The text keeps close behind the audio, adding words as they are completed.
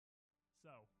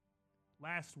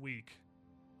last week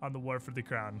on the War for the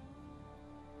Crown.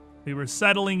 We were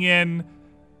settling in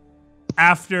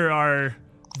after our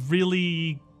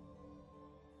really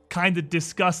kind of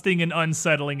disgusting and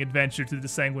unsettling adventure to the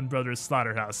Sanguine Brothers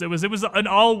slaughterhouse. It was an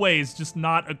always just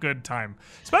not a good time.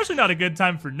 Especially not a good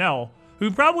time for Nell, who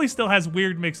probably still has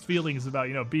weird mixed feelings about,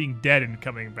 being dead and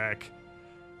coming back.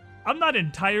 I'm not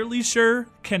entirely sure,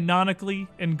 canonically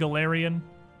in Golarion,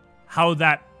 how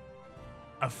that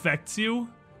affects you,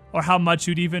 or how much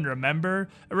you'd even remember,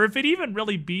 or if it'd even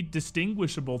really be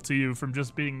distinguishable to you from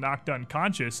just being knocked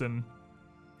unconscious and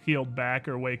healed back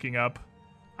or waking up.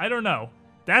 I don't know.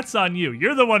 That's on you.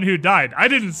 You're the one who died. I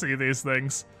didn't see these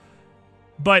things.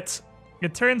 But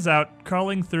it turns out,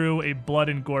 crawling through a blood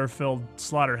and gore-filled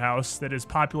slaughterhouse that is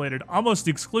populated almost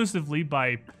exclusively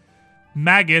by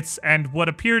maggots and what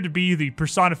appear to be the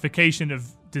personification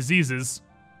of diseases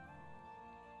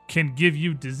can give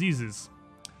you diseases.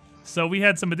 So we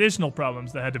had some additional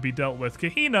problems that had to be dealt with.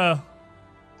 Kahina,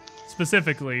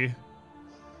 specifically,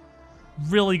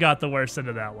 really got the worst end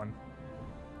of that one.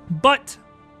 But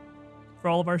for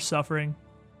all of our suffering,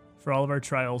 for all of our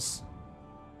trials,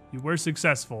 you were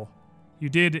successful. You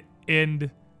did end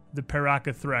the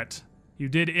Paraka threat. You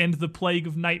did end the plague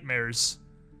of nightmares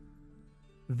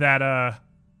that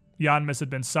Yanmass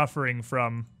had been suffering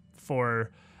from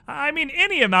for...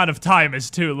 any amount of time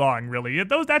is too long, really.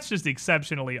 That's just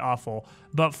exceptionally awful.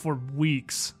 But for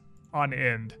weeks on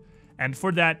end. And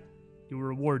for that, you were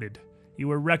rewarded. You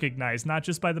were recognized, not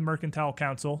just by the Mercantile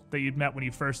Council that you'd met when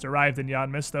you first arrived in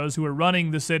Yanmass, those who were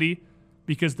running the city,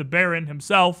 because the Baron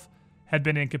himself had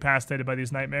been incapacitated by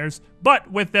these nightmares, but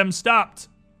with them stopped.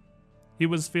 He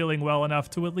was feeling well enough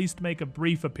to at least make a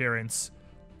brief appearance,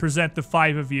 present the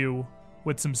 5 of you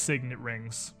with some signet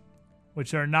rings,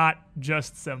 which are not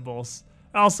just symbols,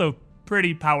 also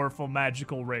pretty powerful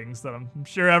magical rings that I'm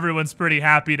sure everyone's pretty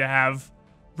happy to have.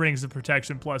 Rings of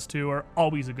protection +2 are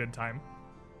always a good time.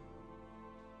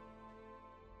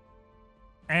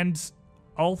 And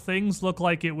all things look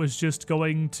like it was just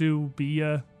going to be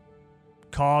a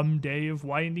calm day of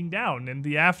winding down in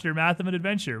the aftermath of an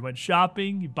adventure. Went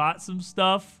shopping, you bought some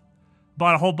stuff,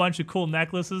 bought a whole bunch of cool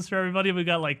necklaces for everybody. We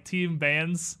got team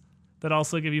bands that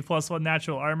also give you +1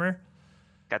 natural armor.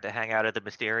 Got to hang out at the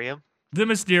Mysterium. The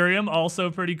Mysterium,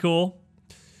 also pretty cool.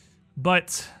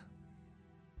 But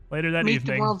later that evening... Meet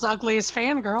the world's ugliest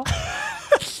fangirl.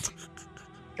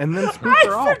 And then spook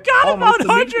her off. I forgot about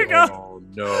Hundrega! Oh,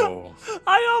 no.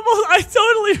 I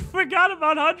totally forgot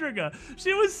about Hundrega.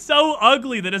 She was so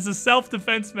ugly that as a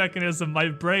self-defense mechanism, my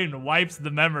brain wipes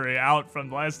the memory out from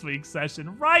last week's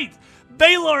session. Right!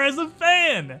 Baylor as a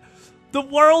fan! The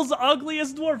world's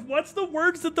ugliest dwarf. What's the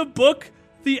words that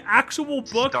the actual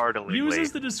book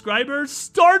uses to describe her?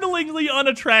 Startlingly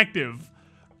unattractive.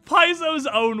 Paizo's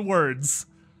own words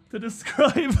to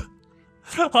describe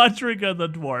Hundrega the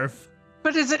dwarf.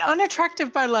 But is it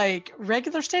unattractive by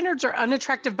regular standards or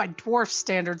unattractive by dwarf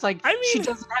standards? She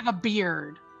doesn't have a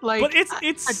beard. But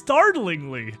it's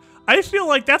startlingly. I feel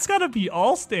like that's gotta be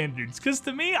all standards. Because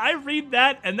to me, I read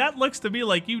that and that looks to me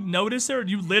like you notice her and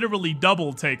you literally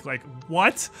double take.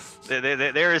 What?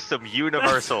 There is some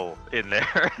universal in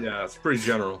there. Yeah, it's pretty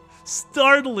general.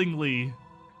 Startlingly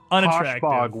unattractive.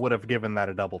 Hoshbog would have given that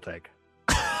a double take.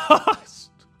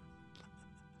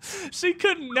 She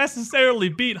couldn't necessarily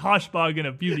beat Hoshbog in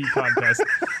a beauty contest.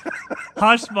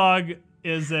 Hoshbog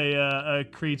is a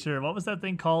creature. What was that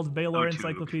thing called? Baylor Otug.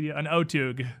 Encyclopedia? An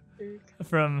Otug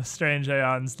from Strange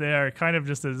Aeons. They are kind of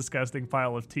just a disgusting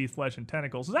pile of teeth, flesh, and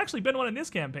tentacles. There's actually been one in this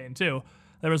campaign, too.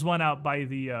 There was one out by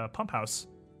the pump house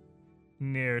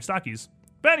near Stockies.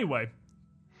 But anyway,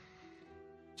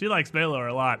 she likes Baylor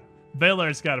a lot.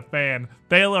 Baylor's got a fan.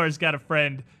 Baylor's got a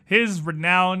friend. His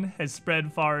renown has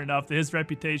spread far enough that his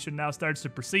reputation now starts to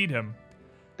precede him.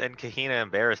 Then Kahina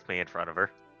embarrassed me in front of her.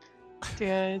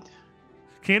 Did.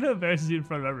 Kahina embarrasses you in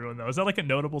front of everyone, though. Is that a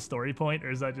notable story point,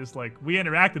 or is that just we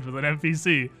interacted with an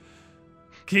NPC?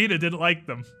 Kahina didn't like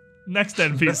them. Next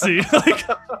NPC.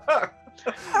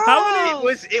 How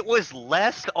many? It was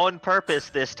less on purpose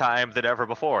this time than ever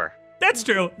before. That's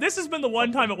true. This has been the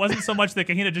one time it wasn't so much that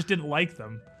Kahina just didn't like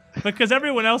them. Because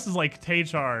everyone else is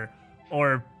Tachar,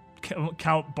 or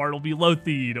Count Bartleby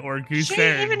Lothide, or Goose She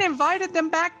Fairy. even invited them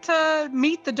back to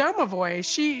meet the Domovoy.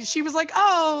 She was like,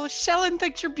 "Oh, Shellen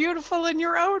thinks you're beautiful in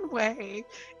your own way.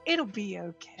 It'll be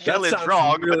okay." Shellen's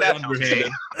wrong, but that's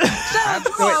okay.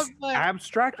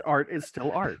 Abstract art is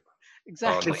still art.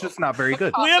 Exactly. It's just not very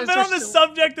good. We have been on the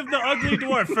subject of the ugly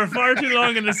dwarf for far too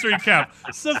long in this recap.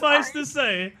 Suffice to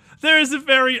say, there is a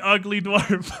very ugly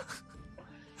dwarf.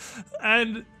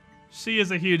 And she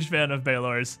is a huge fan of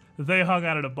Baylor's. They hung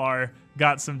out at a bar,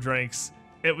 got some drinks,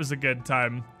 It was a good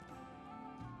time.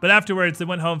 But afterwards, they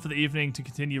went home for the evening to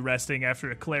continue resting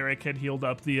after a cleric had healed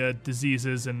up the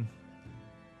diseases and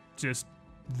just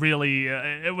really,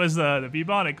 it was the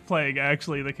bubonic plague,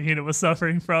 actually, that Kahina was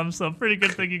suffering from. So pretty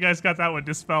good thing you guys got that one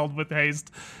dispelled with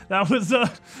haste. That was,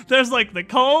 there's like the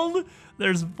cold,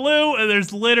 there's flu, and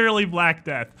there's literally Black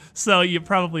Death. So you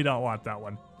probably don't want that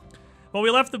one. Well, we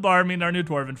left the bar, me and our new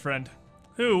dwarven friend,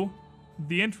 who,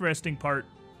 the interesting part,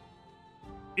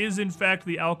 is in fact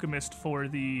the alchemist for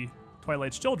the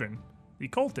Twilight's Children, the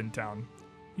cult in town.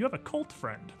 You have a cult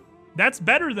friend. That's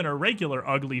better than a regular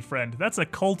ugly friend. That's a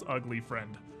cult ugly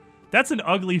friend. That's an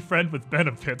ugly friend with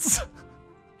benefits.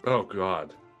 Oh,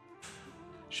 God. You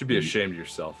should be ashamed of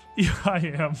yourself. Yeah, I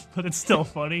am, but it's still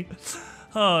funny.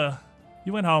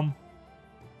 You went home,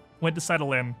 went to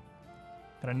settle in,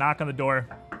 got a knock on the door,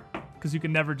 because you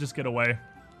can never just get away.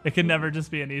 It can never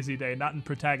just be an easy day, not in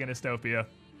Protagonistopia.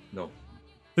 No.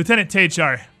 Lieutenant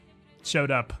Tachar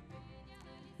showed up.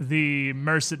 The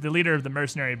leader of the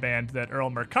mercenary band that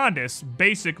Earl Mercandus,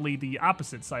 basically the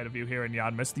opposite side of you here in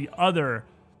Yadmas, the other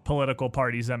political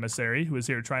party's emissary, who is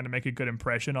here trying to make a good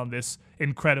impression on this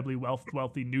incredibly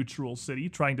wealthy neutral city,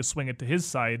 trying to swing it to his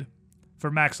side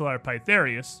for Maxilar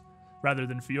Pytharius, rather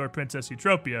than for your Princess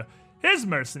Eutropia. His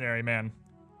mercenary man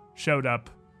showed up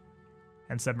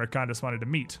and said Mercandus wanted to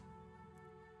meet.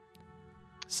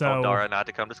 So Told Dara not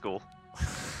to come to school.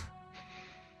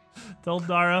 told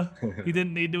Dara he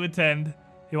didn't need to attend.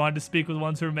 He wanted to speak with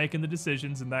ones who were making the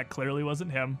decisions, and that clearly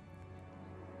wasn't him.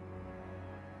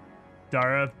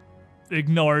 Dara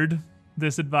ignored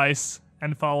this advice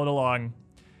and followed along.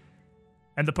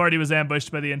 And the party was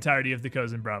ambushed by the entirety of the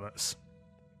Cozen Bravos.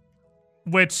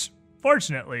 Which,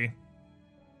 fortunately,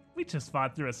 we just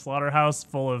fought through a slaughterhouse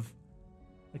full of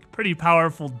like pretty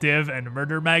powerful div and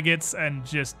murder maggots and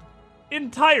just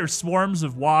entire swarms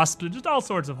of wasps and just all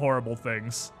sorts of horrible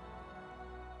things.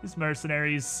 These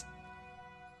mercenaries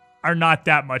are not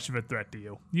that much of a threat to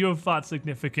you. You have fought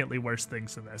significantly worse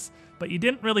things than this, but you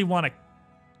didn't really want to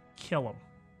kill them.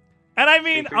 And I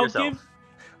mean, Speak for I'll yourself. give...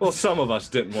 Well, some of us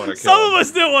didn't want to kill Some him. of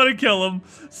us didn't want to kill him.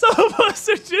 Some of us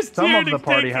are just Some here of to the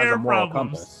party take has care a of moral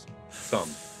problems. compass. Some.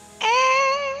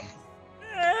 Eh.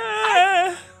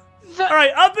 All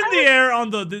right, up in the air on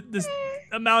this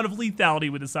amount of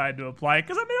lethality we decided to apply.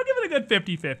 Because, I mean, I'll give it a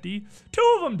good 50-50.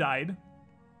 2 of them died.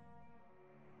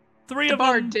 3 The of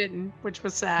bard them didn't, which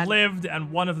was sad. lived,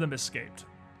 and 1 of them escaped.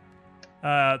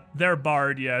 Their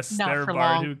bard, yes. Not their for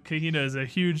bard, long. who Kahina is a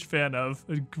huge fan of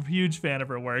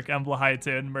her work.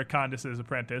 Emblahitin, Mercandus'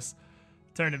 apprentice,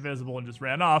 turned invisible and just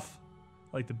ran off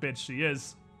like the bitch she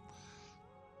is.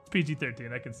 It's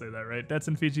PG-13, I can say that, right? That's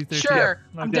in PG-13? Sure,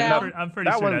 I'm Okay, down. I'm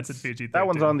pretty sure that's in PG-13. That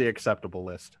one's on the acceptable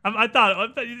list. I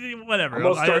thought, whatever. I'm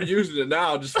going to start using it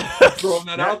now, just throwing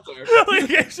that out there.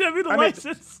 Like, show me the I mean,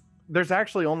 license. There's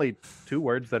actually only 2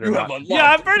 words that are You not. have a lot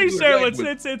Yeah, I'm to pretty do sure with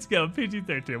it's good.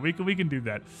 PG-13. We can do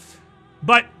that.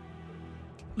 But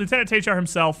Lieutenant Tachar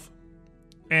himself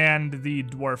and the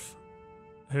dwarf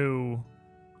who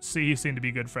he seemed to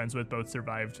be good friends with both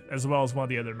survived, as well as one of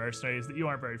the other mercenaries that you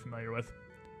aren't very familiar with.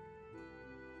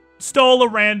 Stole a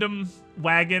random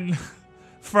wagon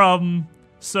from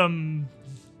some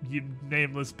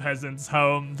nameless peasant's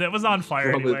home that was on fire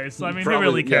Probably- anyway, so I mean, who probably-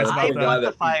 really cares yeah, I about guy put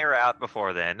that? the fire out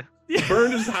before then.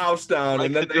 Burned his house down, Like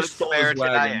and the then they good stole his Samaritan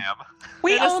I wagon. am.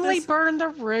 We And it's only this- burned the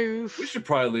roof. We should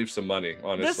probably leave some money,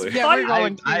 honestly. Yeah, fight- we're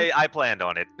going to. I planned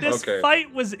on it. This Okay.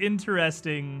 fight was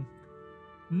interesting,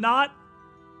 not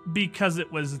because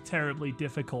it was a terribly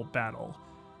difficult battle,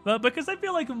 but because I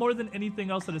feel like more than anything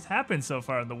else that has happened so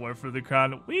far in the War for the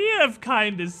Crown, we have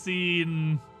kind of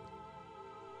seen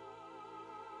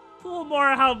a little more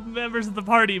how members of the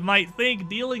party might think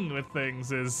dealing with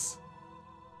things is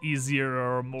easier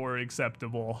or more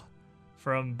acceptable.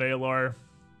 From Baelor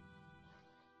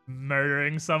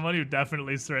murdering someone who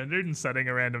definitely surrendered and setting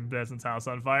a random peasant's house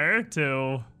on fire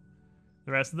to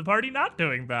the rest of the party not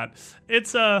doing that.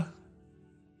 It's been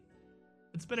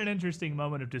an interesting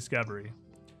moment of discovery.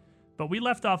 But we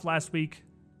left off last week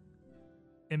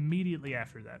immediately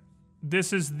after that.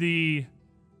 This is the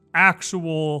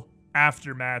actual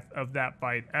aftermath of that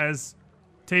fight as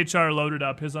Tachar loaded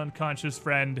up his unconscious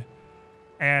friend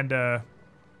and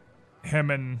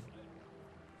him and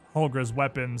Holgra's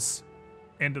weapons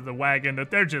into the wagon that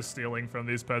they're just stealing from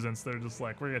these peasants. They're just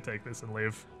like, we're gonna take this and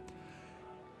leave.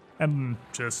 And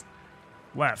just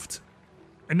left.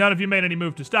 And none of you made any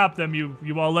move to stop them.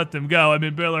 You all let them go. I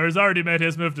mean, Baelor has already made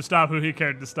his move to stop who he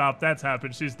cared to stop. That's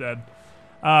happened. She's dead.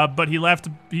 But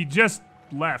he just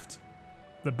left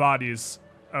the bodies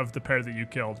of the pair that you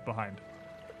killed behind.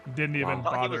 Didn't even I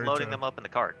thought he was bother loading to... them up in the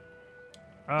cart.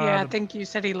 Yeah, I think you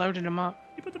said he loaded them up.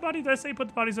 You put the body. Did I say you put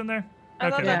the bodies in there? I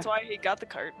thought Okay. that's why he got the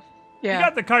cart. Yeah. He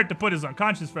got the cart to put his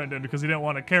unconscious friend in because he didn't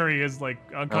want to carry his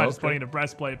unconscious okay. body in a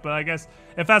breastplate. But I guess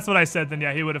if that's what I said, then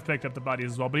yeah, he would have picked up the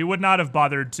bodies as well. But he would not have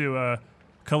bothered to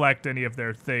collect any of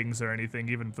their things or anything,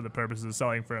 even for the purposes of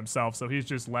selling for himself. So he's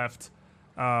just left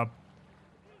it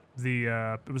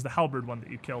was the halberd one that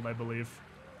you killed, I believe.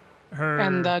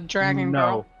 And the dragon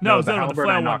girl. No, the the halberd I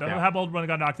flail one. knocked The out. halberd one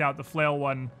got knocked out. The flail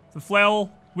one, the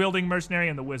flail wielding mercenary,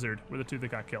 and the wizard were the two that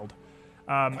got killed.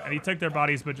 And he took their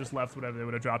bodies, but just left whatever they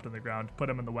would have dropped on the ground. Put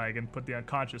them in the wagon. Put the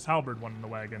unconscious halberd one in the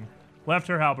wagon. Left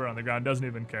her halberd on the ground. Doesn't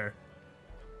even care.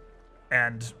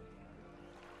 And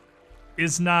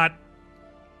is not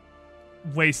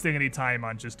wasting any time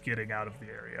on just getting out of the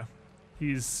area.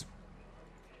 He's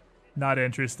not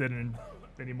interested in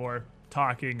any more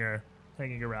talking or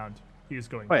hanging around. He is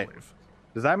going Wait. to leave.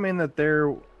 Does that mean that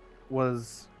there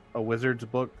was a wizard's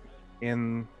book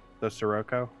in the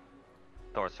Sirocco?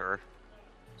 Sorcerer.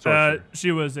 Sorcerer.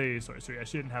 She was a sorcerer. Yeah,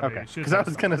 she didn't have Okay, a. She because I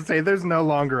doesn't was have a gonna say there's no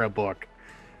longer a book.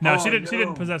 No, Oh, she didn't. She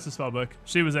didn't no. possess a spell book.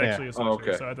 She was actually a sorcerer,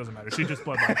 okay. so it doesn't matter. She just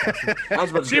bloodline casted. I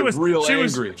was about to She get was real she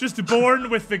angry. was just born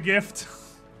with the gift.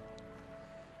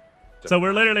 So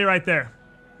we're literally right there,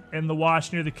 in the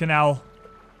wash near the canal,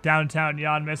 downtown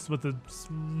Yanmist, with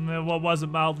what was a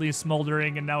mildly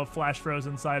smoldering and now a flash froze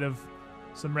inside of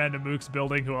some random Mook's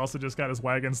building who also just got his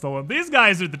wagon stolen. These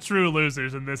guys are the true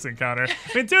losers in this encounter.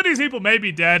 I mean, two of these people may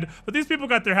be dead, but these people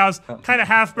got their house kind of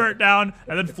half burnt down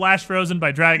and then flash frozen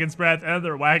by dragon's breath and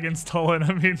their wagon stolen.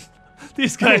 I mean,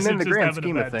 these guys I are mean, in the just grand having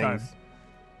scheme a of bad time. things,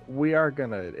 we are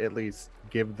gonna at least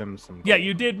give them some. Yeah, gold.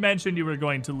 you did mention you were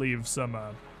going to leave some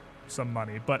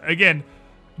money, but again,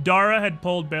 Dara had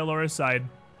pulled Baelor aside,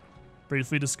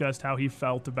 briefly discussed how he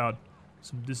felt about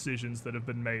some decisions that have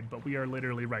been made, but we are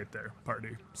literally right there,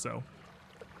 party. So,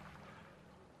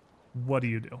 what do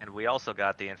you do? And we also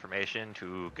got the information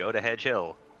to go to Hedge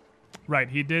Hill. Right,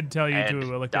 he did tell you And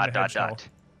to look dot, into dot, Hedge Hill. dot.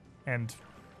 And ...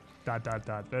 That's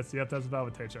about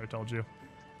what Techar told you.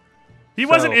 He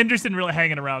wasn't So- interested in really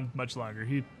hanging around much longer.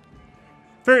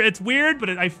 It's weird,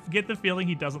 but I get the feeling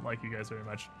he doesn't like you guys very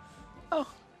much.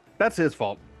 That's his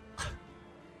fault.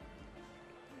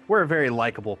 We're a very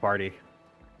likable party.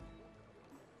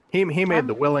 He made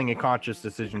the willing and conscious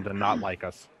decision to not like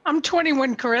us. I'm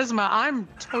 21 charisma. I'm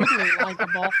totally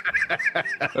likable.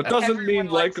 That doesn't mean Everyone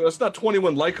likes like. That's not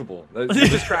 21 likable. That's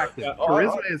just Attractive.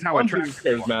 Charisma is how I'm pretty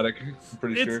attractive. charismatic. I'm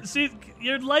pretty sure. See,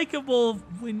 you're likable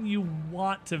when you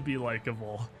want to be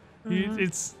likable.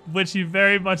 It's which you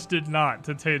very much did not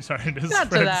to Techar and his Not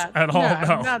to friends that. at all.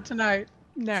 No. Not tonight.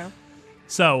 No.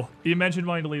 So you mentioned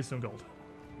wanting to leave some gold.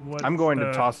 What, I'm going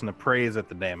to toss an appraise at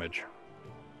the damage.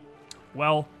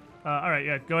 Well, all right,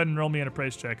 yeah. Go ahead and roll me an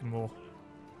appraise check, and we'll.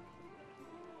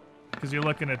 Because you're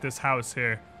looking at this house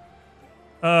here.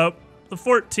 The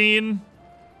 14.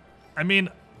 I mean,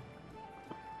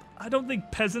 I don't think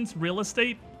peasants' real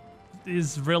estate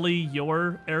is really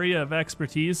your area of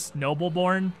expertise,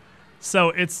 Nobleborn. So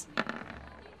it's.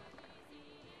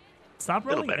 Stop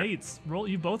Little rolling better. eights.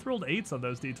 You both rolled eights on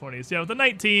those d20s. Yeah, with the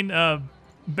 19,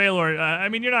 Baelor. I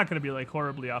mean, you're not going to be like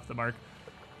horribly off the mark.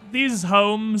 These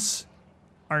homes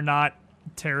are not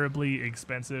terribly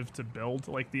expensive to build.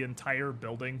 Like the entire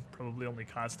building probably only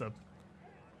cost a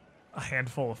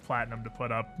handful of platinum to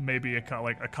put up, maybe a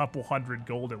couple hundred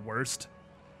gold at worst.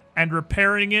 And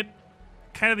repairing it,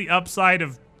 kind of the upside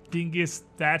of dingus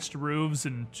thatched roofs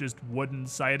and just wooden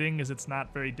siding is it's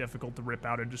not very difficult to rip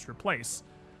out and just replace.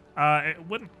 It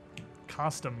wouldn't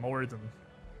cost them more than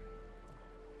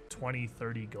 20,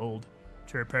 30 gold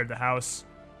to repair the house,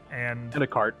 and In a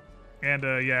cart. and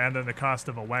then the cost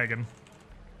of a wagon,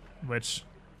 which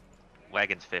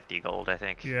Wagon's 50 gold, I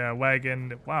think.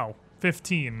 wagon, wow,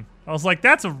 15. I was like,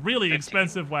 that's a really 15.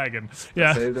 expensive wagon.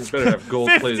 Yeah. They better have gold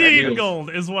plated 15 wheels. gold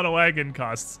is what a wagon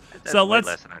costs. That's So way let's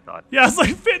less than I thought. Yeah, it's like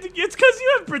it's because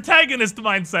you have protagonist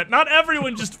mindset. Not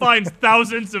everyone just finds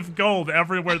thousands of gold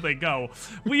everywhere they go.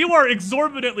 You are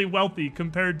exorbitantly wealthy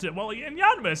compared to in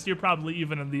Yanmist, you're probably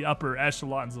even in the upper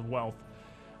echelons of wealth.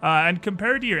 And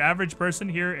compared to your average person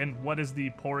here in what is the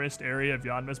poorest area of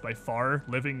Yanmist by far,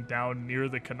 living down near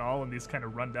the canal in these kind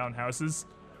of rundown houses,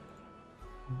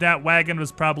 that wagon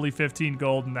was probably 15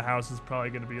 gold, and the house is probably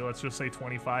going to be, let's just say,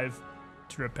 25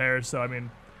 to repair. So, I mean,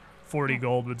 40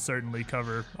 gold would certainly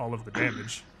cover all of the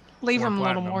damage. Leave Or him a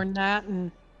little platinum. more than that,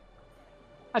 and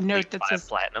a note that 5 says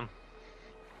platinum.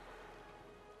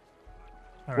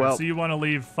 All right, Well- so you want to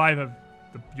leave 5 of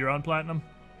your own platinum?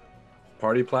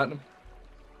 Party platinum.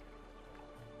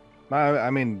 I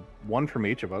mean, one from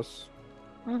each of us.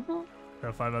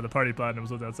 Or 5 of the party platinum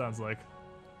is what that sounds like.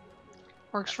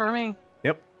 works for me.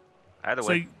 Yep. Either So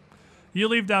way. you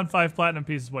leave down 5 platinum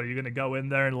pieces. What, are you going to go in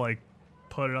there and, like,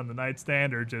 put it on the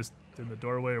nightstand or just in the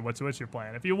doorway, or what's your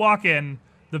plan? If you walk in,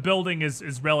 the building is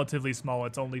relatively small.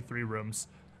 It's only 3 rooms.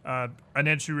 An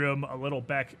entry room, a little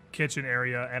back kitchen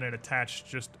area, and an attached,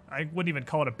 just, I wouldn't even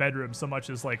call it a bedroom so much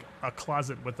as, like, a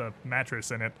closet with a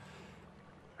mattress in it.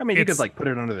 I mean, you It's- could like put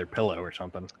it under their pillow or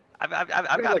something. I've got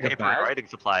like a paper and bag? writing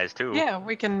supplies too. Yeah,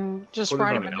 we can just Put it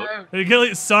write on him a a note. Hey,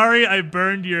 Gilly, sorry I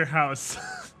burned your house.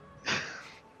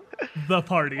 The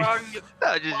party. No, just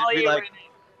While be you were like, in it.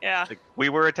 Yeah. like, we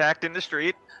were attacked in the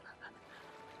street.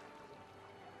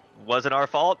 Wasn't our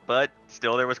fault, but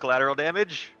still there was collateral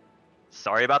damage.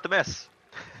 Sorry about the mess.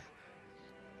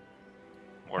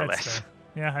 More or That's less. fair.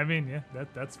 Yeah, I mean, yeah,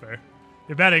 that's fair.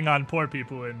 You're betting on poor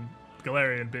people in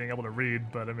Galarian being able to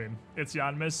read, but I mean, it's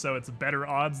Yanmis, so it's better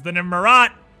odds than in Marat.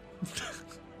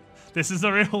 This is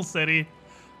a real city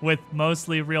with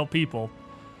mostly real people.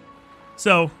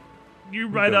 So, you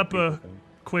write up a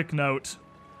quick note,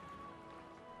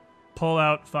 pull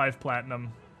out 5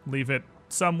 platinum, leave it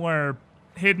somewhere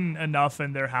hidden enough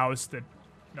in their house that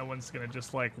no one's gonna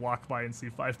just like walk by and see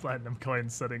 5 platinum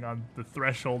coins sitting on the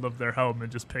threshold of their home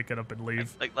and just pick it up and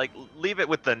leave. Like leave it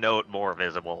with the note more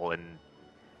visible and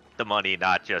the money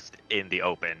not just in the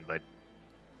open, but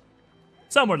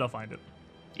Somewhere they'll find it.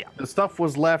 The stuff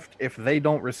was left. If they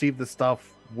don't receive the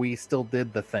stuff, we still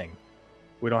did the thing.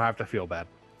 We don't have to feel bad.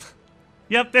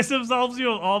 Yep, this absolves you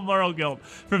of all moral guilt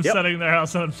from Yep. setting their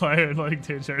house on fire and letting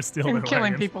Tinjar steal their And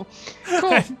killing wagon. people.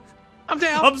 Cool. I'm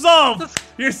down. Absolved!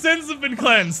 Your sins have been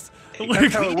cleansed.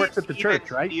 That's how it works at the even church,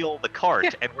 right? steal the cart,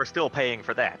 Yeah. and we're still paying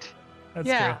for that. That's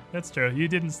Yeah. true. That's true. You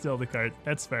didn't steal the cart.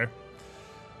 That's fair.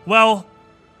 Well,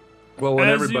 Well, when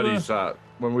As you, everybody's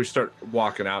when we start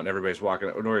walking out and everybody's walking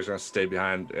out, Nori's gonna stay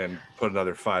behind and put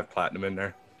another 5 platinum in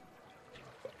there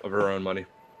of her own money.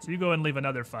 so you go and leave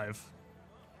another 5.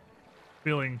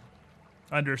 Feeling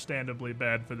understandably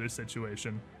bad for this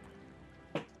situation.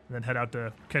 And then head out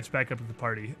to catch back up with the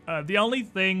party. The only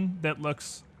thing that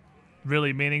looks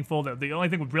really meaningful, the only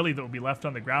thing really that will be left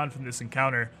on the ground from this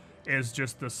encounter is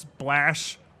just the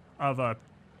splash of a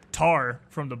tar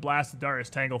from the Blast of Darius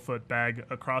Tanglefoot bag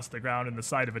across the ground in the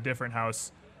side of a different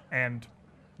house, and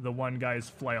the one guy's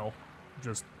flail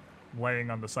just laying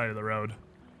on the side of the road.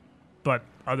 But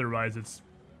otherwise, it's,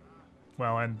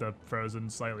 well, and the frozen,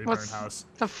 slightly burned What's house.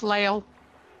 the flail?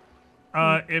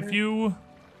 If you...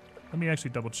 Let me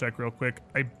actually double check real quick.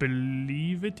 I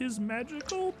believe it is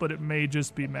magical, but it may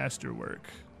just be masterwork.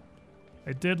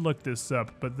 I did look this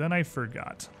up, but then I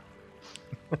forgot.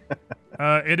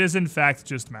 It is in fact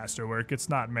just masterwork. It's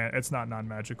not it's not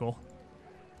non-magical.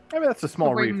 I mean, that's a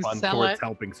small we can refund sell towards it.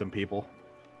 helping some people.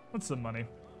 That's some money.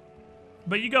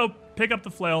 But you go pick up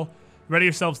the flail, ready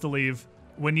yourselves to leave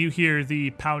when you hear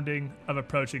the pounding of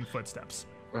approaching footsteps.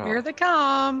 Oh, Here they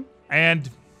come. And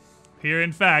here,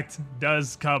 in fact,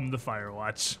 does come the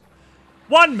Firewatch.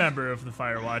 One member of the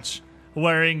Firewatch,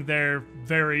 wearing their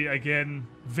very, again,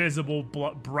 visible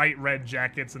bright red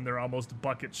jackets and their almost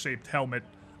bucket-shaped helmet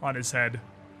on his head.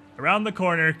 Around the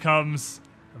corner comes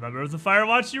a member of the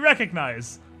Firewatch you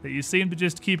recognize, that you seem to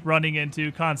just keep running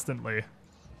into constantly.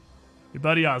 Your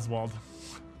buddy Oswald.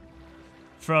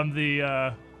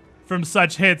 From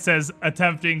such hits as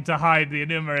attempting to hide the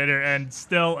enumerator and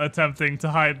still attempting to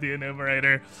hide the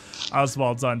enumerator,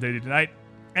 Oswald's on duty tonight.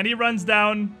 And he runs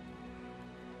down,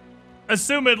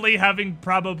 assumedly having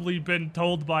probably been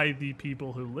told by the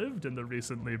people who lived in the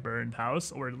recently burned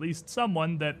house, or at least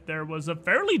someone, that there was a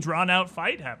fairly drawn-out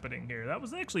fight happening here. That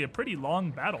was actually a pretty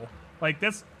long battle. Like,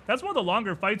 that's one of the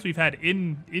longer fights we've had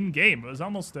in-game. It was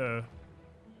almost a...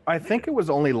 I think it was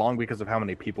only long because of how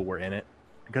many people were in it.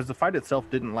 Because the fight itself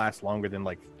didn't last longer than,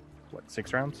 like, what,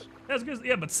 6 rounds?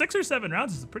 Yeah, but 6 or 7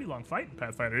 rounds is a pretty long fight in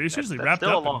Pathfinder. It's usually That's wrapped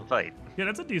still up. a long fight. Yeah,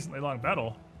 that's a decently long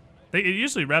battle. It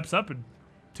usually wraps up in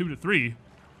 2 to 3.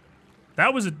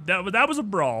 That was a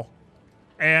brawl,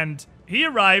 and he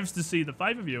arrives to see the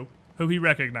 5 of you, who he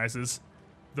recognizes,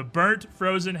 the burnt,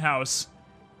 frozen house,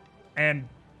 and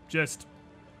just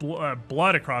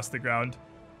blood across the ground.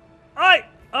 Aye,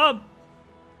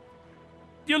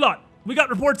 you lot, we got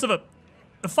reports of a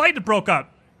fight that broke out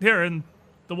here in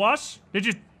the wash. Did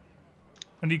you?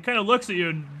 And he kind of looks at you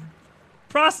and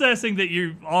processing that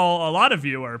a lot of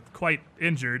you are quite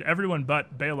injured. Everyone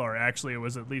but Baylor actually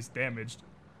was at least damaged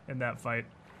in that fight.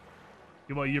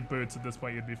 Well, your boots at this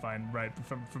point you'd be fine, right,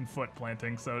 from foot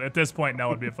planting. So at this point, now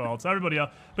would be a fault. So everybody else,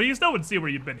 but you still would see where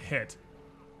you've been hit.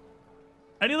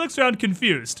 And he looks around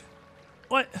confused.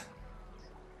 What?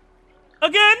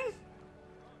 Again?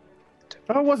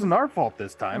 Oh, it wasn't our fault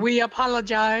this time. We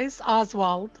apologize,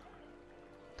 Oswald.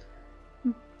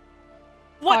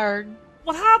 What? Our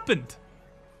What happened?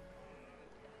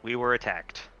 We were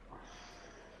attacked.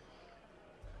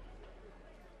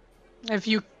 If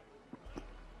you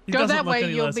He go doesn't that look way,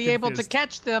 any you'll less be able to confused.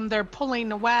 catch them. They're pulling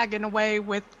the wagon away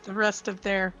with the rest of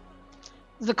their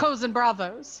Zakos and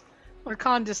Bravos. Where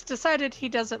Condis decided he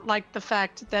doesn't like the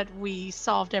fact that we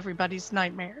solved everybody's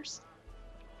nightmares.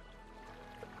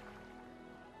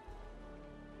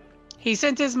 He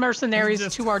sent his mercenaries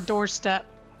just- to our doorstep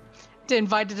to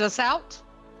invited us out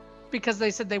because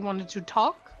they said they wanted to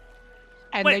talk,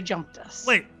 and Wait, they jumped us.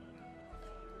 Wait.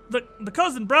 The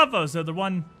cousin Bravos are the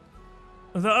one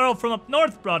the Earl from up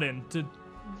north brought in to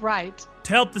Right.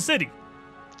 help the city.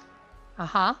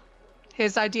 Uh-huh.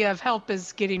 His idea of help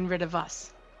is getting rid of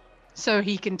us, so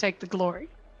he can take the glory.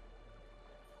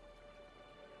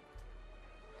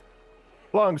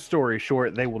 Long story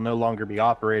short, they will no longer be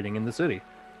operating in the city.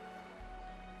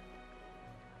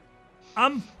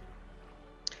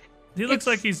 He looks It's-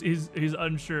 like he's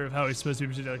unsure of how he's supposed to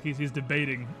be proceeding. Like he's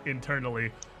debating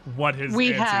internally what his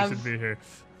We answer have- should be here.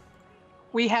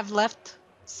 We have left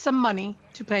some money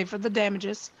to pay for the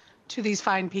damages to these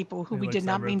fine people who He we looks did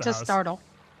not over at mean the to house. startle.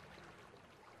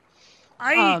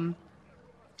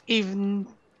 Even,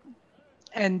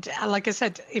 and like I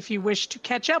said, if you wish to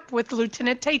catch up with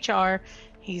Lieutenant Tachar,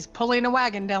 he's pulling a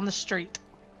wagon down the street.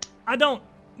 I don't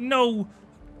know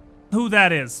who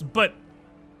that is, but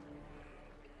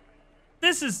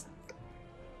this is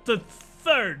the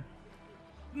third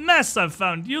mess I've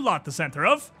found you lot the center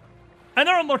of. And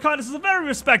Earl Morcandus is a very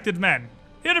respected man,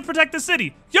 here to protect the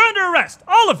city. You're under arrest,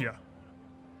 all of you.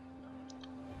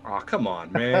 Oh, come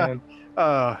on, man.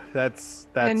 That's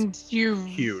And you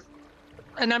cute.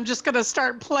 And I'm just gonna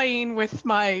start playing with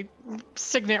my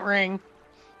signet ring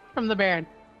from the Baron.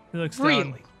 He looks down.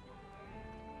 Really?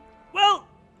 Well,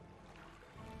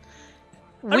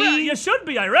 We, you should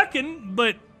be, I reckon,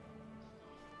 but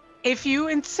if you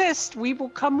insist, we will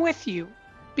come with you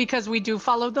because we do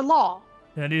follow the law.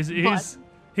 and he's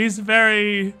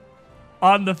very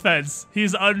on the fence.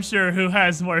 He's unsure who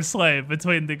has more sway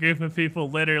between the group of people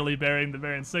literally bearing the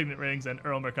Baron's signet rings and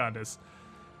Earl Mercandus.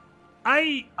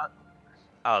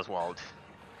 Oswald.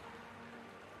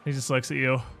 He just looks at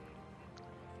you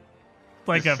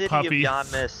like the a city puppy. of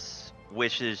Yanmass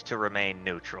wishes to remain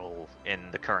neutral in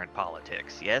the current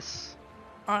politics, yes?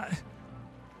 I'm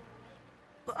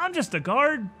just a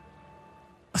guard.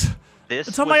 This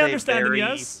That's how was my a understanding, very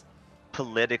yes.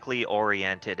 politically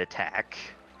oriented attack.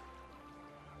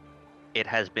 It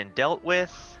has been dealt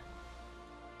with.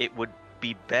 It would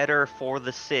be better for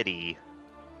the city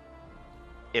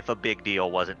if a big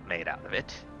deal wasn't made out of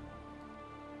it.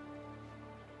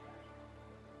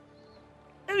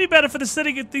 It'd be better for the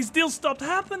city if these deals stopped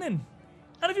happening.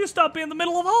 And if you stop being in the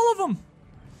middle of all of them.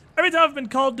 Every time I've been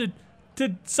called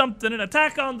to something, an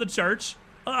attack on the church,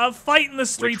 a fight in the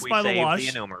streets Which we by the saved wash. the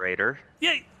enumerator.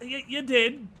 Yeah, you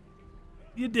did.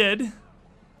 You did.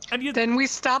 And you. Then we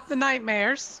stop the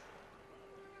nightmares.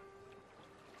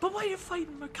 But why are you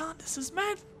fighting Mercandus's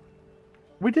men?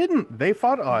 We didn't. They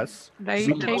fought us. They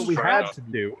We did came what we for had us. to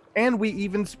do, and we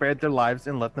even spared their lives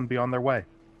and let them be on their way.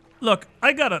 Look,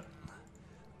 I gotta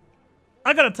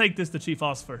take this to Chief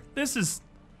Osfer. This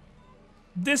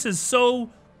is so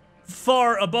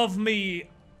far above me,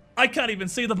 I can't even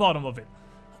see the bottom of it.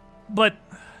 But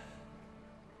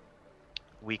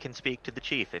We can speak to the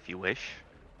chief if you wish.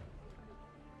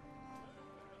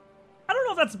 I don't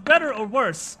know if that's better or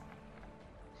worse.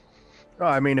 Oh,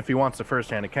 I mean, if he wants a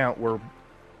first-hand account, we're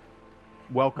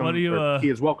welcome. What do you, or he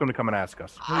is welcome to come and ask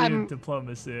us. What are you I'm-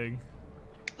 diplomacying?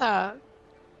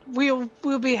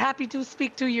 We'll be happy to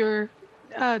speak to your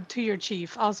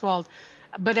chief, Oswald.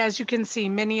 But as you can see,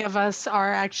 many of us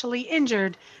are actually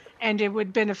injured, and it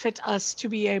would benefit us to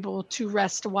be able to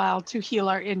rest a while to heal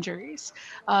our injuries.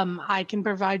 I can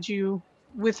provide you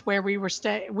with where we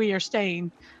are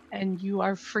staying, and you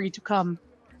are free to come,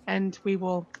 and we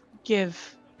will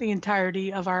give the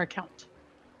entirety of our account.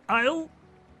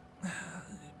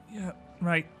 Yeah,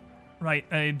 right.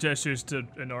 And he gestures to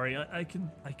Inori. I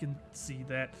can see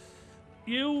that.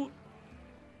 You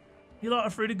lot are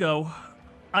free to go.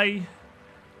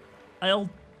 I'll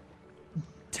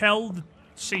tell the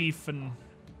chief and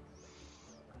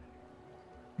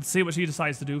see what she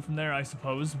decides to do from there, I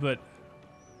suppose. But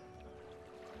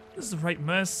this is a right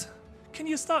mess. Can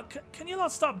you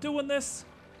not stop doing this?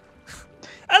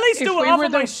 At least If do it we off were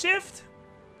of my the- shift.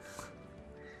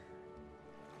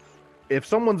 If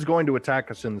someone's going to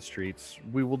attack us in the streets,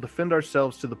 we will defend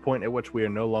ourselves to the point at which we are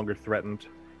no longer threatened,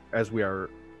 as we are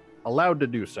allowed to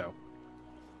do so.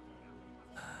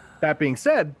 That being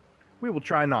said, we will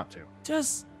try not to.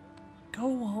 Just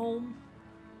go home,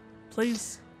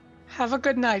 please. Have a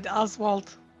good night,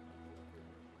 Oswald.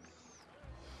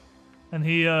 And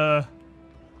he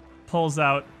pulls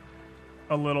out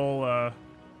a little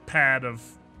pad of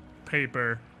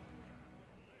paper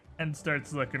and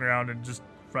starts looking around and just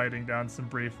writing down some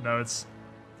brief notes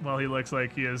while he looks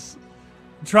like he is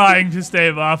trying to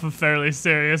stave off a fairly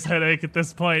serious headache at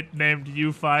this point, named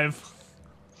U5.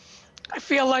 I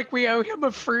feel like we owe him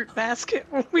a fruit basket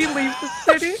when we leave the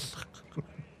city. I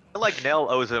feel like Nell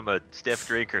owes him a stiff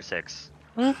drink or 6.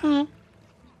 Mm-hmm.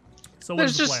 So There's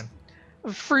what's the just plan?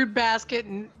 a fruit basket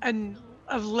and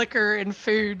of liquor and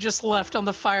food just left on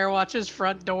the Firewatch's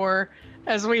front door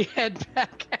as we head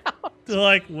back out. They're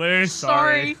like, we're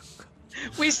sorry.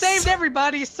 We saved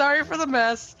everybody. Sorry for the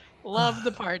mess. Love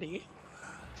the party.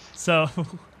 So,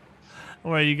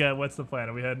 where you got? What's the plan?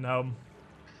 Are we heading home?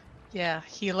 Yeah,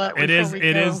 heal up. It is before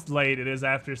we go. late. It is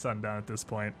after sundown at this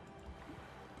point.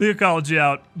 They called you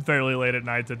out fairly late at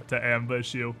night to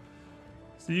ambush you.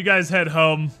 So you guys head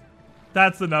home.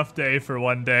 That's enough day for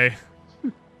one day.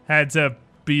 Had to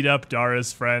beat up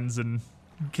Dara's friends and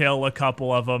kill a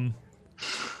couple of them.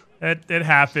 It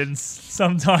happens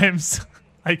sometimes,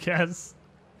 I guess.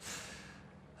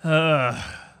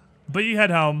 But you head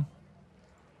home,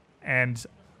 and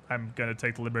I'm gonna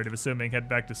take the liberty of assuming head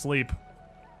back to sleep.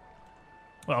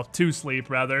 Well, to sleep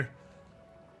rather.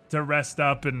 To rest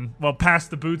up and pass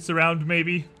the boots around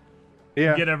maybe.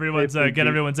 Yeah. Get everyone's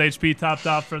HP topped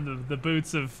off from the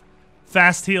boots of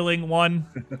fast healing one.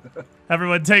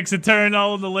 Everyone takes a turn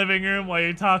all in the living room while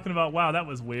you're talking about, wow, that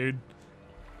was weird.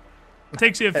 It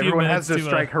takes you a few Everyone minutes has to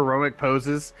strike heroic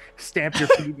poses, stamp your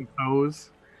feet and pose.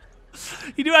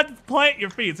 You do have to plant your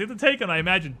feet. So you have to take them, I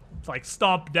imagine, like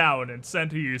stomp down and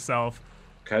center yourself.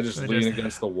 Can I just And lean just-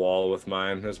 against the wall with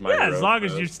mine as my Yeah, as heroic long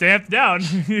as pose? you stamp down,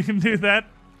 you can do that.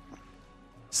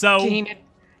 So Do you need to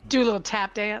do a little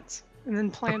tap dance and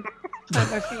then plant my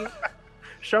feet? I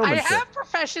Showmanship. have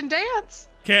profession dance.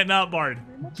 can't not bard.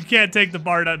 You can't take the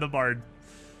bard out of the bard.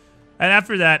 And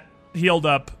after that, healed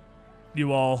up,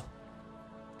 you all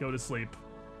go to sleep,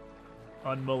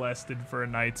 unmolested for a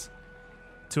night,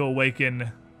 to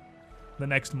awaken the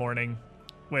next morning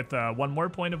with one more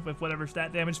point of whatever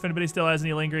stat damage. If anybody still has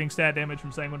any lingering stat damage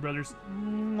from Sanguine Brothers,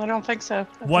 I don't think so.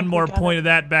 I one think we more got point it. of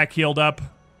that back healed up,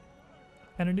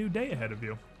 and a new day ahead of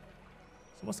you.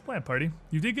 So what's the plan, party?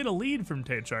 You did get a lead from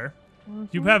Tachar.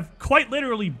 You have quite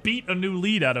literally beat a new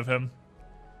lead out of him,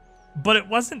 but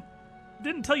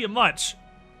didn't tell you much.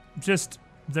 Just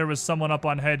there was someone up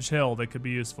on Hedge Hill that could be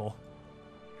useful.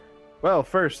 Well,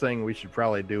 first thing we should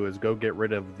probably do is go get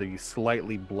rid of the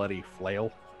slightly bloody flail.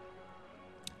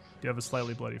 Do you have a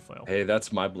slightly bloody flail? Hey,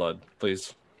 that's my blood,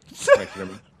 please. Thank you.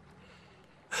 Jeremy.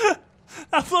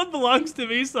 That blood belongs to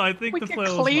me, so I think We the can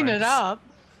flail is clean mine. it up.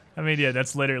 I mean, yeah,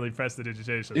 that's literally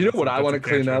prestidigitation. You know That's what a- I that's want a to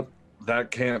clean cantrip. up?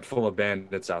 That camp full of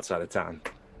bandits outside of town.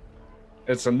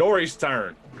 It's a Nori's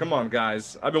turn. Come on,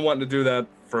 guys. I've been wanting to do that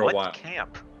for What a while.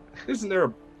 camp? Isn't there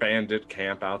a bandit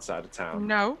camp outside of town?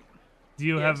 No. Do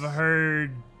you have Yes.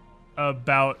 heard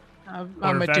about A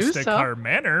Orvestic Medusa.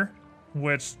 Manor,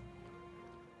 which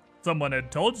someone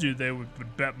had told you they would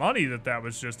bet money that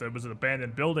was just it was an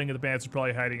abandoned building and the bandits are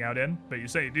probably hiding out in. But you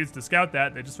say you needs to scout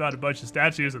that. They just found a bunch of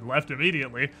statues and left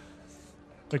immediately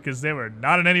because they were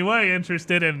not in any way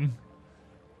interested in.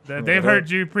 They've heard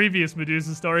your previous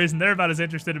Medusa stories and they're about as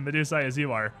interested in Medusa as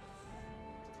you are.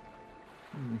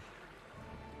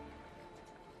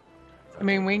 I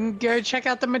mean, we can go check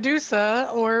out the Medusa,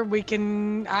 or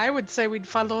I would say we'd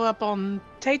follow up on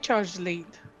Tachar's lead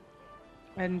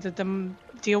and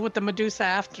deal with the Medusa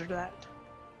after that.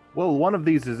 Well, one of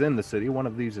these is in the city, one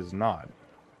of these is not.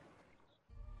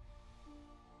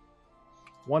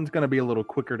 One's going to be a little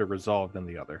quicker to resolve than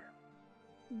the other.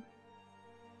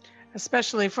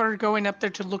 Especially if we're going up there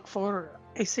to look for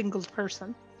a single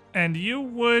person. And you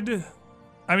would,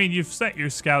 I mean, you've sent your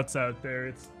scouts out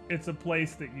there. It's a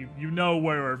place that you know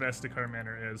where Orvestikar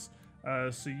Manor is.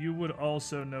 So you would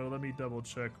also know, let me double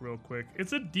check real quick.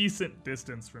 It's a decent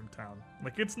distance from town.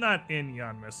 Like, it's not in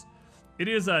Yanmis. It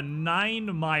is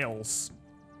 9 miles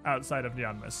outside of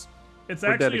Yanmis. It's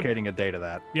We're actually, dedicating a day to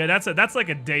that. yeah, that's like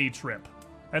a day trip.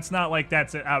 That's not like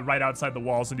that's out right outside the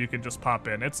walls and you can just pop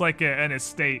in. It's like an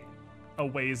estate a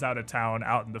ways out of town,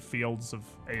 out in the fields of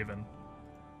Avon.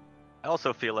 I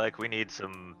also feel like we need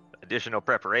some additional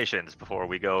preparations before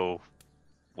we go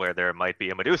where there might be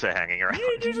a Medusa hanging around.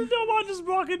 You just don't want to just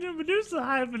walk into a Medusa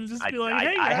hive and just be like,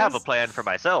 hey, I have a guys." plan for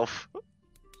myself.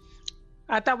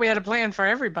 I thought we had a plan for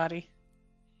everybody.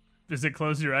 Does it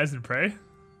close your eyes and pray?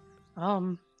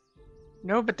 No,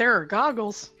 but there are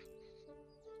goggles.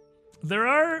 There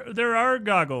are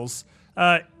goggles.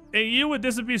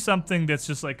 This would be something that's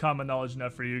just like common knowledge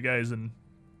enough for you guys and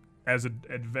as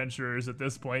adventurers at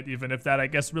this point, even if that, I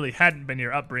guess, really hadn't been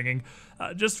your upbringing.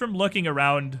 Just from looking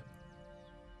around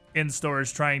in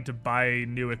stores trying to buy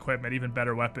new equipment, even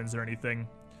better weapons or anything.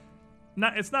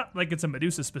 It's not like it's a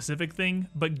Medusa specific thing,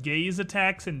 but gaze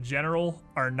attacks in general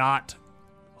are not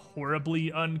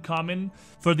horribly uncommon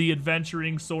for the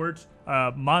adventuring sort.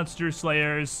 Monster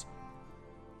slayers,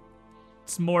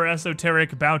 it's more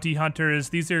esoteric bounty hunters.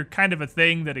 These are kind of a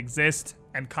thing that exist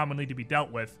and commonly to be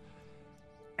dealt with.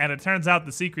 And it turns out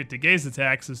the secret to gaze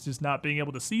attacks is just not being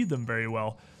able to see them very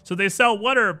well. So they sell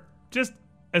what are just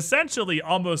essentially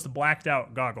almost blacked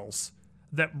out goggles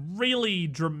that really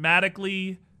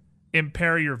dramatically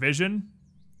impair your vision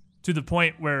to the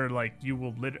point where like you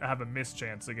will have a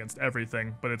mischance against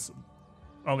everything, but it's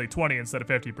only 20 instead of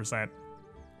 50%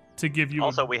 to give you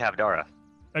Also, we have Dara.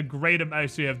 a great amount.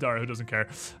 Actually, you have Dara who doesn't care.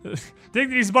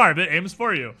 Dignity's barb, it aims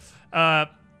for you.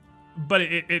 But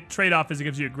it trade-off is it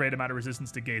gives you a great amount of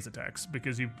resistance to gaze attacks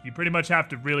because you pretty much have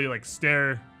to really like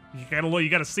stare. You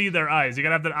gotta see their eyes. You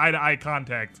gotta have that eye-to-eye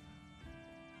contact,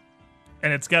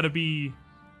 and it's gotta be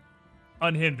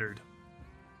unhindered.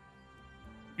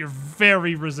 You're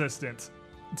very resistant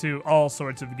to all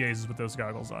sorts of gazes with those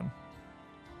goggles on.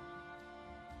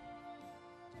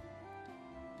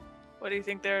 What do you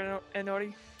think there,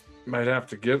 Enori? Might have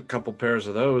to get a couple pairs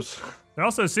of those. They're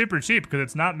also super cheap because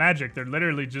it's not magic. They're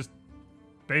literally just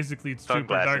basically super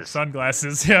dark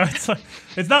sunglasses. Yeah, it's like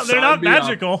it's not. They're not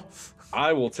magical.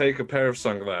 I will take a pair of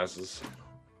sunglasses.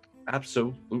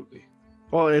 Absolutely.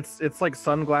 Well, it's like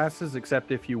sunglasses,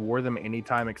 except if you wore them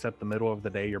anytime except the middle of the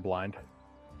day, you're blind.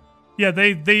 Yeah,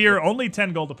 they are only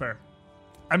 10 gold a pair.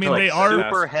 I mean, Like they are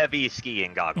super heavy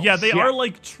skiing goggles. Yeah, they are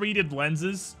like treated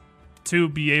lenses to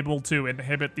be able to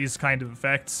inhibit these kind of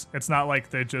effects. It's not like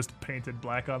they just painted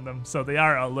black on them. So they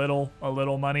are a little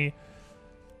money.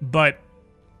 But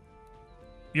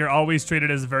you're always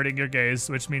treated as averting your gaze,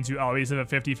 which means you always have a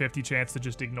 50-50 chance to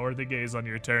just ignore the gaze on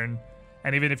your turn.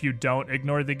 And even if you don't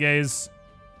ignore the gaze,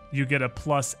 you get a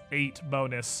 +8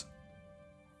 bonus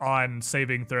on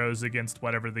saving throws against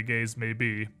whatever the gaze may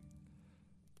be.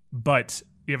 But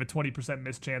you have a 20%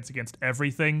 mischance against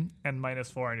everything and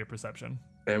 -4 on your perception.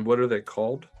 And what are they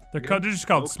called? They're just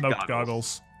called Smoke smoked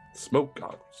goggles. Smoke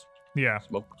goggles. Yeah.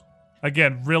 Smoke.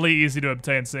 Again, really easy to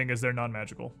obtain seeing as they're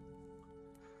non-magical.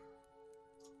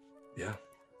 Yeah.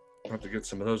 I'll have to get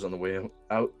some of those on the way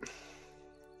out.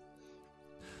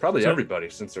 Probably So- everybody,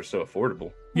 since they're so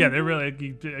affordable. Yeah, they're really,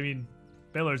 I mean,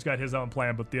 Baylor's got his own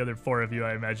plan, but the other 4 of you,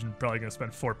 I imagine, probably going to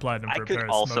spend 4 platinum I for a pair could of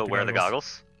also smoked wear the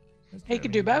goggles. He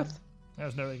could do both.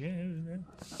 There's no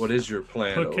What is your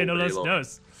plan, Okay, no, Baylor,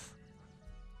 knows.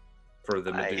 for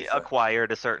the I Medusa?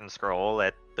 acquired a certain scroll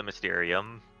at the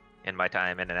Mysterium in my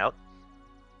time in and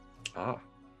out.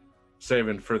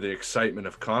 Saving for the excitement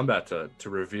of combat to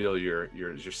reveal your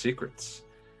secrets.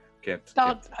 Can't.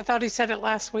 I thought he said it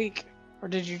last week, or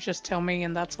did you just tell me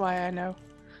and that's why I know?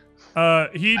 He I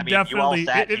mean, you all definitely.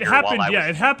 sat It here while happened. I Yeah, was-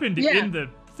 it happened Yeah. in the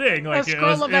thing. Like A it scroll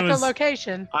was. of It was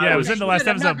echolocation. yeah, it was in the last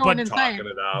I'm not episode, going but insane.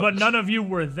 talking it out. but none of you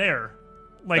were there.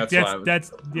 Like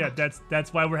That's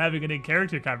that's why we're having an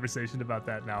in-character conversation about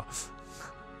that now.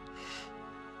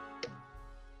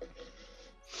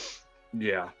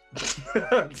 Yeah.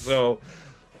 So.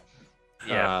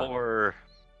 Yeah, Uh, for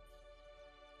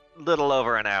little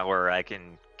over an hour, I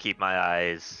can keep my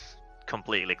eyes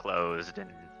completely closed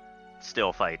and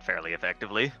still fight fairly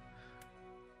effectively.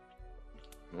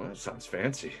 Well, that sounds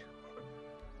fancy.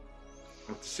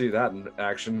 Let's see that in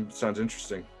action. Sounds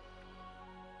interesting.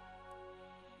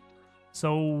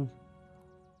 So,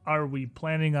 are we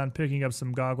planning on picking up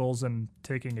some goggles and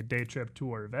taking a day trip to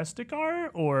Orvestikar,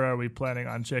 or are we planning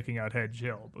on checking out Hedge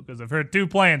Hill? Because I've heard 2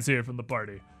 plans here from the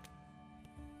party.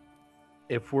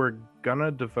 If we're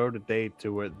gonna devote a day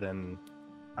to it, then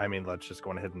I mean, let's just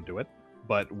go ahead and do it.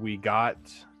 But we got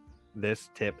this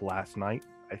tip last night.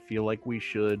 I feel like we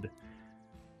should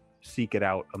seek it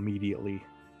out immediately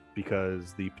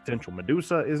because the potential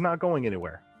Medusa is not going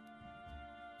anywhere.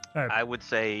 I would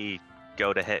say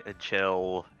go to Hedge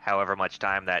Hill, however much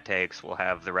time that takes. We'll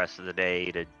have the rest of the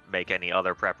day to make any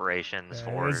other preparations Yeah,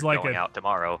 for it's like going out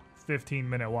tomorrow.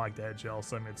 15-minute walk to Hedge Hill,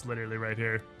 so I mean, it's literally right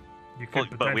here. You Well,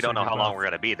 could but we don't know potentially how do long both. we're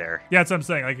going to be there. Yeah, that's what I'm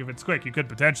saying. Like, if it's quick, you could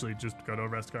potentially just go to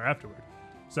Orvestikar afterward.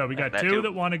 So we Yeah, got that 2 too.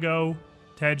 that want to go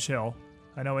to Hedge Hill.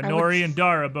 I know would Inori s- and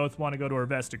Dara both want to go to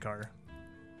Orvestikar.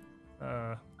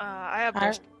 I have no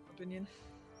I- strong opinion.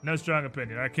 No strong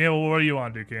opinion. Okay, well, what do you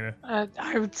want to do, Kina?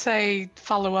 I would say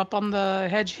follow up on the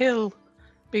Hedge Hill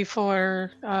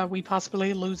before we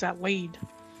possibly lose that lead.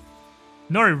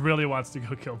 Nori really wants to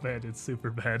go kill bandits super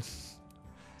bad.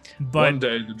 But One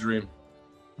day, the dream.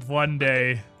 one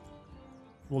day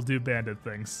we'll do bandit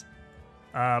things.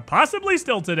 Possibly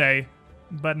still today,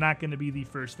 but not going to be the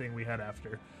first thing we head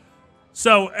after.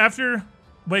 So after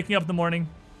waking up in the morning,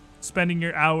 spending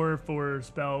your hour for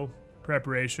spell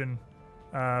preparation,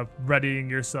 readying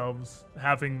yourselves,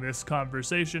 having this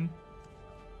conversation,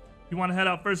 you want to head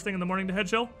out first thing in the morning to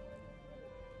Hedge Hill?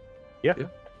 Yeah.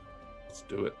 Let's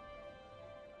do it.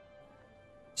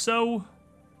 So,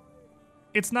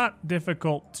 it's not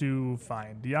difficult to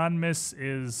find. Yanmis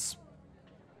is,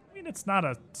 I mean, it's not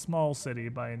a small city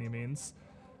by any means,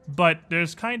 but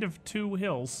there's kind of two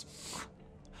hills.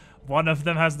 One of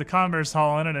them has the Commerce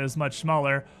Hall in it and is much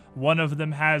smaller. One of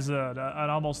them has an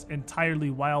almost entirely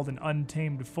wild and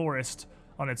untamed forest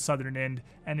on its southern end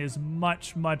and is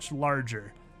much, much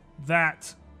larger.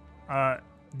 That,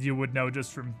 you would know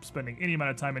just from spending any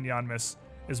amount of time in Yanmis,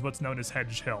 is what's known as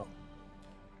Hedge Hill.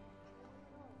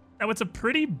 Now, it's a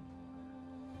pretty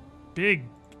big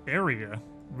area,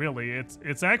 really.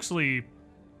 It's actually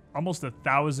almost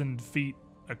 1,000 feet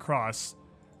across.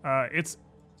 It's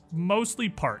mostly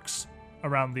parks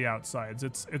around the outsides.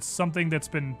 It's something that's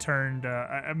been turned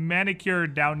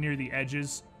manicured down near the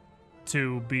edges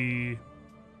to be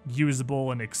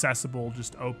usable and accessible,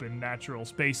 just open, natural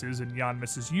spaces. And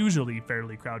Yanmis is usually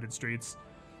fairly crowded streets.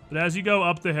 But as you go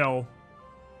up the hill,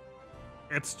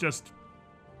 it's just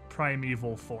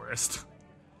primeval forest.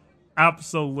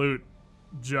 Absolute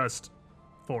just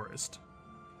forest.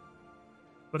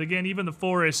 But again, even the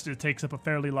forest, it takes up a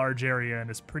fairly large area and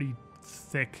is pretty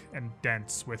thick and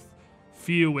dense, with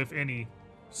few, if any,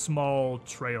 small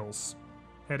trails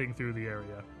heading through the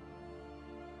area.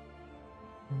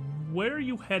 Where are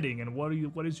you heading, and what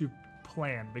is your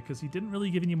plan? Because he didn't really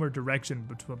give any more direction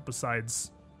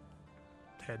besides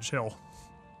Hedge Hill.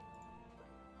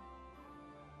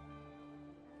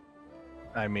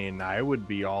 I mean, I would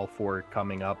be all for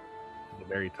coming up to the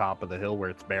very top of the hill where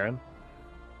it's barren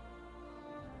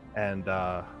and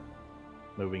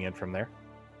moving in from there.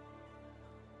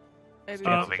 Maybe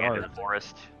Moving into hard. the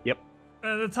forest. Yep.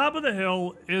 The top of the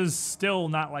hill is still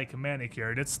not like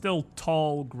manicured. It's still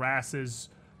tall grasses,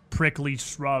 prickly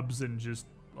shrubs, and just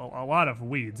a lot of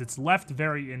weeds. It's left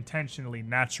very intentionally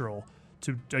natural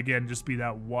to, again, just be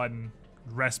that one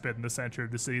respite in the center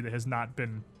of the city that has not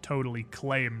been totally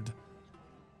claimed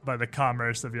by the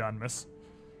commerce of Yanmis.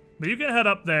 But you can head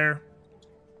up there,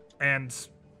 and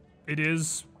it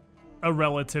is a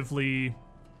relatively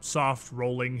soft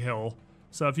rolling hill.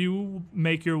 So if you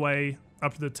make your way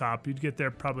up to the top, you'd get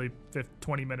there probably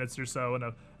 20 minutes or so in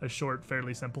a short,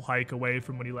 fairly simple hike away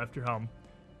from when you left your home.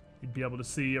 You'd be able to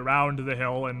see around the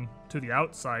hill and to the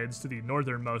outsides, to the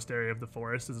northernmost area of the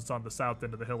forest, as it's on the south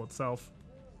end of the hill itself.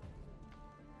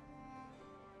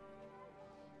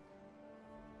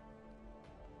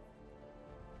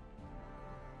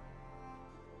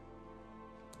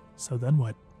 So then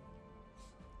what?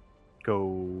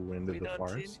 Go into we the don't see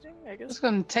forest. anything, I guess. Just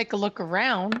gonna take a look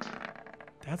around.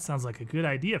 That sounds like a good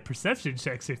idea. Perception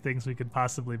checks are things we could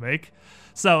possibly make.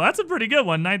 So that's a pretty good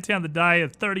one. 19 on the die, a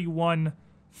 31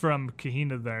 from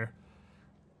Kahina there.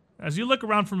 As you look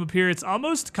around from up here, it's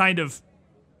almost kind of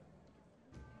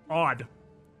odd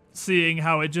seeing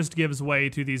how it just gives way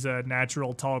to these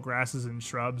natural tall grasses and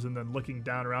shrubs, and then looking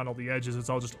down around all the edges, it's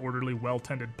all just orderly,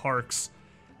 well-tended parks.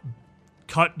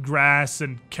 Cut grass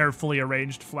and carefully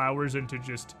arranged flowers into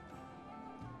just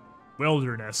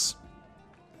wilderness.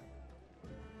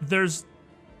 There's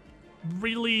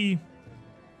really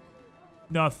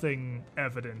nothing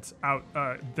evident out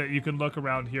that you can look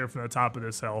around here from the top of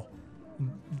this hill.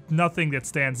 Nothing that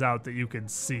stands out that you can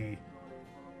see.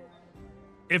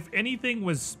 If anything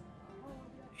was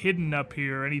hidden up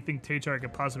here, anything Tachar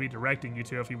could possibly be directing you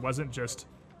to, if he wasn't just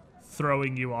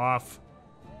throwing you off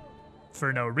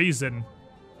for no reason,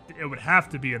 it would have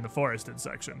to be in the forested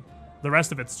section. The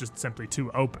rest of it's just simply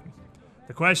too open.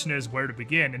 The question is where to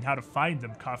begin and how to find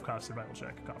them. Cough, cough, survival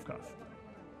check. Cough, cough.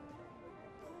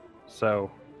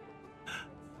 So,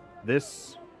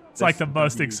 this... It's like the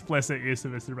most W- explicit use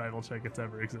of a survival check that's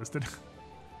ever existed.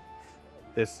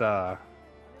 This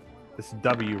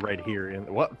W right here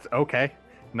in what? Okay,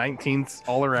 19's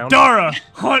all around. Dara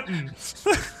hunting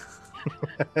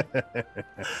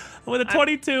with a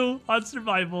 22 on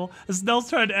survival. As Nell's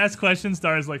trying to ask questions,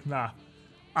 Dara's like, nah.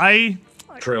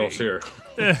 Trails here.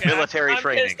 Military I'm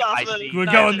training. pissed off I that- see. We're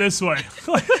going this way.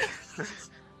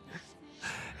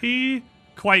 He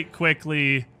quite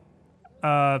quickly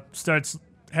starts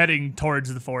heading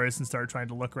towards the forest and start trying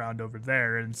to look around over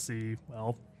there and see,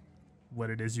 well, what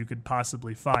it is you could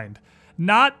possibly find.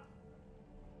 Not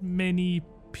many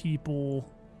people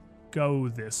go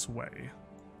this way.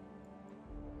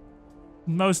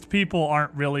 most people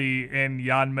aren't really in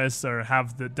Yanmas or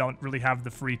don't really have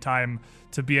the free time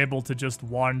to be able to just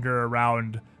wander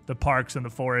around the parks and the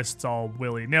forests all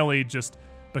willy-nilly just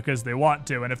because they want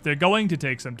to. And if they're going to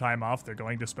take some time off, they're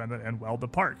going to spend it in, well, the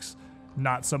parks.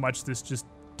 Not so much this just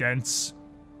dense,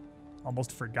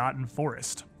 almost forgotten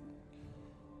forest.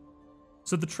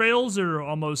 So the trails are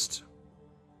almost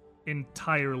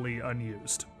entirely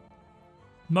unused.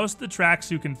 Most of the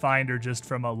tracks you can find are just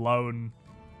from a lone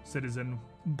citizen,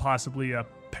 possibly a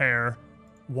pair,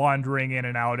 wandering in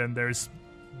and out, and there's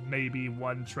maybe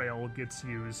one trail gets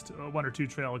used, one or two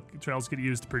trails get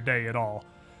used per day at all.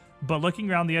 But looking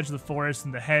around the edge of the forest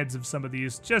and the heads of some of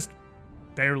these just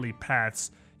barely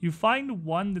paths, you find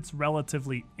one that's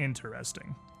relatively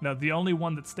interesting. Now, the only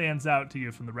one that stands out to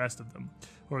you from the rest of them,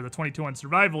 or the 22 on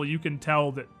survival, you can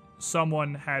tell that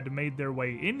someone had made their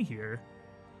way in here,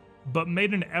 but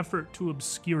made an effort to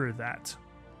obscure that.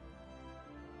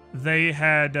 They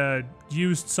had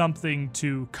used something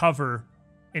to cover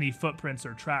any footprints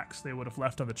or tracks they would have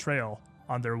left on the trail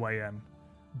on their way in,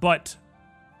 but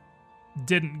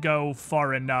didn't go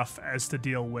far enough as to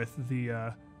deal with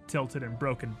the tilted and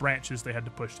broken branches they had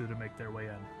to push through to make their way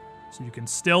in. So you can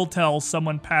still tell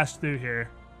someone passed through here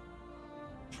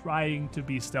trying to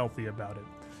be stealthy about it.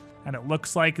 And it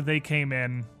looks like they came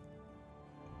in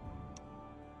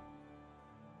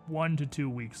 1 to 2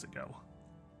 weeks ago.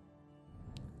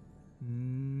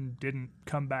 Didn't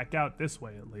come back out this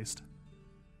way, at least.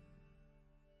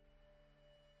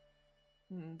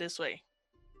 This way.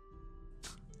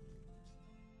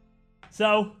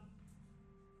 So,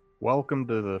 Welcome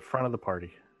to the front of the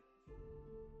party.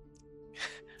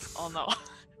 Oh no.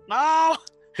 No!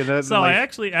 so I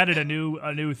actually added a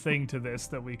new thing to this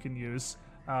that we can use,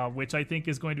 which I think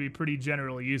is going to be pretty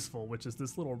generally useful, which is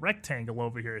this little rectangle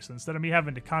over here. So instead of me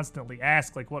having to constantly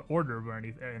ask like what order or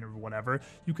anything or whatever,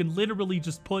 you can literally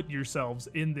just put yourselves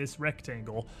in this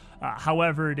rectangle,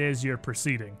 however it is you're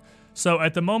proceeding. So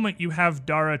at the moment you have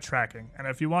Dara tracking, and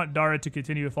if you want Dara to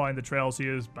continue following the trails, he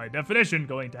is by definition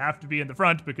going to have to be in the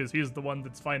front because he's the one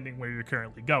that's finding where you're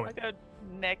currently going. I go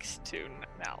next to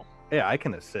now. Yeah, I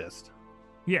can assist.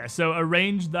 Yeah, so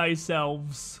arrange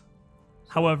thyselves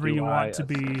however Do you I want to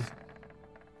be.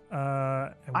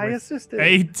 I with assisted.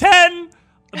 a 10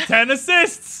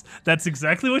 assists. That's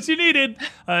exactly what you needed.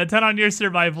 10 on your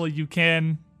survival. You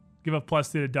can give a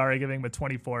 +2 to Dara, giving him a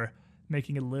 24,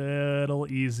 making it a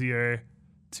little easier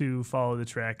to follow the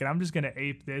track. And I'm just going to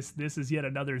ape this. This is yet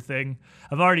another thing.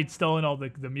 I've already stolen all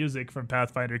the music from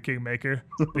Pathfinder Kingmaker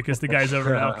because the guys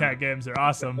over at Hellcat Games are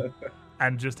awesome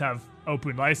and just have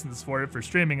open license for it for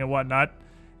streaming and whatnot.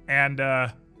 And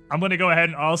I'm going to go ahead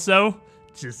and also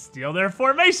just steal their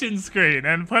formation screen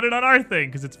and put it on our thing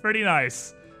because it's pretty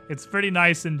nice. It's pretty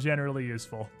nice and generally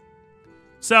useful.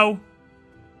 So,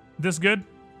 this good?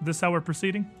 This how we're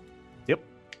proceeding? Yep.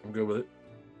 I'm good with it.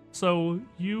 So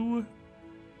you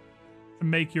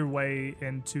make your way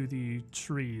into the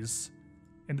trees,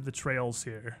 into the trails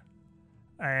here,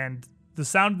 and the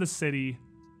sound of the city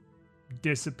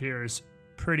disappears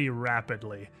pretty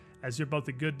rapidly as you're both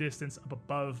a good distance up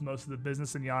above most of the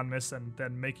business in Yanmas and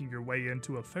then making your way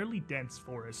into a fairly dense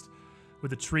forest where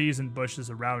the trees and bushes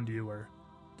around you are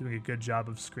doing a good job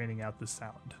of screening out the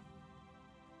sound.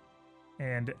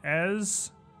 And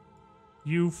as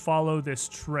you follow this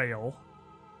trail,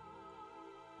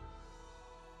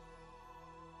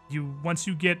 once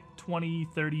you get 20,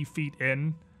 30 feet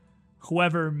in,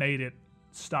 whoever made it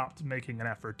stopped making an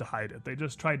effort to hide it. They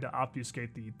just tried to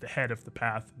obfuscate the head of the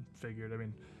path and figured, I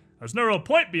mean, there's no real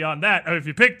point beyond that. If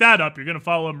you pick that up, you're going to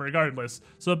follow them regardless.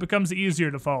 So it becomes easier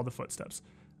to follow the footsteps.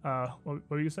 What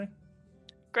were you saying?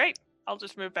 Great. I'll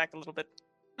just move back a little bit.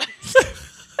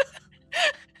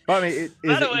 Well, I mean, is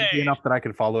it easy enough that I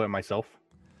can follow it myself?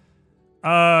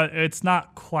 It's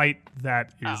not quite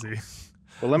that easy.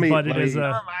 Well, let me Never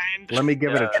mind. let me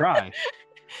give it a try.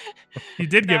 You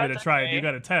did give No, it a it's try, okay. and you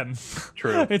got a 10.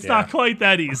 True. It's yeah. not quite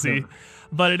that easy,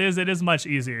 but it is much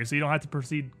easier. So you don't have to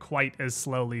proceed quite as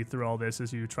slowly through all this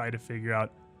as you try to figure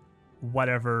out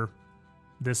whatever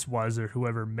this was or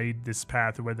whoever made this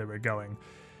path or where they were going.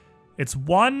 It's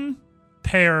one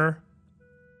pair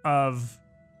of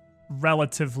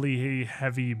relatively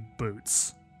heavy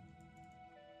boots.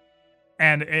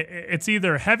 And it's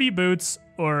either heavy boots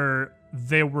or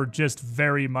they were just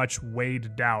very much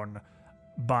weighed down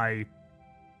by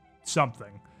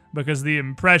something, because the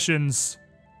impressions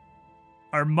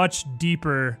are much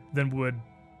deeper than would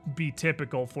be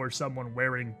typical for someone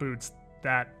wearing boots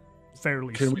that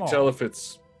fairly Can small. we tell if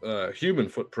it's human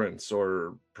footprints,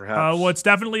 or perhaps. Well, it's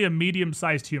definitely a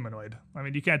medium-sized humanoid. I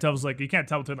mean, you can't tell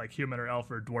between like human or elf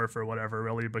or dwarf or whatever,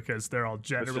 really, because they're all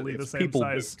generally the It's same people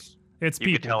size. boots. It's You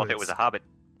people. could tell if it boots. was a hobbit.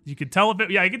 You could tell if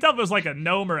it, you could tell if it was like a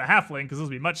gnome or a halfling, because those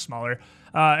would be much smaller.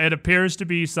 It appears to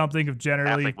be something of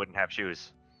generally Halfling wouldn't have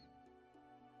shoes.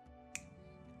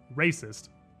 racist,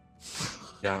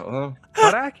 Yeah, well,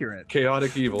 But accurate.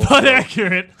 chaotic evil. but so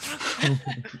accurate.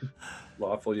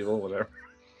 lawful evil, whatever.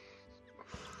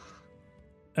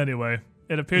 Anyway,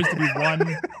 it appears to be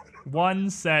one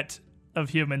set of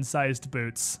human-sized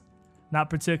boots, not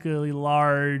particularly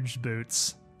large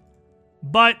boots,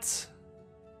 but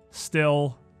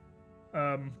still,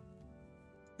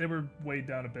 they were weighed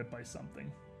down a bit by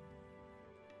something.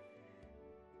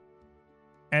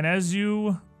 And as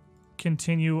you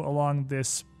continue along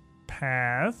this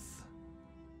path,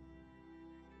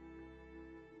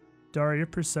 Dara, your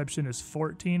perception is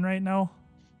 14 right now.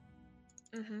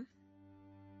 Mm-hmm.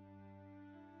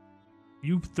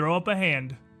 You throw up a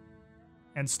hand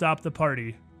and stop the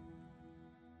party.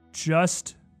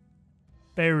 Just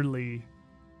barely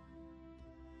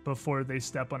before they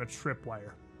step on a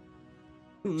tripwire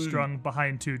strung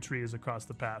behind 2 trees across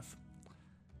the path.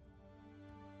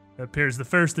 It appears the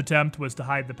first attempt was to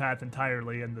hide the path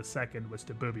entirely, and the second was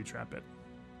to booby trap it.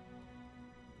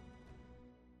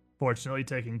 Fortunately,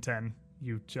 taking 10,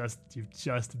 you just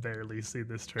barely see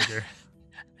this trigger.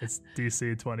 It's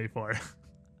DC 24.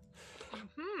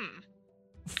 Hmm.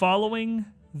 Following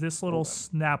this little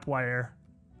snap wire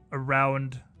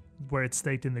around where it's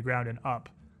staked in the ground and up,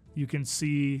 you can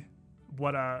see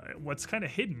what's kind of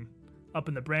hidden up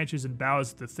in the branches and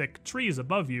boughs of the thick trees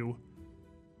above you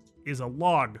is a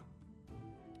log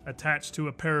attached to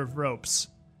a pair of ropes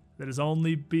that is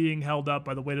only being held up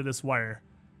by the weight of this wire.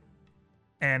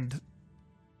 And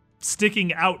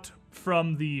sticking out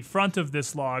from the front of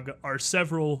this log are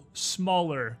several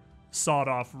smaller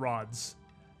sawed-off rods.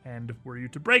 And were you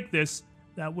to break this,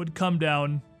 that would come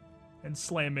down and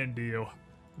slam into you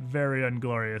very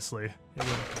ungloriously. It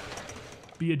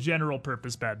would be a general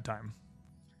purpose bad time.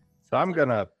 So I'm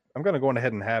gonna go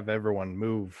ahead and have everyone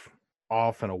move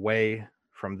off and away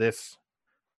from this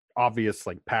obvious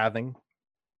like pathing,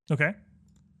 Okay.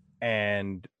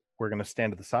 and we're gonna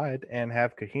stand to the side and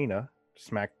have Kahina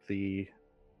smack the.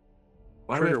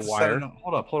 Why do we have Trigger to set wire. it off?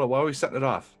 Hold up. Why are we setting it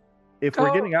off? If we're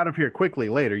Go- getting out of here quickly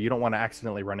later, you don't want to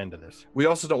accidentally run into this. We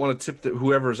also don't want to tip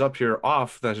whoever's up here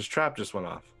off that his trap just went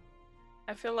off.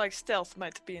 I feel like stealth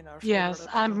might be in our favor. Yes,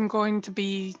 that's I'm all. going to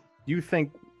be. You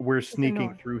think we're sneaking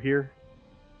north. through here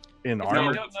in If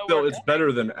armor? they don't know Still, we're it's coming,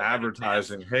 better than we're gonna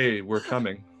advertising, hey, we're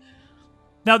coming.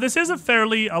 Now, this is a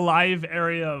fairly alive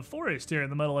area of forest here in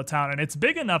the middle of town, and it's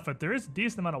big enough that there is a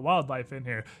decent amount of wildlife in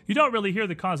here. You don't really hear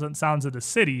the constant sounds of the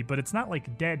city, but it's not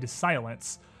like dead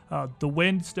silence. The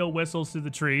wind still whistles through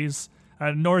the trees.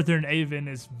 Northern Avon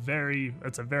it's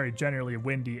a very generally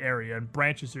windy area, and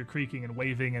branches are creaking and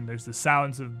waving, and there's the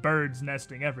sounds of birds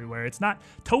nesting everywhere. It's not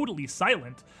totally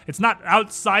silent. It's not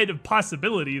outside of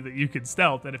possibility that you could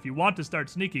stealth, and if you want to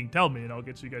start sneaking, tell me, and I'll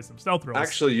get you guys some stealth rolls.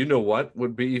 Actually, you know what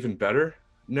would be even better?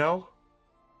 No?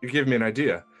 You give me an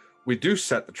idea. We do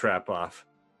set the trap off,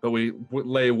 but we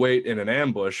lay wait in an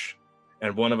ambush,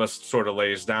 and one of us sort of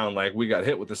lays down like we got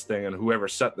hit with this thing, and whoever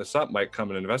set this up might come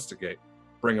and investigate.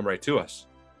 Bring them right to us.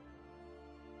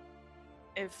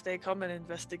 If they come and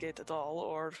investigate at all,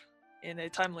 or in a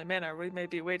timely manner, we may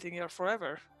be waiting here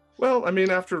forever. Well, I mean,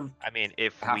 after I mean,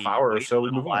 if Half we hour or wait so, a we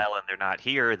little move on. while and they're not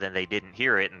here, then they didn't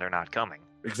hear it and they're not coming.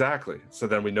 exactly, so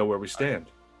then we know where we stand.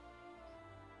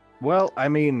 Well, I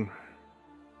mean,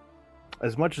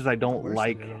 as much as I don't Worst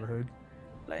like thing I've ever heard.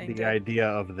 Playing the dead. idea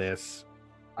of this,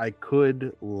 I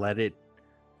could let it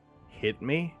hit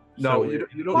me. No, so you it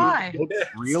don't. You don't Why? looks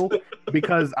real,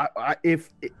 because if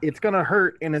it's gonna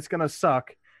hurt and it's gonna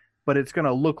suck, but it's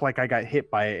gonna look like I got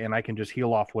hit by it, and I can just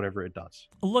heal off whatever it does.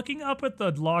 Looking up at the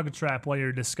log trap while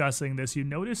you're discussing this, you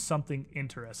notice something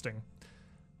interesting.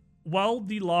 While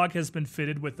the log has been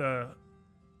fitted with a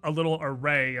little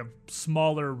array of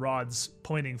smaller rods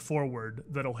pointing forward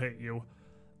that'll hit you,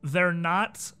 they're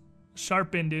not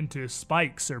sharpened into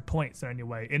spikes or points in any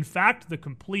way. In fact, the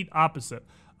complete opposite.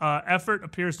 Effort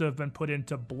appears to have been put in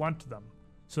to blunt them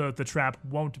so that the trap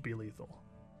won't be lethal.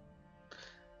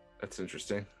 That's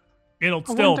interesting. It'll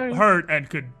I still wonder- hurt and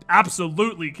could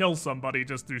absolutely kill somebody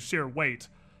just through sheer weight,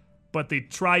 but they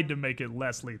tried to make it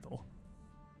less lethal.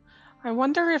 I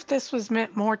wonder if this was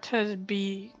meant more to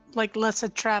be like less a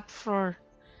trap for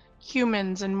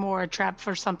humans and more a trap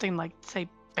for something like, say,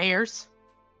 bears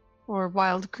or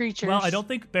wild creatures. Well, I don't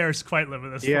think bears quite live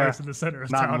in this Yeah, forest in the center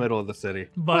of Not in town. the middle of the city.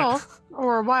 But Well,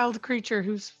 or a wild creature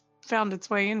who's found its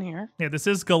way in here. Yeah, this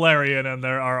is Galarian, and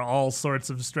there are all sorts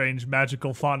of strange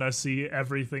magical fauna. See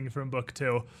everything from Book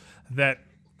 2 that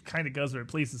kind of goes where it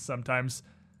pleases sometimes.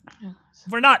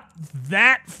 We're not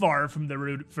that far from the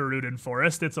Feruden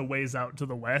Forest. It's a ways out to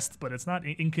the west, but it's not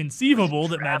inconceivable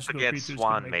that magical against creatures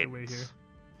swan can make their way maidens.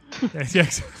 here.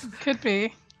 Yes, Could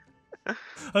be.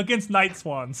 against night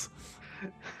swans.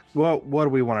 Well, what do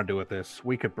we want to do with this?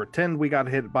 We could pretend we got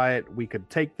hit by it. We could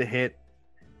take the hit,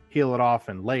 heal it off,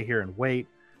 and lay here and wait.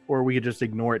 Or we could just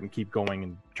ignore it and keep going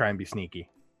and try and be sneaky.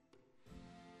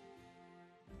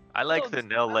 I like the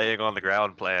no laying on the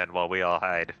ground plan while we all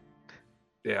hide.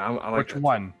 Yeah, I like Which that.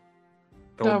 one?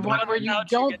 The Don't- one where you Now you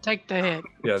don't get- take the hit.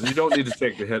 Yeah, you don't need to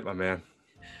take the hit, my man.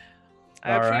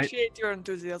 I All right. appreciate your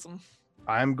enthusiasm.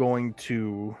 I'm going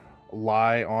to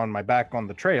lie on my back on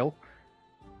the trail.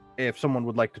 If someone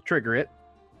would like to trigger it,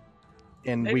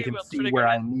 and we Maybe can we'll see trigger where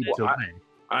I it. need to Well, lay.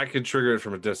 I can trigger it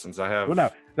from a distance. I have. Well,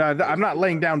 no, I'm not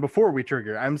laying down before we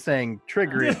trigger. I'm saying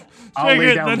trigger it. I'll Trigger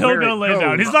lay it, down then he'll where go it lay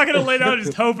down. goes. He's not gonna lay down and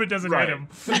just hope it doesn't Right. hit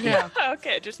him. Yeah.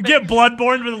 Okay, just Get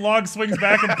Bloodborne when the log swings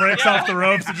back and breaks off the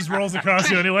ropes and just rolls across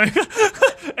you anyway.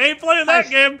 Ain't playing that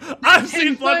game. I've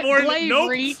seen 10-foot Bloodborne. blade Nope.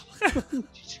 reach.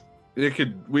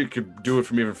 We could do it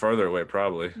from even farther away,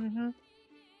 probably. Mm-hmm.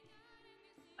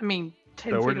 I mean,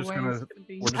 10 So we're feet just away. gonna- is gonna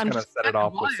be- We're just I'm gonna set it setting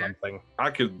off with wire. something. I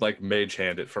could like mage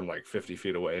hand it from like 50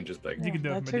 feet away and just like. You can do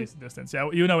it that from a too. decent distance. Yeah,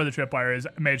 you know where the tripwire is.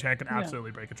 Mage hand can Yeah.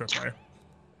 absolutely break a tripwire.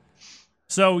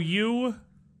 So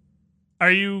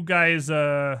are you guys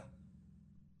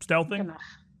stealthing? Gonna-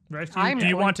 Right? I'm Do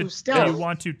you going want to do stealth. you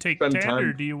want to take Spend 10 or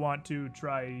time. do you want to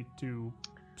try to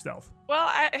stealth?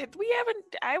 Well, we haven't.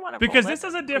 I want to. Because this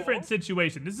is a different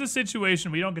situation. This is a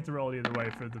situation we don't get to roll either way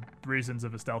for the reasons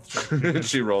of a stealth check. because-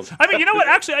 She rolls. I mean, you know what?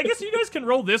 Actually, I guess you guys can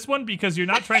roll this one because you're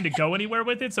not trying to go anywhere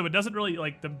with it, so it doesn't really,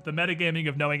 like, the metagaming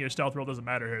of knowing your stealth roll doesn't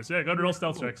matter here. So yeah, go to roll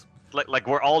stealth checks. Like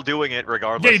we're all doing it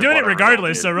regardless. Yeah, you're of doing what it our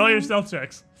regardless, result so is. roll your stealth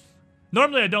checks.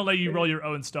 Normally, I don't let you roll your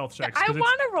own stealth checks. I 'cause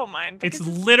want to roll mine. it's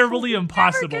because literally never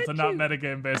impossible get to not you.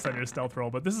 metagame based on your stealth roll,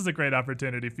 but this is a great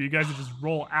opportunity for you guys to just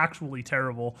roll actually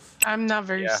terrible. I'm not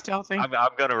very Yeah. stealthy. I'm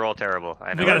gonna roll terrible.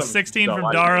 I know. We got a them 16 from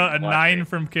stealth. Dara, a Watch 9 me.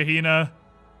 from Kahina,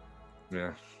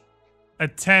 Yeah. a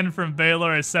 10 from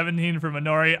Baylor, a 17 from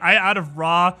Honori. Out of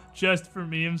Raw, just for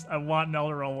memes, I want Nell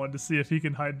to roll one to see if he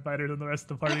can hide better than the rest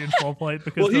of the party in full plate.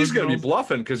 Because Well, he's those gonna be rolls-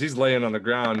 bluffing because he's laying on the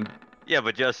ground. Yeah,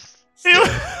 but just Ew.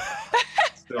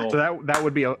 Still. So that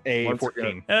would be a Once 14.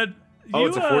 again. And Oh, you,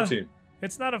 it's a 14.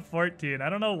 It's not a 14. I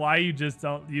don't know why you just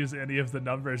don't use any of the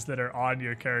numbers that are on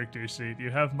your character sheet.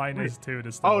 You have -2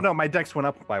 to stealth. Oh no, my dex went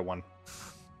up by 1.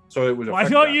 So it would. Why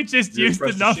affect don't that. you just You use the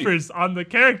press the sheet. numbers on the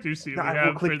character sheet No, we I have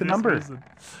will click for the this number. reason?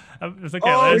 It's okay,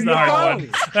 Oh, there's the hard no.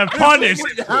 one. Punished.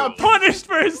 what happened. Punished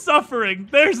for his suffering.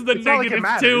 There's the It's not like it -2.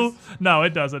 matters. No,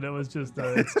 it doesn't. It was just,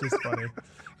 it's just funny.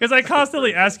 Because I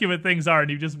constantly ask you what things are, and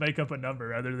you just make up a number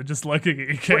rather than just looking at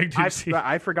your character sheet.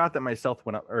 I forgot that my stealth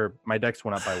went up, or my dex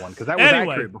went up by 1 because that was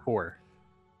Anyway. accurate before.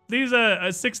 These are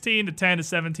a 16, a 10, a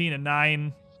 17, a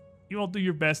 9. You all do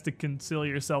your best to conceal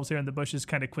yourselves here in the bushes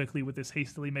kind of quickly with this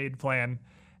hastily made plan.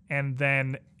 And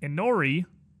then Inori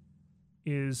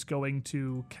is going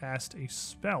to cast a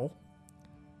spell.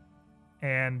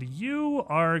 And you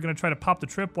are going to try to pop the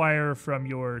tripwire from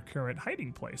your current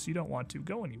hiding place. You don't want to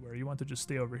go anywhere. You want to just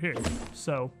stay over here.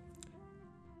 So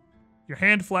your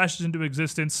hand flashes into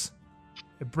existence.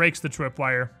 It breaks the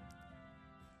tripwire.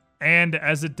 And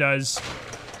as it does,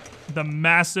 the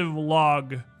massive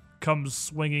log comes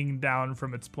swinging down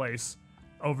from its place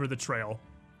over the trail.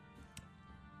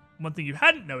 One thing you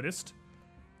hadn't noticed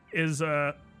is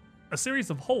a series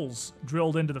of holes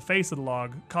drilled into the face of the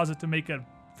log cause it to make a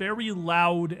very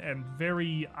loud and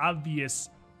very obvious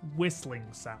whistling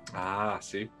sound Ah,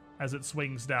 see. as it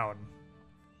swings down.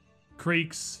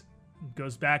 Creaks,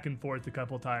 goes back and forth a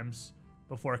couple times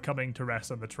before coming to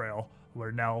rest on the trail,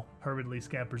 where Nell hurriedly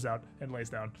scampers out and lays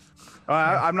down.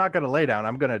 I'm not gonna lay down.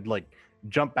 I'm gonna like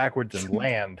jump backwards and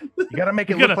land. You gotta make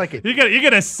it You're look like it. You're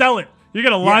gonna sell it. You're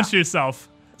gonna launch yourself.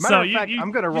 Matter so of fact,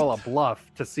 I'm gonna roll a bluff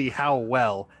to see how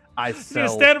well I He's gonna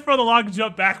sell. stand in front of the log,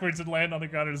 jump backwards, and land on the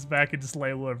ground on his back and just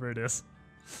lay wherever it is.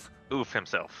 oof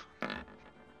himself.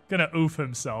 Gonna oof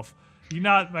himself. You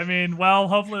not? I mean, well,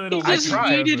 hopefully they He don't. just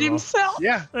try yeeted everyone. himself.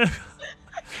 Yeah,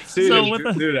 See, So dude, with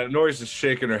the- dude, Nori's just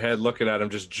shaking her head, looking at him,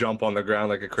 just jump on the ground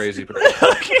like a crazy person.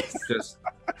 Just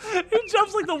He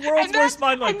jumps like the world's And that's, worst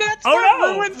mind. Like, and that's oh what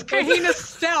no! ruins Kahina's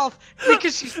stealth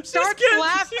because she She's starts getting-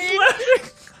 laughing. She's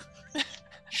laughing.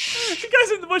 The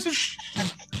guy's in the bushes.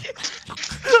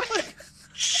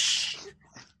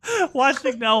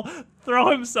 Watching Nell throw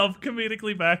himself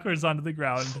comedically backwards onto the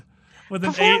ground. with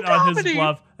an Perform 8 on his comedy.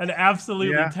 bluff. An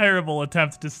absolutely Yeah. terrible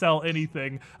attempt to sell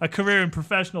anything. A career in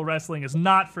professional wrestling is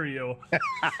not for you.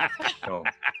 No.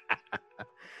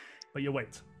 But you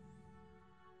wait.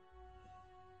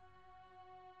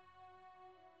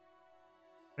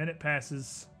 Minute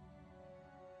passes.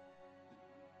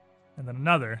 And then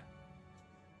another.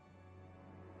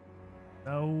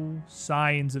 No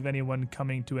signs of anyone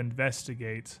coming to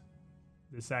investigate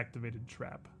this activated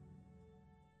trap.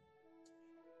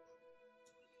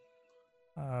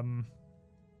 Can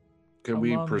how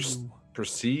we long you-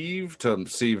 perceive to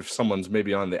see if someone's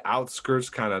maybe on the outskirts,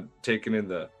 kind of taking in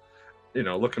the,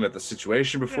 looking at the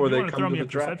situation Yeah, before if you they wanna come throw to me the a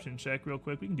trap? perception check real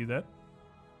quick, we can do that.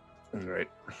 All right.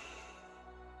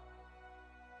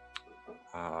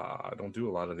 I don't do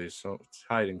a lot of these, so it's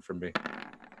hiding from me.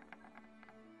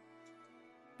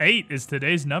 8 is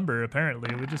today's number,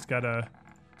 apparently. We just got a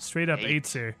straight up 8.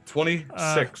 8s here.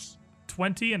 26.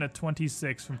 20 and a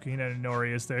 26 from Kahina and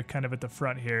Nori as they're kind of at the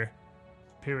front here,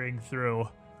 peering through,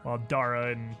 while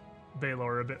Dara and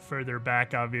Baylor are a bit further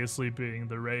back, obviously being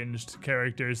the ranged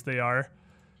characters they are.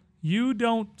 You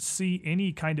don't see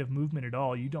any kind of movement at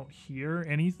all. You don't hear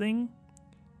anything.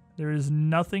 There is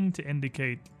nothing to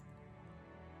indicate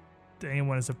that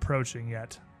anyone is approaching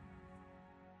yet.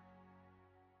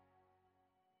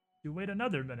 You wait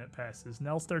another minute passes.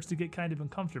 Nell starts to get kind of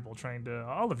uncomfortable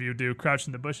all of you do, crouch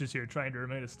in the bushes here, trying to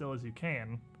remain as still as you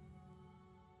can.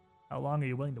 How long are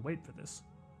you willing to wait for this?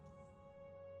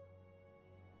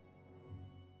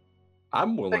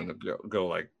 I'm willing to go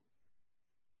like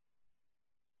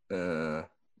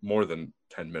more than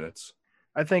 10 minutes.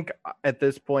 I think at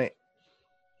this point,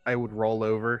 I would roll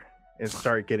over and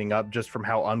start getting up just from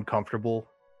how uncomfortable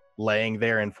laying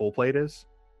there in full plate is.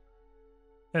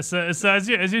 Yeah, so as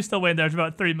you're still waiting there for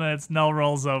about 3 minutes, Nell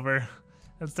rolls over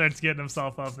and starts getting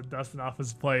himself up and dusting off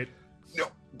his plate. No.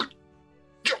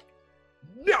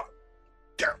 No.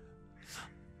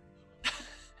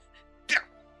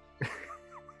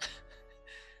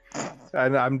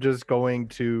 And I'm just going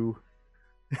to.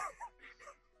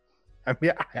 I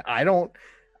mean, I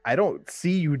don't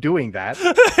see you doing that.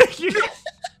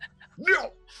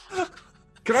 No.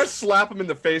 Can I slap him in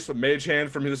the face with Mage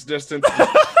Hand from his distance?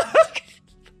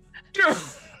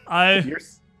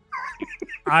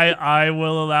 I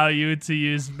will allow you to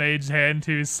use Mage Hand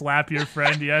to slap your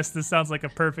friend. Yes, this sounds like a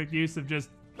perfect use of just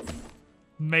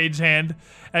Mage Hand.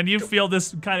 And you feel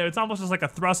this it's almost just like a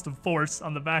thrust of force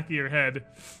on the back of your head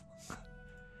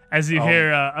as you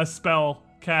hear a spell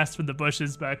cast from the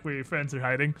bushes back where your friends are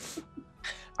hiding.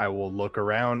 I will look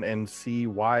around and see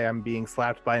why I'm being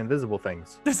slapped by invisible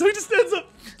things. So he just stands up.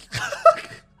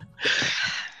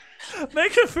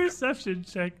 Make a perception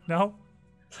check. No.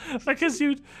 Because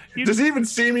you Does he even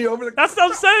see me over the? That's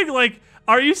what I'm saying. Like,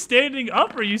 are you standing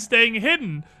up or are you staying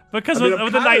hidden? Because I mean, I'm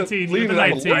with a kinda 19, leaning with a on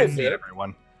the wall 19, bit.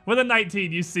 Everyone. with a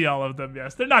 19, you see all of them.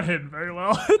 Yes, they're not hidden very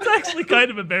well. It's actually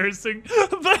kind of embarrassing.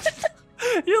 But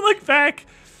you look back,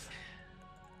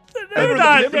 they're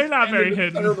not very Center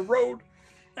of hidden. the road.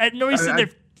 And Nori's sitting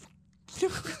there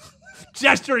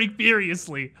gesturing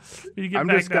furiously. You get I'm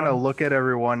back just gonna down. look at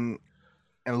everyone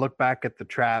and look back at the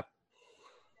trap,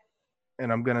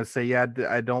 and I'm gonna say, yeah,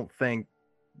 I don't think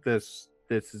this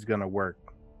is gonna work.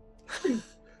 I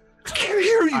can't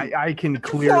hear you. I can Far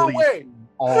clearly away. see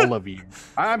all of you.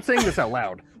 I'm saying this out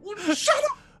loud. Shut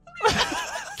up.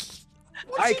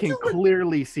 What's I he can doing?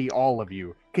 clearly see all of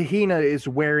you. Kahina is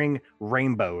wearing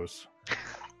rainbows.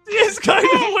 He's kind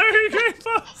of wearing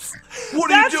rainbows.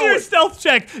 What are you That's your doing? stealth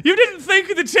check. You didn't think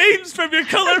of the change from your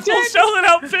colorful did. Sheldon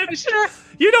outfit. Sure.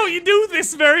 You do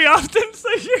this very often, so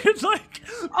you're like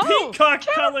peacock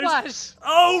colors. camouflage.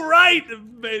 Oh right,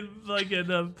 like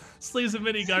in sleeves and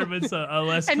mini garments, a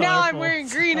less. And now I'm colorful wearing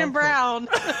green and outfit. brown.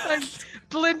 I'm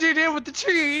blended in with the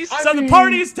trees. So the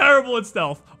party's terrible at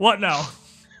stealth. What now?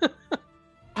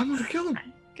 I'm gonna kill him.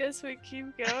 Guess we keep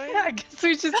going. I guess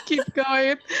we just keep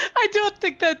going. I don't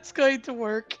think that's going to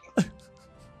work.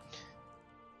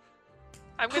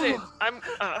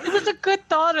 It was a good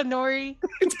thought, Honori.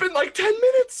 It's been like 10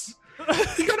 minutes. You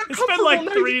got a It's been like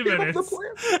comfortable 3 night to give up the minutes.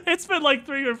 plan. It's been like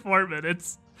 3 or 4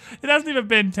 minutes. It hasn't even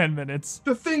been 10 minutes.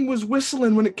 The thing was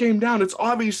whistling when it came down. It's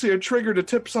obviously a trigger to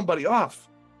tip somebody off.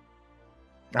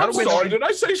 How I'm do we sorry. Did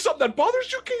I say something that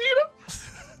bothers you, Kahina?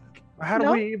 How do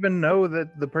No. we even know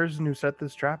that the person who set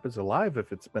this trap is alive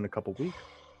if it's been a couple weeks?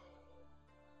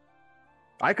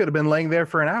 I could have been laying there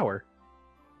for an hour.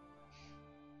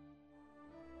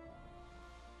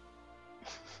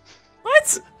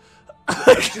 What?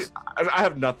 I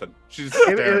have nothing. She's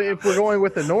If, there. if we're going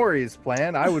with Honori's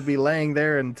plan, I would be laying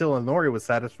there until Honori was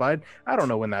satisfied. I don't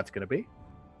know when that's going to be.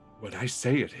 what I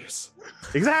say it is.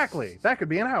 Exactly. That could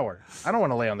be an hour. I don't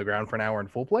want to lay on the ground for an hour in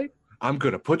full plate. I'm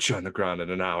gonna put you on the ground in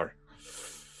an hour.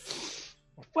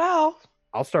 Well,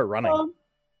 I'll start running.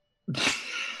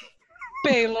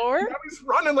 Baylor, Now he's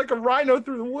running like a rhino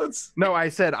through the woods. No, I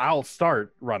said I'll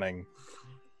start running.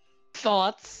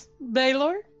 thoughts?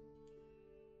 Baylor?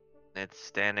 It's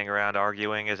standing around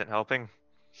arguing isn't helping.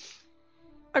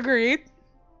 Agreed.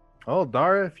 Oh,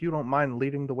 Dara, if you don't mind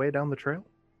leading the way down the trail.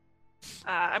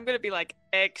 I'm gonna be like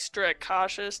extra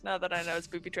cautious now that I know it's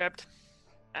booby trapped.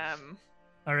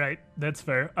 All right, that's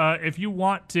fair. If you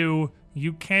want to,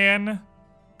 you can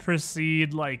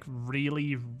proceed like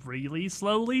really, really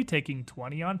slowly, taking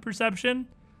 20 on perception,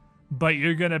 but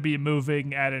you're gonna be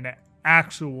moving at an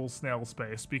actual snail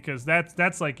pace because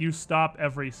that's like you stop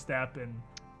every step and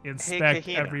inspect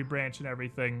Kahina. every branch and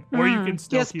everything, or you can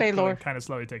still Yes, keep Baylor. going kind of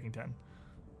slowly, taking 10.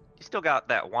 You still got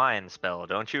that wine spell,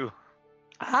 don't you?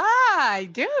 I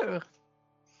do.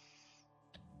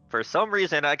 For some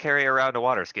reason, I carry around a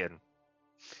water skin.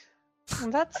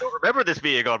 That's I don't remember this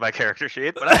being on my character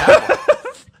sheet, but I have one.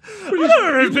 I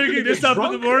don't remember picking get this up in the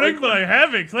drunk? morning, Like- but I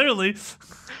have it clearly.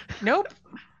 nope.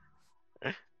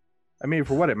 I mean,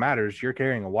 for what it matters, you're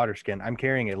carrying a water skin. I'm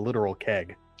carrying a literal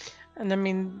keg. And I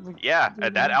mean, Yeah,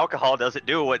 and that alcohol doesn't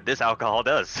do what this alcohol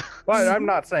does. But I'm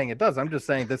not saying it does. I'm just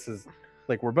saying this is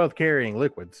like we're both carrying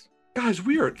liquids. Guys,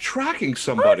 we are tracking What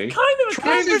somebody. kind of a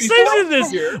Trying to be conversation is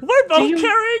this? here. We're both you-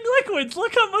 carrying liquids.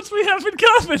 Look how much we have in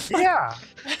common. Yeah,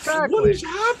 What exactly. is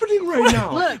happening right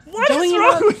now? look, What don't is you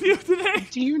wrong not- with you today?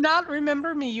 do you not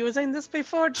remember me using this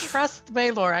before? Trust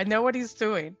Baylor. I know what he's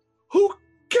doing. Who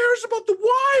cares about the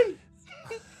wine?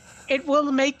 It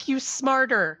will make you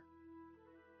smarter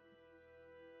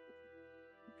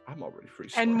I'm already free.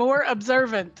 and more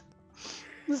observant.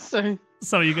 So,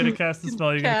 So you're gonna cast the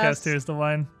spell. You're gonna cast Cast. Tears to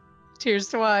Wine. cheers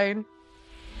to wine.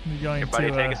 You're going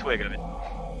Everybody take a to swig of it.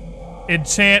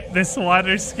 enchant this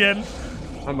water skin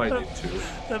I might need to.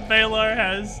 that Baylor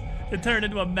has to turn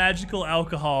into a magical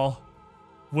alcohol,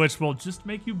 which will just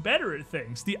make you better at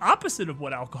things. The opposite of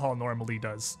what alcohol normally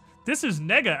does. This is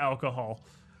nega alcohol.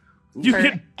 You For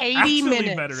get 80 actually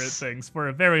minutes. better at things for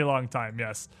a very long time.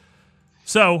 Yes.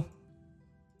 So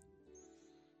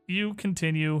you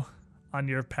continue on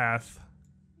your path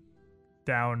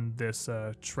down this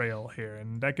trail here,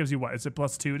 and that gives you what? Is it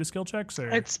 +2 to skill checks? Or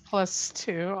It's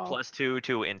 +2. +2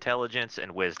 to intelligence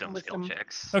and wisdom skill Wisdom.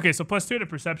 checks. okay, so +2 to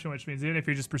perception, which means even if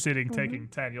you're just proceeding Mm-hmm. taking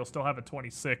 10, you'll still have a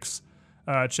 26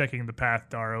 checking the path,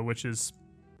 Dara, which is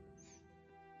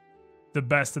the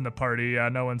best in the party.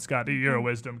 No one's got. You're Mm-hmm. a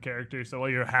wisdom character, so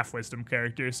you're a half wisdom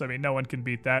character. So I mean, no one can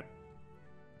beat that.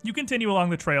 You continue along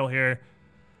the trail here,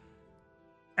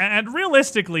 and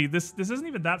realistically, this isn't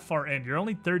even that far in. You're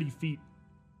only 30 feet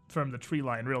from the tree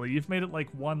line. Really, you've made it like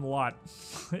one lot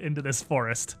into this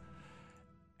forest,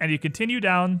 and you continue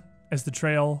down as the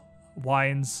trail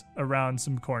winds around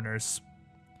some corners,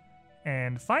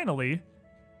 and finally,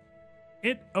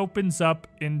 it opens up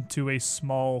into a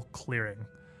small clearing.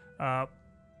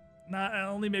 Not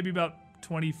only maybe about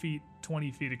 20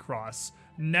 feet across,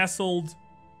 nestled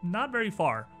not very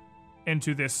far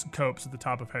into this copse at the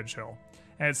top of Hedge Hill.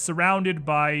 And it's surrounded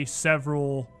by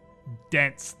several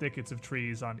dense thickets of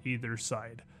trees on either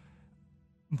side,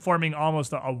 forming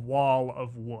almost a wall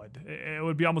of wood. It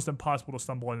would be almost impossible to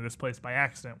stumble into this place by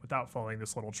accident without following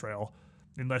this little trail,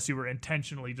 unless you were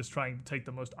intentionally just trying to take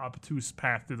the most obtuse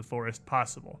path through the forest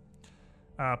possible.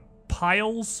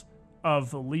 Piles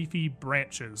of leafy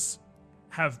branches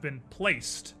have been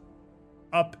placed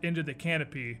up into the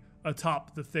canopy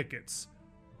atop the thickets,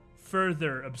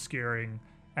 further obscuring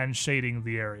and shading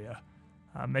the area,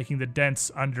 making the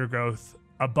dense undergrowth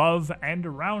above and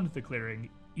around the clearing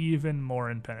even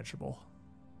more impenetrable.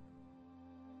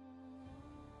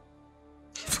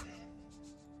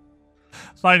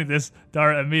 Finding this,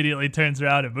 Dara immediately turns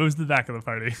around and moves to the back of the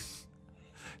party.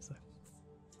 He's like,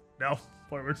 no,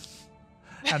 forward.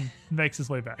 And makes his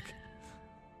way back.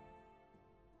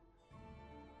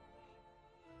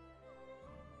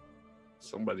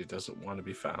 Somebody doesn't want to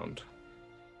be found.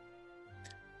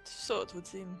 So it would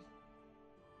seem.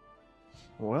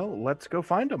 Well, let's go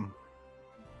find them.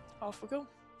 Off we go.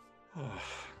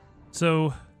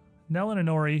 So, Nell and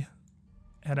Inori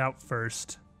head out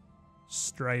first,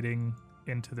 striding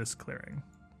into this clearing.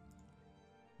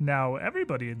 Now,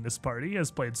 everybody in this party has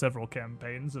played several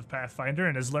campaigns of Pathfinder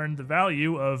and has learned the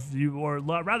value of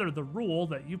rather the rule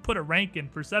that you put a rank in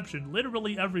perception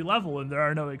literally every level and there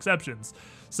are no exceptions.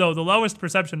 So the lowest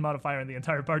perception modifier in the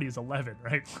entire party is 11,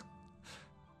 right?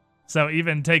 So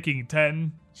even taking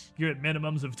 10, you're at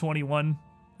minimums of 21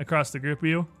 across the group of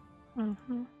you.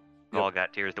 Mm-hmm. We've all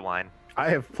got Tears to Wine. I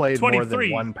have played more 23.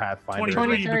 than one Pathfinder.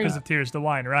 23 because of Tears to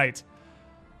Wine, right.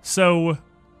 So,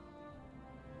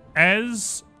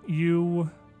 as you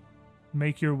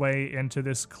make your way into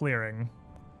this clearing,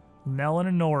 Nell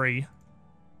and Nori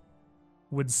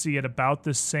would see at about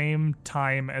the same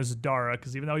time as Dara,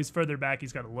 because even though he's further back,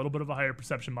 he's got a little bit of a higher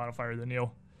perception modifier than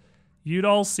you. You'd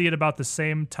all see it about the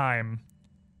same time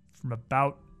from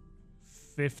about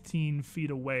 15 feet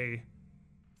away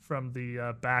from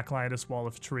the back line of this wall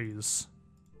of trees.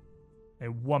 A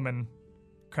woman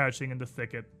crouching in the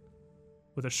thicket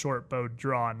with a short bow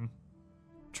drawn,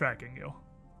 tracking you.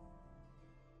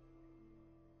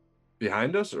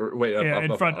 Behind us, or wait, up, Yeah, up,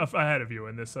 in up, front, up. ahead of you,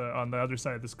 in this, on the other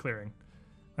side of this clearing.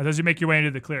 And as you make your way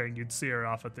into the clearing, you'd see her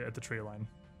off at the tree line.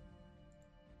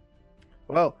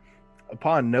 Well,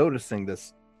 upon noticing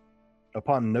this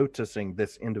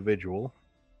individual,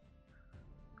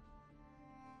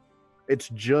 it's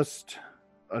just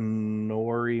a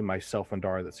Nori, myself, and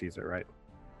Dara that sees it, right?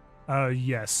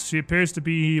 Yes. She appears to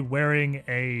be wearing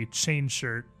a chain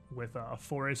shirt with a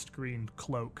forest green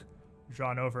cloak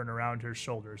drawn over and around her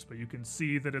shoulders, but you can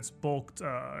see that it's bulked,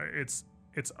 it's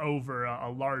over a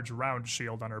large round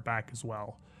shield on her back as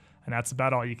well. And that's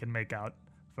about all you can make out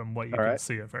from what you can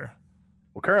see of her.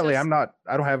 Well, currently Just-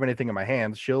 I don't have anything in my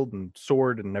hands. Shield and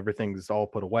sword and everything's all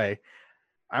put away.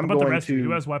 I'm How about the going rest of you? to.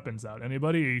 Who has weapons out?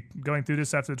 Anybody going through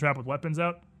this after the trap with weapons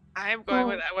out? I'm going Oh.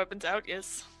 with our weapons out,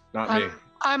 yes. Not me.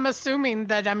 I'm assuming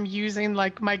that I'm using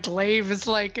like my glaive is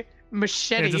like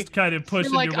machete. Yeah, just kind of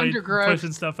pushing like your way, undergrowth.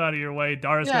 pushing stuff out of your way.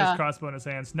 Dara's got Yeah. his crossbow in his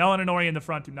hands. Nell and Inori in the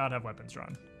front do not have weapons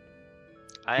drawn.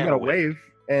 I I'm have gonna a whip. wave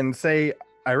and say,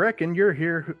 I reckon you're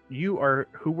here. You are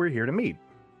who we're here to meet.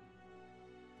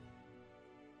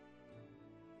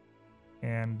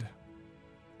 And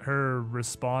her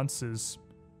response is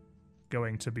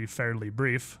going to be fairly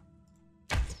brief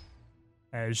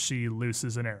as she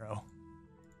looses an arrow.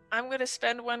 I'm gonna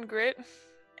spend 1 grit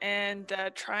and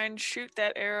try and shoot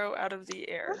that arrow out of the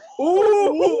air.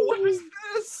 Ooh, what is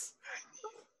this?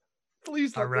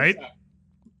 Please. All right.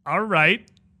 All right.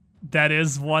 That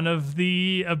is one of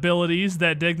the abilities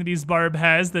that Dignity's Barb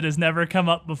has that has never come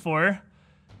up before.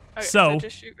 Okay, So-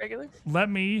 just shoot regular. Let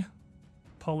me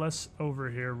pull us over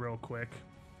here real quick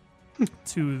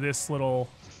to this little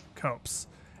copse.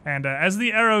 And as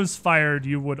the arrows fired,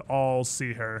 you would all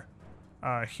see her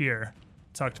here,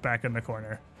 tucked back in the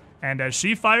corner. And as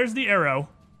she fires the arrow,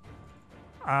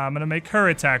 I'm going to make her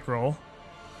attack roll.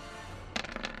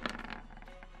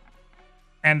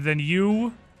 And then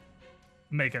you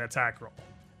make an attack roll.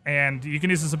 And you can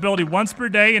use this ability once per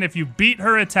day, and if you beat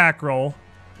her attack roll,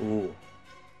 Ooh.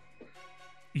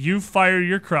 you fire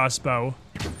your crossbow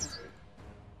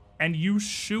and you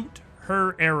shoot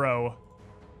her arrow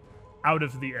out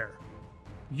of the air.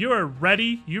 You are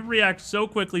ready. You react so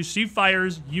quickly. She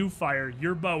fires, you fire.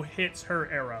 Your bow hits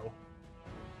her arrow.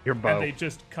 Your bow. And they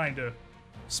just kind of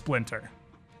splinter.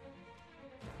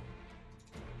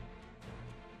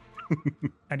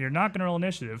 And you're not going to roll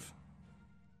initiative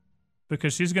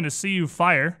because she's going to see you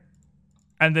fire,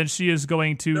 and then she is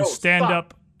going to stand stop.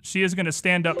 up. She is going to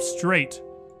stand up straight.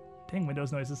 Dang,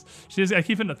 Windows noises. I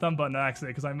keep hitting the thumb button on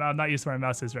accident because I'm not used to where my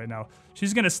mouse is right now.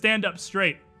 She's going to stand up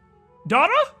straight. Dara?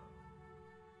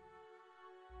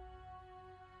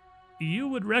 You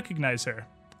would recognize her,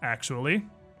 actually.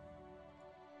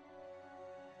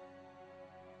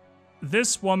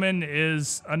 This woman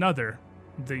is another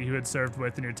that you had served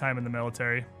with in your time in the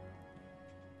military.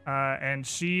 And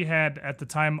she had, at the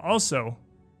time, also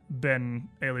been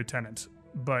a lieutenant.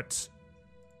 But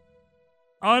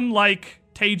unlike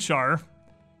Tachar,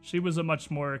 she was a much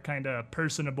more kind of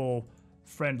personable,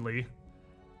 friendly,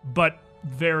 but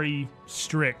very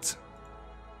strict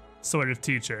sort of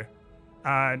teacher.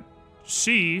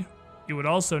 She, you would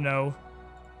also know,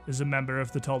 is a member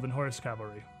of the Tulden Horse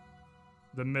Cavalry,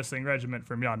 the missing regiment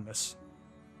from Yonmis.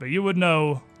 But you would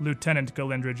know Lieutenant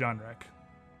Galindra Johnrek.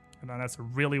 And that's a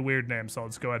really weird name, so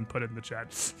let's go ahead and put it in the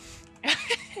chat.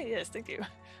 Yes, thank you.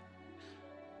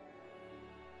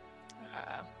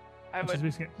 I She's would.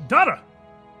 basically, Dara!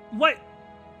 Why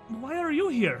are you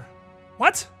here?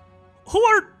 What? Who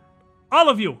are all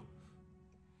of you?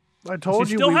 I told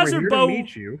She you still we has were her here bow. to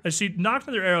meet you. As she knocked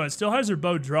with her arrow and still has her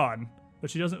bow drawn, but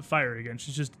she doesn't fire again.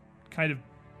 She's just kind of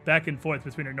back and forth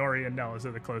between her Nori and Nell as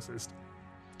they're the closest.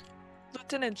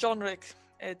 Lieutenant John Rick,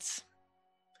 it's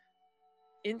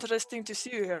interesting to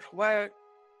see you here. Why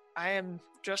I am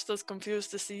just as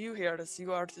confused to see you here as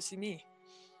you are to see me.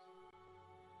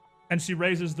 And she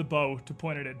raises the bow to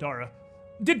point it at Dara.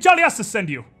 Did Jaliasa send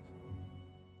you?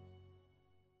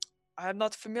 I am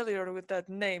not familiar with that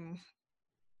name.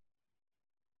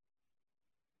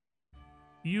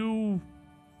 You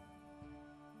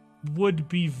would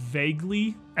be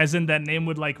vaguely, as in that name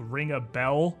would like ring a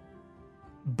bell,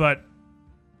 but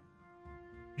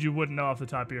you wouldn't know off the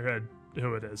top of your head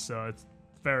who it is, so it's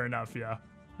fair enough, yeah.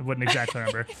 I wouldn't exactly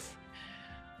remember.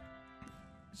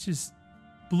 She's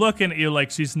looking at you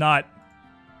like she's not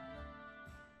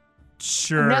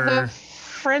sure. Another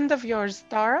friend of yours,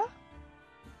 Dara?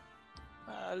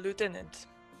 Lieutenant.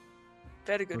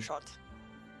 Very good shot.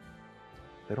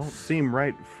 They don't seem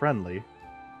right friendly.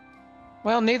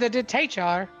 Well, neither did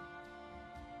Tachar.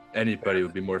 Anybody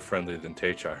would be more friendly than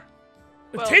Tachar.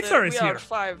 Well, Tatar is we are here.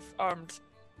 5 armed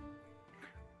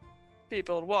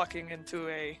people walking into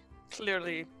a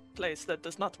clearly place that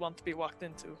does not want to be walked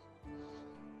into.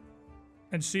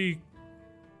 And she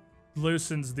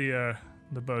loosens the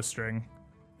bowstring.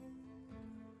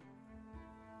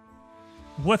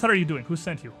 What are you doing? Who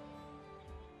sent you?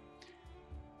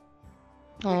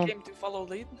 Oh, We came to follow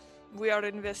lead. We are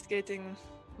investigating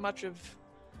much of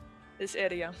this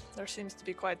area. There seems to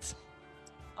be quite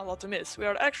a lot to miss. We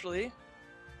are actually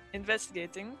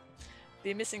investigating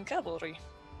the missing cavalry.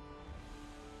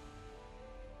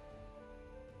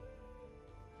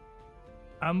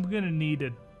 I'm gonna need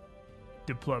a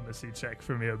diplomacy check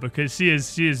from you because she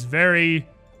is very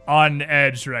on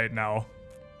edge right now.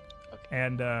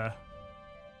 And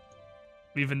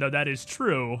even though that is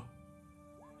true,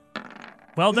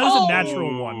 well, that is a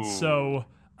natural one. So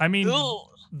I mean, Ugh.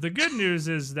 the good news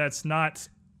is that's not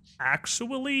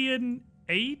actually an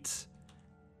 8.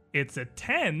 It's a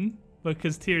 10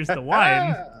 because Tears the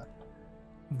wine.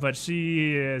 But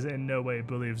she is in no way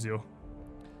believes you.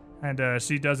 And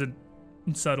she doesn't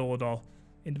settle at all.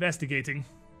 Investigating.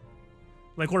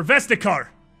 Like we're Vesticar.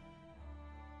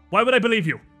 Why would I believe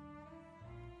you?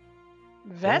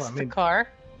 Vesticar?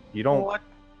 You don't. What?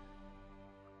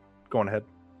 Go on ahead.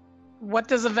 What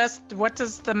does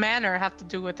the manor have to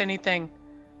do with anything?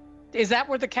 Is that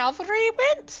where the cavalry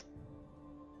went?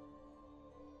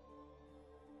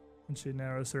 And she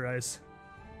narrows her eyes.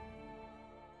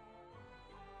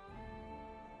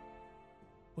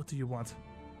 What do you want?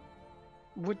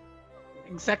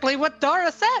 Exactly what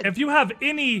Dara said. If you have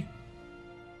any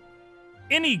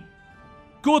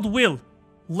goodwill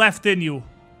left in you,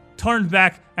 turn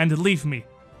back and leave me.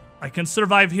 I can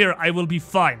survive here. I will be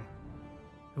fine.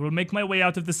 I will make my way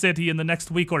out of the city in the next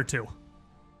week or two.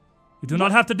 You do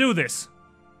not have to do this.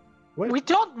 What? We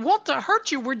don't want to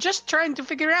hurt you. We're just trying to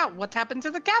figure out what happened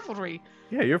to the cavalry.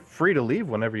 Yeah, you're free to leave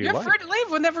whenever you You're like. free to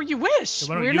leave whenever you wish.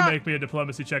 Why don't We're you not. make me a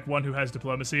diplomacy check, one who has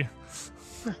diplomacy?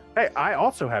 Hey, I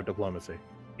also have diplomacy.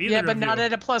 Either Yeah, but of not you.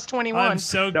 at a plus 21. I'm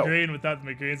so No. green without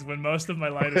the greens. When most of my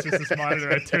light is just this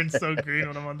monitor, I turn so green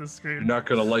when I'm on the You're screen. not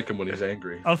gonna like him when he's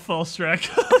angry. A full Shrek.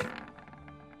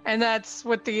 And that's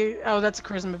with that's a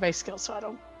charisma based skill, so I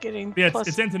don't get any Yeah, plus.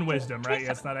 it's int and wisdom, right?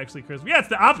 Yeah, it's not actually charisma. Yeah, it's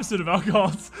the opposite of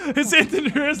alcohol. It's int and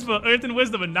charisma, int and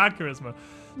wisdom, and not charisma.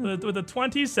 With a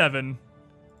 27,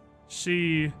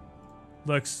 she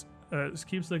looks,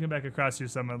 keeps looking back across you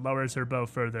some and lowers her bow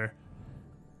further.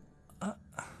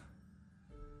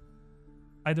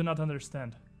 I do not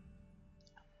understand.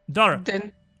 Dara,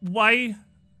 Then why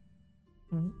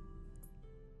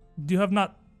you have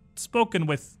not spoken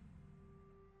with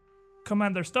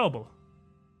Commander Stobel?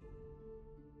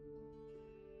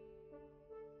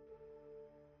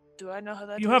 Do I know how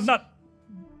that You is? have not.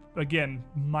 Again,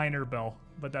 minor bell,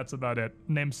 but that's about it.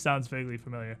 Name sounds vaguely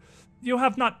familiar. You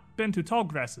have not been to Tall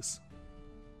Grasses.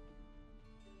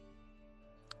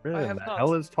 Really? have The not.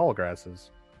 hell is tall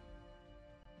grasses?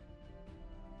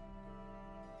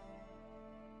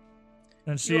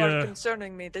 And she, You are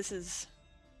concerning me. This is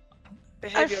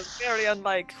behavior very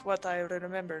unlike what I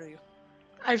remember you.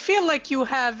 I feel like you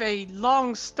have a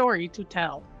long story to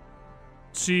tell.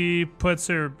 she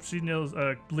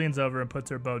leans over and puts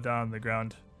her bow down on the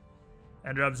ground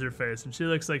and rubs her face. And she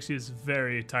looks like she's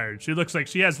very tired. She looks like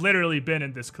she has literally been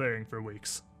in this clearing for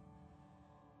weeks.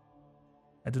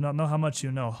 I do not know how much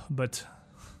you know, but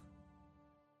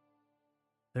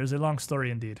there's a long story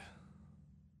indeed.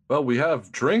 Well, we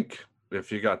have drink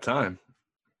if you got time.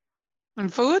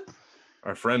 And food?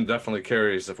 Our friend definitely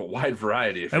carries a wide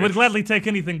variety. If I you're would interested. gladly take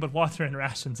anything but water and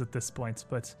rations at this point,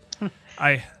 but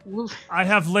I Oof.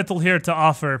 have little here to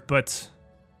offer, but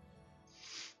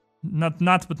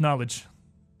not with knowledge.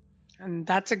 And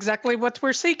that's exactly what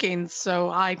we're seeking,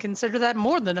 so I consider that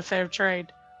more than a fair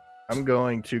trade. I'm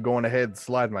going to go on ahead,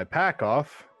 slide my pack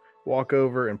off, walk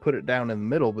over and put it down in the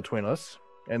middle between us,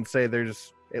 and say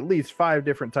there's at least 5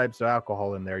 different types of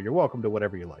alcohol in there. You're welcome to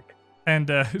whatever you like.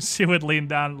 And she would lean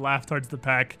down, laugh towards the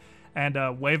pack,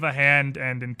 and wave a hand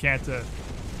and incant a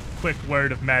quick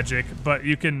word of magic. But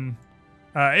you can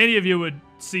Any of you would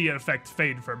see an effect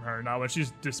fade from her now, but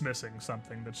she's dismissing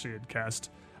something that she had cast,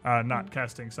 not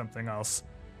casting something else.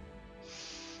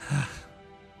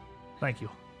 Thank you.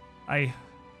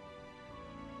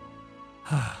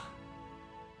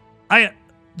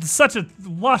 Such a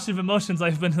wash of emotions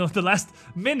I've been the last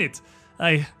minute.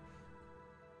 I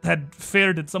had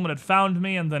feared that someone had found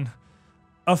me, and then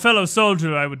a fellow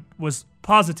soldier was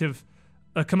positive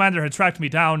a commander had tracked me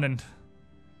down, and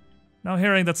now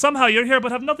hearing that somehow you're here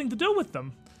but have nothing to do with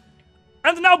them.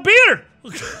 And now beer!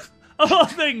 Of all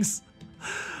things!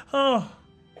 Oh.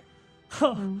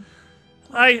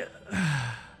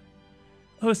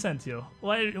 Who sent you?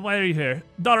 Why are you here?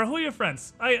 Daughter, who are your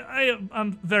friends?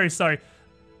 I'm very sorry.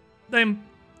 I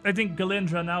think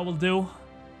Galindra now will do.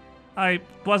 I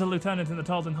was a lieutenant in the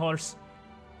Talton Horse,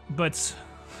 but...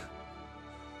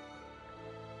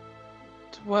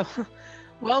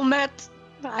 Well met.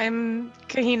 I'm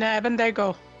Kahina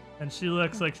Abendego. And she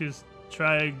looks like she's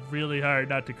trying really hard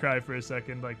not to cry for a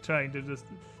second, like trying to just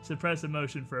suppress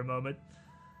emotion for a moment.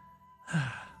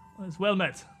 It's well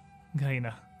met,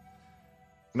 Kahina.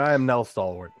 And I am Nell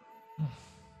Stalwart.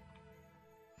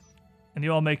 And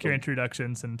you all make your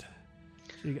introductions, and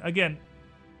again,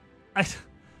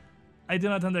 I do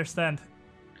not understand.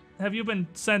 Have you been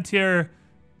sent here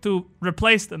to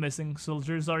replace the missing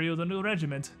soldiers? Are you the new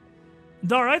regiment?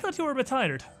 Dara, I thought you were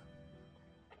retired.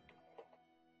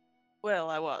 Well,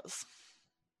 I was.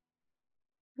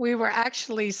 We were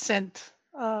actually sent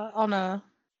on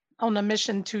a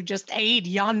mission to just aid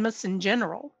Yanmas in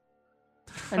general.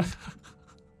 And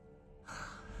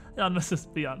Yanmas is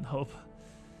beyond hope.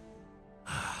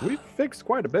 We've fixed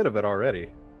quite a bit of it already.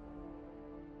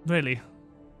 Really?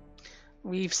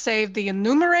 we've saved the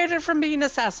Enumerator from being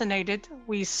assassinated.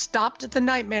 We stopped the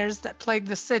nightmares that plague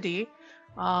the city.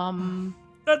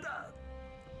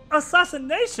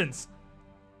 Assassinations?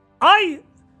 I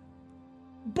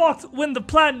bought when the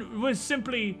plan was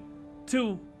simply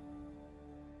to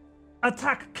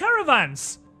attack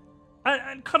caravans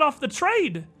and cut off the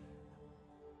trade.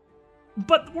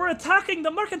 But we're attacking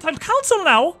the Mercantile Council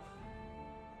now.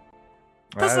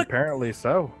 Apparently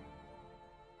so.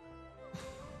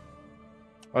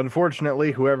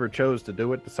 Unfortunately, whoever chose to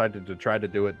do it decided to try to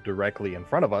do it directly in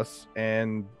front of us,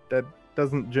 and that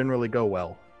doesn't generally go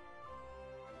well.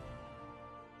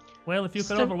 Well, if you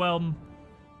could overwhelm...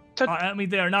 I mean,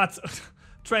 they are not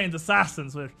trained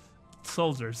assassins, we're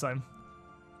soldiers. I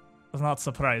was not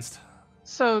surprised.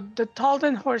 So the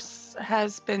Talden Horse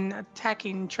has been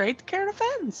attacking trade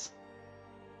caravans?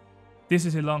 This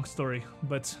is a long story,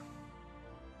 but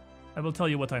I will tell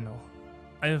you what I know.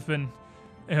 I have been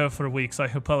here for weeks. I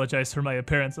apologize for my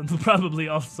appearance and probably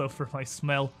also for my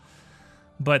smell.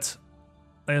 But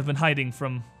I have been hiding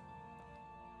from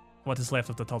what is left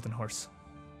of the Talden Horse.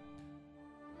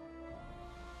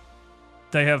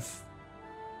 They have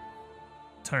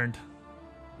turned,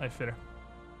 I fear.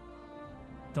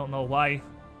 Don't know why.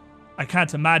 I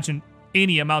can't imagine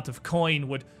any amount of coin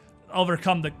would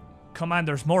overcome the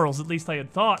commander's morals, at least I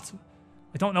had thought.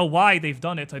 I don't know why they've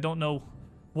done it. I don't know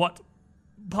what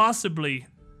possibly,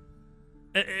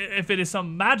 if it is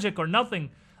some magic or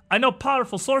nothing. I know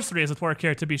powerful sorcery is at work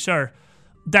here, to be sure.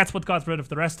 That's what got rid of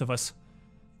the rest of us.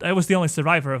 I was the only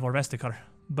survivor of Orvestikar,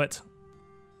 but...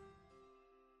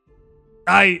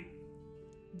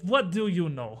 What do you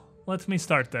know? Let me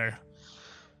start there.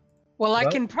 Well, I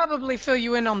can probably fill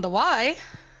you in on the why.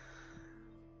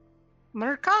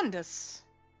 Mercandus.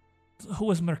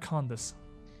 Who is Mercandus?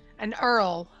 An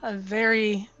earl, a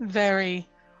very, very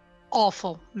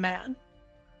awful man.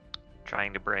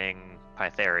 Trying to bring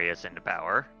Pytharius into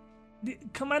power.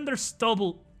 Commander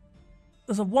Stobel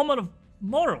is a woman of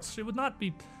morals. She would not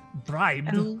be bribed.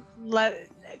 And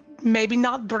maybe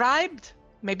not bribed,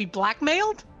 maybe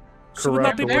blackmailed? She would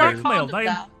not be Correct. blackmailed.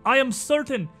 I am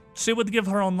certain she would give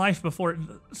her own life before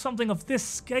something of this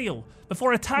scale,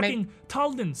 before attacking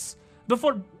Taldens,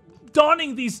 before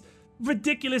donning these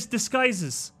ridiculous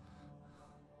disguises.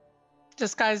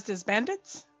 Disguised as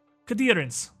bandits?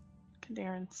 Kadirans.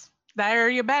 There are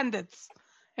your bandits,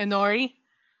 Enori.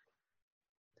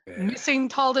 Missing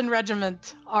Talden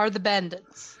Regiment are the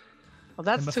bandits. Well,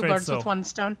 that's two birds with one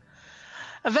stone.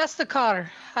 Avestakar,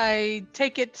 I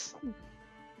take it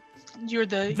you're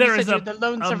the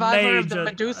lone survivor of the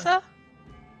Medusa?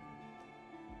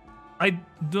 I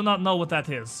do not know what that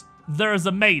is. There is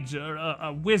a mage,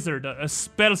 a wizard, a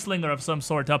spellslinger of some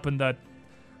sort up in that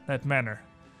manor.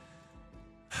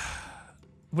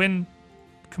 When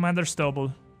Commander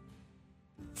Stobel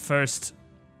first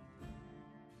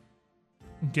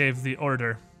gave the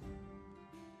order,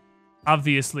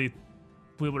 obviously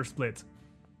we were split.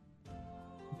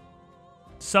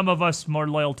 Some of us more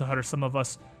loyal to her, some of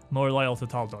us more loyal to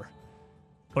Taldor.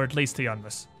 Or at least to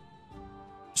Yanvis.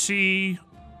 She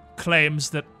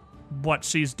claims that what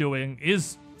she's doing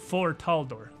is for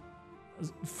Taldor.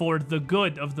 For the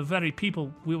good of the very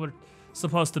people we were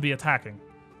supposed to be attacking.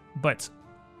 But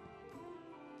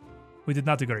we did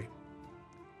not agree.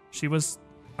 She was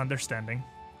understanding.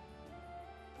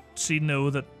 She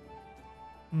knew that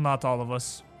not all of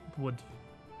us would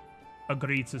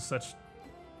agree to such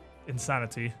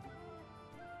insanity.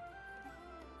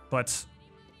 But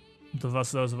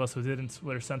those of us who didn't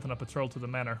were sent on a patrol to the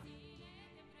manor.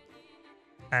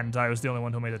 And I was the only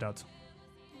one who made it out.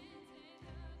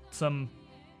 Some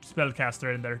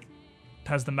spellcaster in there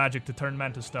has the magic to turn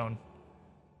men to stone.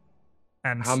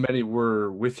 And How many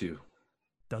were with you?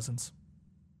 dozens.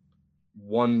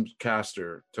 One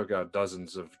caster took out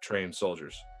dozens of trained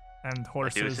soldiers. And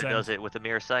horses Medusa and does it with a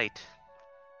mere sight.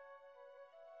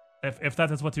 If that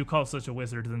is what you call such a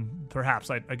wizard, then perhaps.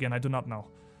 I do not know.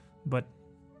 But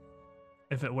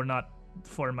if it were not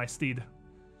for my steed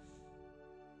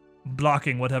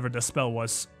blocking whatever the spell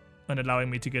was and allowing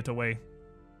me to get away,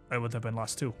 I would have been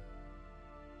lost too.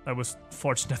 I was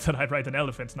fortunate that I ride an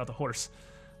elephant, not a horse,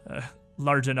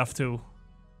 large enough to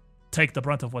take the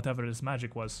brunt of whatever this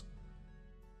magic was.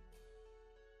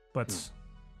 But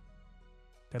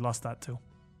they lost that too.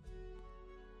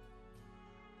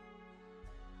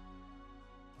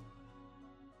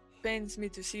 Pains me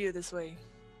to see you this way.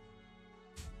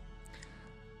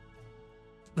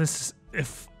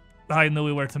 If I knew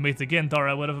we were to meet again,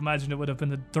 Dara, I would have imagined it would have been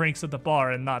the drinks at the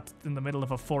bar and not in the middle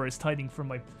of a forest hiding from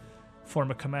my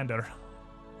former commander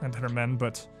and her men,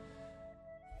 but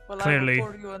Well, clearly I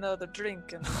will pour you another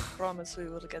drink and promise we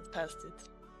will get past it.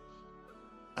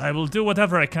 I will do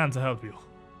whatever I can to help you.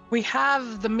 We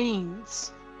have the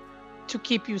means to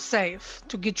keep you safe,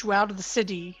 to get you out of the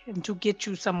city, and to get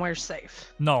you somewhere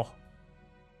safe. No.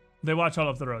 They watch all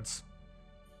of the roads.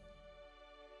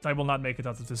 I will not make it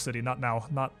out of the city, not now,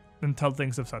 not until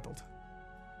things have settled.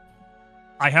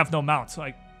 I have no mount,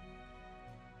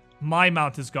 my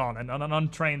mount is gone, and on an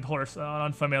untrained horse, an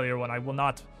unfamiliar one, I will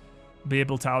not be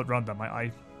able to outrun them.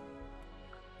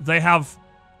 They have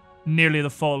nearly the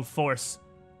full force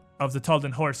of the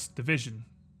Tulden Horse division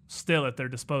still at their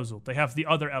disposal. They have the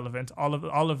other elephant.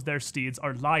 All of their steeds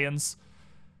are lions.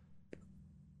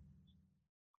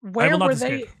 Where will not were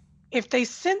they? escape. If they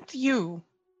sent you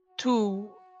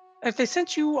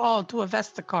all to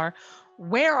Avestakar,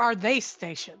 where are they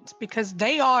stationed? Because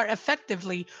they are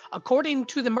effectively, according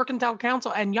to the Mercantile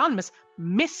Council and Yanmas,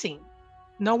 missing.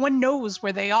 No one knows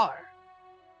where they are.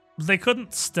 They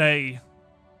couldn't stay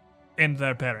in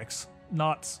their barracks.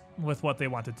 Not with what they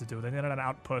wanted to do. They needed an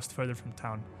outpost further from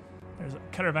town. There's a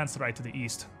caravanserai to the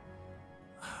east,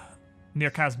 near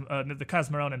the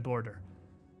Casmaronan border,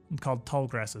 called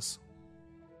Tallgrasses.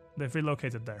 They've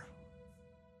relocated there.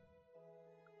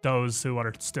 Those who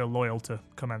are still loyal to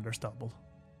Commander Stubble.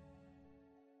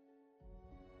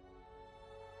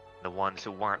 The ones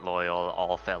who weren't loyal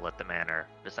all fell at the manor,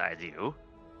 besides you.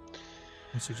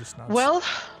 And she just nods. Well,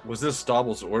 Was this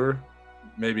Stauble's order?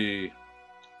 Maybe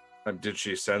did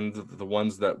she send the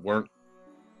ones that weren't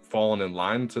falling in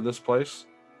line to this place?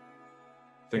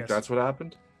 Think Yes. that's what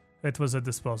happened? It was a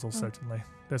disposal, certainly.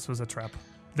 This was a trap.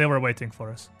 They were waiting for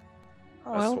us.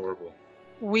 That's well, horrible.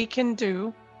 we can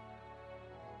do.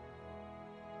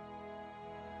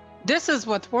 This is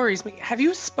what worries me. Have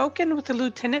you spoken with the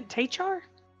Lieutenant Tachar?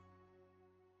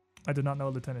 I did not know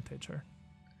Lieutenant Tacher.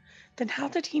 Then how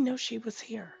did he know she was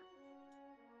here?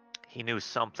 He knew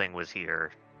something was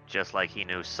here, just like he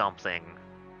knew something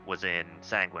was in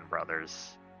Sanguine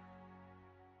Brothers.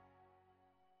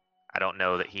 I don't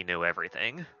know that he knew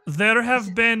everything. There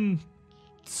have been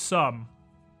some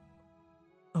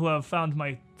who have found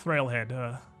my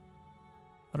trailhead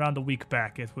around a week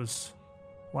back. It was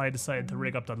why I decided to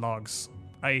rig up the logs.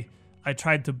 I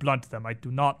tried to blunt them. I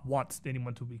do not want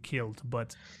anyone to be killed,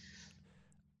 but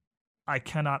I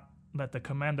cannot let the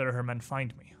commander or her men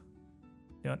find me.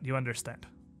 You understand?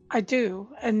 I do,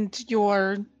 and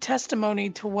your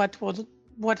testimony to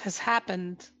what has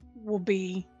happened will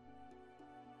be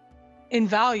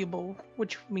invaluable,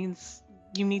 which means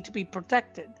you need to be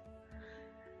protected.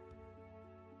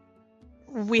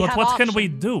 But what can we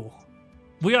do?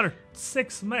 We are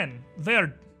 6 men. They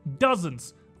are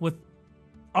dozens with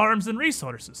arms and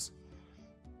resources.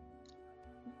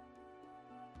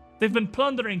 They've been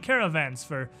plundering caravans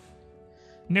for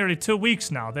nearly 2 weeks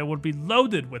now. They will be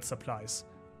loaded with supplies.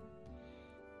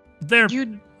 They're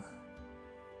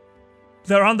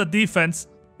on the defense.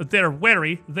 They're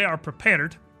wary. They are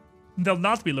prepared. They'll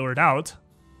not be lured out.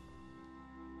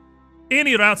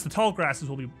 Any routes to Tallgrasses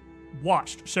will be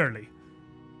watched, surely.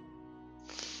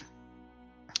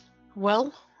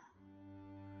 Well,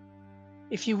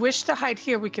 if you wish to hide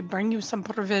here, we could bring you some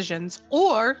provisions.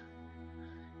 Or,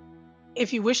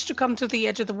 if you wish to come to the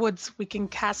edge of the woods, we can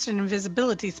cast an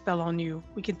invisibility spell on you.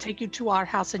 We can take you to our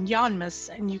house in Yanmas,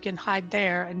 and you can hide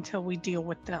there until we deal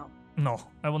with them. No,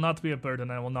 I will not be a burden.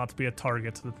 I will not be a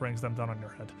target that brings them down on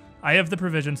your head. I have the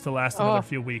provisions to last another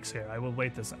few weeks here. I will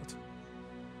wait this out.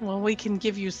 Well, we can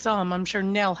give you some. I'm sure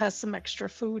Nell has some extra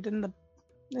food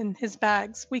in his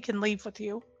bags. We can leave with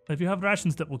you. If you have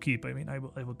rations that will keep, I mean, I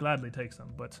will gladly take some,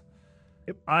 but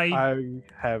Yep. I I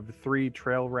have 3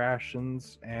 trail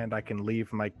rations, and I can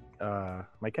leave my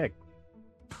my keg.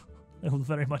 will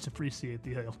very much appreciate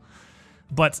the ale.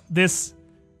 But this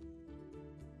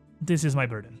is my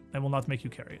burden. I will not make you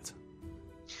carry it.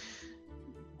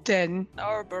 Then,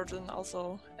 Our burden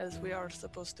also, as we are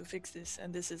supposed to fix this,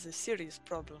 and this is a serious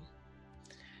problem.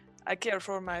 I care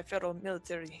for my fellow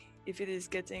military. If it is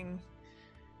getting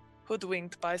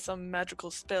hoodwinked by some magical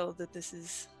spell, that this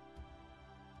is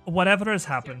Whatever has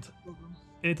happened, a problem.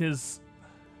 it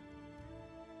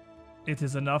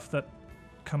is enough that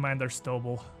Commander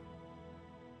Stobel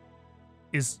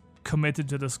is committed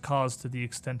to this cause to the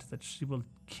extent that she will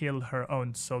kill her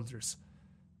own soldiers.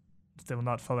 That they will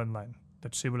not fall in line.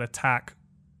 That she will attack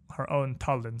her own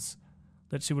Taldans.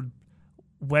 That she would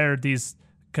wear these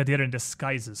Kadiran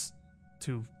disguises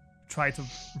to try to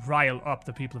rile up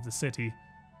the people of the city,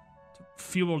 to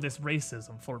fuel this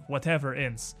racism for whatever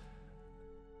ends.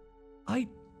 I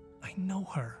know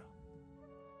her.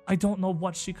 I don't know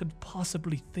what she could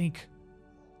possibly think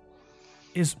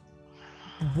is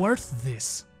worth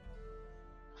this.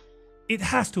 It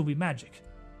has to be magic.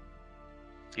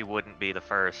 She wouldn't be the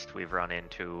first we've run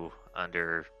into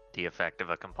under the effect of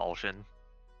a compulsion.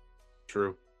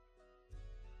 True.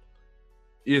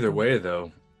 Either way,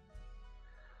 though,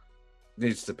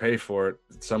 needs to pay for it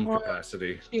in some Well,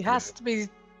 capacity. she has to be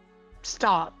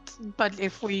stopped. But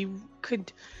if we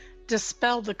could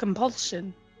dispel the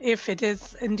compulsion, if it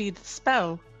is indeed a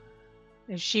spell,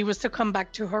 if she was to come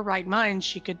back to her right mind,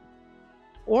 she could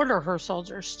order her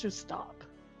soldiers to stop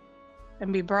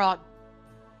and be brought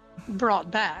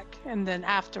back, and then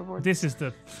afterwards. This is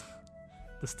the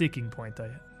sticking point,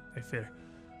 I fear.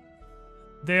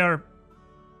 They are,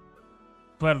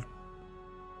 well,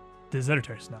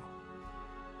 deserters now.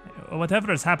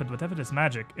 Whatever has happened, whatever is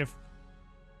magic, if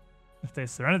they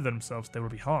surrender themselves, they will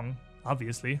be hung,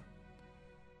 obviously.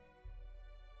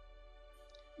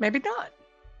 Maybe not.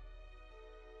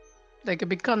 They could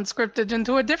be conscripted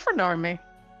into a different army.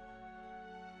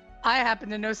 I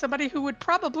happen to know somebody who would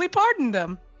probably pardon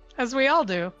them, as we all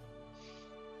do.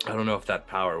 I don't know if that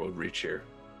power would reach here.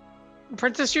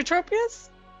 Princess Eutropius?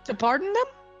 To pardon them?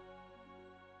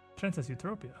 Princess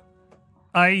Eutropia.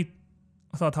 I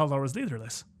thought Haldor was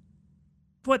leaderless.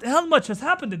 But how much has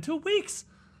happened in 2 weeks?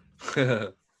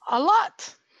 A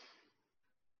lot.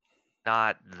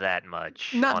 Not that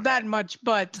much. Not on that much,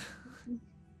 but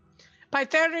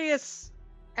Pytharius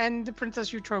and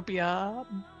Princess Eutropia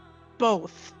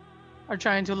both are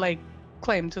trying to lay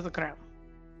claim to the crown.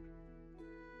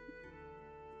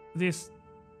 This...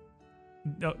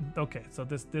 No, okay, so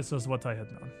this was what I had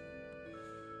known.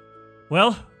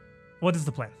 Well, what is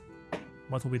the plan?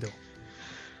 What will we do?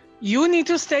 You need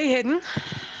to stay hidden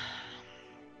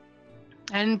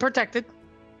and protected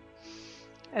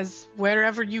as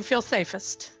wherever you feel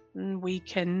safest. And we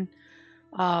can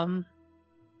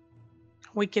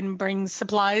bring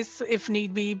supplies if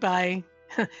need be by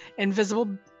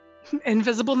invisible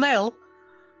nail.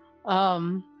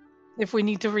 If we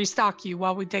need to restock you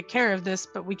while we take care of this,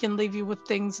 but we can leave you with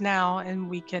things now, and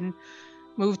we can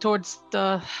move towards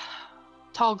the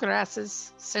tall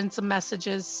grasses, send some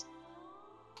messages.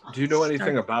 Do you know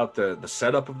anything about the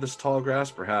setup of this tall grass?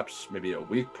 Perhaps maybe a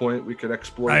weak point we could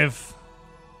exploit?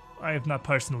 I have not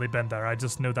personally been there. I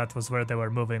just knew that was where they were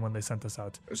moving when they sent us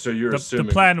out. So you're The assuming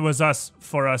plan was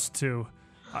for us to...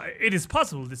 it is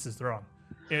possible this is wrong.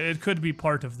 It could be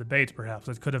part of the bait, perhaps.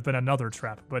 It could have been another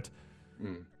trap, but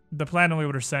the plan when we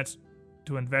were sent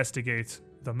to investigate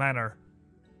the manor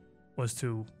was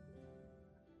to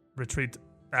retreat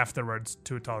afterwards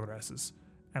to tall grasses,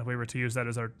 and we were to use that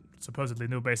as our supposedly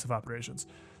new base of operations.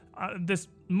 This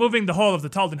moving the whole of the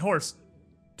Taldan horse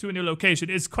to a new location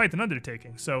is quite an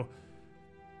undertaking, so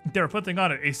they were putting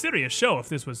on a serious show if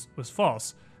this was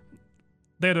false.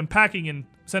 They had been packing and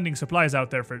sending supplies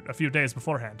out there for a few days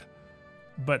beforehand,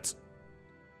 but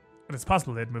it's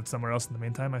possible they'd moved somewhere else in the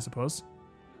meantime, I suppose.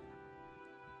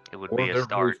 It would or be a they're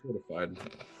start. really fortified.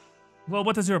 Well,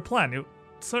 what is your plan? You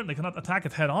certainly cannot attack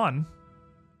it head on.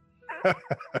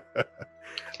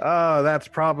 That's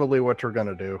probably what we're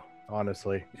gonna do.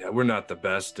 honestly. Yeah, we're not the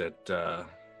best at, I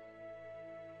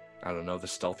don't know, the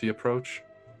stealthy approach.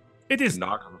 It To is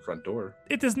knock on the front door.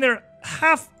 it is near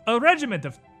half a regiment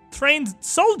of trained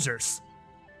soldiers.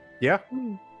 Yeah.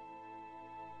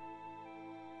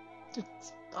 It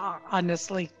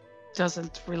honestly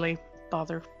doesn't really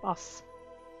bother us.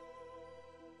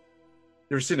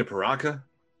 You ever seen a Paraka?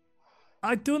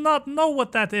 I do not know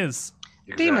what that is.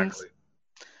 Demons.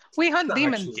 We hunt Not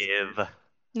demons. actually- Give.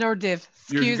 Nor div.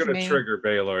 You're Excuse gonna me. trigger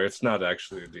Baylor. It's not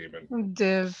actually a demon.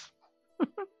 Div.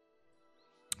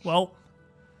 Well,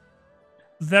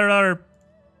 there are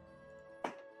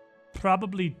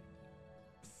probably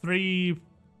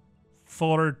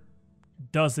 3-4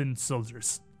 dozen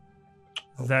soldiers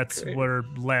that Okay. were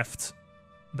left,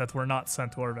 that were not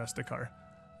sent to Orvestikar,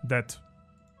 that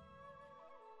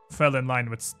fell in line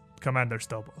with Commander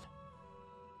Stobel.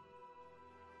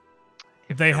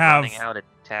 If They they're have- running out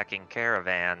attacking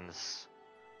caravans.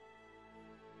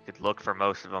 You could look for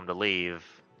most of them to leave.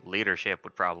 Leadership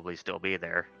would probably still be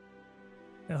there.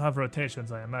 They'll have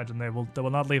rotations, I imagine. They will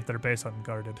not leave their base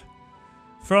unguarded.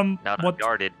 From Not what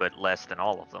unguarded, but less than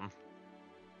all of them.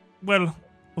 Well,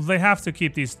 they have to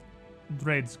keep these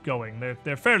raids going.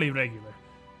 They're fairly regular.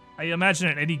 I imagine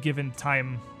at any given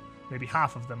time, maybe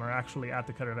half of them are actually at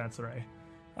the caravanserai.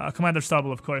 Commander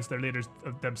Stobel, of course, their leaders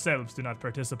themselves do not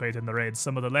participate in the raids.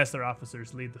 Some of the lesser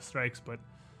officers lead the strikes, but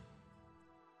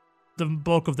the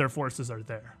bulk of their forces are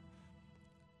there.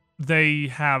 They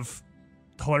have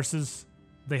horses.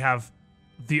 They have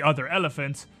the other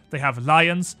elephant. They have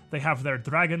lions. They have their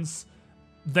dragons.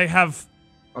 They have,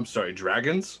 I'm sorry,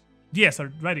 dragons? yes,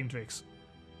 are riding drakes.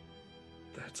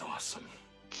 That's awesome.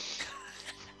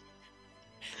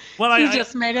 Well, You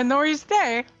just made a Nori's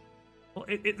day. well,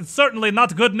 it's certainly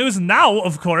not good news now,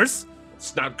 of course.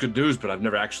 It's not good news, but I've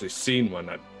never actually seen one.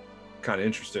 I'm kind of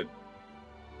interested.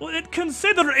 Well,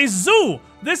 consider a zoo.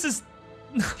 This is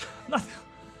not.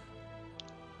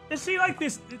 Is she like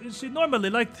this? Is she normally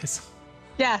like this?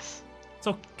 Yes.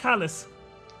 So callous.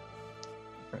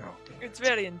 Wow. It's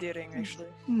very endearing, actually.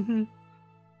 Mm-hmm.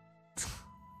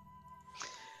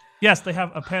 Yes, they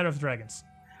have a pair of dragons.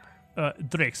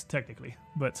 Drakes, technically,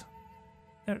 but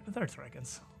they're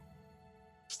dragons.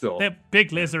 Still, They have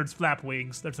big lizards, flap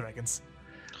wings. They're dragons.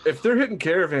 if they're hitting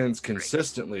caravans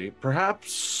consistently,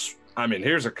 perhaps, I mean,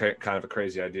 here's a kind of a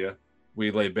crazy idea.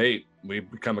 We lay bait. We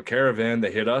become a caravan.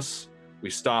 They hit us. We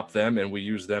stop them, and we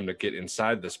use them to get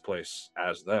inside this place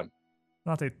as them.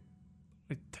 Not a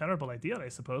terrible idea, I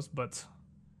suppose, but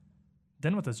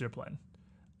then what is your plan?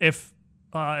 If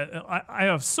I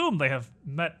assume they have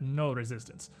met no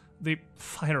resistance. The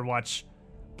Firewatch,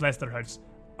 bless their hearts,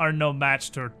 are no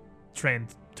match to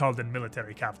trained Taldan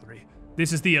military cavalry.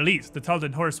 This is the elite. The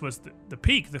Taldan horse was the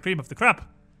peak, the cream of the crop.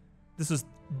 This is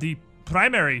the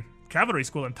primary cavalry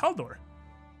school in Taldor.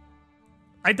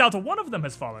 I doubt one of them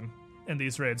has fallen in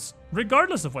these raids,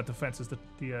 regardless of what defenses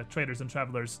the traders and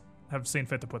travelers have seen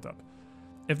fit to put up.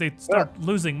 If they start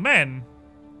losing men,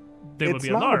 they will It's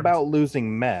be not alarmed. about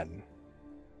losing men.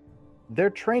 They're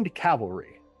trained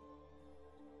cavalry.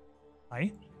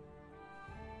 Aye?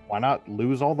 Why not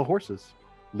lose all the horses?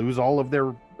 Lose all of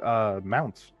their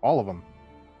mounts, all of them.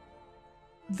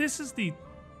 This is the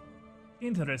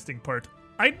interesting part.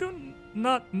 I do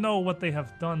not know what they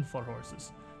have done for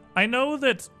horses. I know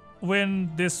that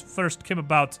when this first came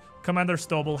about, Commander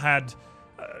Stobel had,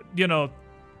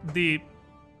 the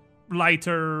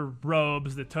lighter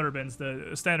robes, the turbans,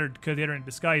 the standard Khadiran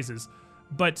disguises.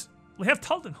 But we have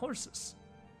Taldan horses.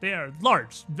 They are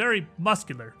large, very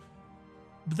muscular.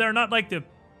 But they're not like the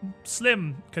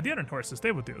slim Khadiran horses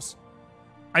they would use.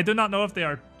 I do not know if they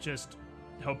are just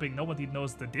hoping nobody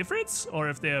knows the difference, or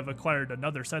if they have acquired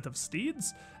another set of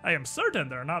steeds. I am certain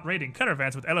they're not raiding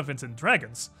caravans with elephants and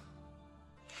dragons.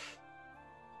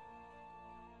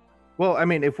 Well, I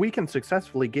mean, if we can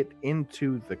successfully get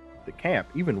into the camp,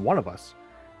 even one of us,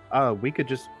 we could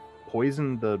just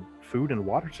poison the food and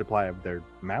water supply of their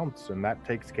mounts, and that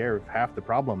takes care of half the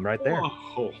problem right there.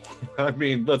 Whoa. I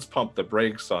mean, let's pump the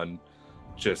brakes on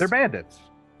just. They're bandits.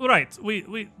 Right,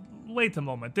 we wait a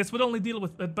moment. This would only deal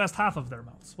with at best half of their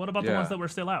mounts. What about the Yeah. ones that were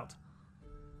still out?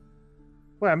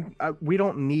 Well, we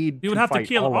don't need. You would have to fight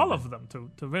kill all them. of them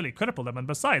to really cripple them, and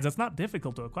besides, it's not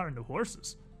difficult to acquire new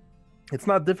horses. It's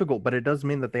not difficult, but it does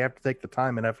mean that they have to take the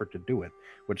time and effort to do it,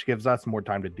 which gives us more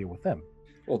time to deal with them.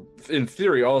 Well, in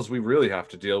theory, all we really have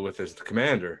to deal with is the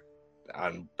commander.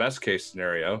 On best case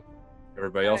scenario,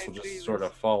 everybody else will agree just sort with-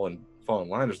 of fall in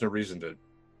line. There's no reason to.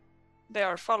 They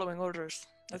are following orders.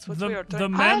 That's what we are The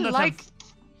trying. men I that like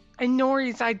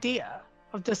Inori's idea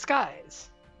of disguise.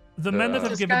 The men that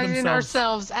have given Disguising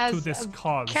themselves ourselves to as this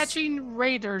cause. catching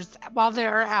raiders while they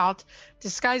are out,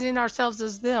 disguising ourselves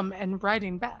as them and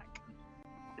riding back.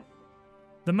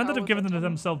 The men that How have would given that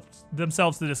happen?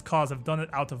 themselves to this cause have done it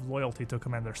out of loyalty to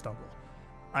Commander Stubble.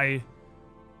 I'm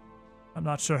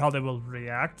not sure how they will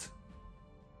react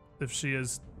if she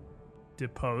is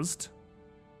deposed.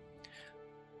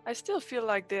 I still feel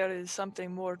like there is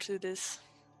something more to this.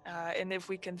 And if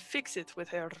we can fix it with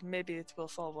her, maybe it will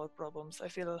solve our problems. I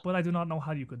feel But I do not know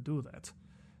how you could do that.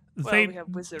 Well, they we have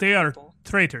wizard they are people.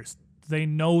 traitors. They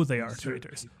know they are Wizard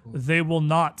traitors. people. They will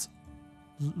not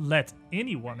let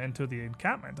anyone into the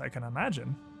encampment, I can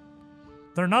imagine.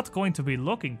 They're not going to be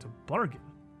looking to bargain.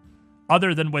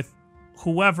 Other than with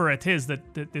whoever it is that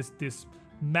this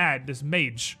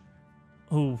mage,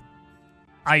 who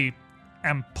I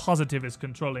am positive is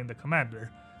controlling the commander.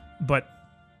 But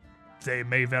they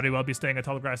may very well be staying at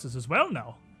Tallgrasses as well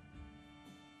now.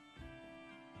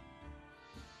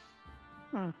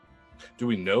 Do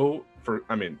we know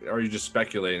are you just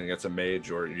speculating it's a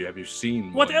mage, or have you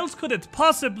seen What one? else could it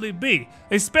possibly be?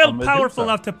 A spell A Medusa. powerful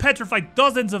enough to petrify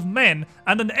dozens of men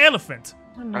and an elephant.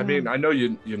 I mean, I know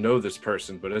you know this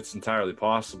person, but it's entirely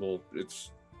possible. It's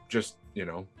just,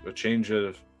 a change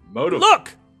of motive.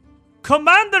 Look!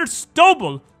 Commander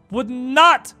Stobel would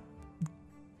not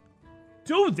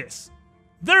do this.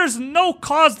 There's no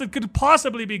cause that could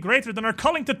possibly be greater than her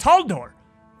calling to Taldor.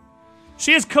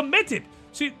 She is committed.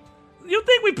 You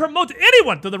think we promote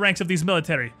anyone to the ranks of these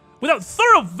military without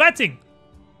thorough vetting,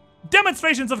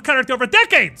 demonstrations of character over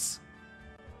decades?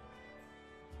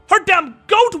 Her damn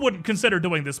goat wouldn't consider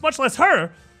doing this, much less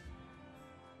her.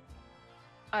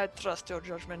 I trust your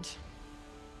judgment.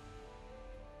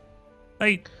 I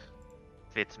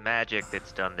If it's magic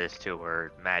that's done this to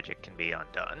her, magic can be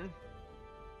undone.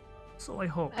 so I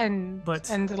hope. And But-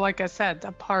 like I said,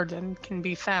 a pardon can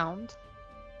be found.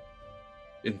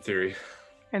 In theory.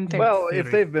 And there. Well, if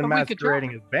theory. they've been But we could try.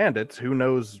 masquerading as bandits, who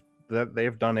knows that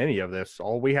they've done any of this?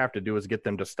 All we have to do is get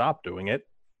them to stop doing it.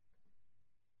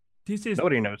 This is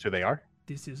Nobody knows who they are.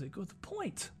 this is a good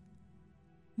point.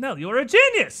 Nell, you're a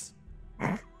genius.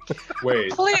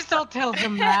 Wait. Please don't tell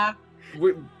them that.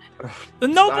 we-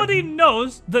 Nobody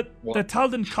knows that What? the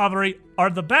Taldan cavalry are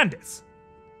the bandits.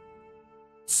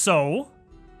 So,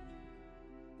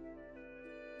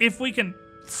 if we can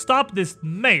stop this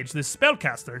mage, this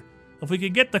spellcaster, if we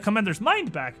can get the commander's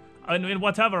mind back in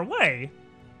whatever way,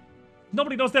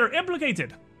 nobody knows they're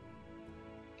implicated.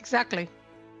 Exactly.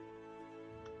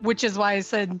 Which is why I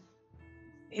said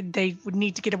they would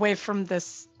need to get away from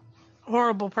this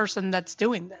horrible person that's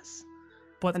doing this.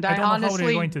 But And I I, don't know how they're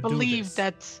honestly going to do believe this.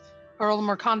 that Earl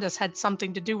Mercandus had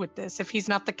something to do with this. If he's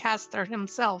not the caster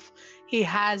himself, he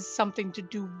has something to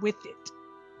do with it.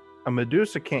 A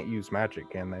Medusa can't use magic,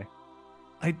 can they?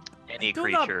 Any do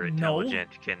not creature know. intelligent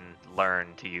can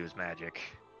learn to use magic.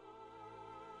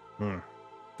 Your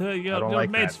I don't like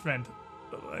mage that. friend.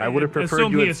 I would have preferred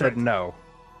assume you he had is said right. no.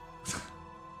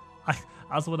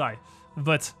 As would I.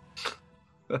 But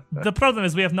the problem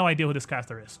is we have no idea who this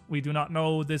caster is. We do not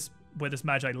know where this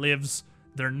magi lives,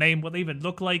 their name, what they even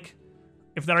look like,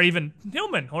 if they're even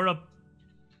human or a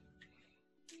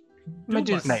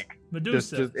Medusa. Snake.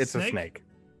 Medusa. It's a snake.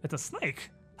 It's a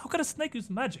snake. How could a snake use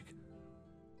magic?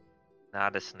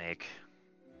 Not a snake.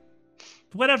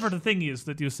 Whatever the thing is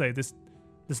that you say, this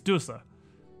Dusa.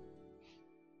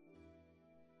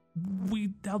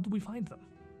 How do we find them?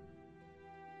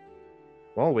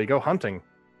 Well, we go hunting.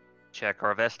 Check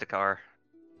our Vesticar.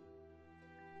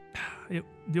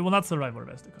 You will not survive our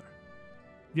Vesticar.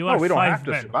 You No, are we don't five have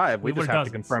to men. survive. We were just have to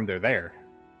dozens. confirm they're there.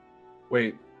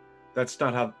 Wait. That's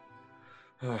not how.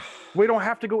 We don't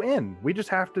have to go in. We just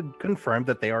have to confirm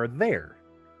that they are there.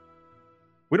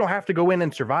 We don't have to go in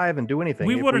and survive and do anything.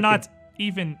 We If were can- not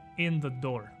even in the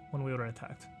door when we were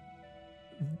attacked.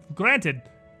 Granted,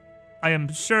 I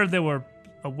am sure they were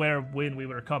aware when we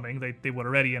were coming. They were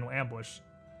already in ambush.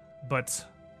 But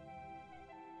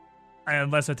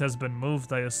unless it has been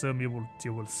moved, I assume you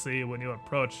will see when you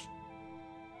approach.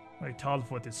 My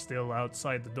Talfoot is still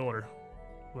outside the door,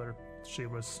 where she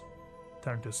was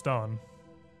turned to stone.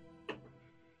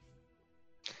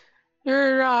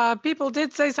 Your people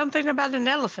did say something about an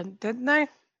elephant, didn't they?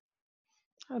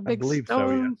 A big believe so,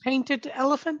 stone yes. painted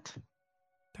elephant.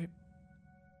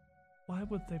 Why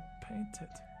would they paint it?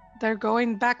 They're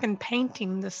going back and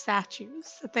painting the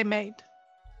statues that they made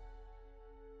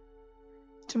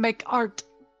to make art.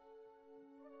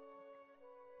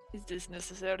 Is this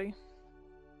necessary?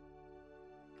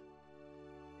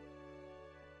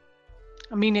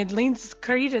 I mean, it leans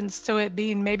credence to it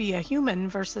being maybe a human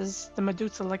versus the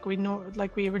Medusa like we And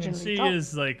originally she thought.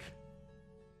 is like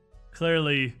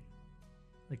clearly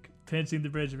pinching the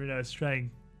bridge of her nose, trying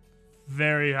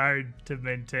very hard to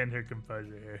maintain her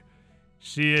composure here.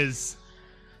 She is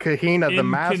Kahina, the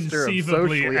master of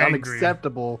inconceivably socially angry.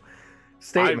 unacceptable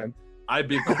statement. I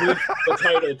bequeath the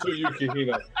title to you,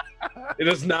 Kahina. It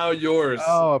is now yours.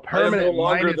 Oh, a I am permanent no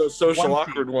longer the minus social 20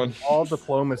 awkward one. all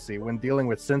diplomacy when dealing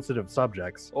with sensitive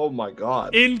subjects. Oh my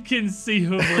god.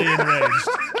 inconceivably enraged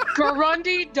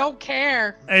Garundi don't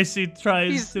care. as she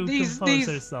tries to These- compose these-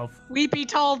 herself. We be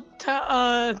told to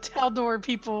Taldor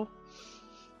people.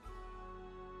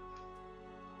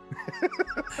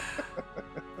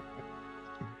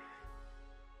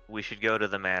 We should go to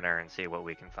the manor and see what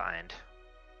we can find.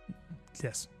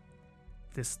 Yes.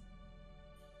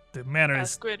 The manor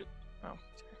is Squid. Oh,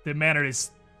 the manor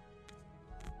is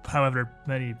however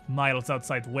many miles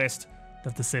outside west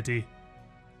of the city.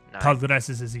 Nice. Talgores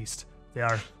is east. They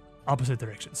are opposite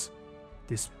directions.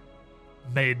 This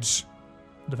mage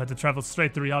would have had to travel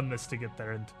straight through Yonnes to get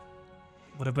there, and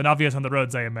would have been obvious on the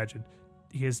roads, I imagine.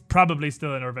 He is probably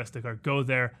still in Orvestikar. Go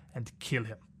there and kill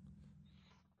him.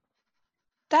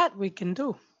 That we can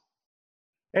do.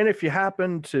 And if you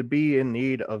happen to be in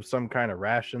need of some kind of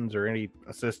rations or any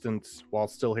assistance while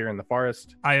still here in the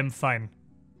forest, I am fine.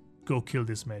 Go kill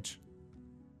this mage.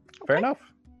 fair enough.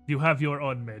 You have your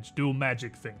own mage. Do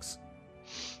magic things.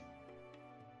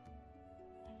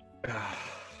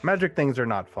 Magic things are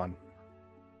not fun.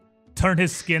 Turn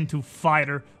his skin to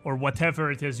fire or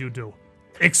whatever it is you do.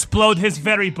 Explode his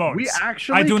very bones. We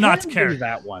actually I do not can care. do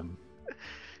that one.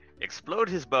 Explode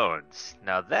his bones.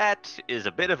 Now that is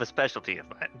a bit of a specialty of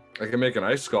mine. I can make an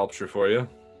ice sculpture for you.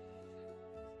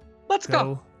 Let's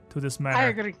go. Go to this I manor.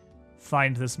 agree.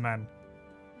 Find this man.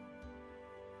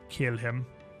 Kill him.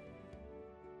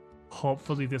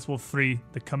 Hopefully this will free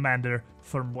the commander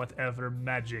from whatever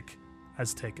magic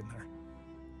has taken her.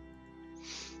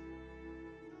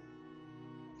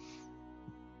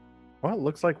 Well, it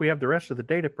looks like we have the rest of the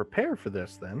day to prepare for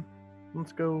this then.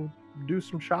 Let's go do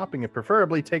some shopping and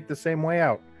preferably take the same way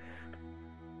out.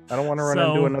 I don't want to run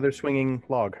into So- another swinging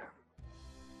log.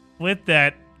 With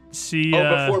that, she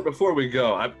Before we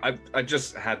go, I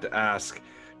just had to ask,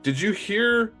 did you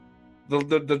hear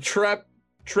the trap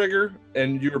trigger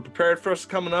and you were prepared for us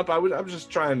coming up? I was just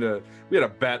trying to, we had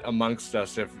a bet amongst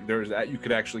us if there was that you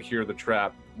could actually hear the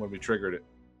trap when we triggered it.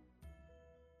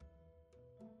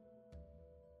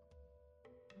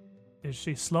 is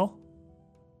she slow?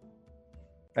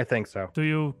 I think so. Do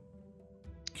you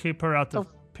keep her out of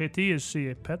Oh. pity? Is she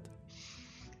a pet?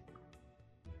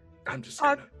 I'm just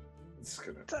Uh, gonna, just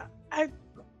gonna.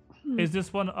 Is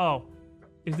this one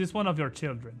is this one of your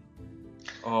children?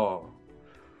 Oh.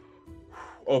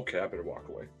 Okay, I better walk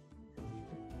away.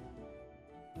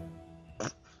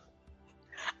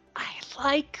 I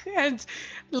like and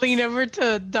lean over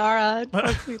to Dara.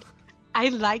 I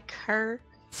like her.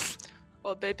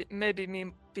 well, maybe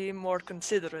me be more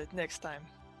considerate next time.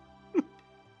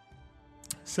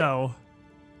 So,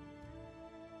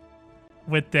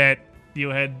 with that, you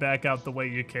head back out the way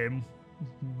you came,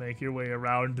 make your way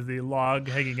around the log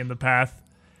hanging in the path,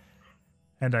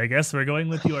 and I guess we're going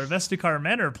with your Vestikar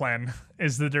Manor plan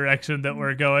is the direction that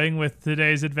we're going with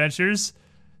today's adventures.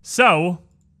 So,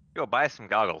 Go buy some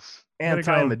goggles. Gotta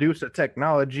go. Anti-Medusa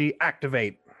technology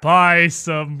activate. buy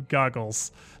some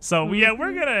goggles. So, yeah,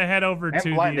 we're gonna head over And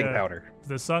to blinding powder.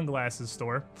 the sunglasses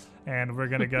store, and we're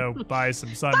gonna go buy some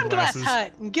Sunglass sunglasses.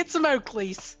 Hut and get some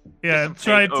Oakleys. Yeah, Some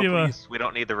try fake to Oakleys. We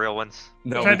don't need the real ones.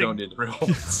 No, Try we to- don't need the real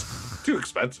ones. Too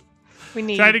expensive. We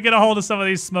need try to get a hold of some of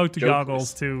these smoked Jokers.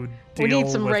 goggles to We deal need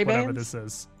some with whatever Ray-Bans. this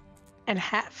is. and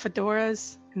hat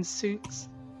fedoras and suits.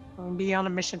 We'll be on a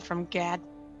mission from Gad.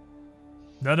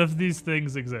 None of these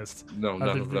things exist. No, none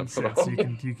Other of than them.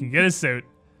 suits. You can get a suit.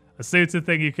 A suit's a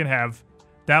thing you can have.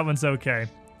 That one's okay.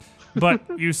 But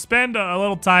you spend a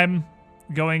little time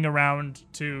going around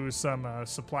to some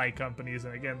supply companies,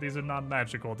 and again, these are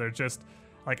non-magical. They're just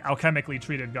like alchemically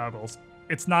treated goggles.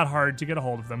 It's not hard to get a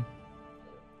hold of them.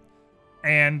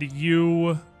 And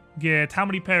you get how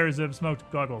many pairs of smoked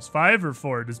goggles? 5 or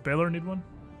 4? Does Baylor need one?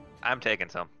 I'm taking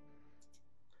some.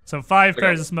 So 5 got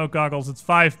pairs it. of smoke goggles. It's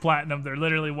 5 platinum. They're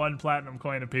literally 1 platinum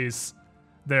coin apiece.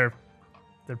 They're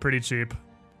pretty cheap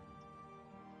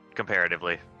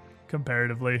Comparatively.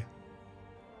 comparatively.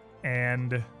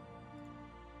 And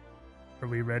are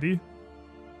we ready?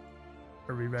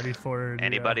 Are we ready for the,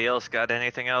 Anybody else got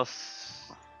anything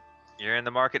else you're in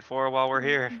the market for while we're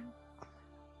here?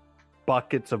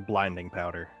 Buckets of blinding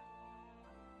powder.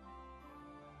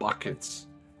 Buckets.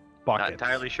 Not Buckets.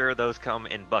 entirely sure those come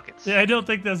in buckets. Yeah, I don't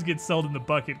think those get sold in the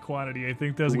bucket quantity. I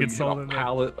think those We get get sold a in the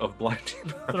pallet of blinding.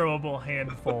 throwable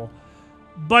handful.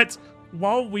 But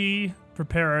while we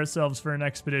prepare ourselves for an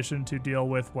expedition to deal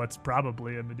with what's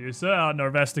probably a Medusa out in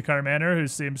Orvestikar Manor, who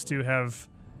seems to have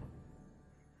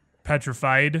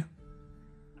petrified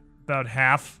about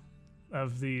half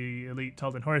of the elite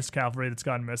Tulden horse cavalry that's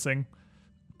gone missing.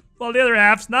 While the other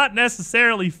half's not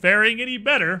necessarily faring any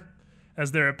better,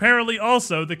 as they're apparently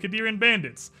also the Kadiran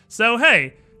bandits. So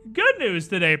hey, good news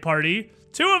today, party.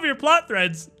 2 of your plot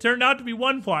threads turned out to be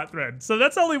 1 plot thread. So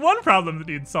that's only 1 problem that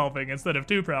needs solving instead of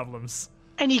 2 problems.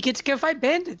 And you get to go fight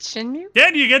bandits, shouldn't you?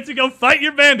 Then you get to go fight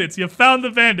your bandits. You found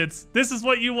the bandits. This is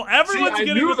what you will. Everyone's See, I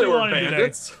getting knew what they they were wanted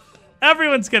bandits. today.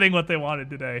 Everyone's getting what they wanted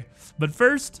today. But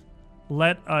first,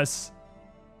 let us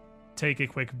take a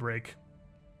quick break.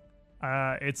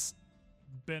 It's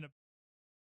been a...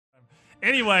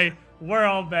 Anyway, we're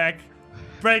all back.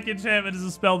 Break enchantment is a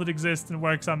spell that exists and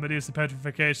works on Medusa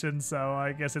petrification, so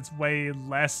I guess it's way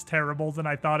less terrible than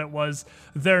I thought it was.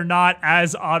 They're not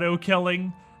as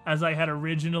auto-killing as I had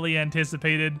originally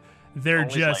anticipated. They're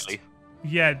Only just... slightly.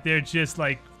 Yeah, they're just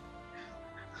like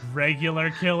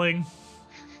regular killing.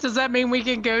 Does that mean we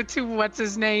can go to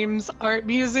what's-his-name's art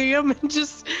museum and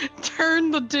just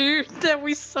turn the dude that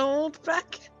we sold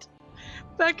back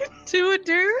into a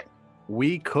dude?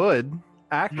 We could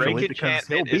actually, Break because he'll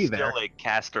enchantment be is there. still a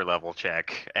caster level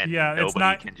check, and Yeah, it's nobody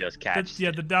not- can just catch.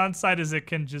 The downside is it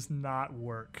can just not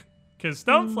work. Because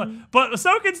Stoneflesh, but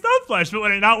so can Stoneflesh, but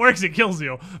when it not works, it kills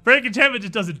you. Break enchantment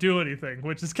just doesn't do anything,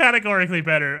 which is categorically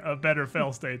a better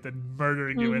fail state than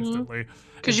murdering you instantly.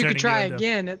 Because and you could turning try into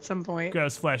again at some point.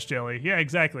 Gross flesh jelly. Yeah,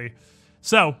 exactly.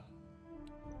 So,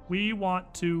 we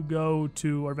want to go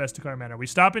to Orvestikar Manor. We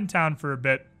stop in town for a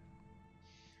bit,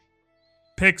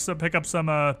 pick up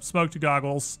some smoked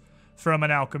goggles from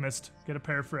an alchemist. Get a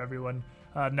pair for everyone.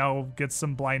 No, get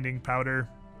some blinding powder.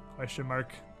 Question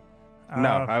mark. No,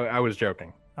 I was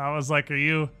joking. I was like,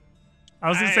 I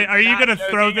was gonna say, are you gonna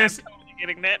throw this?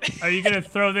 Getting that. Are you gonna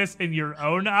throw this in your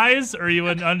own eyes, or are you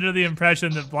under the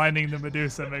impression that blinding the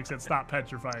Medusa makes it stop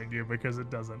petrifying you? Because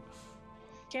it doesn't.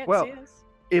 Can't Well, see us.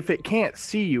 If it can't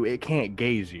see you, it can't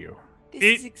gaze you. This it-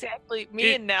 is exactly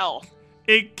me it- and Nell.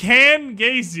 It can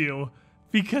gaze you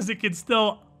because it can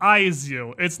still eyes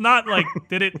you. It's not like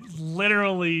that it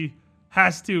literally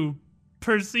has to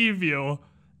perceive you.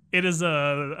 It is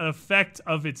an effect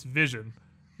of its vision,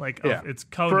 like Yeah. of its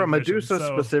cone For a of vision. Medusa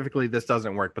So, specifically, this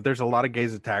doesn't work, but there's a lot of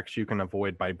gaze attacks you can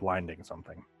avoid by blinding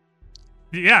something.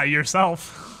 yeah,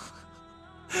 yourself.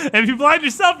 If you blind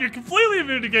yourself, you're completely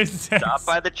immune to gaze attacks. Stop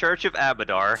by the Church of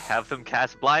Abadar, have them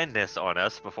cast blindness on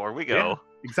us before we go. Yeah.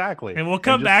 Exactly. And we'll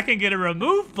come just- back and get a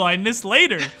remove blindness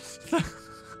later.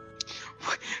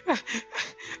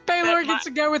 Baylor gets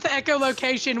to go with the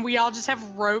echolocation. We all just have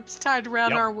ropes tied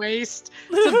around Yep. our waist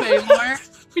to Baylor.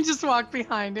 We just walk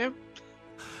behind him.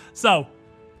 So,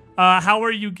 how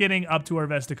are you getting up to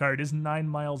Orvestikar? It is 9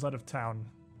 miles out of town.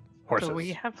 Horses. So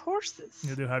we have horses.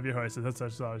 You do have your horses. That's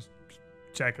what I was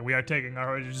checking. We are taking our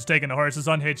horses, just taking the horses,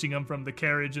 unhitching them from the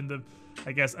carriage and the,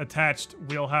 I guess, attached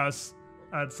wheelhouse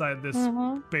outside this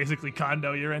basically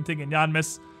condo you're renting in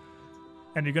Yanmis.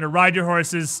 And you're going to ride your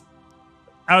horses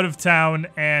out of town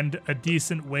and a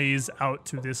decent ways out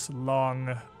to this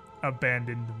long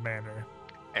abandoned manor.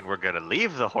 And we're gonna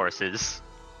leave the horses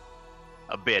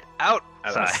a bit At a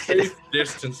outside. safe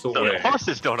distance So away. the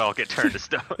horses don't all get turned to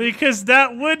stone. Because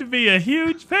that would be a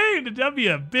huge pain. That'd be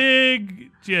a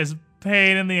big, just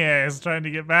pain in the ass trying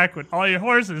to get back when all your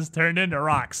horses turned into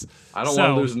rocks. I don't So-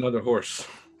 want to lose another horse.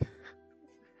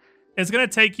 It's going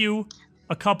to take you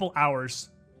a couple hours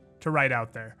to ride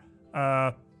out there.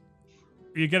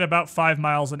 You get about 5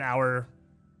 miles an hour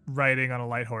riding on a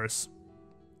light horse.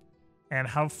 And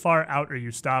how far out are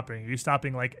you stopping? Are you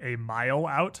stopping like a mile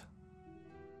out?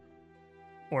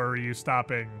 Or are you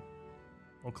stopping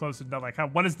well close enough? Like,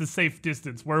 what is the safe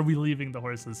distance? Where are we leaving the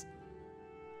horses?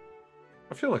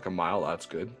 I feel like a mile out's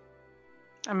good.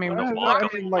 I mean, Well, Walk I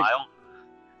a mean, like-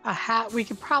 mile. we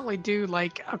could probably do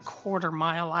like a quarter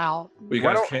mile out. You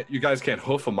guys can't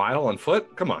hoof a mile on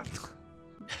foot? Come on.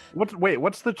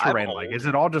 What's the I'm terrain like? old. Is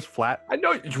it all just flat? I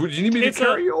know. Would you need me to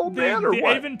carry you, old man, or the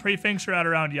what? Avon prefecture out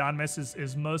around Yanmis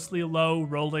is mostly low,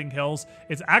 rolling hills.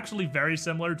 It's actually very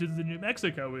similar to the New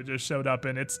Mexico we just showed up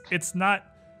in. It's not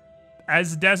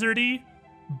as deserty,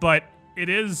 but it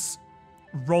is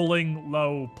rolling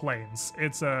low plains.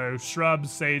 It's a shrub,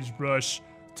 sagebrush,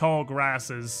 tall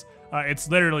grasses. It's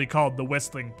literally called the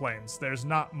Whistling Plains. There's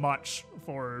not much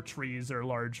for trees or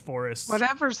large forests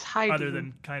Whatever's hiding. other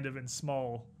than kind of in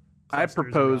small I clusters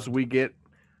propose around. we get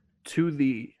to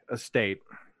the estate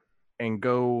and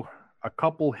go a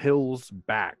couple hills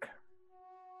back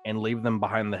and leave them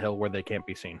behind the hill where they can't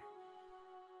be seen.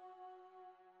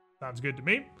 Sounds good to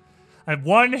me. I'm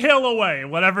 1 hill away,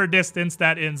 whatever distance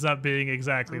that ends up being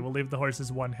exactly. We'll leave the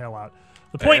horses 1 hill out.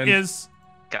 The point And- is,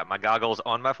 Got my goggles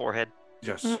on my forehead.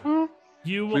 Yes.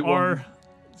 you We will- are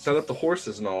Set up the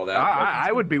horses and all that.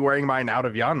 I would be wearing mine out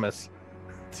of Yanmas.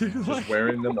 just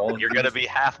wearing them all. You're gonna be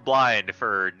half blind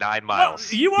for 9 Well,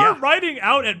 miles. you are Yeah. riding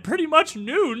out at pretty much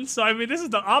noon, so I mean, this is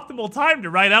the optimal time to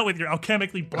ride out with your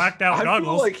alchemically blacked out I goggles.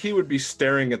 feel like he would be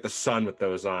staring at the sun with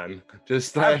those on.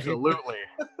 Just like Absolutely.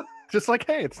 Just like,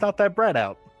 hey, it's not that bread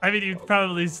out. I mean, you'd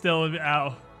probably still.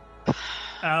 Ow.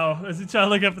 Ow. As you try to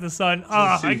look up at the sun.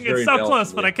 I seems can get very so close,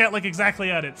 delicate. but I can't look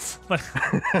exactly at it. But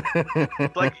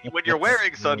Like when you're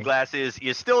wearing sunglasses,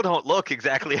 you still don't look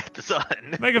exactly at the sun.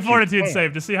 make a fortitude can't.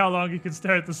 save to see how long you can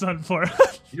stare at the sun for.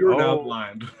 you're now Oh.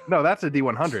 blind. No, that's a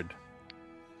D100.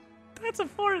 That's a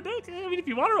I mean, if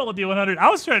you want to roll a D100, I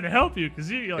was trying to help you because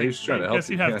you like. He's trying to help yes,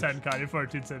 you you, have yeah. 10 con. Your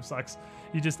fortitude save sucks.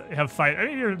 You just have fight. I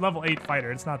mean, you're level 8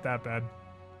 fighter. It's not that bad.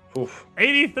 Oof.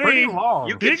 83. Pretty long.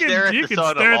 You can stare at you the can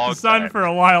sun a stare at long the sun time. for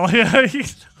a while. Yeah.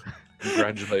 You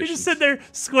Congratulations. just sit there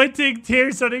squinting,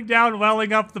 tears running down,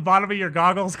 welling up the bottom of your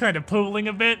goggles, kind of pooling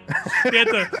a bit. You have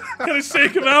to kind of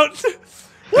shake them out.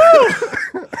 Woo!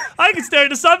 I can stare at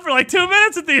the sun for like 2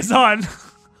 minutes with these on.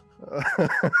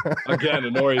 Again,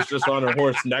 Honori's just on her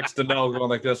horse next to Nell going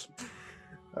like this.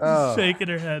 Oh. Shaking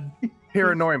her head. Here,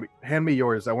 Honori, hand me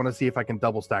yours. I want to see if I can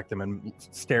double stack them and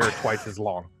stare twice as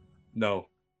long. No.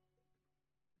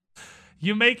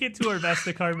 You make it to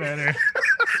Orvestikar Manor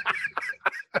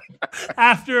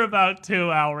after about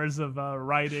 2 hours of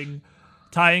riding,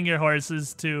 tying your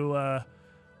horses to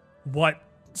what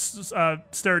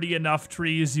sturdy enough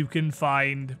trees you can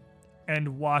find,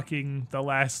 and walking the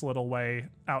last little way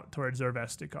out towards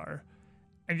Orvestikar.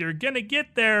 And you're gonna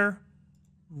get there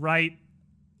probably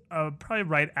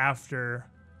right after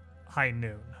high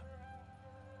noon.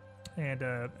 And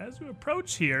as you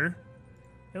approach here,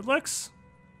 it looks,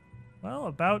 well,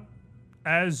 about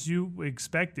as you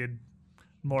expected,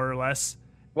 more or less.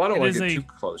 Well, I don't It want is to get a- too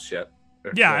close yet.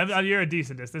 Yeah, you're a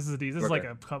decent distance. This is like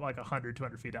Okay. like 100,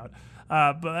 200 feet out.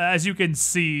 But as you can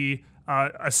see,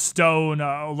 a stone,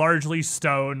 largely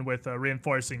stone with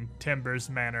reinforcing timbers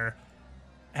manor,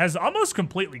 has almost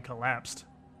completely collapsed.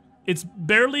 It's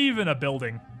barely even a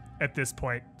building at this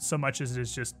point, so much as it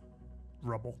is just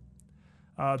rubble.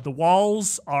 The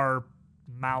walls are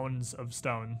mounds of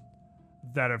stone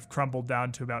that have crumbled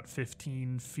down to about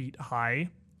 15 feet high.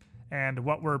 And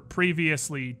what were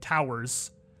previously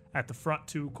towers at the front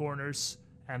 2 corners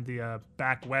and the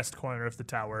back west corner of the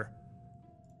tower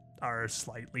are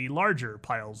slightly larger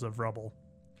piles of rubble.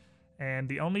 And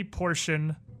the only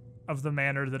portion of the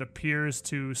manor that appears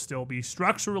to still be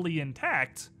structurally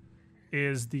intact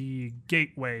is the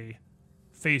gateway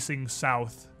facing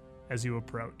south as you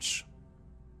approach.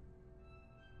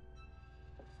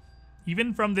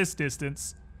 Even from this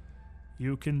distance,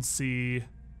 you can see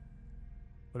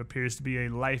what appears to be a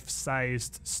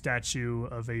life-sized statue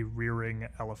of a rearing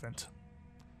elephant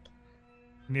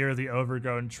near the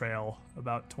overgrown trail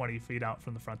about 20 feet out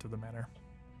from the front of the manor.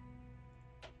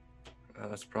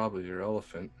 That's probably your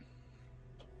elephant.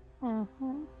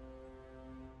 Mhm.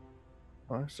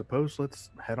 I suppose let's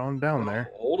head on down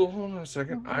there. Hold on a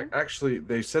second. Actually,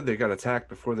 they said they got attacked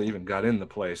before they even got in the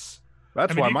place.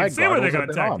 That's I mean, why you my can see where they goggles got have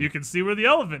been attacked. on. You can see where the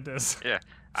elephant is.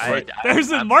 Right.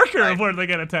 There's a marker of where they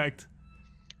got attacked.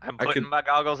 I'm I putting can- my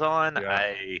goggles on.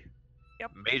 Yeah.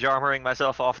 Mage armoring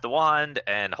myself off the wand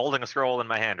and holding a scroll in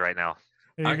my hand right now.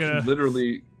 And I you're gonna, can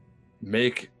literally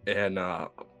make an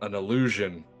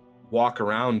illusion, walk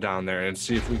around down there, and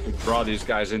see if we could draw these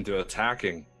guys into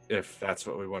attacking. If that's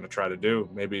what we want to try to do,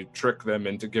 maybe trick them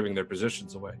into giving their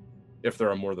positions away, if there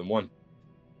are more than one.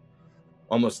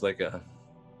 Almost like a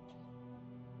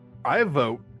I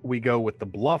vote we go with the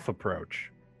bluff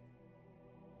approach.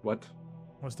 what?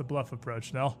 what's the bluff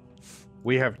approach, Nell?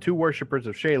 We have 2 worshippers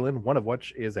of Shaylin, one of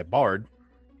which is a bard,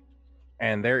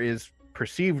 and there is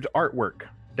perceived artwork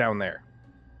down there.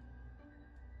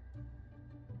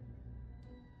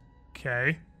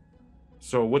 Okay.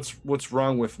 So what's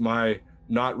wrong with my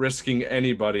not risking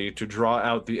anybody to draw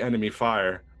out the enemy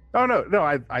fire? Oh no,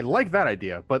 I like that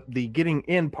idea, but the getting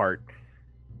in part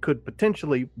could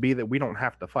potentially be that we don't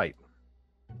have to fight.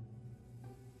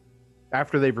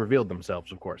 After they've revealed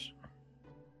themselves, of course.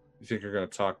 You think you're gonna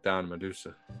talk down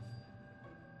Medusa?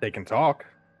 They can talk.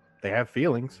 They have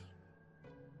feelings.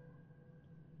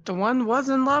 The one was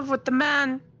in love with the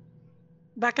man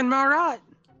back in Marat.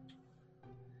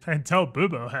 Until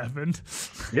Bubo happened.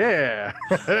 Yeah.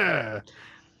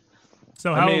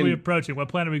 So I how are we mean- approaching? What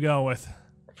plan are we going with?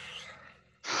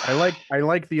 I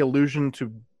like the illusion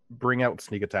to bring out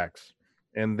sneak attacks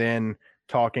and then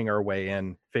talking our way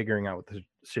in, figuring out what the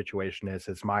situation is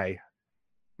my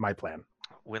plan.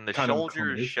 When the Kind of soldiers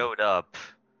combination. showed up,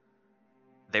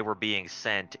 they were being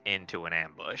sent into an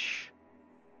ambush.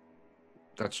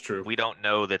 That's true. We don't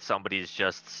know that somebody's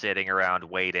just sitting around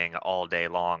waiting all day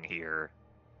long here.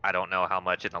 I don't know how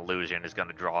much an illusion is going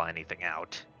to draw anything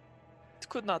out. It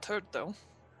could not hurt, though.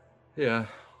 Yeah,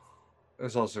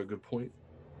 that's also a good point.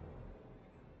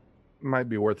 Might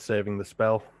be worth saving the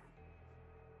spell.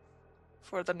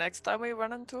 For the next time we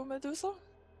run into Medusa?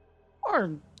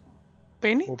 Or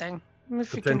anything.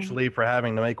 If you can- Potentially for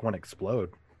having to make one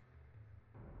explode.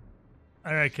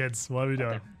 All right, kids, what are we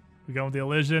doing? We going with the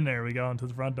illusion, or are we going to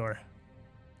the front door?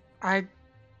 I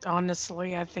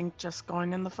think just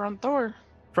going in the front door.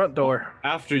 Front door.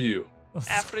 After you.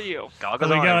 After you. Are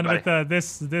Goggles we on, going everybody.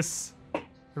 with this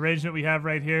arrangement we have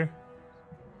right here?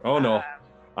 Oh no,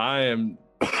 I am.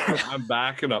 I'm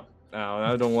backing up now.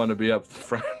 I don't want to be up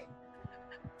front.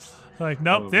 Like,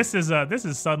 nope, Oh. this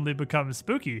is suddenly become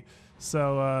spooky.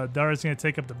 So Dara's gonna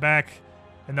take up the back,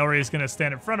 and Nori's gonna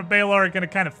stand in front of Baylor, gonna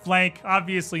kind of flank.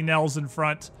 Obviously, Nell's in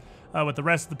front, with the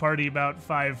rest of the party about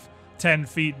 5-10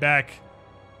 feet back,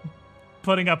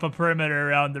 putting up a perimeter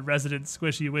around the resident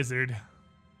squishy wizard.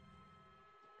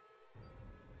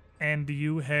 And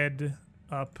you head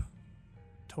up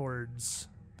towards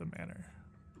the manor.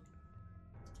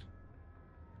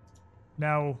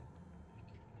 Now,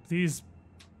 these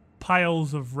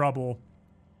piles of rubble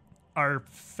are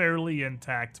fairly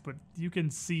intact, but you can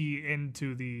see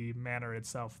into the manor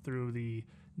itself through the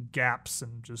gaps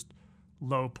and just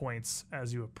low points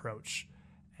as you approach.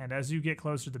 And as you get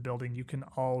closer to the building, you can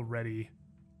already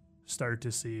start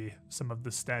to see some of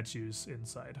the statues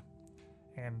inside.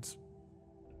 And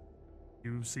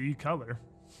you see color.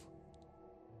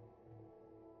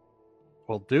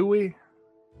 Well, do we?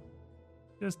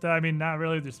 Just, I mean, not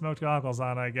really with your smoked goggles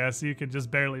on, I guess. You can just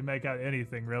barely make out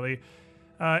anything, really.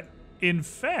 In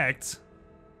fact,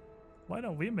 why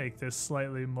don't we make this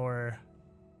slightly more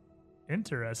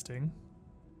interesting?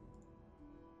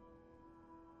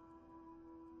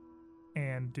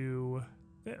 And do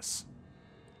this.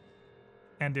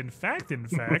 And in fact,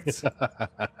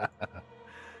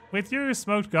 with your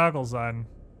smoked goggles on,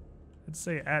 I'd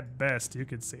say at best you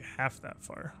could see half that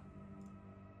far.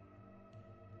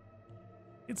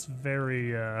 It's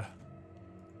very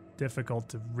difficult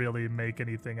to really make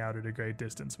anything out at a great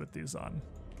distance with these on.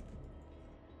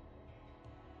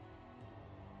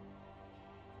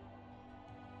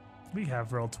 We have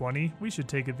Roll20. We should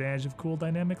take advantage of cool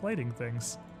dynamic lighting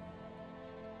things.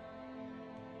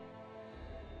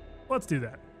 Let's do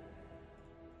that.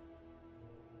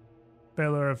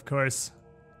 Baylor, of course.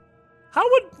 How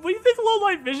would you think low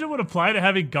light vision would apply to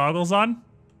having goggles on?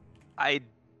 I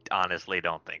honestly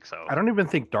don't think so. I don't even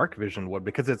think dark vision would,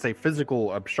 because it's a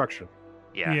physical obstruction.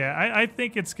 Yeah. I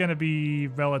think it's going to be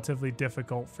relatively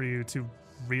difficult for you to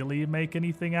really make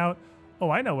anything out. Oh,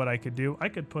 I know what I could do. I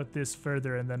could put this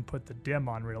further and then put the dim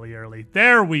on really early.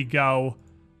 There we go.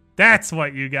 That's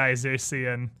what you guys are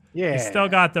seeing. Yeah. You still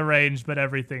got the range, but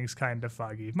everything's kind of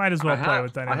foggy. Might as well play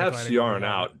with I dynamic have lighting. Ciaran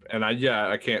out, and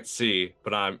I can't see,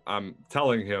 but I'm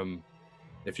telling him,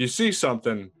 if you see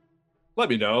something, let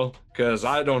me know, because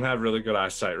I don't have really good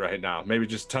eyesight right now. Maybe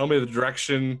just tell me the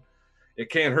direction. It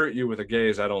can't hurt you with a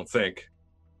gaze, I don't think.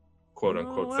 Quote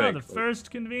unquote well, think. the first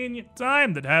convenient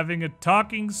time that having a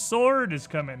talking sword has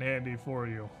come in handy for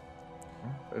you.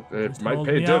 It Just might hold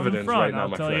pay me out in dividends front. right now, I'll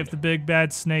my tell you friend. if the big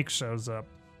bad snake shows up.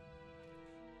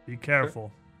 Be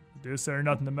careful. Deuce are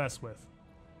nothing to mess with.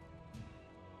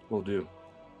 Will do.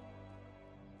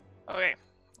 Okay,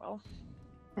 well,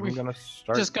 I'm gonna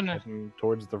start just gonna- heading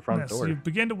towards the front Yeah, door. so you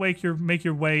begin to make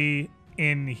your way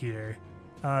in here.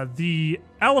 The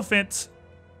elephant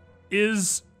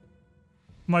is,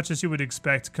 much as you would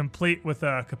expect, complete with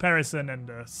a caparison and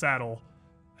a saddle,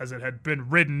 as it had been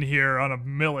ridden here on a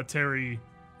military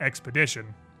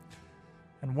expedition.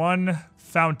 And one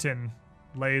fountain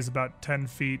lays about 10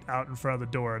 feet out in front of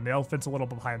the door, and the elephant's a little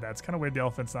behind that. It's kind of weird the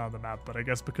elephant's not on the map, but I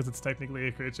guess because it's technically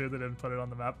a creature, they didn't put it on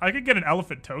the map. I could get an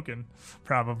elephant token,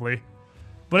 probably.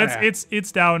 But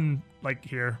it's down, like,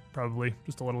 here, probably,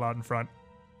 just a little out in front.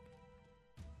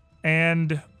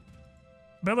 And,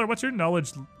 Miller, what's your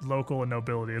knowledge local and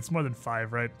nobility? It's more than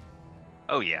 5, right?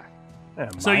 Oh yeah. Yeah,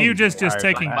 So you mine's just higher than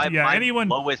taking- that. Yeah, my anyone-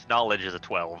 lowest knowledge is a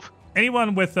 12.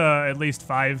 Anyone with at least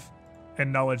 5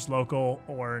 in knowledge local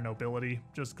or nobility,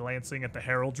 just glancing at the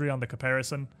heraldry on the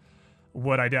comparison,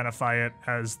 would identify it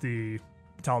as the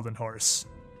Taldan horse.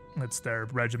 It's their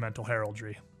regimental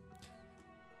heraldry.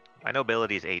 My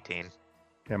nobility is 18.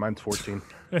 Yeah, mine's 14.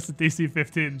 It's a DC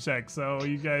 15 check, so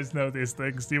you guys know these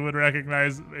things. You would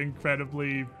recognize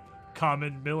incredibly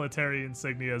common military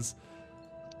insignias.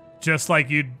 Just like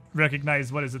you'd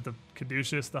recognize, what is it, the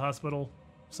Caduceus, the hospital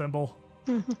symbol?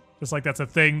 Just like that's a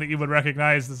thing that you would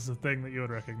recognize, this is a thing that you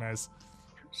would recognize.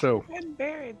 So, And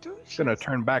very I'm going to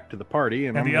turn back to the party,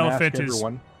 and I'm the going to ask elephant is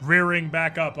everyone. rearing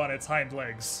back up on its hind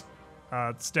legs,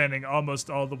 standing almost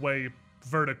all the way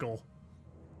vertical.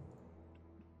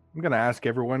 I'm going to ask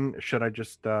everyone, should I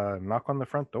just knock on the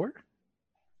front door?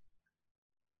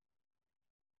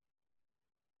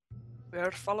 We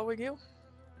are following you.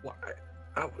 Why?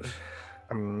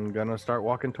 I'm going to start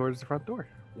walking towards the front door.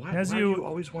 Why, As why you- do you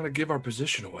always want to give our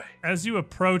position away? As you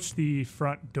approach the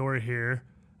front door here,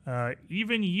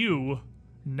 even you,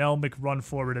 Nell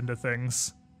McRunforward into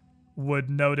things, would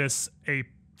notice a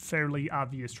fairly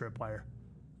obvious tripwire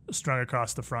strung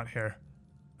across the front here.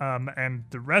 And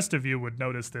the rest of you would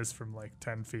notice this from like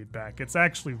 10 feet back. It's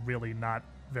actually really not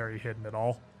very hidden at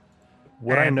all.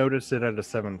 Would I And- notice it at a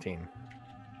 17?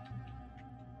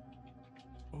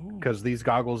 Because these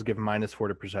goggles give -4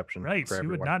 to perception. Right, for you would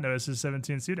everyone. not notice his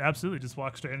 17, so you'd absolutely just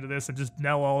walk straight into this and just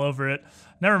Nell all over it.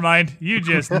 Never mind, you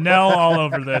just Nell all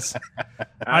over this.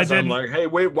 I As I'm didn't- like, hey,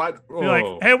 wait, what? You're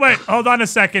like, hey, wait, hold on a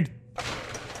second.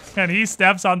 And he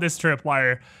steps on this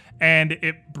tripwire, and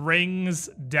it brings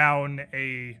down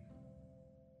a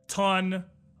ton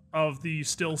of the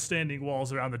still standing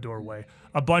walls around the doorway.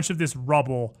 A bunch of this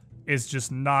rubble is just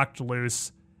knocked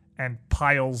loose and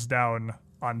piles down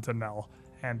onto Nell.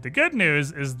 And the good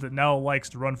news is that Nell likes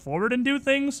to run forward and do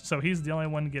things, so he's the only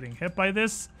one getting hit by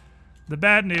this. The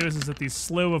bad news is that the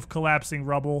slew of collapsing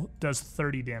rubble does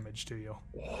 30 damage to you.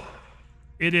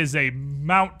 It is a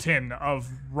mountain of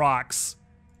rocks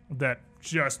that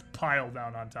just pile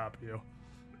down on top of you.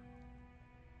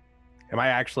 Am I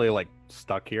actually like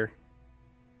stuck here?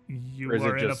 You Or is it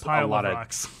are in a just a pile lot of of-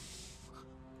 rocks.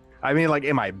 I mean, like,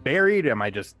 am I buried? Am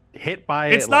I just hit by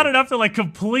it? It's not Like, enough to like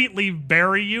completely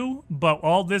bury you, but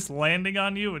all this landing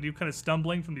on you and you kind of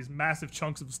stumbling from these massive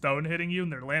chunks of stone hitting you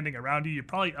and they're landing around you, you're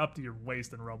probably up to your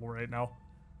waist in rubble right now.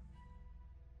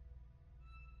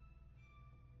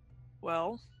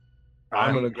 Well,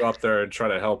 I'm gonna go up there and try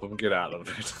to help him get out of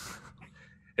it.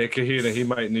 Hey, Kahina, he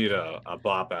might need a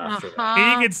bop after that.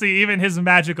 You can see even his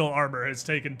magical armor has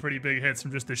taken pretty big hits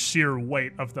from just the sheer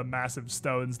weight of the massive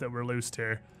stones that were loosed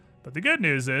here. But the good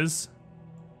news is,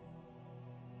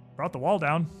 brought the wall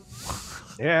down.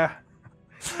 Yeah.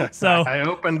 So I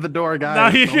opened the door, now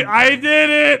guys. you can, I did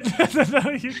it. Now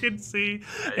you can see into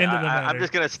the I'm matter.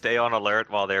 just gonna stay on alert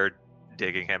while they're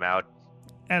digging him out.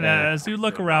 And Yeah. as you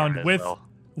look As around well.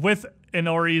 with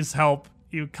Inori's help,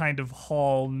 you kind of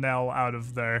haul Nell out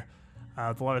of there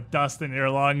with a lot of dust in your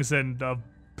lungs and a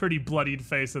pretty bloodied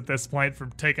face at this point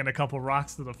from taking a couple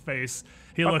rocks to the face.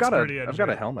 He looks pretty injured. I've got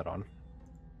a helmet on.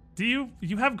 Do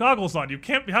you have goggles on? You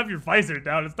can't have your visor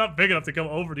down. It's not big enough to go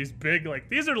over these big, like,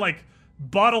 these are like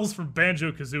bottles from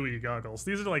Banjo-Kazooie goggles.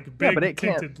 These are like big Yeah, but it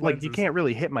tinted can't, like, you lenses. can't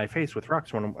really hit my face with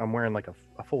rocks when I'm wearing, like,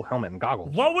 a full helmet and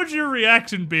goggles. What would your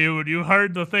reaction be when you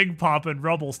heard the thing pop and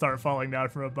rubble start falling down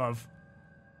from above?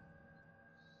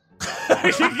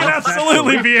 You can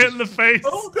absolutely be hit in the face.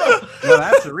 Oh no! Well,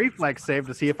 that's a reflex save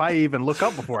to see if I even look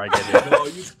up before I get hit. No,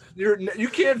 you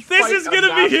can't. This fight is a gonna be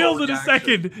natural healed in a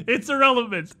reaction. second. It's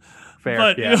irrelevant. Fair,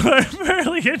 But yeah. you are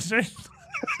fairly injured.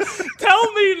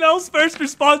 Tell me Nell's first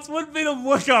response would be to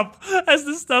look up as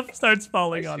the stuff starts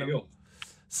falling on him. Heal.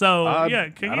 So, yeah, I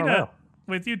don't Kahina, know.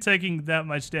 with you taking that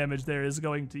much damage there, is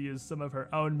going to use some of her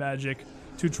own magic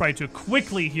to try to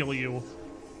quickly heal you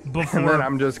And before then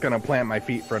I'm just gonna plant my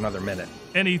feet for another minute.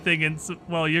 anything.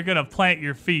 Well, you're going to plant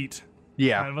your feet.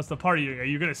 Yeah. And what's the part of you? Are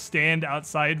you going to stand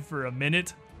outside for a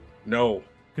minute? No.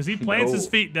 Because he plants his No.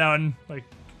 feet down, like,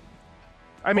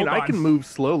 I mean, Hold I can on. move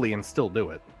slowly and still do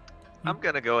it. I'm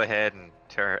gonna go ahead and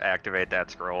activate that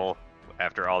scroll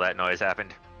after all that noise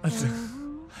happened.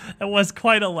 it was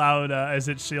quite a loud as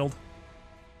its shield.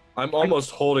 I'm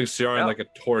almost holding Ciaran Yeah. like a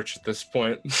torch at this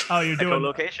point. Oh, you're doing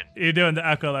Echolocation. You're doing the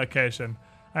echolocation.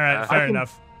 All right, I fair can-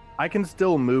 enough. I can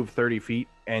still move 30 feet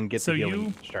and get So the healing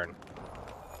you- each turn.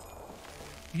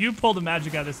 You pull the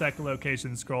magic out of this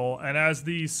echolocation scroll, and as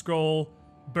the scroll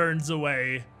burns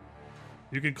away,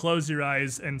 you can close your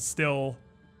eyes and still,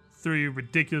 through your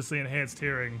ridiculously enhanced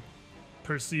hearing,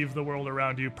 perceive the world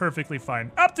around you perfectly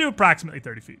fine, up to approximately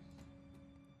 30 feet.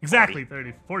 Exactly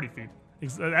 40 feet.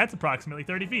 That's approximately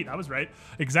 30 feet. I was right.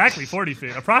 Exactly 40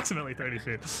 feet. Approximately 30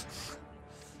 feet.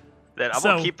 Then I'm So-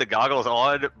 gonna keep the goggles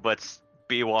on, but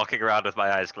be walking around with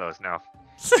my eyes closed now.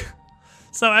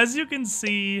 So as you can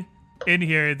see in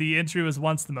here, the entry was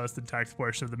once the most intact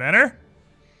portion of the manor.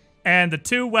 And the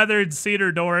two weathered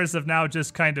cedar doors have now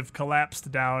just kind of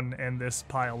collapsed down in this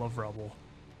pile of rubble.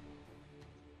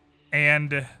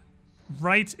 And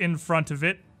right in front of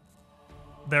it,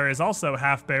 there is also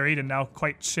half buried and now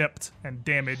quite chipped and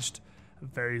damaged, a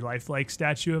very lifelike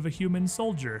statue of a human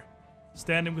soldier,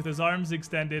 standing with his arms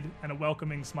extended and a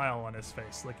welcoming smile on his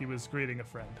face, like he was greeting a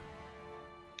friend.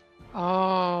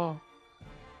 Oh,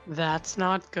 that's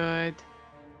not good.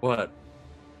 What?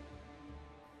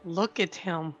 Look at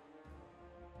him.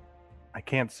 I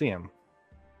can't see him.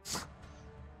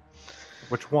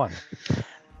 Which one?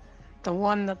 The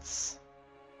one that's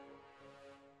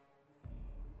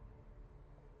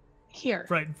here.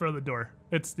 Right in front of the door.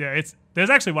 There's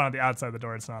actually one on the outside of the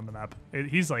door. It's not on the map.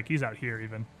 He's out here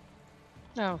even.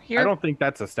 No, here. I don't think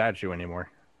that's a statue anymore.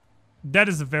 That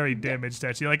is a very damaged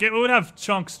statue. Like, it would have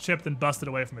chunks chipped and busted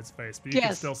away from its face, but you can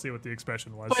Yes. still see what the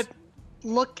expression was. But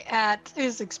look at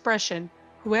his expression.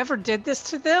 Whoever did this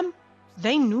to them,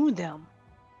 they knew them.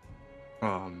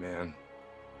 Oh man.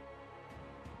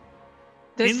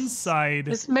 Inside,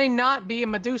 This may not be a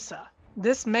Medusa.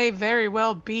 This may very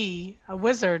well be a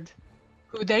wizard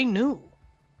who they knew,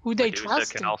 who they Medusa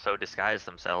trusted. can also disguise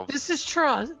themselves. This is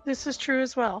true. This is true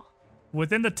as well.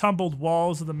 within the tumbled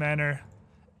walls of the manor,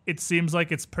 it seems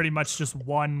like it's pretty much just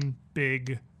one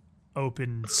big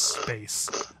open space,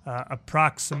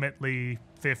 approximately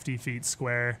 50 feet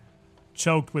square,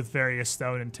 choked with various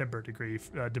stone and timber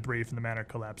debris from the manor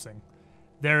collapsing.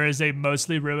 There is a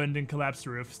mostly ruined and collapsed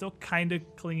roof, still kind of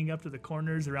clinging up to the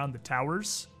corners around the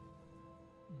towers.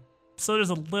 So there's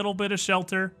a little bit of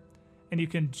shelter, and you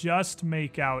can just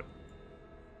make out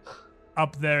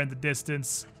up there in the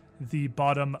distance the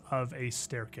bottom of a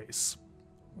staircase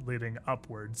leading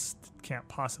upwards. Can't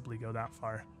possibly go that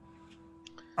far.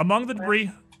 Among the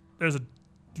debris, there's at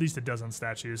least a dozen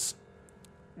statues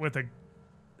with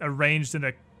arranged in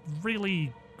a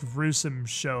really gruesome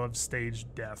show of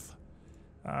staged death.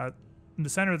 In the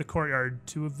center of the courtyard,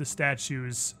 two of the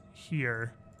statues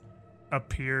here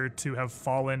appear to have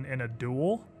fallen in a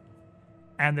duel,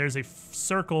 and there's a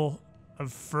circle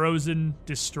of frozen,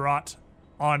 distraught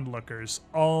onlookers,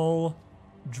 all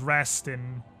dressed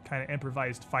in kind of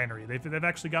improvised finery. They've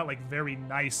actually got like very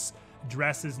nice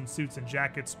dresses and suits and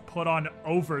jackets put on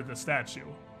over the statue.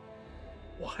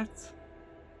 What?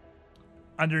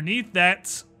 Underneath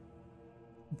that,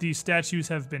 the statues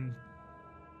have been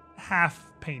half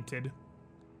painted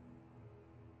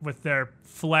with their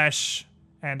flesh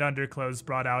and underclothes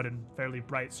brought out in fairly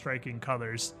bright, striking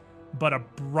colors, but a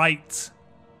bright,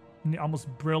 almost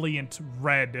brilliant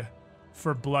red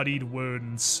for bloodied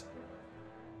wounds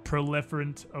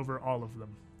proliferant over all of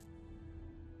them.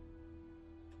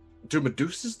 Do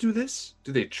Medusas do this?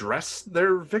 Do they dress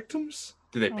their victims?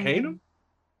 Do they paint them?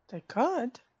 They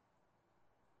could.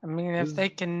 I mean, if they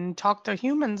can talk to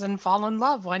humans and fall in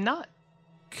love, why not?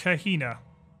 Kahina,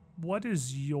 what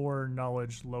is your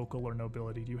knowledge, local or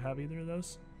nobility? Do you have either of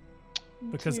those?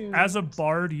 Because as a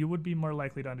bard, you would be more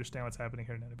likely to understand what's happening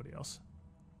here than anybody else.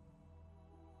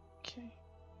 Okay.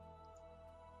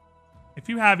 If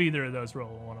you have either of those, roll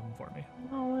one of them for me.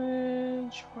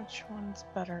 Knowledge, which one's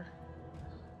better?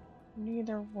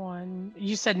 Neither one.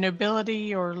 You said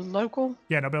nobility or local?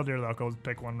 Yeah, nobility or local.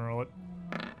 Pick one and roll it.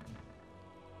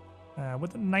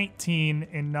 With a 19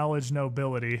 in knowledge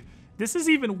nobility, this is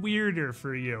even weirder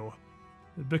for you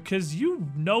because you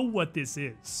know what this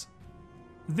is.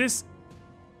 This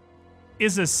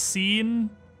is a scene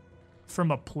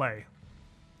from a play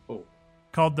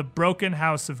called The Broken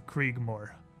House of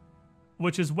Kriegmore,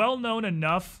 which is well known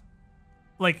enough.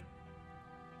 Like,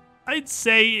 I'd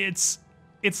say it's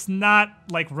not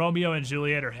like Romeo and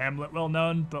Juliet or Hamlet well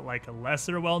known, but like a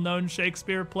lesser well known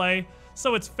Shakespeare play.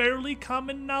 So it's fairly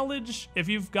common knowledge if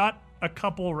you've got a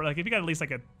couple, like if you got at least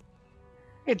like a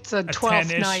It's a 12th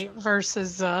 10-ish. night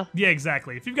versus Yeah,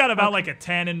 exactly. If you've got about like a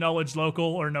 10 in knowledge local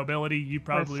or nobility, you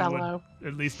probably fellow. would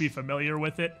at least be familiar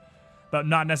with it, but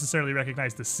not necessarily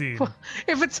recognize the scene.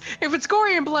 if it's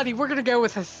gory and bloody, we're gonna go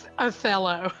with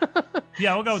Othello.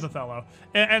 Yeah, we'll go with Othello.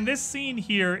 And this scene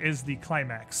here is the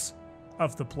climax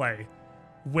of the play,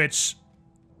 which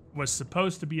was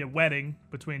supposed to be a wedding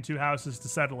between two houses to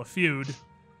settle a feud,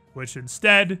 which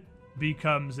instead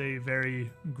becomes a very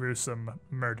gruesome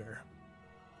murder.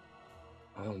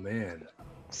 Oh man.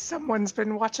 Someone's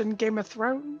been watching Game of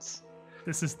Thrones.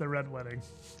 This is the Red Wedding.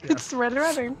 It's the Red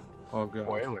Wedding. Oh god.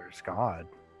 Spoilers, God.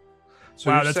 So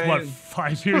Wow, you're that's what, saying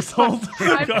 5 years old?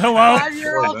 Five- Hello?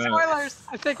 5-year-old Oh, man. spoilers.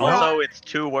 I think we're Also, all- it's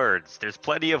 2 words. There's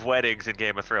plenty of weddings in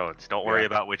Game of Thrones. Don't worry Yeah.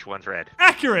 about which one's red.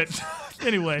 Accurate.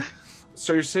 Anyway,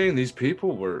 So you're saying these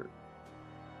people were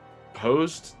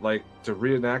posed like to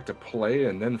reenact a play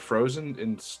and then frozen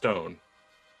in stone?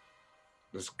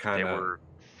 Just They kind of. were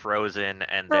frozen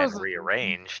and Frozen. then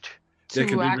rearranged. They to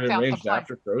can be act out the rearranged play.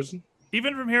 after frozen.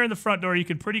 even from here in the front door, you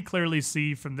can pretty clearly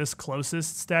see from this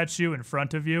closest statue in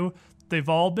front of you, they've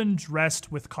all been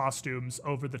dressed with costumes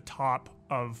over the top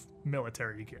of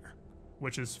military gear,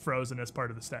 which is frozen as part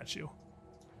of the statue.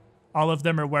 All of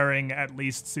them are wearing at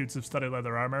least suits of studded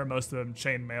leather armor, most of them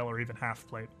chainmail or even half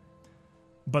plate.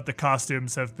 But the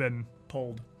costumes have been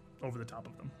pulled over the top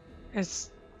of them.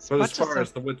 But as far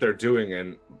as what they're doing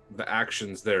and the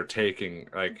actions they're taking,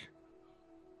 like...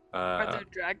 Are there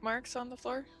drag marks on the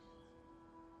floor?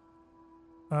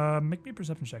 Make me a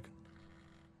perception check.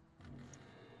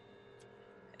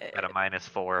 At a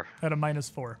 -4. At a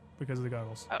 -4 because of the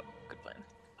goggles. Oh, good plan.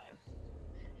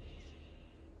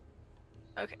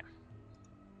 Okay.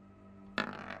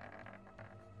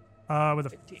 With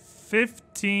a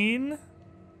 15,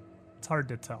 it's hard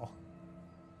to tell.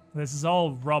 This is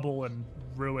all rubble and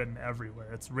ruin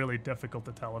everywhere. It's really difficult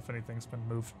to tell if anything's been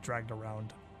moved, dragged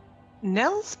around.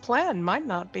 Nell's plan might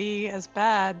not be as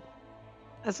bad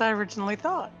as I originally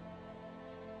thought.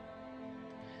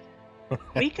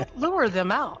 We could lure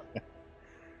them out.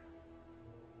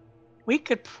 We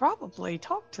could probably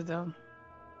talk to them.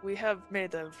 We have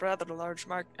made a rather large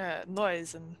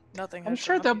noise and nothing. I'm has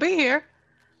sure come they'll up be yet. here.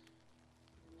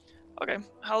 Okay,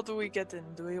 how do we get in?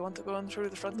 Do we want to go in through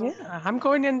the front door? Yeah, I'm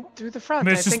going in through the front.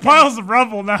 There's I just think piles of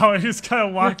rubble now. I'm just kind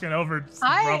of walking over some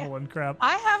I- rubble and crap.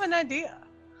 I have an idea.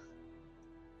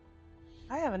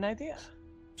 I have an idea.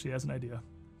 She has an idea.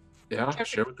 Yeah,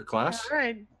 share with the class. All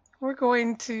right.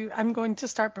 I'm going to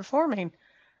start performing.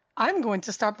 I'm going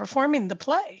to start performing the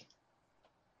play.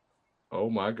 Oh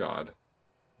my god.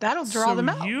 That'll draw So them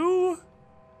out. you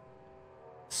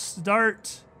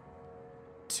start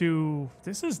to...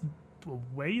 This is a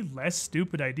way less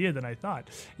stupid idea than I thought.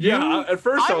 Yeah, at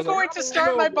first I I'm was going like, to oh,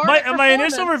 start no. my bardic My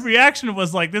initial performance. reaction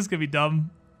was like, this could be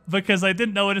dumb. Because I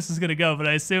didn't know where this was going to go, but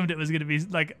I assumed it was going to be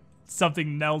like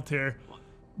something Nell tier.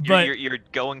 But You're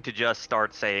going to just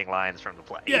start saying lines from the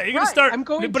play. yeah, you're going Right, to start, I'm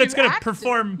going but it's to going to act it.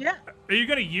 perform. Yeah. Are you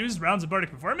going to use rounds of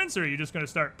bardic performance, or are you just going to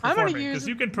start I'm performing? going to use. Because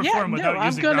you can yeah, perform no, without I'm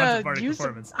using gonna rounds of bardic use.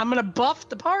 performance. I'm going to buff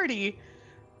the party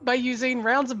by using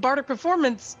rounds of bardic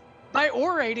performance by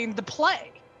orating the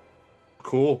play.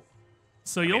 Cool.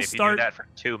 So I mean, you'll if start. you do that for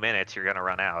 2 minutes, you're gonna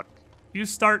run out. You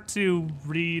start to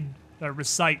read or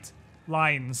recite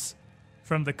lines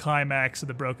from the climax of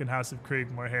the Broken House of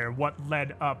Kriegmore here, what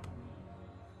led up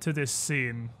to this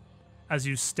scene as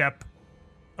you step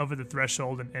over the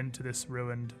threshold and into this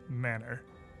ruined manor.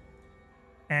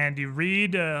 And you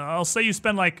read, I'll say you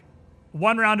spend like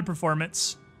 1 round of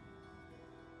performance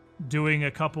doing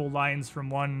a couple lines from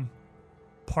one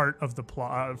part of the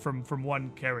plot, from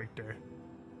one character.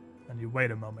 And you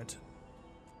wait a moment.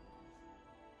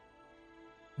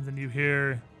 And then you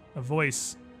hear a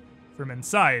voice from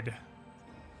inside.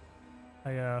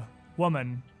 A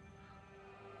woman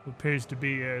who appears to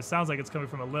be, sounds like it's coming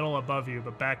from a little above you,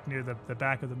 but back near the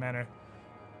back of the manor.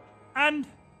 And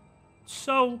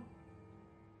so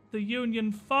the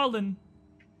Union fallen,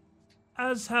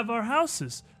 as have our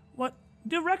houses. What?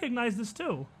 Do you recognize this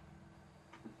too?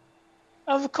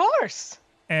 Of course.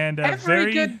 And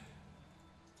Every good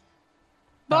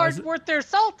bard is it? worth their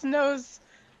salt knows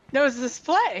this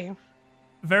play.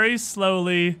 very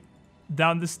slowly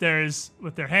down the stairs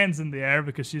with their hands in the air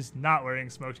because she's not wearing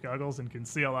smoked goggles and can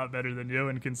see a lot better than you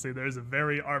and can see there's a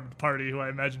very armed party who I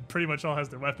imagine pretty much all has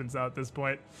their weapons out at this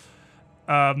point.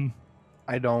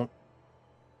 I don't.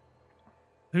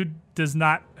 Who does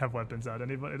not have weapons out?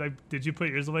 Anybody? Like, did you put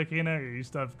yours away, Kina, or you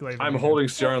still have glaive? I'm holding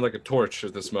Ciaran like a torch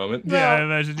at this moment. Yeah, I Well,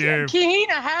 imagine you're.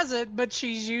 Kahina has it, but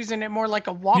she's using it more like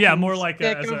a walking Yeah, more like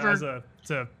stick as over a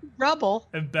to rubble.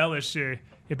 embellish your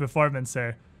performance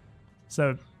there.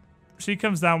 So she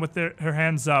comes down with her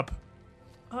hands up.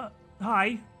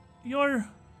 Hi, you're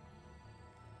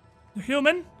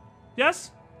human?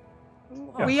 Yes?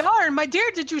 We are, my dear.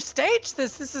 Did you stage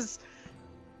this?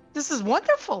 This is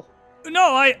wonderful.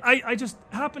 No, I just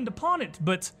happened upon it,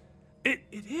 but it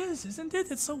is, isn't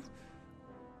it? It's so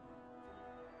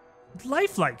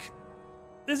lifelike.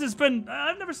 This has been,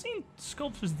 I've never seen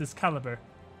sculptures of this caliber.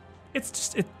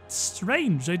 It's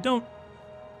strange. I don't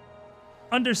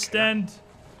understand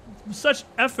such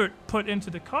effort put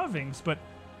into the carvings, but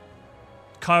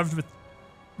carved with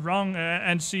wrong,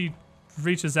 and she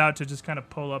reaches out to just kind of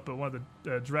pull up at one of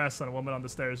the dress on a woman on the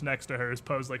stairs next to her is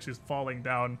posed like she's falling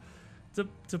down.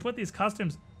 To put these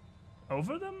costumes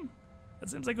over them? It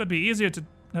seems like it would be easier to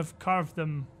have carved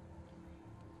them,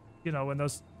 in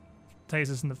those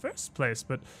places in the first place.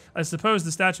 But I suppose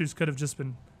the statues could have just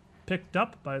been picked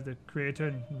up by the creator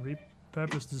and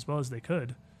repurposed as well as they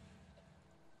could.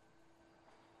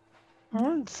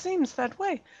 Well, it seems that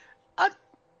way.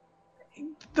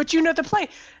 But you know the play.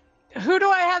 Who do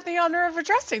I have the honor of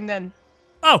addressing then?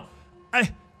 Oh,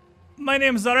 my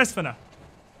name is Zaresfana.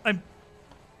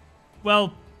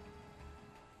 Well,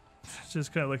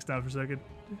 just kind of looks down for a second.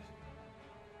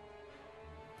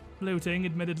 Floating,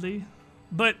 admittedly.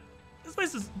 But this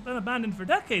place has been abandoned for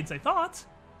decades, I thought.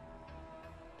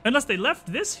 Unless they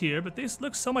left this here, but this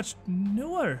looks so much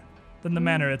newer than the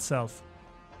manor itself.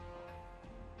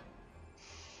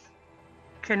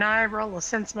 Can I roll a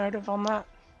sense motive on that?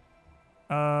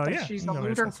 Yeah. She's you a can roll me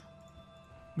looter. sense.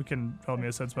 We can roll me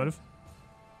a sense motive.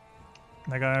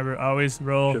 Like I always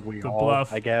roll Should we the all,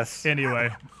 bluff. I guess?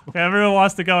 Anyway, everyone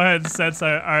wants to go ahead and sense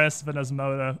Arespina's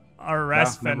motive. never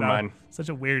Arespina. mind. Such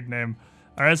a weird name.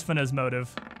 Arespina's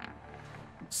motive.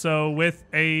 So with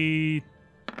a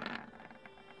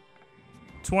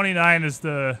 29 is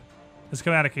coming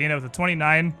out of Kena with a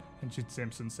 29, and she's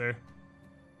Simpson, sir.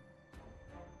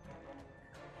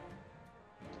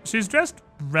 She's dressed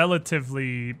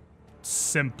relatively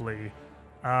simply,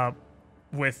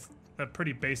 with a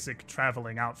pretty basic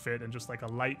traveling outfit and just like a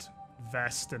light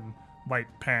vest and white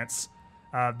pants.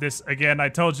 This, again, I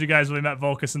told you guys when we met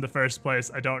Volcus in the first place.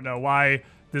 I don't know why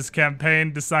this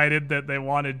campaign decided that they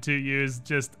wanted to use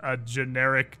just a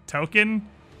generic token.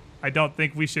 I don't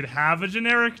think we should have a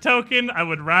generic token. I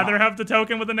would rather have the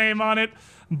token with a name on it,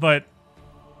 but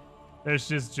there's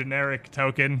just generic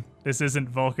token. This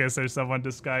isn't Volcus or someone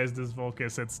disguised as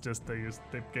Volcus. It's just they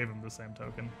gave him the same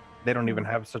token. They don't even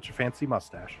have such a fancy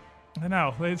mustache. I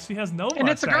know. She has no And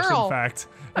it's a mustache, girl. in fact.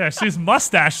 Yeah, she's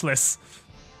mustacheless.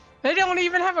 They don't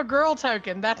even have a girl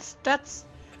token. That's.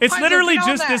 It's Paizo, literally get on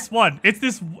just that. this one. It's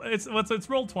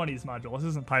Roll20's module. This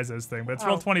isn't Paizo's thing, but it's Oh.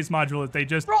 Roll20's module that they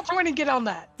just, Roll 20, get on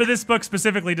that. for this book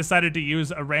specifically, decided to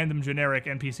use a random generic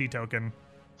NPC token.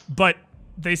 But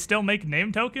they still make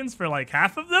name tokens for like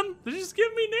half of them? They just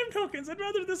give me name tokens. I'd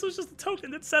rather this was just a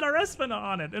token that said Arespina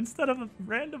on it instead of a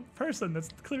random person that's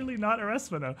clearly not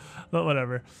Arespina. But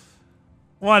whatever.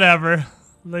 Whatever.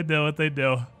 They do what they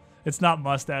do. It's not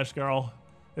Mustache Girl.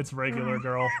 It's Regular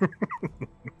Girl.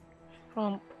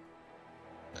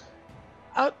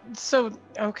 So,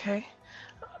 okay.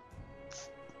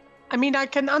 I mean, I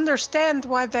can understand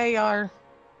why they are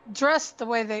dressed the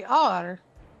way they are.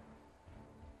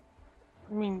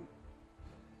 I mean,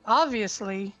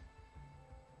 obviously.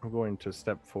 I'm going to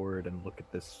step forward and look at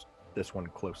this one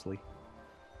closely.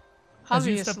 As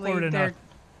you step Obviously, forward they're.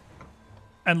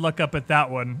 and look up at that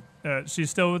one. She's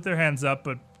still with her hands up,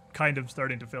 but kind of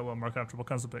starting to feel a little more comfortable,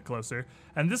 comes a bit closer.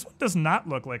 And this one does not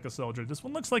look like a soldier. This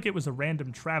one looks like it was a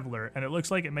random traveler, and it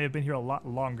looks like it may have been here a lot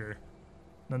longer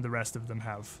than the rest of them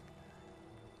have.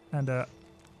 And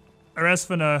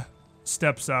Arespina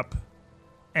steps up,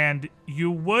 and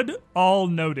you would all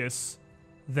notice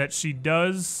that she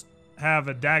does have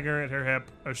a dagger at her hip,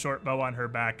 a short bow on her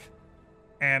back,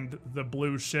 and the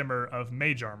blue shimmer of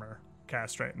mage armor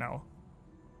cast right now.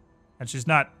 And she's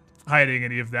not hiding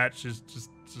any of that. She's just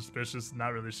suspicious, not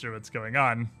really sure what's going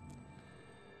on.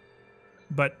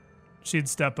 But she'd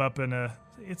step up and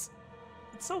it's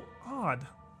so odd.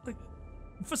 Like,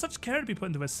 for such care to be put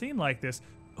into a scene like this,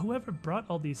 whoever brought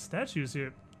all these statues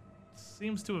here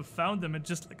seems to have found them at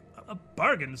just like a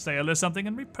bargain sale or something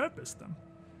and repurposed them.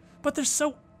 But they're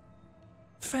so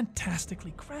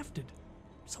fantastically crafted,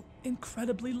 so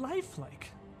incredibly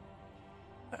lifelike.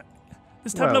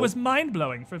 This tableau Well- is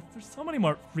mind-blowing for so many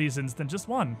more reasons than just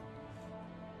one.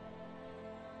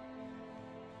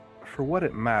 For what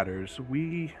it matters,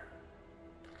 we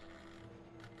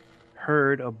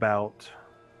heard about,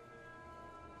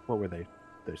 what were they?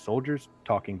 The soldiers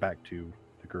talking back to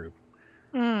the group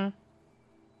Mm.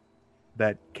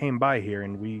 that came by here,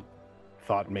 and we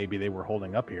thought maybe they were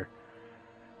holding up here.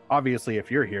 Obviously, if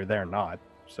you're here, they're not.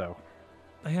 So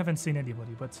I haven't seen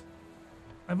anybody, but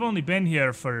I've only been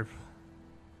here for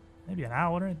maybe an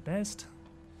hour at best.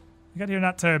 I got here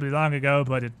not terribly long ago,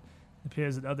 but it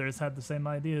appears that others had the same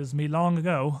idea as me long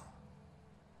ago.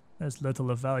 There's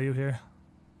little of value here.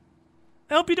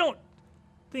 I hope you don't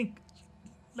think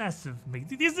less of me.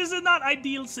 These are not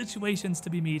ideal situations to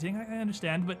be meeting, I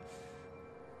understand, but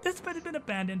this might have been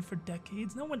abandoned for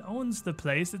decades. No one owns the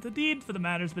place. The deed for the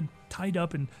matter has been tied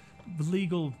up in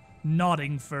legal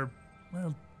knotting for,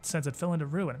 well, since it fell into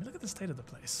ruin. I mean, look at the state of the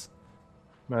place.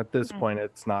 at this point,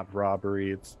 it's not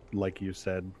robbery. It's like you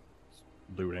said,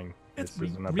 looting. It's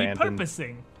This is an abandoned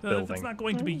repurposing. If it's building. not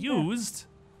going to be Yeah. used,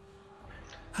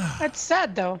 That's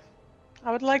sad, though.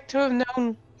 I would like to have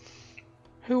known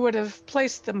who would have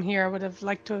placed them here. I would have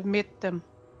liked to have met them.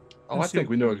 Oh, I think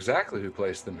we know exactly who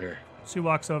placed them here. she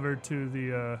walks over to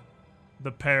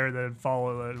the pair that had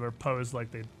followed, that were posed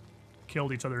like they'd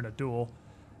killed each other in a duel,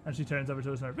 and she turns over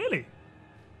to us and really?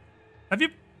 Have you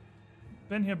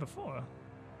been here before.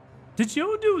 Did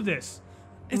you do this?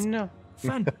 It's No.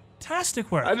 fantastic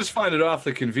work. I just find it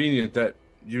awfully convenient that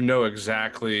you know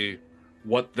exactly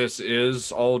what this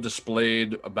is, all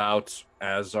displayed about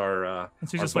as our And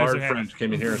she just bard waves her hand. friend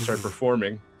came in here and started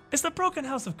performing. It's the Broken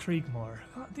House of Kriegmore.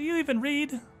 Do you even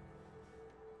read?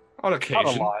 On Not a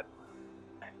occasion. lot.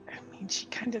 I mean, she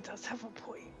kind of does have a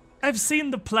point. I've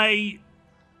seen the play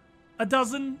a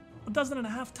dozen and a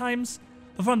half times.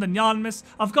 Performed in Yanmis.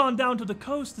 I've gone down to the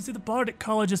coast to see the Bardic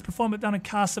Colleges perform it down in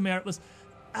Casimir. It was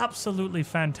absolutely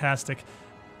fantastic.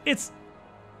 It's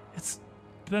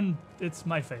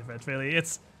my favorite, really.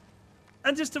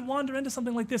 And just to wander into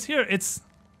something like this here, it's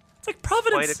like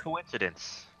Providence. Quite a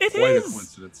coincidence. It Quite a is.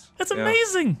 coincidence. It's Yeah.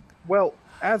 amazing. Well,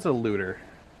 as a looter,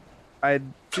 I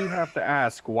do have to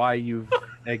ask why you've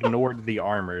ignored the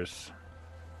armors.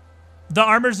 The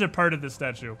armors are part of the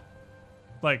statue.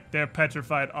 Like, they're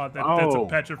petrified. That's a Oh,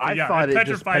 petrified. I Yeah, thought it it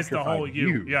just petrifies the whole petrified you.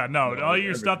 you. Yeah, no, No, all your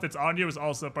everything. stuff that's on you is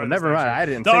also part Well, of the never statue. mind, I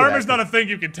didn't The say armor's that. not a thing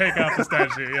you can take off the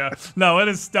statue. Yeah, no, it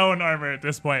is stone armor at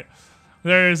this point.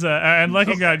 There's and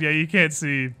looking at you can't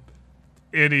see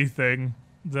anything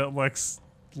that looks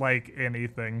like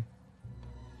anything.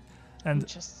 And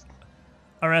Just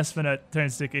Arespina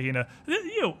turns to Kahina.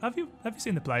 Have you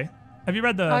seen the play? Have you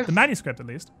read the I've- manuscript at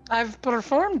least? I've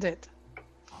performed it.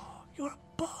 You're a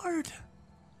bard.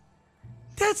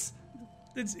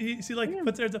 She like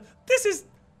puts her hands up. This is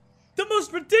the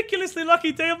most ridiculously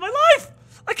lucky day of my life.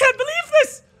 I can't believe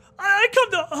this. I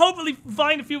come to hopefully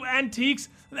find a few antiques,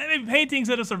 maybe paintings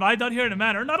that have survived out here in a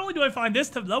manor. Not only do I find this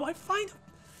tableau, I find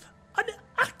an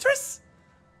actress.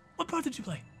 What part did you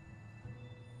play?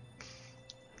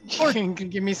 You can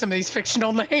give me some of these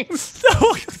fictional names.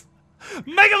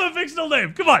 Make up a fictional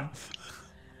name. Come on.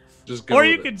 Just go Or with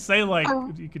you it. could say like Ar-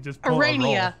 you could just pull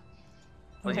Arania. a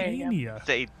roll. There you go. Arania.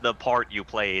 Say the part you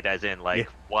played, as in like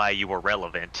why you were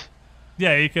relevant.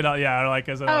 Yeah, you could. Or like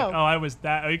as in, like, Oh. I was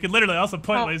that. Or you could literally also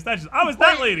point Oh. my statues. I was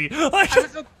that Wait. lady. Like,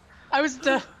 I was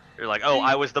the You're like, oh,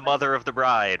 I was the mother of the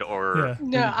bride, or yeah.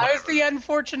 no, I was the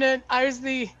unfortunate. I was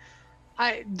the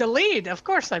lead. Of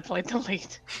course, I played the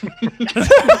lead.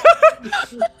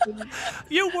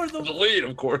 You were The the lead,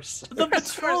 of course. the Of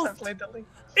course, I betrothed. played the lead.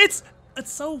 It's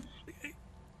so.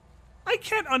 I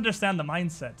can't understand the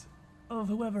mindset of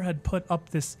whoever had put up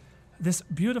this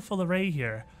beautiful array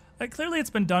here. Like, clearly, it's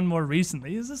been done more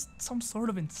recently. Is this some sort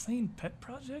of insane pet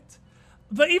project?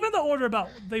 But even the order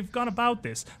they've gone about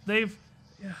this,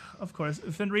 yeah, of course,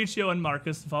 Fenricio and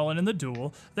Marcus fallen in the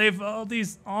duel. They've all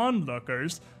these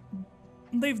onlookers.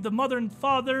 They've the mother and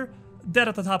father dead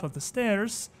at the top of the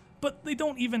stairs, but they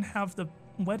don't even have the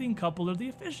wedding couple or the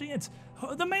officiant,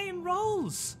 the main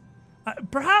roles.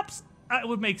 Perhaps it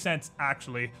would make sense,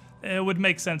 actually. It would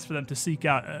make sense for them to seek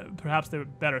out, perhaps they're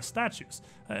better statues,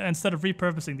 instead of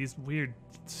repurposing these weird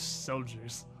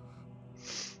soldiers.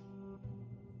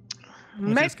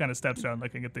 She just kind of steps around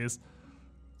looking at these.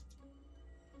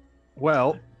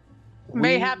 Well,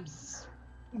 Mayhaps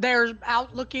they're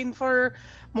out looking for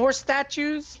more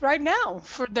statues right now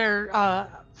for their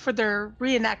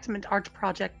reenactment art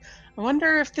project. I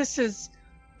wonder if this is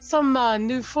some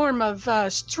new form of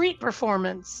street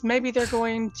performance. Maybe they're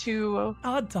going to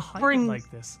Odd to hide it Bring- like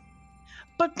this.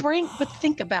 but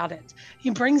think about it.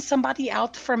 You bring somebody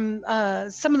out from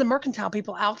some of the mercantile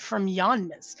people out from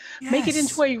Yanmis. Make it Yes.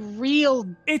 into a real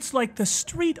It's like the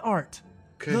street art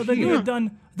that you had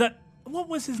done. What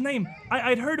was his name?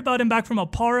 I'd heard about him back from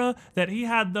Apara, that he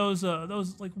had those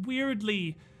like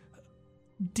weirdly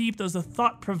deep, those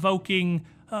thought-provoking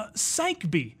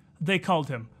Sankby, they called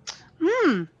him.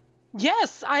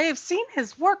 Yes, I have seen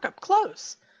his work up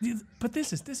close. But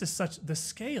this is such the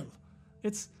scale.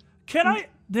 This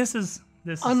is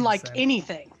Unlike insane.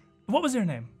 anything. What was your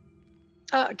name?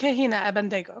 Kahina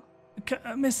Abendego.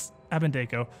 Miss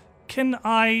Abendeko, can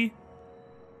I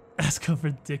ask a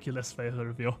ridiculous favor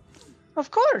of you? Of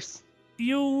course.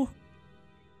 You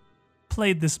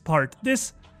played this part.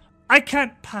 I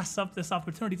can't pass up this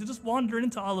opportunity to just wander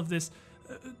into all of this.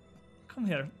 Come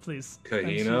here, please. And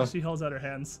Kahina? she holds out her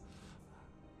hands.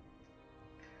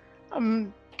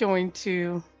 I'm going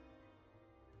to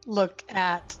look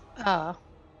at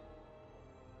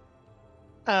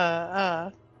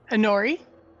Honori.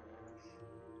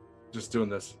 Just doing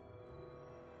this.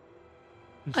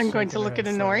 Just I'm going to shaking her look at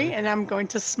head Honori slowly. and I'm going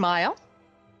to smile.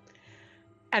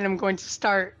 And I'm going to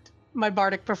start my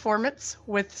bardic performance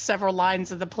with several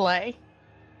lines of the play.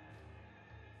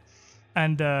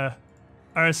 And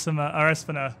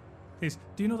Arespina, please,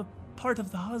 do you know the part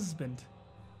of the husband?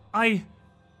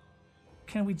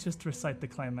 Can we just recite the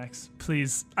climax,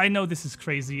 please? I know this is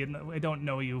crazy and I don't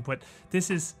know you, but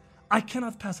I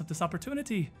cannot pass up this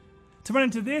opportunity. to run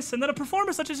into this and then a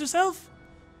performer such as yourself.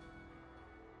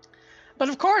 But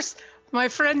of course, my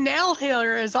friend Nell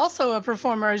here is also a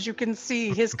performer, as you can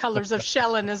see his colors of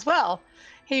Shellen as well.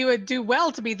 He would do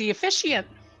well to be the officiant.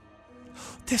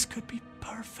 This could be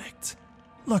perfect.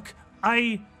 Look,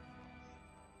 dang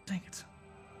it.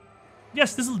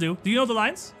 Yes, this'll do. Do you know the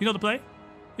lines? You know the play?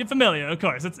 You're familiar, of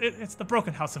course. It's the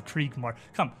Broken House of Kriegmore.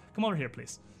 Come over here,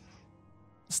 please.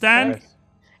 Stand.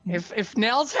 If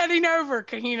Nell's heading over,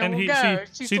 Kahina will go.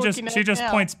 She just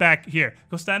points back here.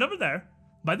 Go stand over there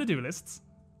by the duelists.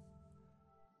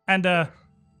 And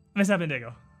Miss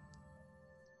Abednego.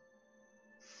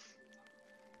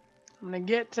 I'm gonna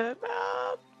get to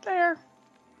there.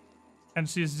 And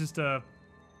she's just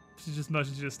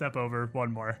motions you to step over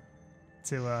one more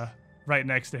to right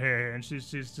next to her, and she's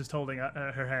just holding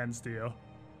her hands to you.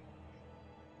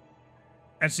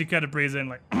 And she kind of breathes in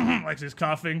like like she's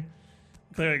coughing,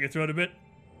 clearing her throat a bit,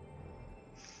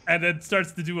 and then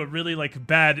starts to do a really like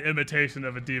bad imitation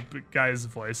of a deep guy's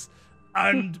voice.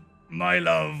 And my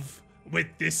love, with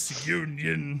this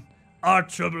union, our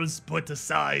troubles put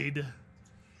aside.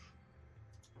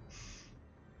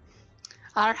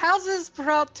 Our houses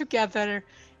brought together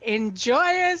in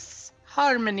joyous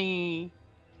harmony.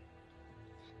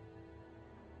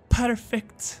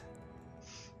 Perfect.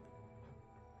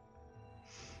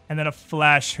 And then a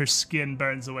flash, her skin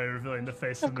burns away, revealing the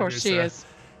face of Medusa. Of course she is.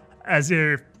 As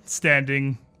you're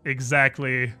standing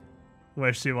exactly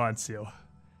where she wants you.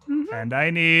 Mm-hmm. And I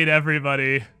need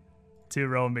everybody to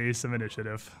roll me some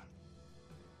initiative.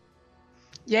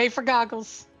 Yay for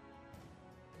goggles.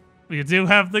 You do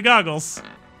have the goggles.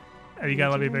 And you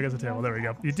gotta let me bring up the table. There we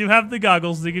go. You do have the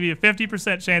goggles. They give you a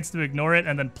 50% chance to ignore it,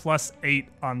 and then +8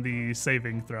 on the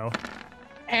saving throw.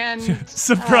 And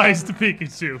Surprised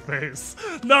Pikachu face.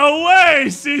 No way!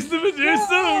 She's the Medusa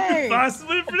who Yay! could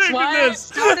possibly that's predict why I this.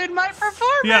 started my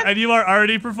performance. Yeah, and you are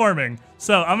already performing.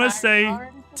 So I'm gonna I'm say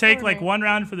already take like performing. 1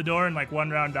 round for the door and like 1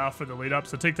 round off for the lead up.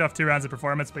 So take off 2 rounds of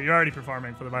performance, but you're already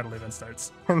performing for the vital event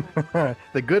starts.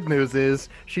 The good news is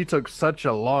she took such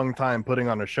a long time putting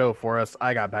on a show for us.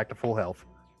 I got back to full health.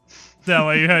 That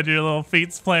way you had your little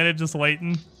feet planted just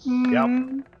waiting.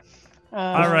 Mhm.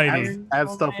 Alrighty.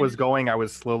 As stuff was going, I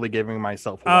was slowly giving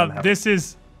myself one health. This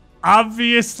is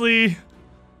obviously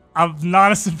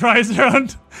not a surprise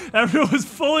round. Everyone was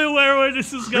fully aware where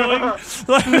this is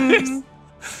going.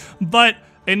 But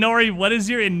Inori, what is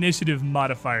your initiative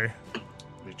modifier?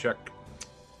 Let me check.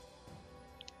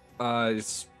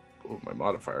 It's my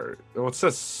modifier. Oh, it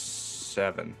says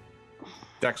 7.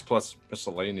 Dex plus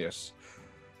miscellaneous.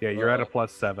 Yeah, you're at a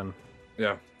 +7.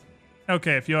 Yeah.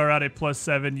 Okay, if you are at a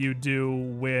 +7, you do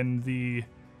win the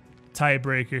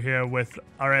tiebreaker here with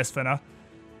our Esfena.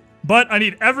 But I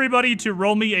need everybody to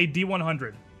roll me a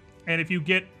D100. And if you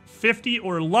get 50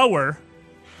 or lower,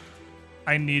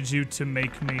 I need you to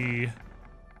make me...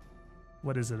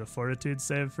 What is it, a fortitude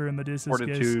save for a Medusa's case?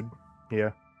 Fortitude,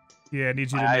 yeah. Yeah, I need you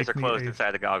to My make eyes are me closed a...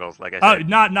 inside the goggles, like I Oh, said.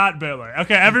 not Baylor.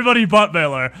 Okay, everybody but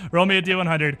Baylor. Roll me a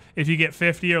D100. If you get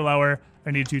 50 or lower,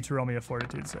 I need you to roll me a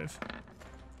fortitude save.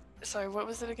 Sorry, what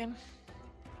was it again?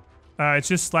 It's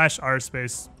just /r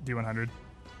space D100.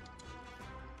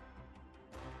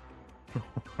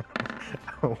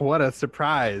 What a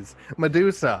surprise.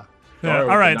 Medusa. Yeah, Sorry,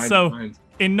 all right, with the so 99.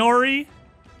 Inori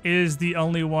is the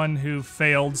only one who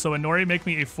failed. So Inori, make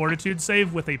me a fortitude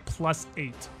save with a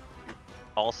 +8.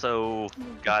 Also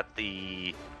got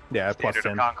the Yeah, Standard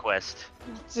of +10. Conquest.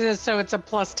 So it's a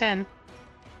 +10.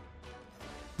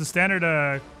 The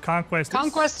standard conquest.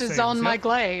 Conquest is saves, on my yep.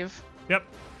 glaive. Yep.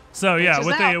 So yeah, is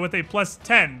with out. a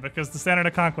 +10 because the standard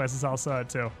of conquest is also at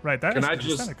 2. Right. That Can is I the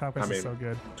just- standard conquest I is so mean,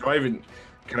 good. Do I even?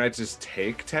 Can I just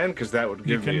take 10? Because that would You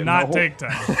give me. cannot take 10.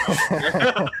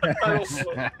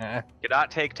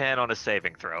 Cannot take 10 on a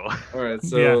saving throw. All right.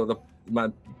 So Yeah.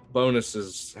 my bonus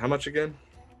is how much again?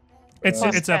 It's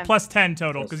Plus it's a 10. +10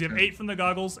 total Plus because you have 10. 8 from the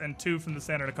goggles and 2 from the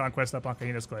standard of conquest up on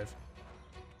Kahina's glaive.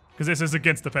 Because this is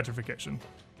against the petrification.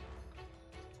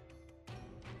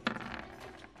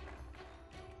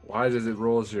 Why does it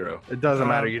roll 0? It doesn't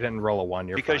matter. Um, You didn't roll a 1.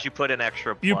 You're Because fine. you put an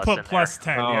extra plus You put in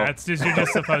 +10. Oh. Yeah, it's just you're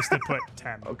just supposed to put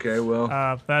 10. Okay.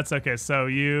 Well. That's okay. So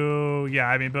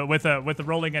I mean, but with the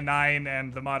rolling a 9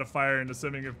 and the modifier, and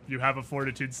assuming if you have a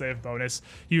fortitude save bonus,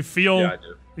 you feel yeah, I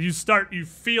do. you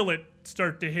feel it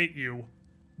start to hit you,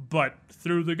 but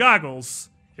through the goggles,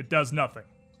 it does nothing.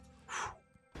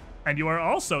 And you are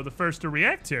also the first to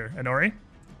react here, Inori.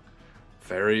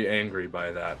 Very angry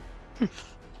by that.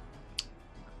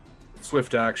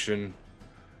 Swift action,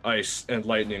 ice and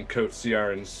lightning coat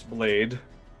Ciaran's blade.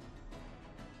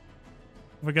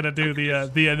 We're gonna do the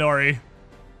Inori.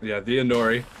 Yeah, the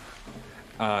Inori.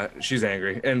 She's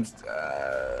angry, and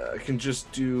I can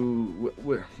just do.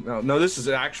 No, this is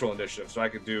an actual initiative, so I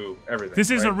could do everything. This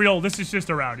is right? a real. This is just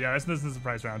a round. Yeah, this is a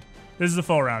surprise round. This is a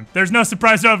full round. There's no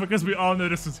surprise round because we all knew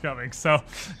this was coming. So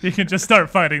you can just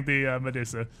start fighting the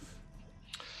Medusa.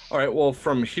 All right. Well,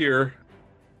 from here,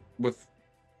 with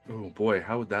oh boy,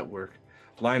 how would that work?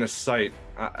 Line of sight.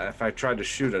 If I tried to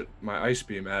shoot it, my ice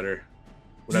beam at her.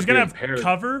 Would She's I be gonna have impaired?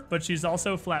 cover, but she's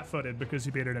also flat-footed because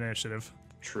you beat her in initiative.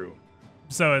 True.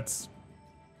 So it's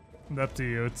up to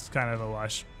you. It's kind of a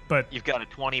wash. But You've got a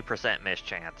 20% miss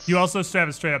chance. you also have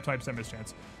a straight up 20% miss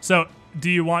chance. So do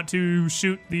you want to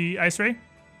shoot the ice ray?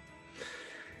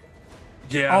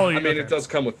 Yeah. Oh, I mean, okay. it does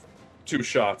come with 2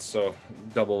 shots, so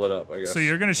double it up, I guess. So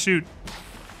you're gonna shoot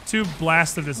 2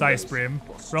 blasts of this ice beam.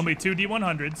 Roll me 2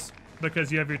 D100s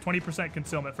because you have your 20%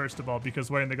 concealment first of all, because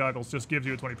wearing the goggles just gives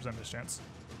you a 20% miss chance.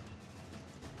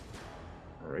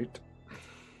 All right.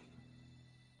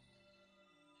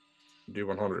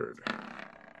 D100.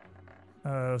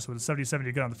 So with a 77,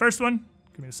 you're good on the first one.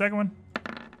 Give me the second one.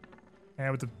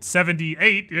 And with the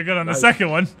 78, you're good on the Nice. second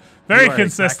one. Very You are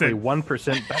consistent.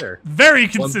 Exactly 1% better. Very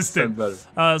 1% consistent.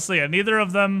 better. So yeah, neither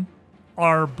of them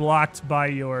are blocked by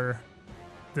your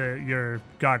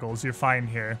goggles. You're fine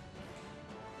here.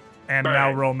 And now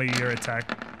Bang. roll me your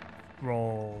attack.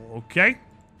 Roll. Okay.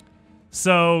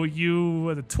 So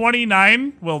you the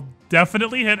 29 will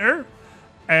definitely hit her.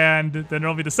 And then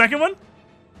roll me the second one.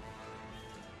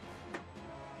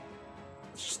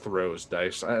 Just throws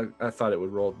dice. I thought it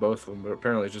would roll both of them, but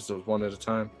apparently it just does one at a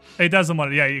time. It doesn't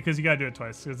want it, yeah, because you gotta do it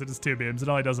twice, because it is 2 beams. It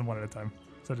only does them one at a time.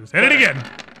 So just hit it again.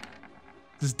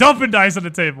 Just dumping dice on the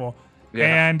table.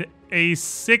 Yeah. And a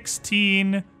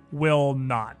 16 will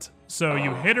not. So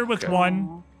you hit her with okay.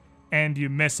 1, and you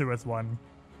miss her with 1,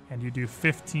 and you do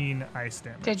 15 ice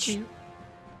damage. Did you?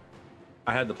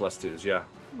 I had the +2s, yeah.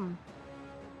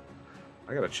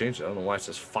 I gotta change it. I don't know why it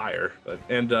says fire, but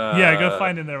Yeah, go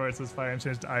find in there where it says fire and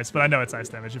change to ice, but I know it's ice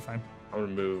damage, you're fine. I'm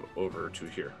gonna move over to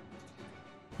here.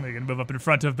 You're gonna move up in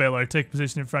front of Baylor, take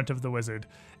position in front of the wizard.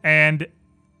 And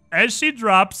as she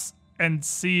drops and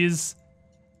sees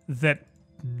that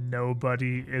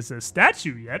nobody is a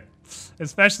statue yet,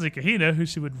 especially Kahina, who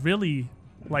she would really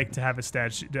like to have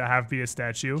be a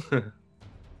statue,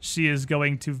 she is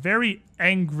going to very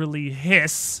angrily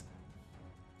hiss.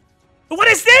 What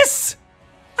is this?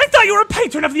 I thought you were a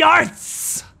patron of the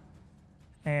arts!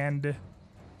 And let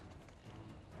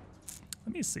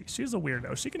me see. She's a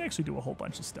weirdo. She can actually do a whole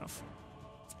bunch of stuff.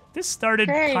 This started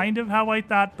Great. kind of how I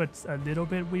thought, but a little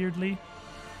bit weirdly.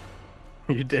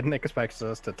 You didn't expect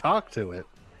us to talk to it.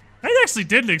 I actually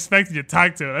didn't expect you to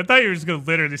talk to it. I thought you were just going to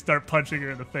literally start punching her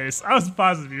in the face. I was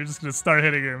positive you were just going to start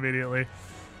hitting her immediately.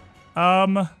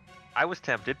 I was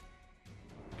tempted.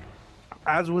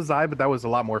 As was I, but that was a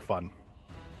lot more fun.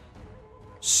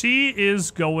 She is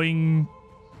going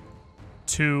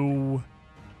to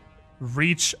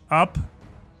reach up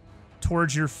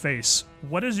towards your face.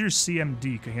 What is your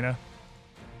CMD, Kahina?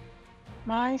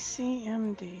 My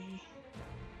CMD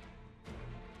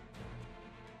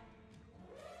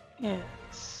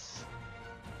is.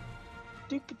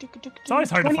 It's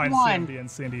always hard to find 21. CMD and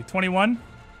CMD. 21?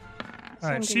 All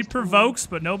right, she CMD is 21. provokes,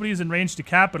 but nobody's in range to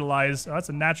capitalize. Oh, that's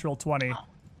a natural 20.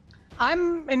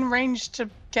 I'm in range to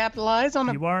capitalize on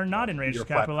a. You are not in range You're to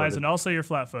capitalize, flat-footed. and also you're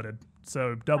flat-footed.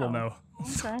 So double Oh. no.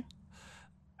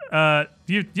 Okay.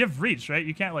 You have reach, right?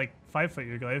 You can't like 5-foot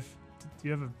your glaive. Do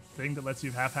you have a thing that lets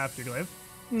you half your glaive?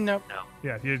 Nope.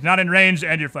 Yeah, you're not in range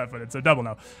and you're flat-footed, so double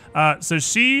no. So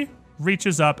she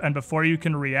reaches up and before you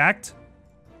can react,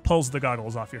 pulls the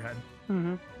goggles off your head.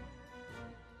 Mm-hmm.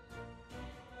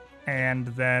 And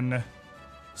then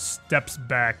steps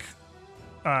back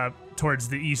towards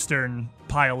the eastern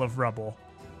pile of rubble.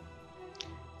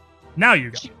 Now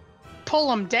you go. Pull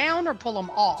them down or pull them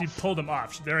off? She pulled them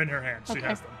off. They're in her hand. She Okay.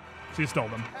 has them. She stole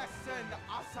them.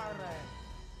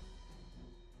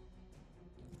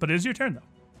 But it is your turn, though.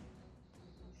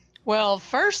 Well,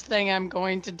 first thing I'm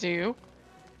going to do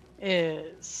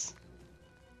is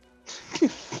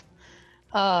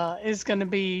going to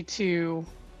be to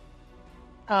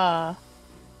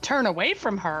turn away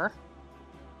from her.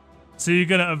 So you're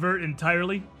gonna avert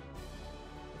entirely?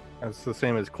 That's the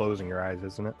same as closing your eyes,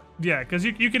 isn't it? Yeah, because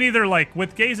you can either, like,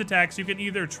 with gaze attacks, you can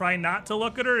either try not to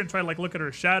look at her and try to, like, look at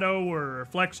her shadow or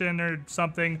reflection or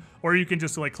something, or you can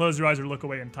just, like, close your eyes or look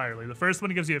away entirely. The first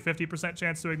one gives you a 50%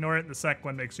 chance to ignore it, the second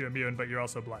one makes you immune, but you're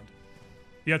also blind.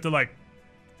 You have to, like,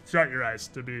 shut your eyes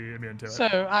to be immune to it.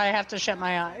 So I have to shut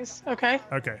my eyes. Okay.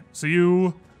 Okay, so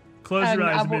you close your And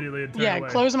eyes I will- immediately and turn yeah, away.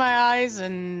 close my eyes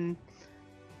and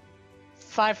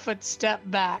 5 foot step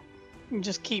back and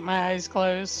just keep my eyes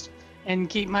closed. and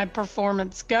keep my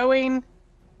performance going.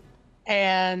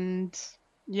 And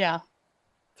yeah.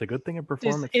 It's a good thing a Is,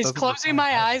 performance. is doesn't closing define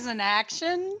my us. eyes an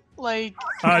action? Like,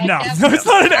 No, I no, guess- it's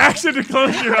not an action to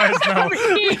close your eyes. No,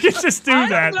 you can just do I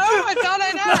that. don't know. I thought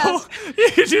I'd No, ask. you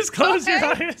can just close your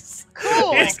Okay. eyes.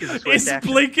 Cool. It's, Blink is a swift it's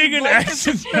action. blinking an Like,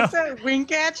 action. it's just a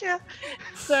wink at you.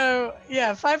 So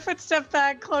yeah, 5 foot step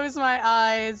back, close my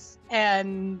eyes,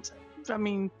 and I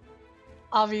mean,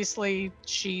 obviously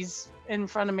she's in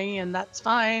front of me, and that's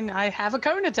fine. I have a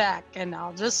cone attack, and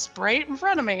I'll just spray it in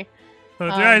front of me. So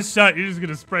with your eyes shut, you're just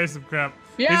gonna spray some crap.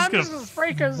 Yeah, You're I'm just gonna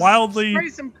spray, wildly, spray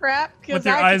some crap with because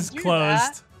your I can eyes do closed,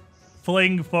 that.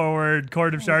 fling forward,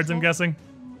 Court of Shards. I'm guessing.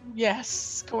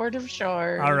 Yes, Court of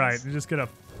Shards. All right, you're just gonna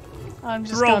I'm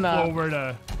just throw gonna forward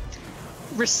a.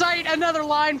 recite another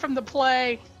line from the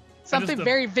play. Something just-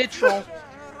 very vitral.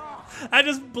 I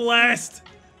just blast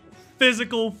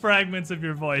physical fragments of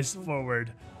your voice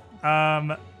forward.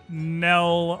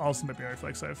 Nell also might be a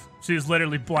reflex save. She's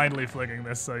literally blindly flinging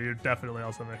this, so you're definitely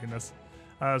also making this.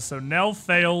 So Nell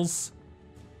fails.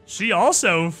 She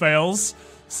also fails.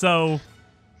 So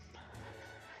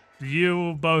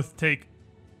you both take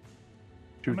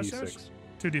how much 2d6. damage?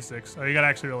 2d6. Oh, you gotta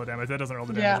actually roll the damage. That doesn't roll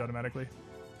the damage Yeah. automatically.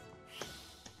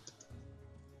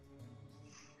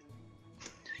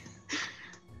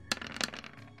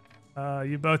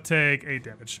 You both take 8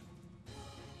 damage.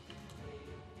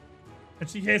 And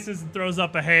she hisses and throws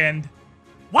up a hand.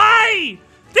 Why?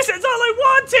 This is all I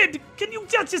wanted! Can you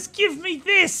just give me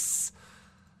this?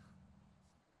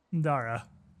 Dara.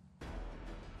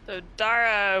 So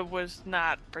Dara was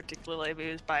not particularly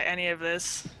amused by any of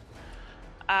this.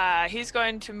 He's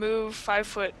going to move 5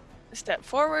 foot step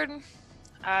forward.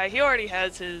 He already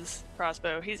has his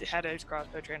crossbow. He's had his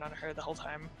crossbow trained on her the whole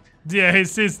time. Yeah,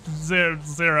 he's just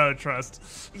zero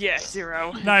trust. Yeah,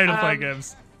 0. Not here to play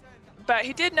games. But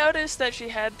he did notice that she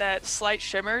had that slight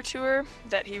shimmer to her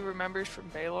that he remembers from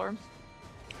Baylor.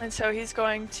 And so he's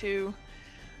going to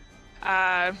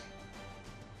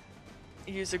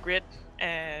use a grit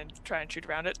and try and shoot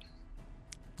around it.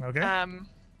 Okay.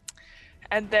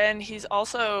 And then he's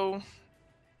also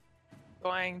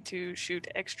going to shoot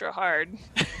extra hard.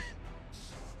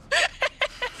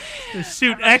 Just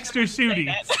shoot extra shooty.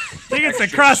 I think it's a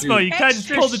crossbow. You kind of just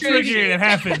Extra pull the trigger shooty. and it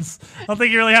happens. I don't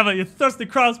think you really have it. You thrust the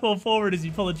crossbow forward as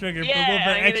you pull the trigger. Put a little bit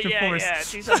I'm gonna- extra force. Yeah,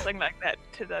 do something like that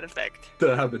to that effect.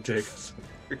 To have it take.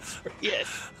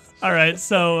 Yes. All right.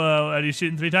 So are you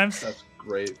shooting 3 times? That's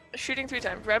great. Shooting 3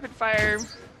 times. Rapid fire.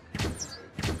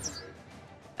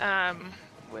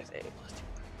 With a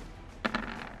 +2.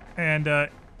 And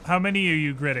how many are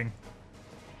you gritting?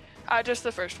 Just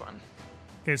the first one.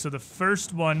 Okay, so the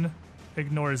first one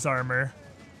ignores armor,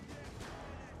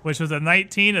 which was a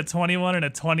 19, a 21, and a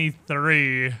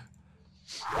 23.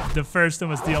 The first one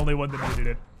was the only one that needed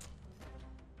it.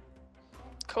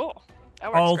 Cool. That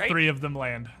works All great. 3 of them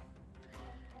land.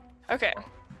 Okay.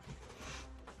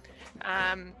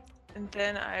 And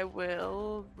then I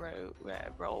will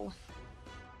roll.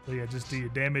 So yeah, just do your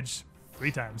damage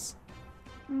 3 times.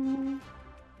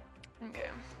 Okay.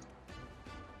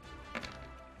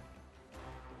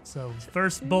 So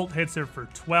first bolt hits her for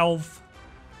 12.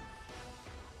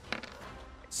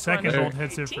 Second There. bolt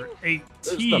hits her for 18.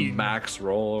 This is the max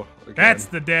roll. Again. That's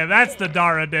the That's the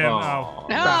Dara dam. Aw. Oh,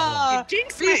 Ah,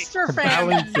 Feaster famine.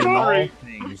 Balancing all I'm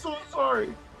things. so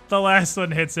sorry. the last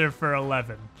one hits her for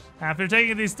 11. After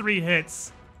taking these 3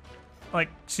 hits, like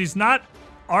she's not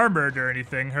armored or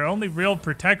anything. Her only real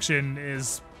protection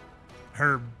is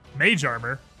her mage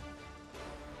armor.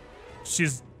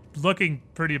 She's looking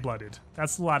pretty blooded.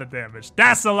 That's a lot of damage.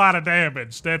 That's a lot of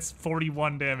damage. That's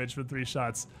 41 damage with 3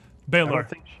 shots. I Baylor. don't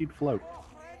think she'd float.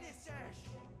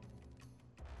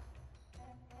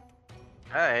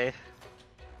 Hey.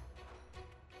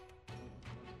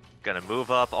 Gonna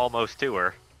move up almost to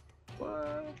her.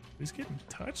 He's getting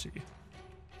touchy.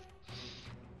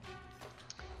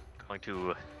 Going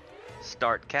to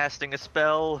start casting a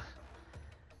spell.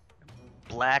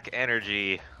 Black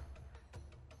energy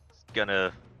is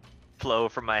gonna flow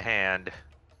from my hand.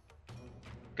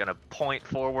 Gonna point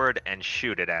forward and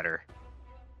shoot it at her.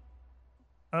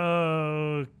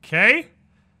 Okay.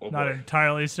 Oh, Not boy.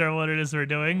 entirely sure what it is we're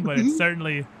doing, but it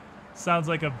certainly sounds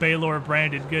like a Baylor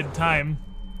branded good time.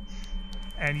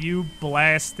 And you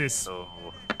blast this So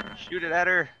shoot it at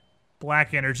her.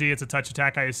 black energy. It's a touch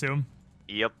attack, I assume.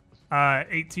 Yep.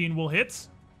 18 will hit.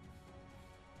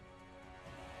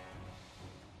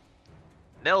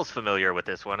 Nell's familiar with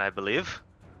this one, I believe.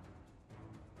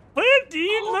 What? Do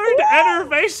you learn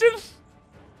enervation?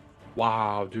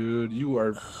 Wow, dude, you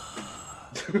are.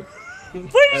 When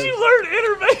did you learn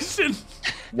enervation?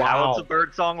 How's Wow. the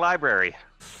Birdsong Library?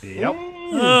 Yep.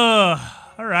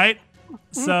 All right.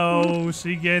 So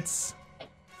she gets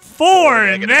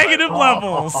 4 negative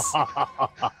levels.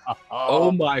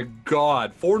 Oh my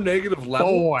god. 4 negative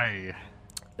levels? Boy.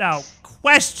 Now,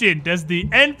 question: does the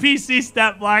NPC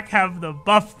stat block have the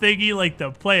buff thingy like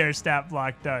the player stat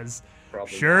block does?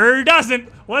 Probably Sure doesn't.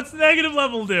 What's the negative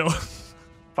level do?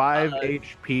 5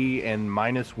 HP and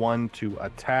 -1 to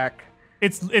attack.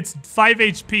 It's 5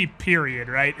 HP period,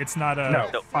 right? It's not a No.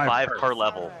 No, 5 5 per. per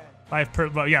level. 5 per.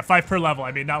 Well, yeah, 5 per level.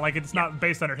 I mean, not like it's not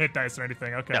based on her hit dice or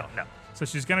anything. Okay. No, no. So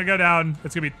she's gonna go down.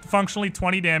 It's gonna be functionally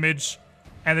 20 damage,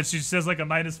 and then she says like a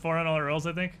 -4 on all her rolls,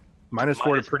 I think. -4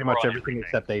 to -4 pretty much on everything everything.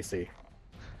 except AC.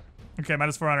 Okay,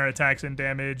 -4 on her attacks and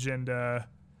damage, and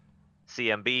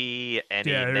CMB,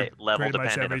 any Yeah, level pretty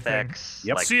much dependent everything. effects.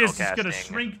 Yep. Like she is just spellcasting. gonna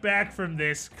shrink back from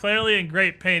this, clearly in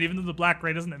great pain, even though the black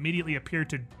ray doesn't immediately appear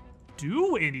to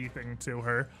do anything to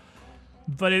her.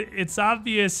 But it's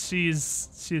obvious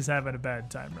she's having a bad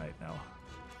time right now.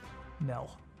 No.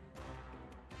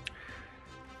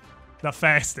 The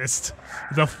fastest.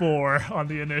 The 4 on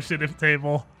the initiative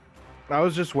table. I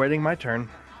was just waiting my turn.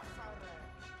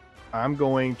 I'm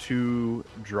going to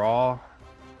draw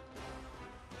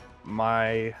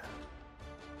my...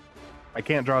 I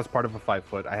can't draw as part of a 5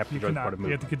 foot. I have to You draw as part cannot. of You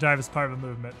have movement. to drive as part of a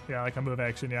movement. Yeah, like a move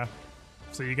action, yeah.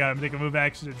 So you gotta make a move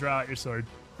action to draw out your sword.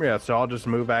 Yeah, so I'll just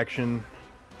move action,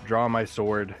 draw my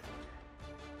sword,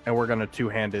 and we're gonna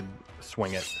two-handed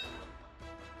swing it.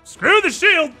 Screw the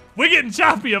shield! We're getting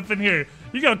choppy up in here.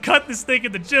 You gonna cut this thing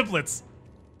into giblets.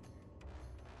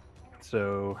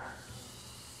 So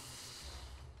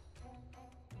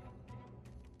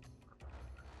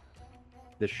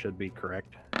this should be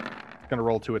correct. Gonna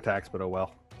roll 2 attacks, but oh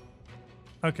well.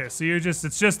 Okay, so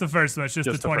it's just the first one. It's just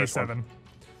Just the the first one. 27.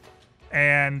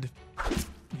 And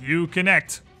you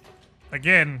connect.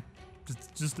 Again,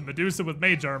 just a Medusa with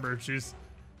mage armor. She's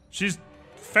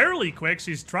fairly quick.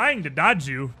 She's trying to dodge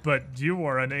you, but you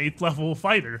are an 8th level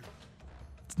fighter.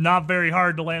 It's not very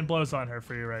hard to land blows on her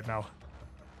for you right now.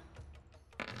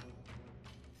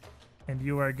 And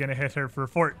you are gonna hit her for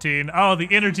 14. Oh, the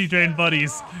energy drain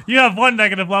buddies. You have 1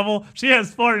 negative level. She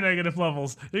has 4 negative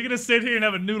levels. You're gonna sit here and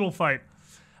have a noodle fight.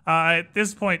 At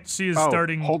this point, she is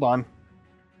starting. Hold on.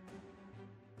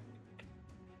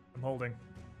 I'm holding.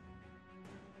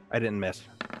 I didn't miss.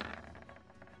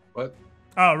 What?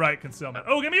 Oh, right, concealment.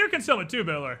 Oh, give me your concealment too,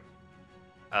 Baylor.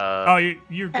 Uh, Oh,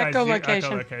 you guys. Echolocation.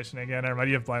 Echolocation again. Never mind.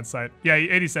 You have blind sight. Yeah,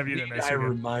 87. You didn't miss. I You're good.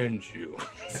 remind you.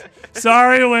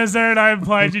 Sorry, wizard. I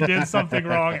implied you did something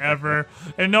wrong ever.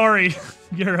 And Nori,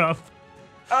 you're up.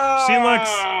 She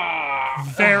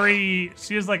looks very.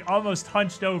 She is like almost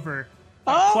hunched over,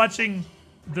 clutching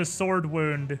the sword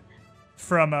wound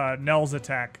from Nell's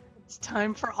attack. It's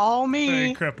time for all Very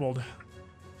me. crippled.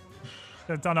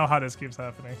 I don't know how this keeps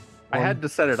happening. I had to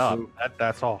set it up. two,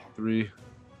 That's all. 3,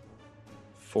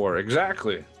 4.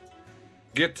 Exactly.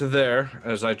 Get to there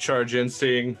as I charge in,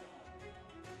 seeing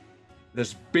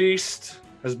this beast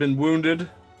has been wounded,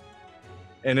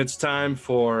 and it's time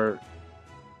for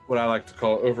what I like to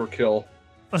call overkill.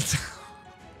 It's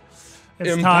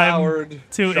time Empowered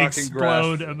to shocking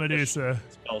explode grasp, a Medusa.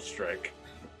 spell strike.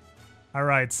 All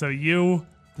right, so you,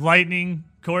 lightning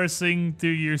coursing through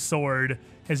your sword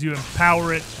as you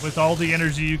empower it with all the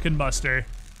energy you can muster.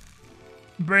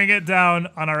 Bring it down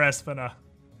on our Espina.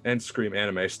 And scream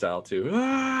anime style too.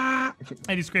 Ah!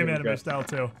 And you scream There we anime go. style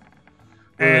too.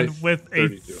 Really? And with a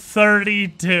 32.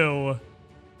 32,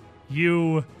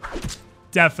 you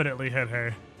definitely hit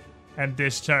her and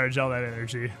discharge all that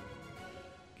energy.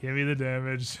 Give me the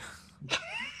damage.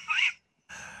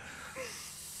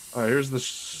 All right, here's the.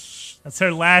 That's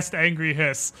her last angry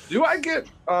hiss. Do I get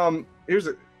Here's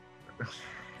a.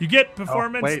 You get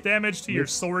performance wait. damage to your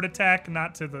Yes. sword attack,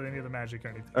 not to any of the magic or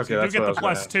anything. Okay, so you that's do what I get the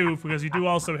was gonna +2 because you do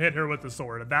also hit her with the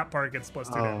sword, and that part gets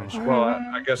 +2 damage. Well,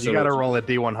 I guess You it gotta was- roll a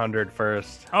D100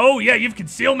 first. Oh yeah, you've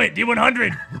concealment,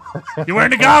 D100. You wearing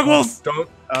the goggles? Don't.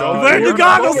 Oh, Wear the you're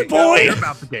goggles, about to- boy! You're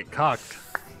about to get cucked.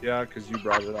 Yeah, because you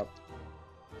brought it up.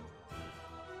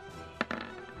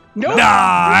 No.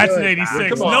 Nah, that's an good.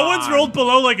 86. Come No one's on. rolled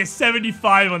below like a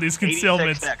 75 on these 86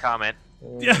 concealments. that comment.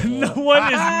 Yeah, no one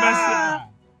is messing.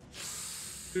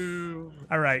 Two.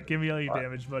 All right, give me all your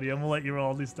damage, buddy. I'm gonna let you roll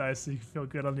all these dice so you can feel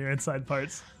good on your inside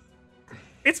parts.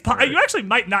 You actually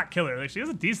might not kill her. Like, she has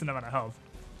a decent amount of health.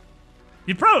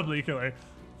 You'd probably kill her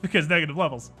because negative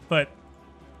levels, but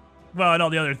well, and all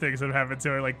the other things that have happened to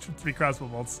her, like 3 crossbow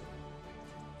bolts.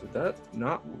 Did that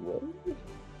not roll?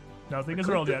 Nothing is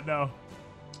rolled yet. No,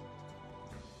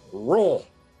 Roll.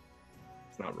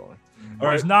 It's not rolling. All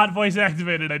right. it's not voice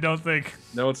activated. I don't think.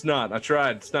 No, it's not. I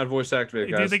tried. It's not voice activated,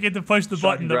 You guys. think you have to push the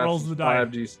button that rolls the die.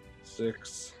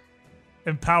 6.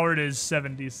 Empowered is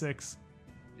 76.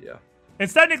 Yeah.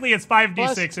 It's 5d6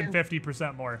 Plus and 2.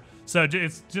 50% more. So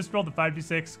it's just roll the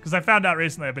 5d6 because I found out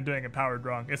recently I've been doing empowered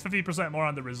wrong. It's 50% more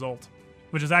on the result,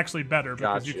 which is actually better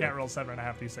because you Gotcha. can't roll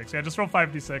 7.5 d6. Yeah, just roll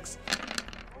 5d6.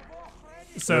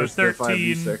 So There's the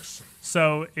 13. 5d6.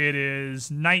 So it is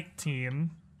 19.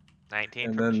 19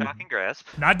 And from then- Shocking Grasp.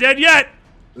 Not dead yet.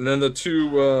 And then the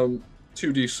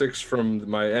 2d6 from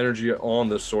my energy on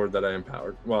the sword that I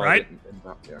empowered. Well, Right. I didn't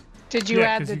empower, yeah. Did you Yeah,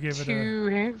 add 'cause the you gave it a-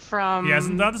 2 from? He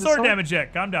hasn't done the sword damage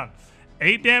yet. Calm down.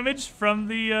 8 damage from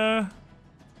the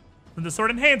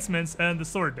sword enhancements and the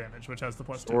sword damage, which has the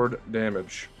 +2. Sword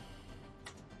damage.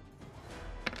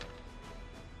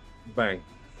 Bang.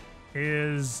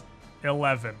 Is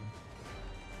 11.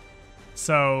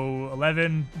 So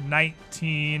 11,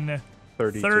 19,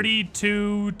 32.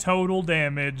 32 total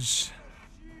damage.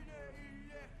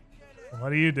 What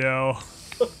do you do?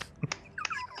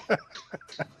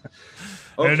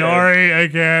 Okay. Inori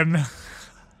again.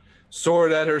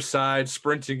 Sword at her side,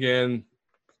 sprinting in.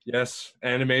 Yes,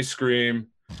 anime scream.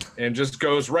 And just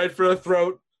goes right for the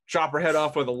throat. Chop her head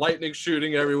off with a lightning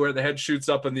shooting everywhere. The head shoots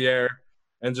up in the air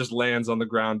and just lands on the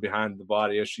ground behind the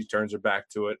body as she turns her back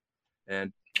to it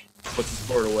and puts the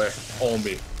sword away. On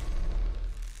me.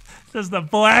 Just the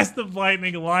blast of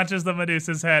lightning launches the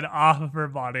Medusa's head off of her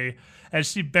body as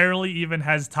she barely even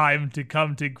has time to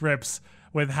come to grips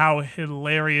with how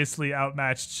hilariously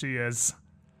outmatched she is.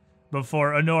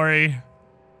 Before Inori,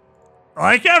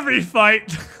 like every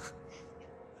fight,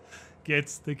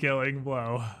 gets the killing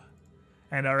blow.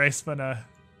 And Arespana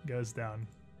goes down.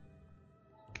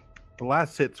 The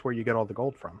last hit's where you get all the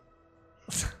gold from.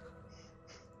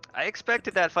 I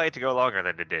expected that fight to go longer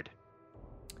than it did.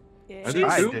 Yeah. I did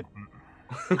I too. didn't.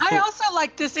 I also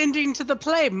like this ending to the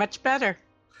play much better.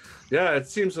 Yeah, it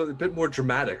seems a bit more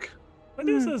dramatic.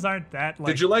 Medusas aren't that like.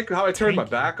 Did you like how I turned my tanky.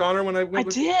 back on her when I I went?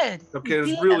 with- did. Okay, it was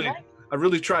You did. really. I like- I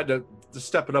really tried to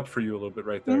step it up for you a little bit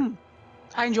right there.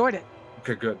 I enjoyed it.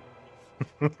 Okay, good.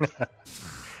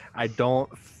 I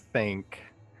don't think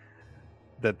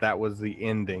that was the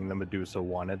ending the Medusa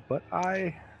wanted, but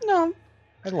I No,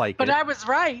 like but it. I was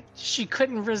right. She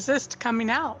couldn't resist coming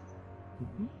out.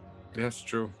 Yes,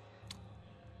 true.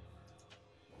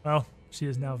 Well, she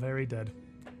is now very dead.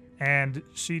 And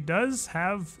she does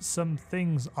have some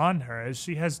things on her as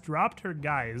she has dropped her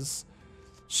guise.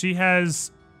 She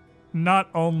has not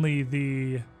only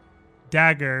the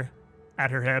dagger at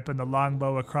her hip and the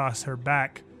longbow across her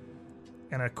back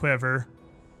and a quiver.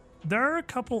 There are a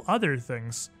couple other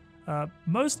things.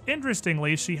 Most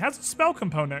interestingly, she has a spell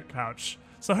component pouch.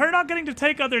 So her not getting to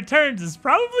take other turns is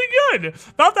probably good.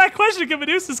 About that question, can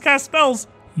Medusas cast spells?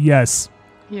 Yes.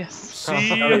 Yes.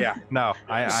 She Oh yeah, no,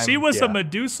 she was yeah. a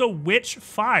Medusa Witch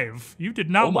 5. You did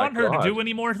not Oh my want her to God. do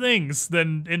any more things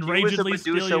than She was a enragedly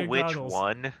steal Medusa your Witch goggles.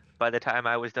 1 by the time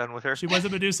I was done with her. She was a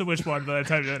Medusa Witch 1 by the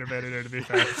time you enervated her, to be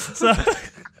fair. So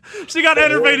she got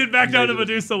enervated back down to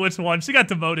Medusa Witch 1. She got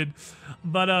demoted.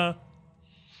 But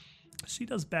she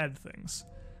does bad things.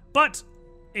 But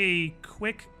a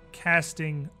quick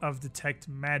casting of Detect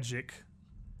Magic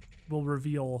will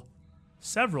reveal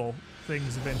several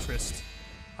things of interest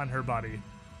on her body.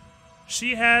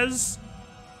 She has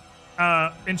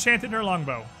enchanted her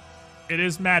longbow. It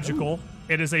is magical.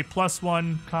 It is a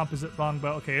 +1 composite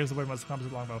longbow. Okay, here's the word: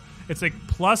 composite longbow. It's a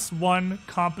 +1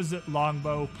 composite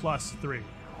longbow +3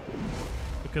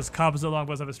 because composite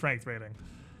longbows have a strength rating.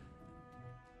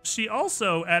 She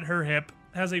also, at her hip,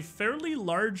 has a fairly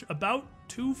large, about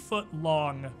 2 foot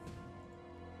long,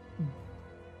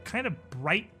 kind of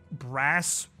bright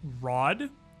brass rod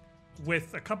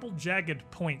with a couple jagged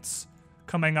points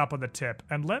coming up on the tip.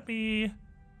 And let me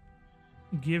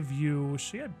give you,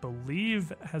 she, I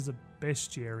believe, has a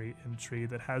bestiary entry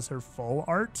that has her full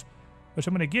art, which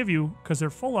I'm going to give you because her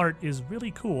full art is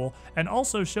really cool and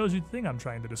also shows you the thing I'm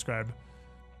trying to describe.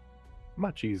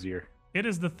 Much easier. It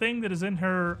is the thing that is in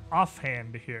her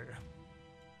offhand here.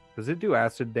 Does it do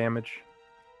acid damage?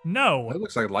 No, That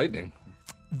looks like lightning.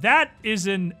 that is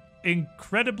an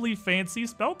incredibly fancy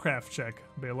spellcraft check,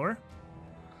 Baylor.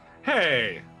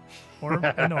 Hey, Or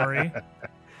Inori.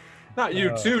 not you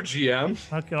too, GM.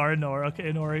 Okay, or Inori. Okay,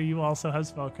 Inori, you also have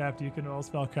spellcraft. You can roll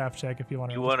spellcraft check if you want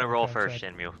to. You want to roll first,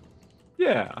 Shinmu.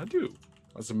 Yeah, I do.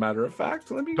 As a matter of fact,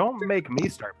 let me. Don't make me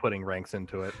start putting ranks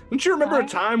into it. Don't you remember I- a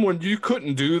time when you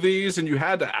couldn't do these and you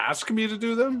had to ask me to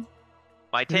do them?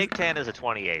 My take 10 is a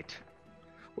 28.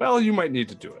 Well, you might need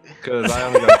to do it because I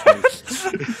only got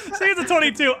 22. So here's a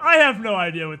 22. I have no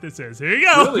idea what this is. Here you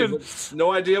go. Really?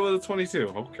 No idea what a 22.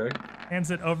 Okay.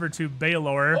 Hands it over to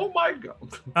Baylor. Oh my god.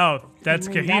 Oh, that's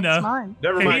Kahina. That's mine.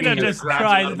 Never mind. Kahina Kahina just grabs it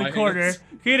cries out in of the my corner. hands.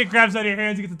 Kahina grabs out of your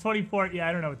hands. You get the 24. Yeah,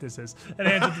 I don't know what this is. And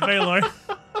hands it to Baylor.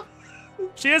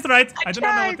 She is right. I do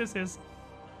not know what this is.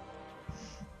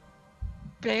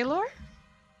 Baylor?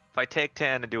 If I take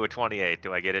 10 and do a 28,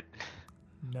 do I get it?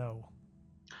 No.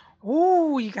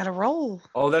 Ooh, you gotta roll.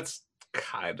 Oh, that's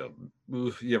kind of.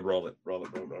 Yeah, roll it.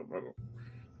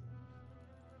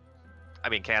 I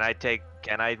mean, can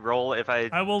I roll if I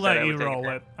I will said let would you take roll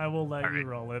 10? it. I will let you Alright.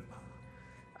 roll it.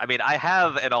 I mean, I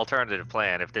have an alternative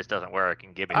plan if this doesn't work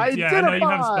and give me. Yeah, I know you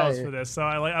have spells Identify. for this, so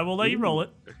I will let you roll it.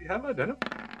 If you have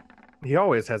identify. He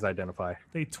always has identify.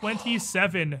 The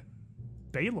 27.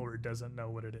 Baylor doesn't know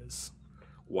what it is.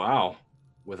 Wow.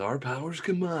 With our powers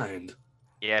combined.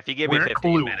 Yeah, if you give me We're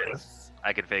 15 minutes,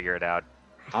 I can figure it out.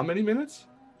 How many minutes?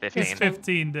 15. It's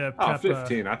 15 to Oh, prep.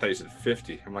 15. I thought you said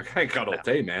 50. I'm like, I ain't got all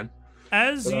day, man.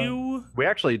 As But, you We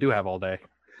actually do have all day.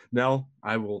 No,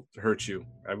 I will hurt you.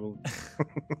 I will.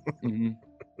 Mhm.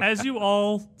 as you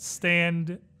all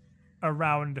stand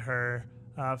around her,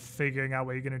 figuring out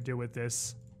what you're gonna do with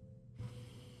this,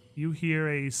 you hear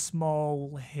a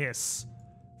small hiss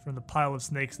from the pile of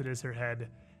snakes that is her head,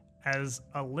 as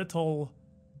a little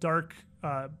dark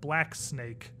black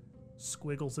snake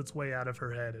squiggles its way out of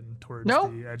her head and towards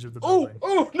No. the edge of the Oh, building.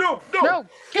 oh, no, no. No,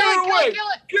 Get kill it it, away. kill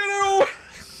it. Get it away.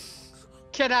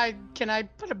 Can I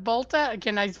put a bolt at?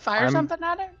 Can I fire I'm- something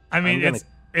at it? I mean, I'm gonna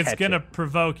it's catch gonna it.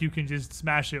 provoke. You can just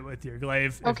smash it with your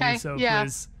glaive if Okay, you so yeah.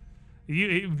 please.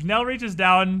 Nell reaches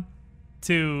down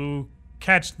to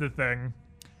catch the thing,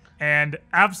 and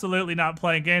absolutely not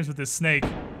playing games with this snake,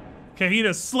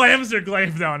 Kahina slams her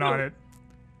glaive down on it,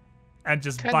 and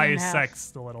just Cut it in half.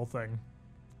 bisects the little thing.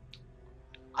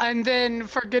 And then,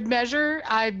 for good measure,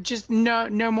 I just no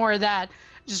more of that.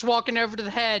 Just walking over to the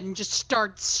head and just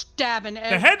start stabbing. The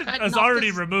head is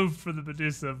already removed from the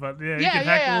Medusa, but yeah, you Yeah, can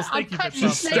yeah, hack yeah. the snake I'm you cutting bit the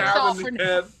off. snakes off Stabbing for- the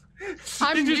head.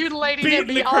 I'm You just mutilating it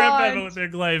beating the crap out of it beyond with their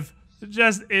glaive,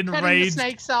 just cutting the enraged.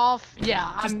 snakes off.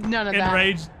 Yeah, I'm none of that.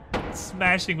 Enraged,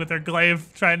 smashing with her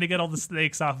glaive, trying to get all the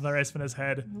snakes off of Espina's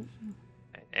head.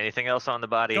 Anything else on the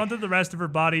body? Going through the rest of her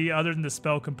body, other than the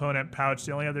spell component pouch,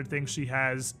 the only other thing she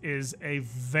has is a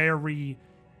very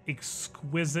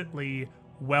exquisitely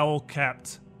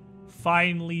well-kept,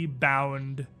 finely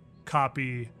bound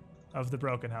copy of the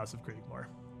Broken House of Creekmore.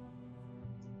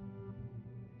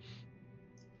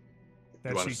 You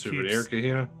That want she a souvenir, keeps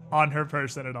Kahina? on her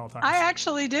person at all times. I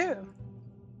actually do.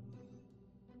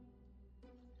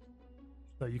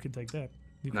 So you can take that.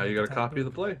 Now you got a copy of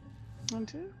the play. One,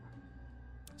 two.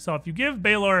 So if you give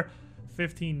Baylor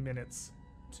 15 minutes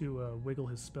to wiggle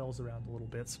his spells around a little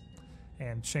bit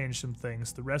and change some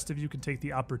things, the rest of you can take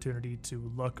the opportunity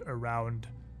to look around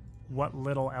what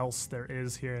little else there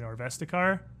is here in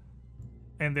Orvestikar.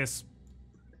 And this,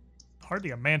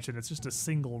 hardly a mansion, it's just a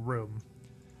single room.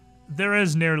 There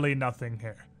is nearly nothing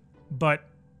here. But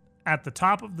at the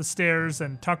top of the stairs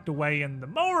and tucked away in the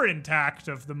more intact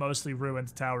of the mostly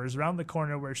ruined towers, around the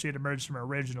corner where she had emerged from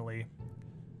originally,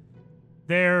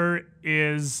 there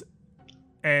is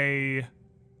a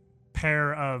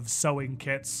pair of sewing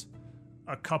kits,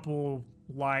 a couple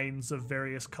lines of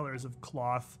various colors of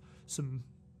cloth, some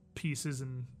pieces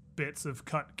and bits of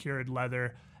cut cured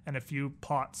leather, and a few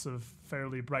pots of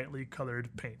fairly brightly colored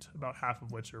paint, about half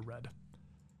of which are red.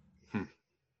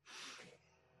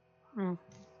 Hmm.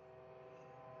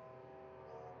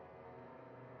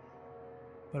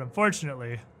 But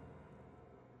unfortunately,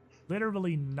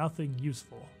 literally nothing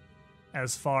useful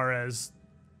as far as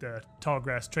the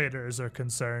Tallgrass traders are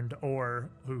concerned, or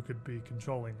who could be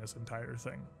controlling this entire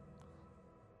thing.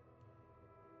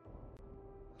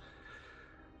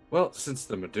 Well, since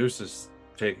the Medusa's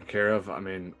taken care of, I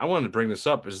mean, I wanted to bring this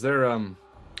up. Is there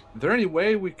any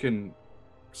way we can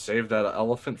save that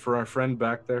elephant for our friend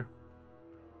back there?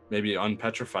 Maybe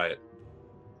unpetrify it.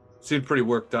 Seemed pretty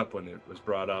worked up when it was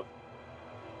brought up.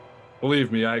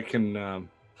 Believe me, I can I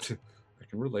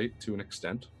can relate to an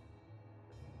extent.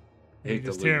 You Hate to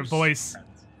just hear a lose. voice.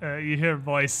 You hear a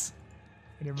voice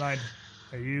in your mind.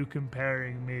 Are you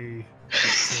comparing me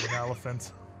to an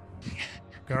elephant?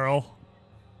 Girl?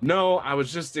 No, I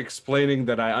was just explaining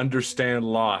that I understand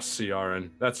loss,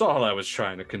 Ciaran. That's all I was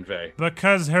trying to convey.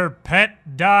 Because her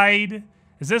pet died?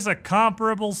 Is this a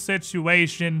comparable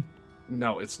situation?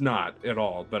 No, it's not at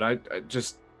all. But I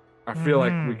feel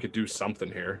like we Mhm. could do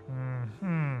something here.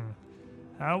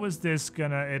 How is this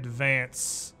gonna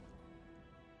advance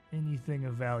anything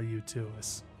of value to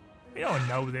us? We don't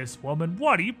know this woman.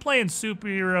 What, are you playing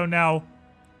superhero now?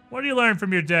 What do you learn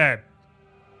from your dad?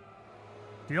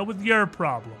 Deal with your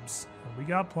problems. We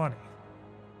got plenty.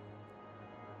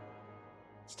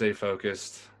 Stay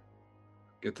focused.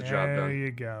 Get the job There done. you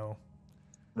go.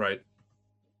 Right.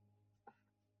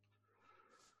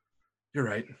 You're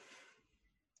right.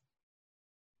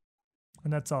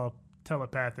 And that's all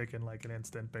telepathic in like an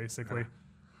instant, basically.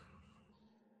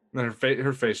 And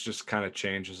her face just kind of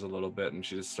changes a little bit, and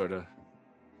she just sort of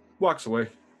walks away.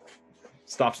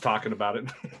 Stops talking about it.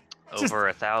 Over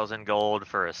 1,000 gold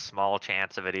for a small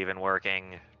chance of it even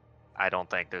working. I don't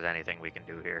think there's anything we can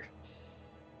do here.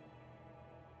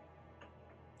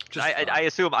 I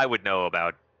assume I would know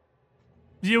about.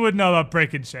 You would know about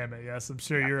break enchantment, yes. I'm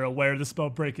sure you're aware the spell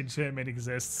break enchantment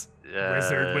exists.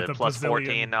 Wizard with a plus bazillion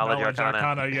 14 knowledge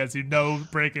arcana. Yes, you know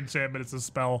break enchantment is a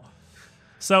spell.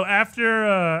 So after,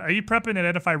 are you prepping to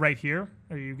identify right here?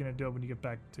 Or are you going to do it when you get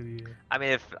back to the... I mean,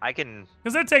 if I can...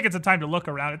 Because they're taking some time to look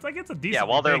around. It's a decent Yeah,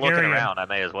 while they're big looking area. around, I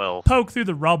may as well. Poke through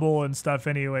the rubble and stuff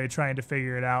anyway, trying to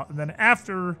figure it out. And then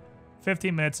after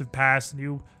 15 minutes have passed and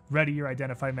you ready your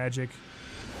identify magic,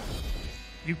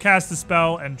 you cast the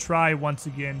spell and try once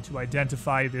again to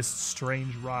identify this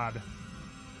strange rod.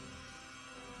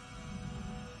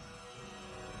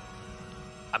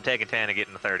 I'm taking 10 and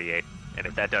getting a 38. And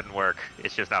if that doesn't work,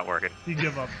 it's just not working. You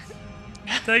give up.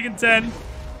 Taking 10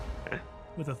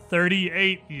 with a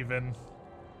 38 even.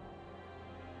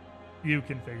 You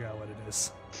can figure out what it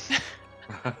is.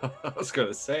 I was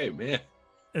gonna say, man.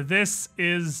 This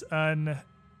is it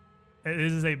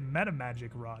is a meta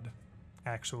magic rod,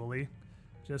 actually.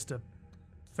 Just a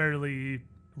fairly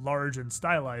large and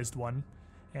stylized one.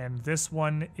 And this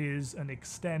one is an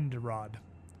extend rod.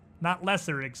 Not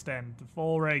lesser extend, the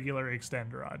full regular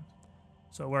extend rod.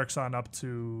 So it works on up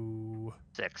to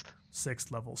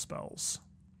 6th level spells.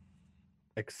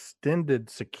 Extended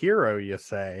Sekiro, you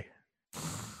say?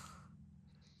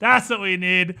 That's what we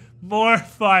need. More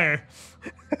fire.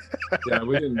 Yeah,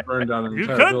 we didn't burn down an You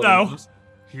entire could, building. though.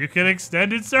 You could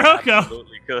extend it, Sirocco,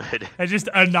 Absolutely could. and just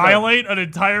annihilate an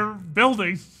entire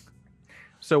building.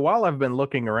 So while I've been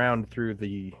looking around through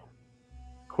the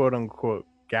quote-unquote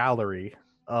gallery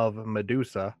of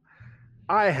Medusa,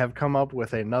 I have come up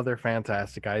with another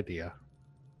fantastic idea.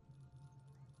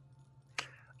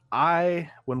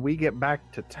 When we get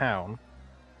back to town,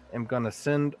 am going to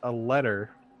send a letter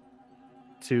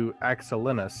to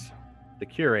Axelinus, the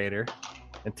curator,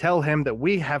 and tell him that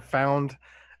we have found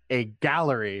a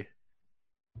gallery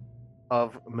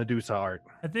of Medusa art.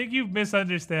 I think you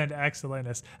misunderstand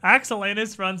Axelinus.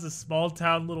 Axelinus runs a small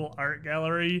town little art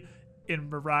gallery in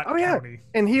Marat County.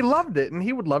 And he loved it, and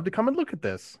he would love to come and look at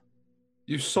this.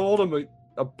 You sold him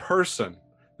a person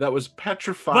that was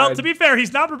petrified. Well, to be fair,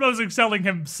 he's not proposing selling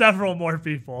him several more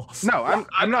people. No,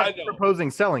 I'm not I know. proposing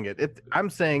selling it. I'm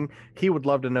saying he would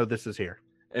love to know this is here.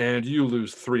 And you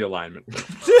lose 3 alignment.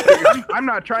 I'm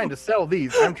not trying to sell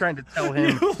these. I'm trying to tell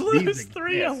him You lose these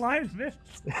 3 exist. alignments.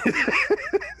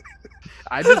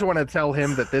 I just want to tell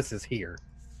him that this is here.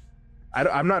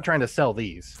 I'm not trying to sell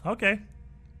these. Okay.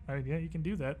 I mean, yeah, you can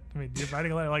do that. I mean, you're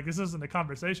writing a letter. Like, this isn't a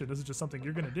conversation. This is just something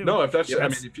you're going to do. No, if that's, Yeah, I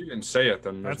that's- mean, if you didn't say it,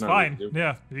 then there's That's nothing fine. to do.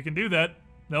 Yeah, you can do that.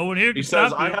 No one here can He says,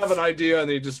 stop I you. have an idea, and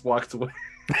he just walks away.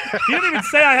 He didn't even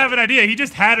say I have an idea. He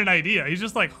just had an idea. He's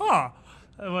just like, huh.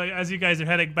 Like, as you guys are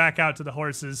heading back out to the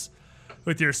horses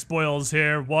with your spoils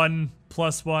here,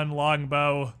 1+1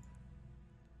 longbow,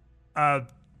 a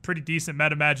pretty decent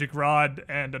meta magic rod,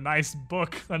 and a nice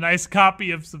book, a nice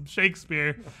copy of some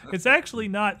Shakespeare. It's actually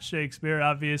not Shakespeare,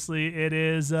 obviously. It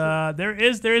is. There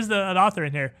is an author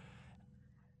in here.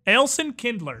 Ailson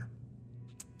Kindler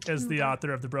is the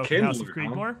author of the Broken House of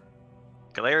Kindler, huh? Creedmoor.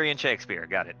 Galarian Shakespeare,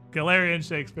 got it. Galarian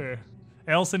Shakespeare.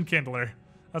 Ailson Kindler.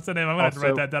 That's the name. I'm going to have to write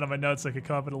Also- that down on my notes so I can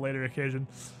come up at a later occasion.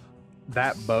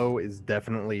 That bow is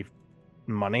definitely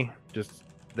money, just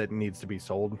that needs to be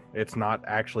sold. It's not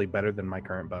actually better than my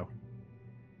current bow.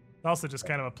 Also, just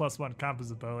kind of a +1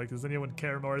 composite bow. Like, does anyone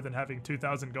care more than having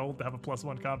 2,000 gold to have a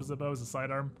 +1 composite bow as a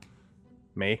sidearm?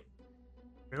 Me,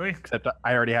 Really? except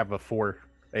I already have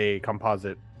a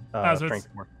composite so it's- strength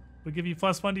 4. We give you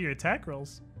 +1 to your attack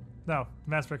rolls. No,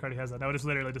 Mass Break already has that. No, it is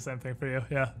literally the same thing for you.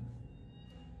 Yeah.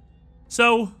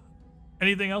 So,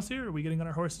 anything else here? Or are we getting on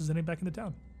our horses and heading back into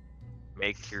town?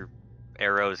 Make your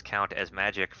arrows count as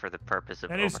magic for the purpose of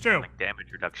That is true. overcoming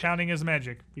damage reduction. Counting as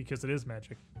magic because it is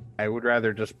magic. I would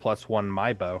rather just +1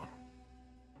 my bow.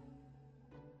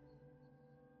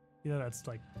 Yeah, that's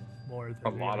like more than A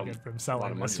you're lot gonna of- get from lot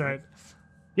selling of this, money, right?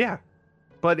 Yeah,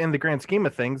 but in the grand scheme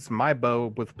of things, my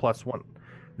bow with +1.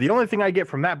 The only thing I get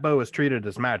from that bow is treated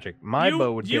as magic. My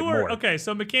bow would get more. Okay,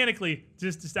 so mechanically,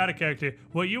 just out of character,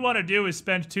 what you want to do is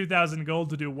spend 2,000 gold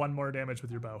to do 1 more damage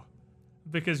with your bow.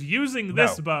 because using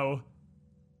this No. bow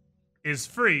is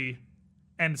free,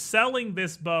 and selling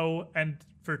this bow and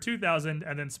for 2,000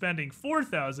 and then spending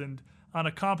 4,000 on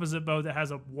a composite bow that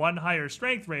has a 1 higher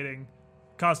strength rating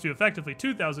costs you effectively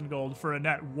 2,000 gold for a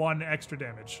net 1 extra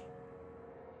damage.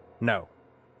 No.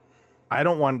 I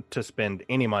don't want to spend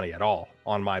any money at all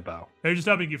on my bow. They're just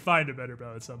hoping you find a better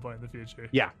bow at some point in the future.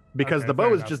 Yeah, because Okay, the fair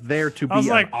bow is enough. just there to be I was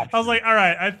an like, option. all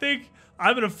right, I think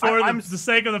I'm gonna for I'm the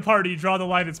sake of the party draw the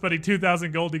line at spending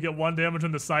 2,000 gold to get 1 damage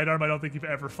on the sidearm. I don't think you've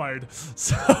ever fired.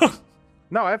 So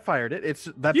No, I fired it.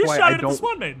 That's you why shot I it at don't. the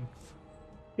Swan Maiden.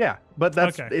 Yeah, but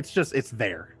that's Okay. it's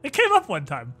there. It came up one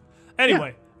time.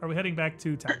 Anyway, are we heading back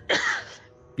to town?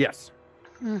 Yes.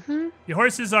 Mm-hmm. Your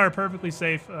horses are perfectly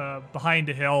safe behind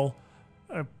a hill,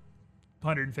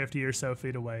 150 or so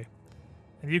feet away.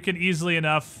 And you can easily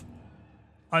enough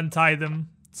untie them,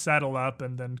 saddle up,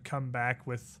 and then come back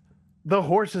with The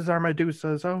horses are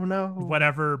Medusas. Oh no.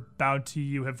 whatever bounty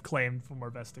you have claimed from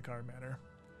Orvestikar Manor.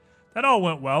 That all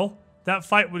went well. That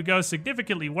fight would go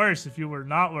significantly worse if you were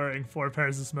not wearing 4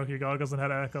 pairs of smoky goggles and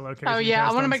had an echolocation. Oh yeah, I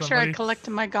cast want to on make sure I somebody.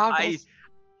 collected my goggles.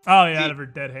 Oh yeah, See- out of her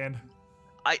dead hand.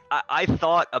 I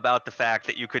thought about the fact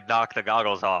that you could knock the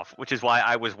goggles off, which is why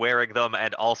I was wearing them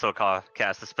and also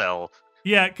cast a spell.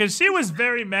 Yeah, because she was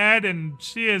very mad and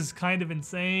she is kind of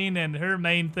insane. And her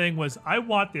main thing was, I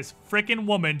want this freaking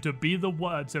woman to be the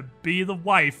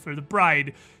wife or the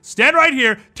bride. Stand right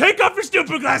here, take off your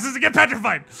stupid glasses, and get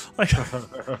petrified. Like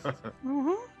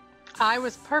Mm-hmm. I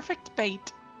was perfect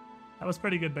bait. that was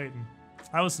pretty good baiting.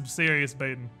 That was some serious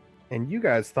baiting. And you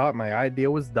guys thought my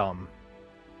idea was dumb.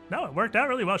 No, it worked out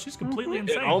really well. She's completely Mhm.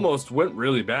 It insane. almost went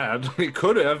really bad. We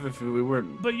could have if we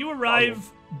weren't. But you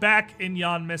arrive back in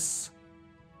Yanmis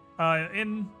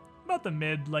in about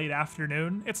the late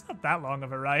afternoon. It's not that long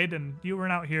of a ride, and you were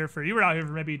out here for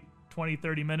maybe 20,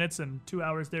 30 minutes and 2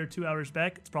 hours there, 2 hours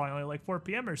back. It's probably only like 4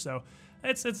 p.m. or so.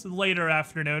 It's later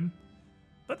afternoon,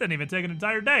 but didn't even take an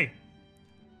entire day.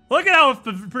 Look at how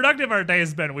productive our day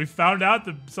has been. We found out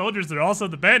the soldiers are also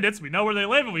the bandits. We know where they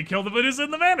live, and we killed the Medusa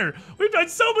in the manor. We've done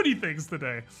so many things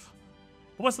today.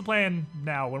 But what's the plan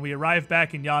now? When we arrive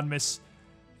back in Yanmis,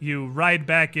 you ride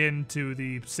back into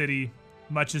the city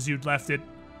much as you'd left it,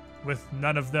 with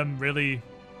none of them really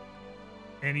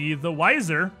any the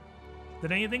wiser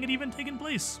that anything had even taken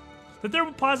place. That there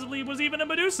possibly was even a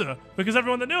Medusa, because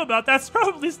everyone that knew about that's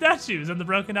probably statues in the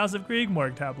Broken House of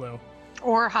Kriegmorg tableau.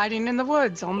 Or hiding in the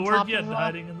woods on Or top yet of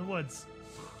hiding in the woods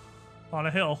on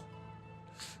a hill,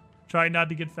 trying not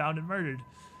to get found and murdered.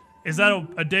 Is that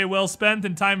a day well spent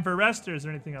and time for rest, or is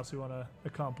there anything else we want to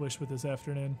accomplish with this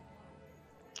afternoon?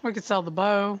 We could sell the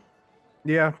bow.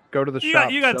 Yeah, go to the You shop.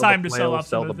 got, you got sell time the to sell flail, off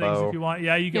some of the things bow. if you want.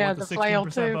 Yeah, you get Yeah, with the the flail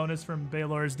 16% too. bonus from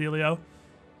Baylor's Delio.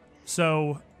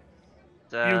 So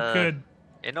you Uh, could.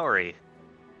 Inori,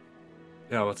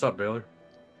 Yeah, what's up, Baylor?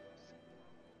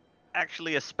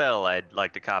 actually a spell I'd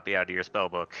like to copy out of your spell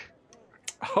book.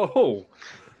 Oh,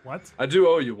 What? I do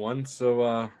owe you one.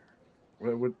 So,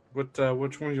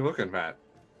 which one are you looking at?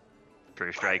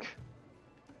 True Strike.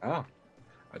 Oh,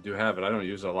 I do have it. I don't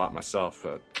use it a lot myself,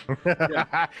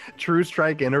 but True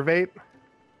Strike Innervate.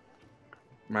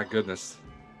 my goodness,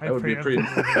 I that would be a pre-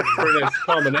 pretty nice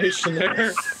combination there.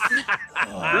 True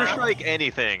Strike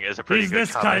anything is a pretty He's good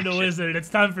this kind of combination. wizard. It's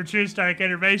time for True Strike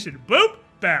Innovation. Boop!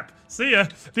 Bap. See ya.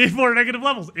 D4 negative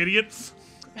levels, idiots.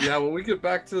 Yeah, when we get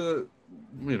back to,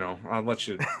 I'll let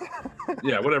you.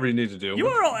 Yeah, whatever you need to do. You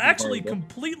are all actually Horrible.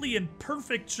 completely in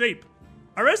perfect shape.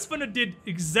 Aresfana did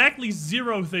exactly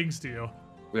 0 things to you.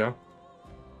 Yeah.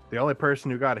 The only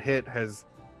person who got hit has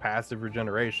passive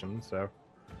regeneration, so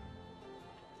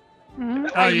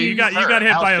Mhm. Oh, you got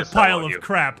hit House by a just fell pile on of you.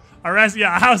 crap.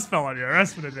 A house fell on you.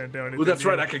 Aresfana didn't do anything. Well, that's to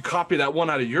you. right. I could copy that one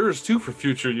out of yours too for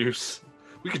future use.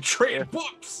 We could trade.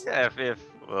 Whoops. Yeah, if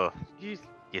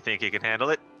you think you can handle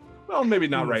it? Well, maybe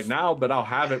not right now, but I'll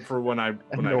have it for when I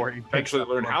Nori picks eventually up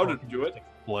learn one how to book do it. and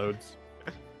explodes.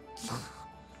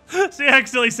 She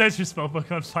accidentally sets your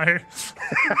spellbook on fire.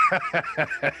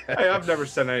 Hey, I've never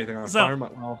set anything on So- fire.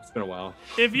 Well, it's been a while.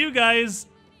 If you guys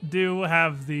do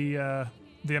have the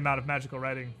amount of magical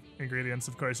writing ingredients,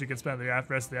 of course, you can spend the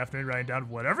rest of the afternoon writing down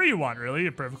whatever you want, really.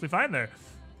 You're perfectly fine there.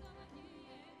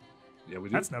 Yeah, we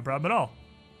do. That's no problem at all.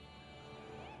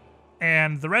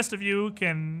 And the rest of you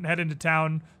can head into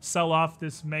town, sell off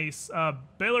this mace.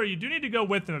 Baylor, you do need to go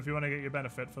with them if you want to get your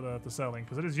benefit for the selling,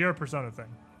 because it is your persona thing.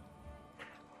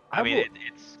 I mean, will-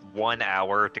 it's 1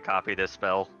 hour to copy this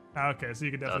spell. Okay, so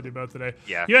you can definitely do both today.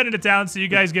 Yeah. You head into town, so you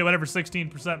guys get whatever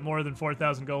 16% more than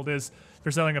 4,000 gold is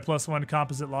for selling a +1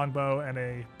 composite longbow and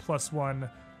a +1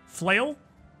 flail.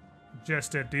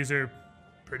 These are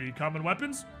pretty common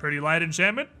weapons, pretty light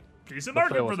enchantment. decent The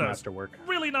market flail for was those. masterwork.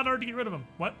 Really not hard to get rid of them.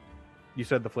 What? You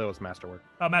said the flail was masterwork.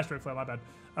 Oh, Masterwork Flail, my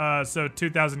bad. So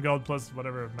 2,000 gold plus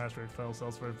whatever Masterwork Flail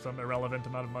sells for some irrelevant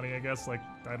amount of money, I guess. Like,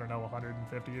 I don't know,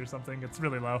 150 or something. It's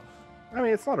really low. I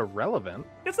mean, it's not irrelevant.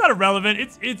 It's not irrelevant.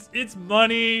 It's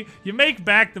money. You make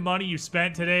back the money you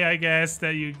spent today, I guess,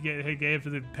 that you gave to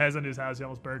the peasant whose house you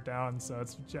almost burnt down. So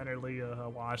it's generally a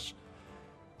wash.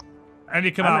 And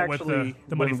you come I'm out with actually-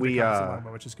 the money when for the we, council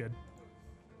longbow, which is good.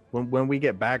 When we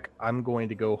get back, I'm going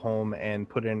to go home and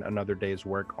put in another day's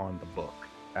work on the book,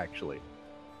 actually.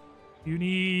 You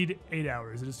need 8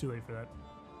 hours. It is too late for that.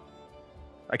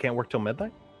 I can't work till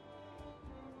midnight?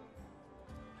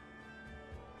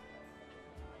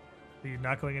 Are you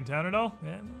not going in town at all?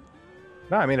 Yeah.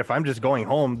 No, I mean, if I'm just going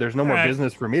home, there's no more Alright.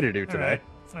 business for me to do All today. right.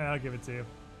 Fine, I'll give it to you.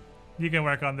 You can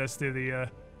work on this through the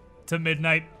to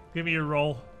midnight. Give me your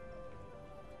roll.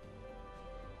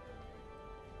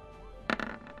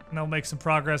 And I'll make some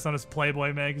progress on his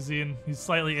Playboy magazine. He's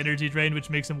slightly energy drained, which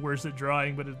makes him worse at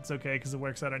drawing, but it's okay because it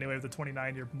works out anyway. With the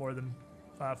 29, you're more than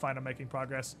fine on making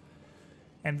progress.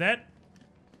 And that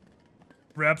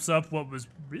wraps up what was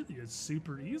really a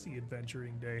super easy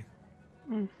adventuring day.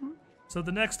 So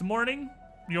the next morning,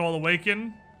 you all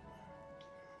awaken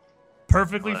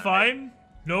perfectly Well, fine.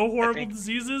 No horrible think-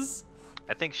 diseases.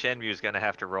 I think Shenmue's gonna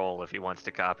have to roll if he wants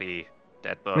to copy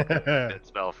that book, that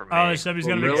spell from me. Oh, Shelby's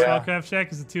got to make a really? spellcraft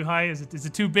check. Is it too high? Is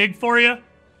it too big for you?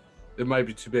 It might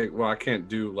be too big. Well, I can't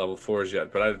do level 4s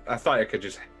yet, but I thought I could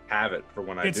just have it for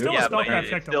when I It's do. still a yeah, but spellcraft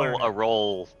check it's to still learn. a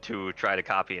roll to try to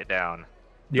copy it down.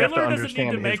 You have to Fiddler doesn't need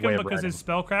understand to his make way them of because writing. his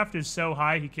spellcraft is so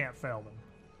high he can't fail them.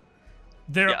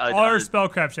 There Yeah, are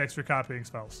spellcraft checks for copying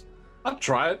spells. I'll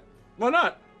try it. Why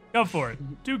not? Go for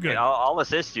it. Do good. Okay, I'll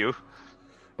assist you.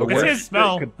 The It's worst his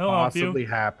spell. that could He'll help you. possibly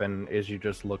happen is you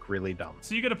just look really dumb.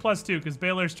 So you get a +2 because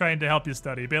Baylor's trying to help you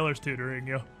study. Baylor's tutoring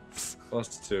you.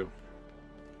 +2.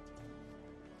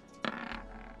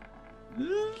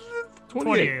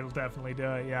 28 will definitely do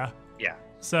it, yeah. Yeah.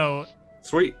 So,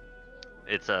 Sweet.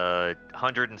 It's a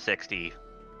 160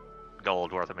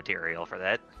 gold worth of material for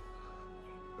that.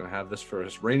 Gonna have this for a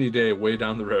rainy day way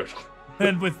down the road.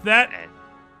 and with that And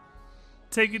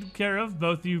taken care of,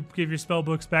 both you give your spell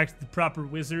books back to the proper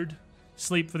wizard,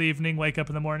 sleep for the evening, wake up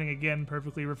in the morning again,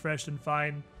 perfectly refreshed and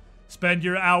fine. Spend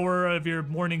your hour of your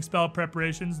morning spell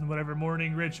preparations and whatever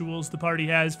morning rituals the party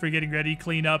has for getting ready,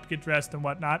 clean up, get dressed, and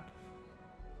whatnot.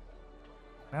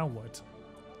 Now what?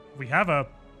 We have a...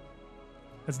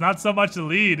 It's not so much a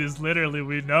lead as literally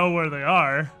we know where they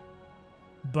are.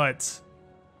 But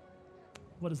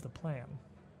what is the plan?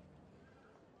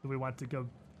 Do we want to go... Do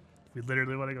we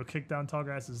literally want to go kick down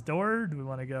Tallgrass's door? Do we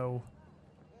want to go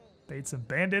bait some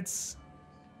bandits?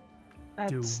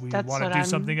 Do we That's want to what do I'm-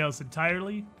 something else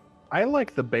entirely? I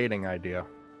like the baiting idea.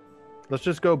 Let's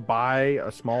just go buy a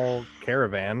small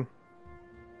caravan.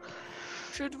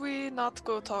 Should we not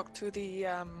go talk to the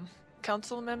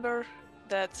council member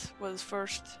that was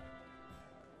first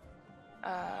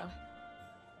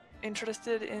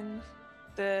interested in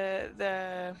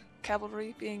the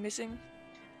cavalry being missing?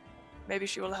 Maybe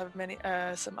she will have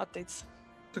some updates.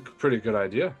 It's a pretty good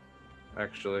idea,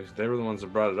 actually. They were the ones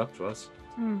that brought it up to us.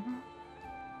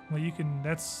 Well, you can.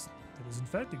 That is in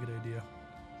fact a good idea.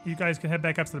 You guys can head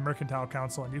back up to the Mercantile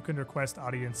Council, and you can request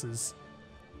audiences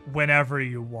whenever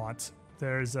you want.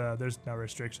 There's no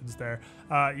restrictions there.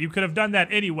 You could have done that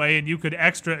anyway, and you could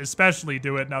extra especially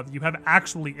do it now that you have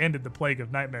actually ended the Plague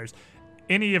of Nightmares.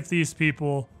 Any of these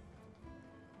people,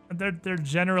 they're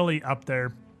generally up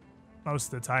there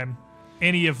most of the time.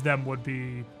 Any of them would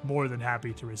be more than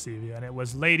happy to receive you, and it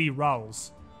was Lady Rawls,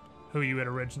 who you had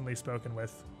originally spoken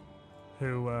with,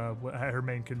 who her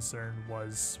main concern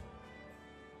was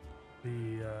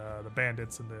the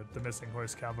bandits and the missing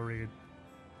horse cavalry.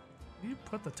 Will you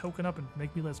put the token up and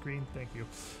make me less green? Thank you.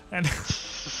 And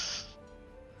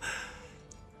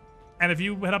and if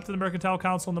you head up to the Mercantile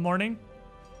Council in the morning,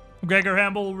 Gregor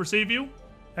Hamble will receive you,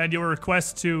 and your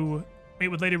request to meet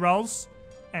with Lady Rawls,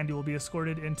 and you will be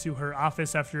escorted into her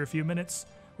office after a few minutes,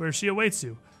 where she awaits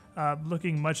you,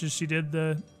 looking much as she did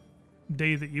the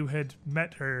day that you had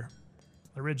met her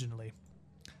originally.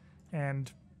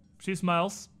 And she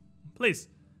smiles. Please,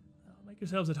 make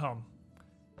yourselves at home.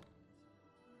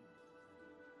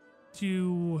 Do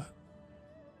you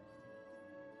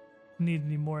need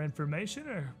any more information,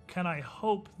 or can I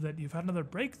hope that you've had another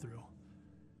breakthrough?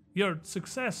 Your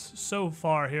success so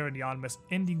far here in Yanmas,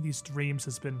 ending these dreams,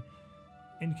 has been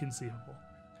inconceivable.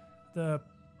 The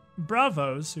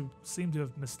Bravos, who seem to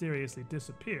have mysteriously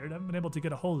disappeared, I haven't been able to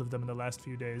get a hold of them in the last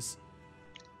few days.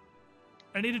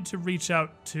 I needed to reach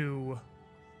out to...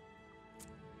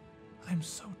 I'm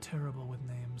so terrible with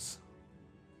names.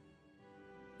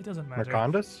 It doesn't matter.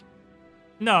 Mercandus?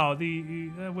 No,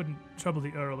 I wouldn't trouble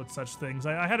the Earl with such things.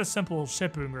 I had a simple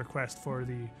shipping request for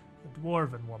the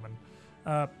dwarven woman.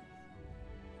 But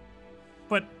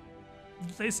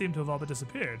they seem to have all but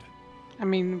disappeared. I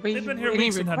mean, They've been here any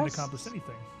weeks and hadn't requests? accomplished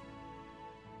anything.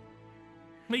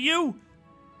 But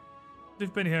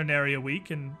they've been here nary a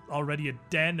week, and already a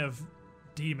den of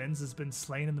demons has been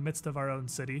slain in the midst of our own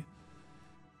city.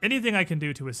 Anything I can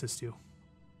do to assist you?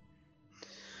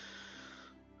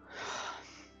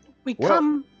 We Well-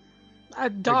 come.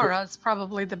 Dara is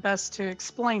probably the best to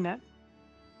explain it.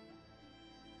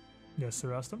 Yes, Sir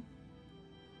Rustum?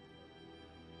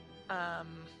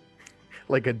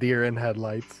 Like a deer in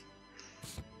headlights.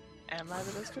 Am I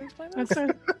the best to explain That's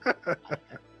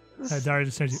this? it. Dara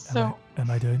just said, So- why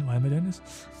am I doing this?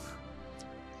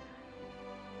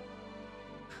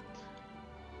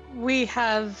 We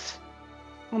have.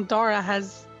 Well, Dara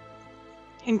has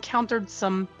encountered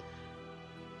some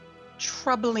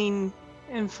troubling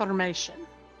information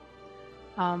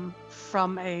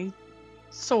from a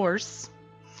source,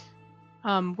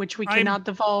 which we I'm- cannot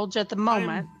divulge at the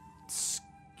moment. I'm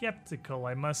skeptical,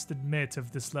 I must admit,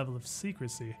 of this level of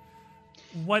secrecy.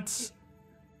 What's...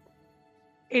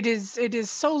 It is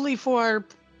solely for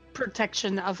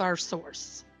protection of our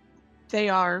source. They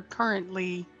are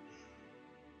currently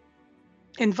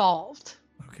involved.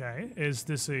 Okay, is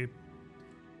this a...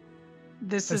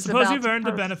 This I is suppose about you've earned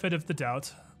the per- benefit of the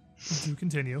doubt. Do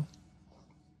continue.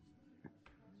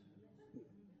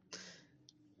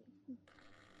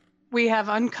 We have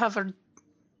uncovered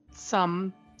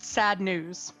some sad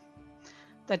news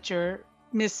that your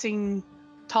missing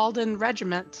Talden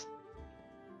regiment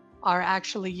are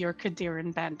actually your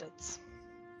Kadiran bandits.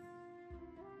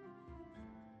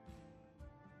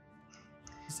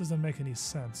 This doesn't make any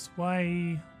sense.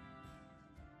 Why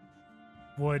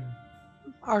would...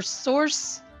 Our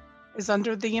source is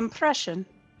under the impression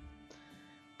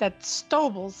that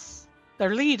Stobles,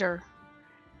 their leader,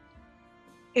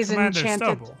 is Commander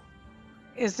enchanted Stoble?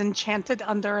 is enchanted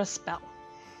under a spell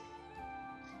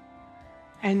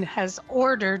and has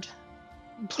ordered,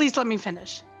 please let me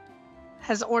finish,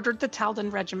 has ordered the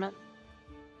Talden regiment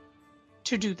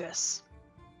to do this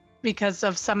because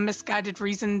of some misguided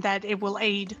reason that it will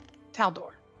aid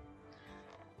Taldor.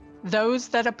 Those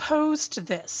that opposed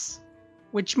this,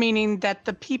 which meaning that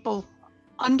the people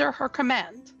under her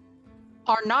command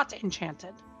are not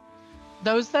enchanted,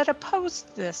 those that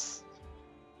opposed this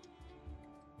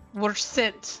were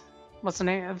sent, what's the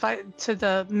name, to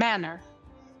the manor,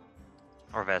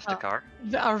 Or Vestikar.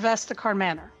 our Vestikar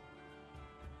manor,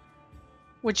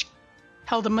 which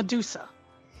held a Medusa,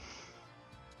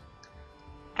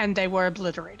 and they were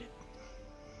obliterated.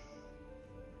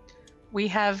 We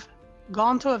have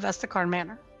gone to a Vestikar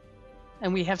manor,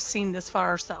 and we have seen this for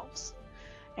ourselves.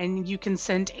 And you can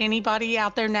send anybody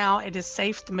out there now. It is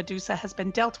safe. The Medusa has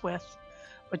been dealt with,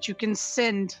 but you can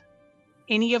send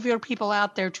any of your people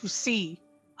out there to see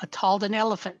a Talden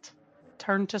elephant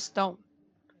turn to stone.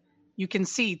 You can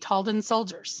see Talden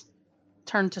soldiers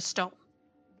turn to stone.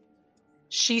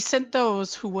 She sent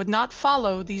those who would not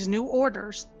follow these new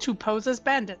orders to pose as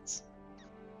bandits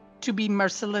to be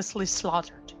mercilessly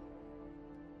slaughtered.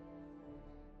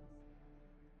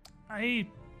 I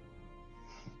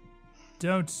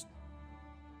don't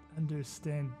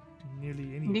understand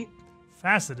nearly any Ne-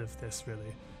 facet of this,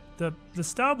 really. The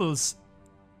Stables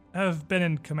have been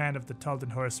in command of the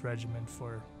Talden Horse Regiment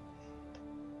for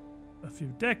a few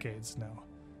decades now.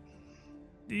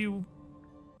 You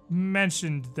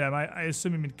mentioned them. I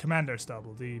assume you mean Commander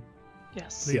Stable, the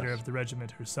Yes. leader Yes. of the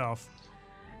regiment herself.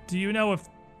 Do you know if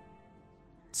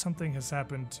something has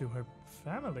happened to her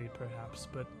family, perhaps?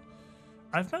 But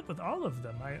I've met with all of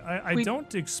them. I We-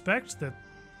 don't expect that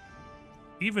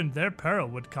even their peril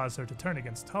would cause her to turn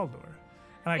against Taldor.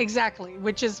 And I, Exactly,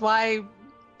 which is why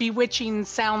bewitching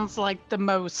sounds like the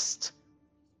most.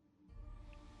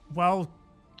 well,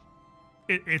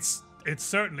 it's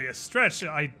certainly a stretch.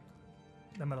 I'm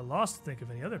at a loss to think of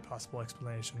any other possible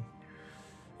explanation.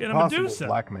 In a Possible Medusa.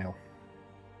 blackmail.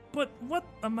 But what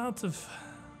amount of...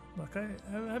 Look,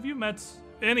 have you met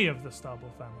any of the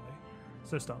Stable family,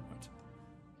 Sir Stalwart?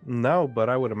 No, but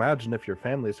I would imagine if your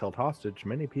family is held hostage,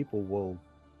 many people will.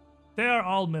 They are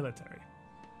all military,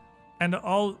 and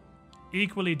all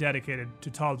equally dedicated to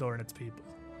Taldor and its people.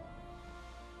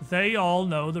 They all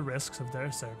know the risks of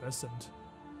their service, and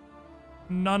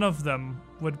none of them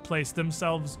would place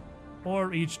themselves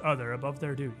or each other above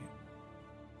their duty.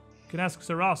 You can ask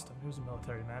Sir Austin, who's a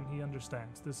military man. He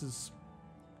understands. This is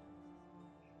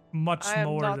much I am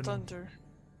more not than... under.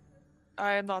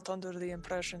 I am not under the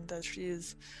impression that she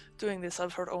is doing this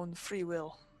of her own free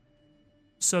will.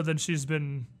 So then she's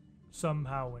been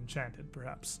somehow enchanted,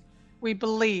 perhaps. We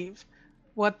believe.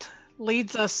 What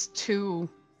leads us to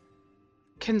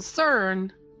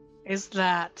concern is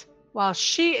that while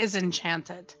she is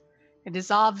enchanted, it is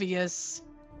obvious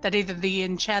that either the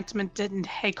enchantment didn't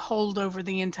take hold over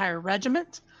the entire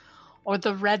regiment, or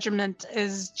the regiment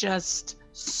is just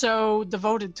so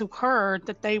devoted to her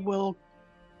that they will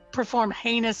perform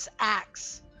heinous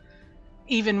acts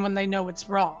even when they know it's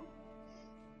wrong.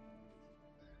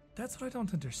 That's what I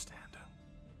don't understand.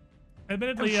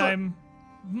 Admittedly,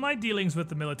 my dealings with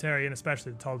the military, and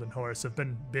especially the Talden Horse, have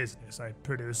been business. I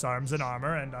produce arms and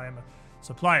armor, and I am a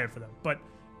supplier for them. But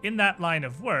in that line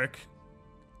of work,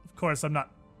 of course, I'm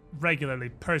not regularly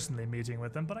personally meeting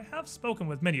with them, but I have spoken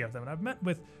with many of them, and I've met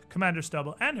with Commander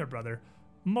Stubble and her brother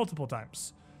multiple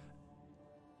times.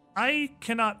 I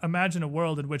cannot imagine a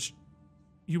world in which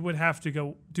you would have to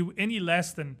go do any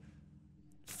less than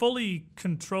fully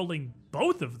controlling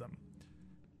both of them.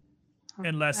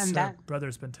 Unless her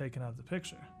brother's been taken out of the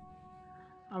picture.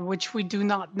 Which we do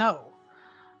not know.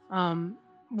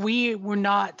 We do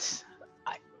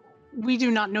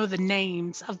not know the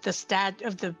names of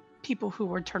the people who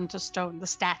were turned to stone, the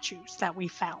statues that we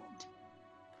found.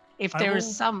 If there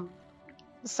is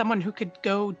someone who could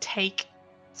go take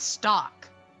stock,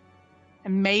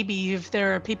 and maybe if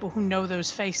there are people who know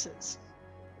those faces.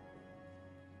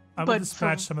 I will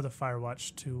dispatch some of the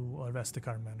Firewatch to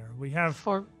Arestakar Manor. We have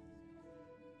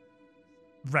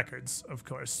records, of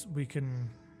course. We can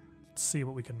see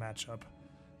what we can match up.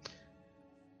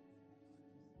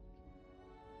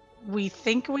 We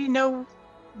think we know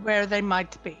where they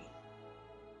might be.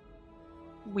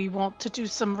 We want to do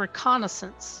some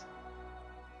reconnaissance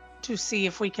to see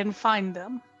if we can find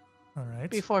them. All right.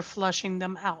 Before flushing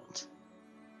them out.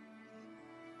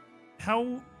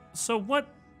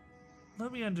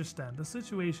 Let me understand. The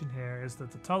situation here is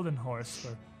that the Talden Horse,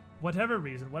 for whatever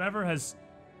reason, whatever has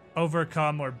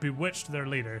overcome or bewitched their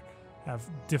leader, have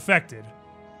defected,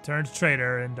 turned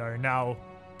traitor, and are now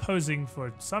posing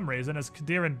for some reason as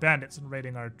Kadiran bandits and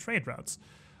raiding our trade routes.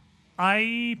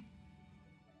 I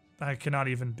cannot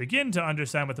even begin to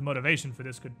understand what the motivation for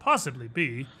this could possibly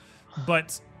be,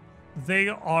 but they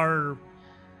are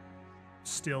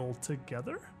still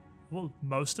together? Well,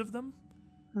 most of them?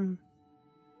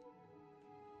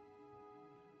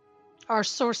 Our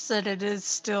source said it is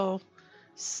still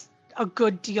a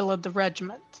good deal of the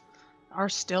regiment are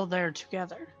still there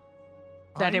together.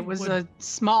 That it was a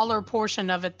smaller portion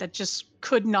of it that just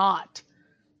could not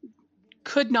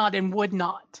and would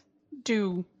not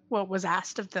do what was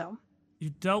asked of them.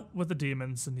 You dealt with the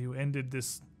demons and you ended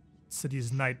this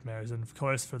city's nightmares, and of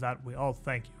course for that we all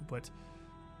thank you, but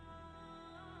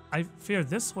I fear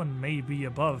this one may be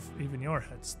above even your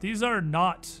heads. These are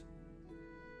not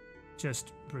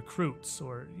just recruits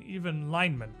or even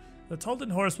linemen. The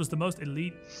Talden Horse was the most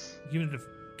elite unit of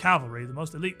cavalry, the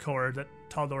most elite corps that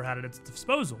Taldor had at its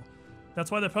disposal. That's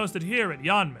why they're posted here at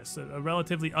Yanmis, a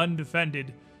relatively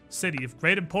undefended city of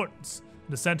great importance,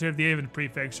 in the center of the Avon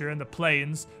Prefecture in the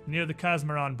plains near the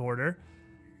Kazmaran border,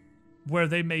 where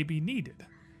they may be needed.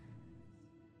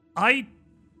 I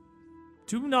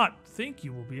do not think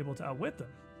you will be able to outwit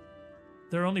them.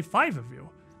 There are only 5 of you.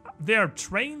 They are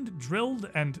trained, drilled,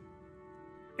 and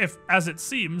if, as it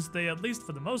seems, they at least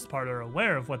for the most part are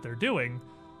aware of what they're doing,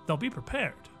 they'll be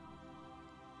prepared.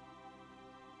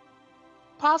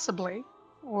 Possibly.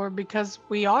 Or because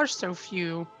we are so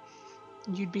few,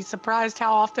 you'd be surprised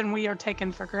how often we are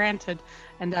taken for granted,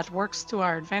 and that works to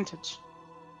our advantage.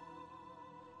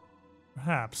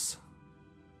 Perhaps.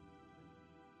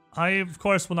 I, of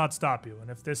course, will not stop you,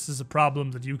 and if this is a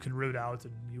problem that you can root out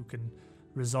and you can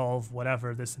resolve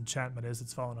whatever this enchantment is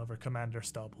that's fallen over Commander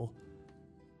Stubble,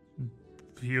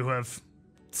 you have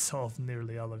solved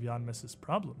nearly all of Yanmis's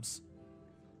problems.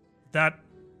 That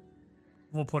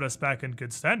will put us back in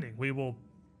good standing. We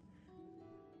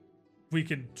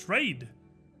can trade.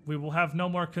 We will have no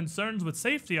more concerns with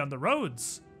safety on the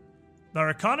roads. Our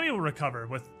economy will recover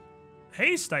with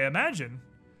haste, I imagine.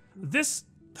 This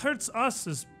hurts us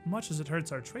as much as it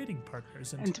hurts our trading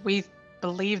partners. And we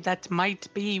believe that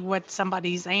might be what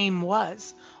somebody's aim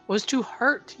was to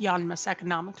hurt Yanmis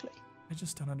economically. I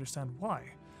just don't understand why.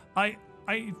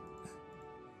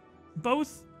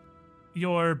 Both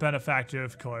your benefactor,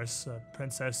 of course,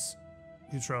 Princess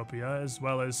Eutropia, as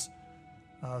well as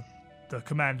the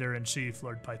Commander-in-Chief,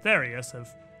 Lord Pytharius,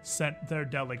 have sent their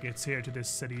delegates here to this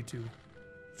city to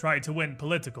try to win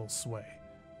political sway.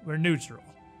 We're neutral.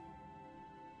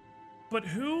 But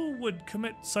who would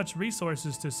commit such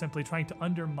resources to simply trying to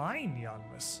undermine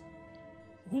Yanmis?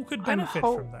 Who could benefit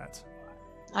from that?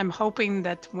 I'm hoping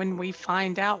that when we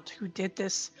find out who did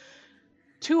this,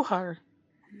 to her,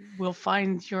 we'll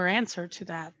find your answer to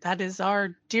that. That is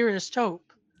our dearest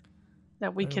hope,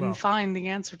 that we Very can well. find the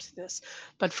answer to this.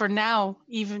 But for now,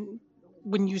 even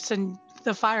when you send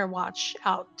the Fire Watch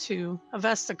out to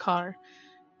Avestakar,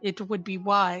 it would be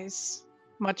wise,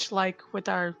 much like with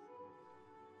the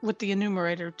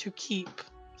Enumerator, to keep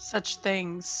such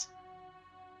things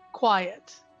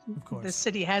quiet. Of course. The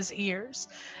city has ears,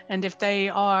 and if they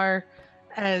are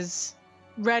as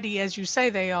ready as you say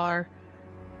they are,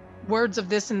 words of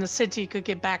this in the city could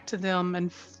get back to them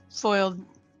and foil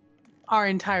our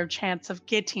entire chance of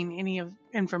getting any of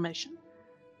information.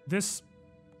 This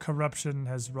corruption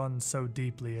has run so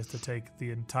deeply as to take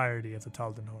the entirety of the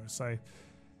Taldan Horse.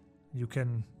 You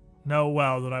can know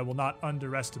well that I will not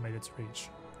underestimate its reach.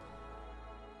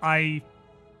 I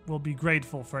will be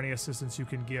grateful for any assistance you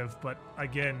can give, but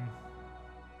again,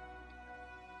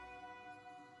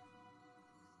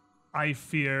 I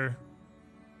fear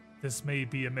this may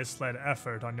be a misled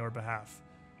effort on your behalf.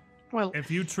 Well,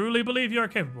 If you truly believe you are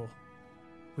capable,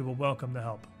 we will welcome the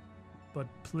help. But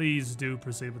please do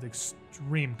proceed with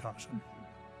extreme caution.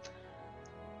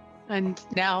 and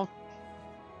now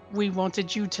we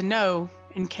wanted you to know,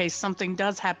 in case something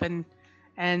does happen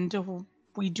and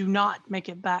we do not make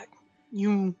it back,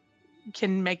 you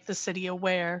can make the city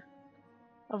aware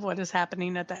of what is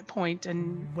happening at that point.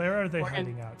 And Where are they We're in-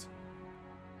 hiding out?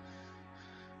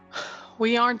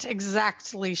 we aren't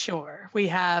exactly sure. We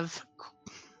have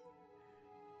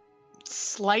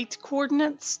slight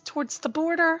coordinates towards the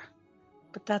border,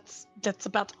 but that's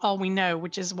about all we know,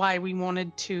 which is why we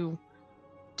wanted to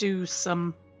do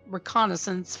some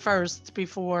reconnaissance first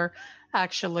before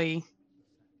actually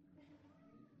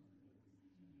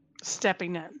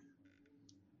stepping in.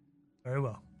 Very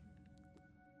well.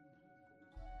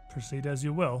 Proceed as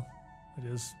you will. It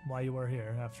is why you are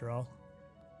here, after all.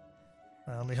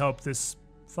 I only hope this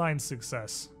finds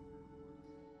success.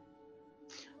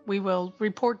 We will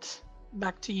report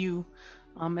back to you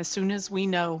as soon as we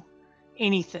know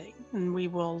anything, and we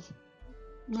will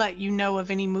let you know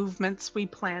of any movements we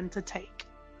plan to take.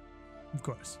 Of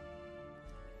course.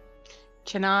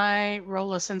 Can I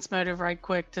roll a sense motive right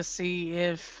quick to see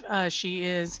if she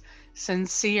is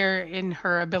sincere in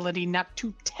her ability not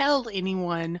to tell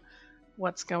anyone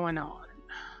what's going on?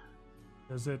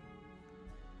 Does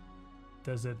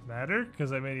it matter?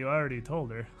 Because, I mean, you already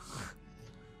told her.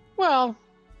 Well,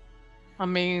 I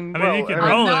mean, I mean, you can I'm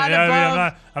roll it. not I mean,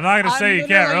 above- I'm not going to say you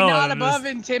can't literally roll not it. above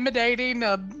intimidating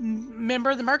a member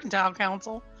of the Mercantile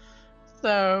Council.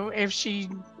 So if she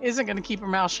isn't going to keep her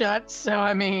mouth shut, so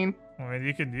I mean,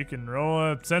 You can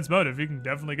roll a sense motive. You can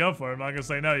definitely go for it. I'm not going to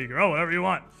say no. You can roll whatever you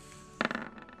want.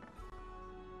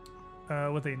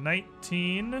 With a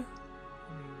 19, let me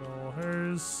roll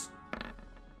hers.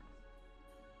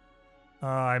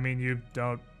 I mean, you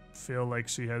don't feel like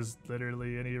she has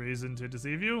literally any reason to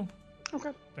deceive you.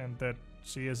 okay. And that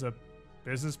she is a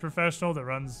business professional that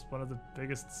runs one of the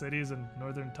biggest cities in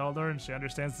northern Taldor, and she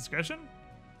understands discretion?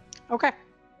 Okay.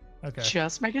 Okay.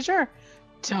 Just making sure.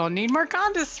 Don't need more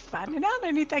contests finding out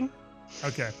anything.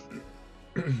 Okay.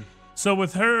 So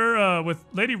with her, with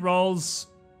Lady Rawls,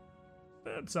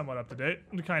 somewhat up to date,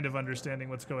 and kind of understanding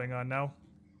what's going on now.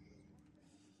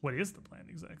 What is the plan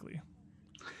exactly?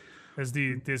 Is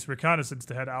this reconnaissance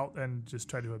to head out and just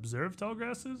try to observe tall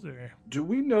grasses, or? Do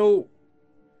we know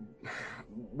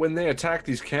when they attack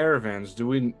these caravans?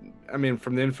 I mean,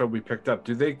 from the info we picked up,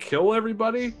 do they kill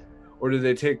everybody, or do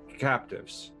they take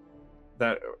captives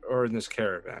that are in this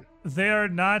caravan? They are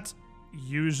not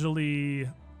usually.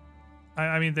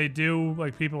 I mean, they do,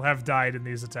 like, people have died in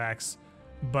these attacks,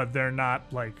 but they're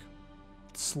not, like,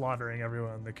 slaughtering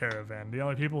everyone in the caravan. The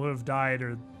only people who have died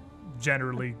are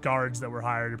generally guards that were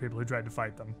hired or people who tried to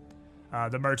fight them.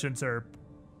 The merchants are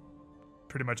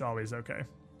pretty much always okay.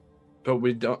 But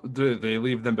do they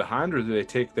leave them behind, or do they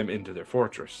take them into their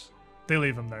fortress? They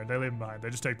leave them there. They leave them behind. They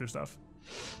just take their stuff.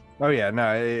 Oh yeah,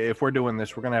 no. If we're doing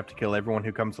this, we're gonna have to kill everyone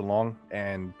who comes along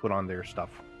and put on their stuff.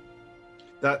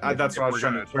 That's what I was we're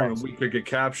trying to gonna determine. toss We could get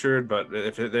captured, but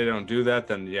if they don't do that,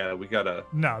 then yeah, we gotta.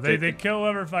 No, they kill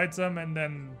whoever fights them, and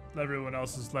then everyone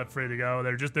else is left free to go.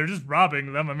 They're just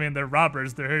robbing them. I mean, they're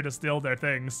robbers. They're here to steal their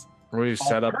things. We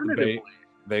set up the bait. Alternatively-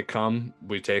 They come.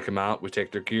 We take them out. We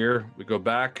take their gear. We go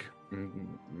back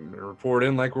and report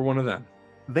in like we're one of them.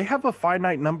 They have a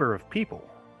finite number of people.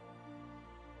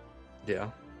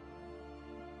 Yeah.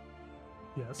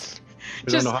 Yes.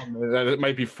 We Just- don't know how many, it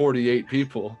might be 48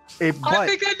 people. I But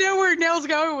think I know where Nell's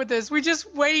going with this. We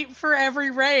just wait for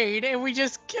every raid and we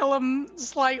just kill them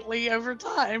slightly over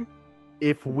time.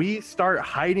 if we start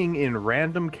hiding in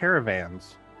random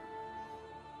caravans,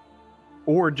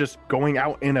 or just going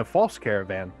out in a false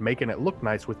caravan, making it look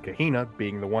nice with Kahina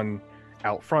being the one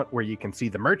out front where you can see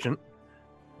the merchant.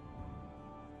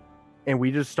 And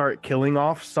we just start killing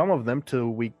off some of them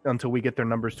until we get their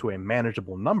numbers to a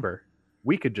manageable number.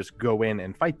 We could just go in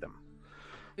and fight them.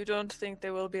 You don't think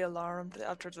they will be alarmed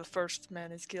after the first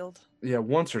man is killed? Yeah,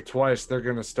 once or twice they're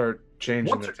gonna start changing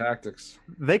Once their or- tactics.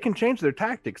 They can change their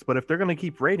tactics, but if they're going to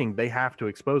keep raiding, they have to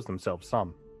expose themselves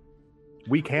some.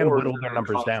 We can Or whittle they're their gonna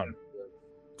numbers cause down.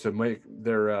 to make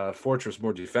their fortress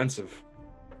more defensive.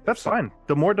 That's fine.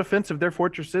 The more defensive their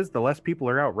fortress is, the less people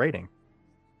are out raiding.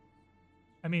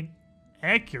 I mean,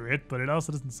 accurate, but it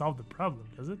also doesn't solve the problem,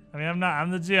 does it? I mean, I'm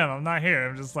the GM. I'm not here.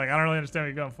 I'm just like, I don't really understand what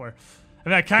you're going for. I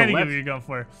mean, I kind of get what you're going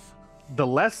for. The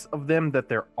less of them that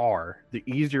there are, the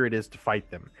easier it is to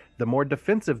fight them. The more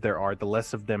defensive there are, the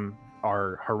less of them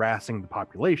are harassing the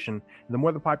population. And the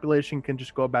more the population can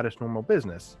just go about its normal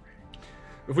business.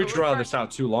 If we But we're draw trying- this out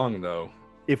too long, though,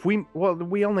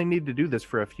 We only need to do this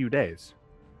for a few days.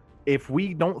 If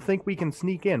we don't think we can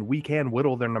sneak in, we can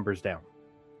whittle their numbers down.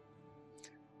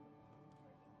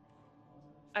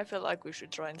 I feel like we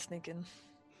should try and sneak in.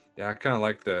 yeah, I kind of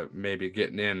like the maybe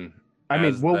getting in. I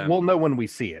mean, as we'll them. know when we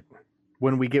see it.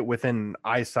 When we get within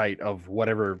eyesight of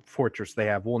whatever fortress they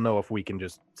have, we'll know if we can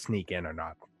just sneak in or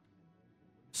not.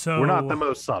 So We're not the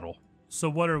most subtle. So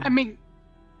what are? I mean,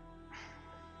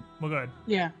 Well, go ahead.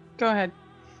 yeah, go ahead.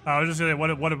 I was just saying,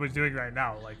 what are we doing right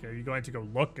now? Like, are you going to go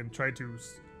look and try to,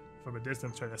 from a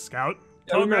distance, try to scout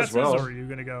Yeah, we tall might as grasses, well. or are you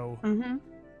gonna go? Mm-hmm.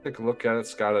 Take a look at it,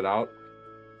 scout it out.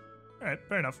 All right,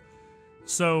 fair enough.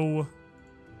 So,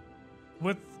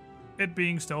 with it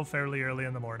being still fairly early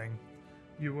in the morning,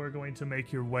 you are going to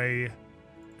make your way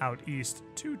out east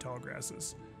to Tall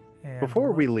Grasses. And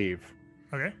Before we leave,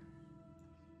 okay,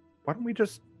 why don't we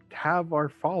just have our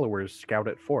followers scout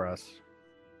it for us?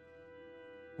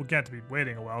 we'll get to be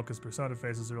waiting a while because persona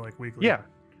phases are like weekly. Yeah.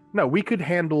 No, we could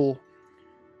handle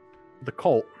the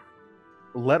cult,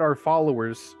 let our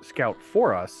followers scout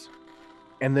for us,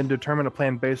 and then determine a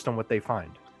plan based on what they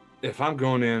find. If I'm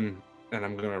going in and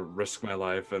I'm gonna risk my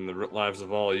life and the lives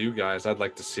of all of you guys, I'd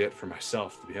like to see it for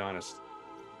myself, to be honest.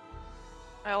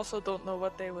 I also don't know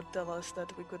what they would tell us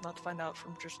that we could not find out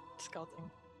from just scouting.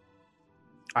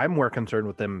 I'm more concerned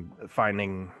with them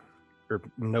finding or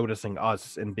noticing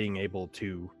us and being able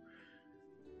to.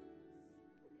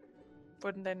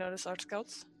 Wouldn't they notice our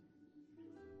scouts?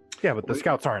 Yeah, but the We-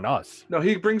 scouts aren't us. No,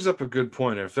 he brings up a good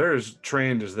point. If they're as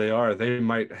trained as they are, they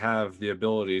might have the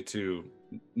ability to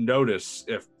notice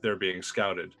if they're being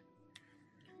scouted.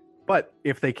 But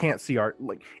if they can't see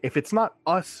if it's not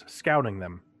us scouting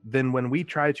them, then when we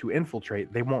try to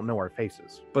infiltrate, they won't know our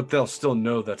faces. But they'll still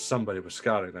know that somebody was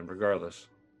scouting them regardless.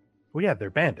 Well, yeah, they're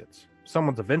bandits.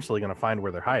 Someone's eventually going to find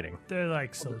where they're hiding. They're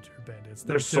like soldier bandits.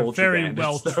 They're soldier very bandits,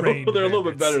 well though. trained. They're a little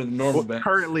bit better than normal bandits.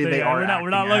 Currently, they Yeah, are. we're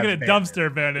not acting looking as at bandits.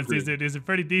 dumpster bandits. Agreed. These are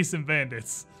pretty decent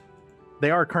bandits. They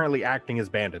are currently acting as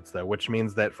bandits, though, which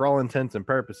means that for all intents and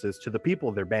purposes, to the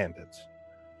people, they're bandits.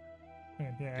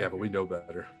 Yeah, but we know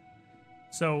better.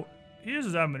 So here's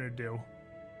what I'm gonna do.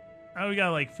 We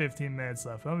got like 15 minutes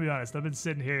left. I'm gonna be honest. I've been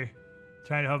sitting here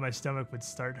trying to hope my stomach would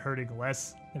start hurting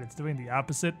less, and it's doing the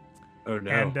opposite. Oh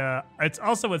no. And it's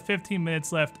also with 15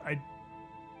 minutes left. I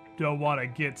don't want to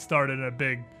get started in a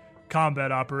big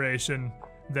combat operation,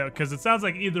 because it sounds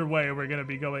like either way we're gonna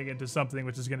be going into something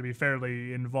which is gonna be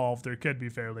fairly involved or could be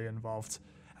fairly involved.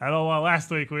 I don't know why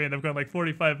last week we ended up going like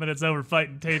 45 minutes over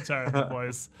fighting Tachar and the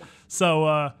boys.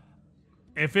 So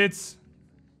if it's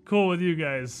cool with you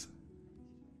guys,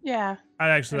 Yeah,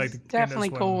 I'd actually like It's to end definitely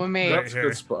this cool one with me. right That's a here.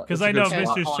 good spot. Because That's a I know good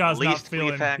spot. Mistress Shaw's not Least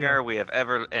feeling cliffhanger we have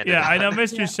ever ended. Yeah, I know on.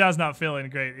 Mistress Shaw's not feeling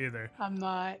great either. I'm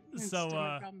not. It's So,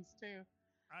 stomach problems too.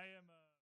 I am.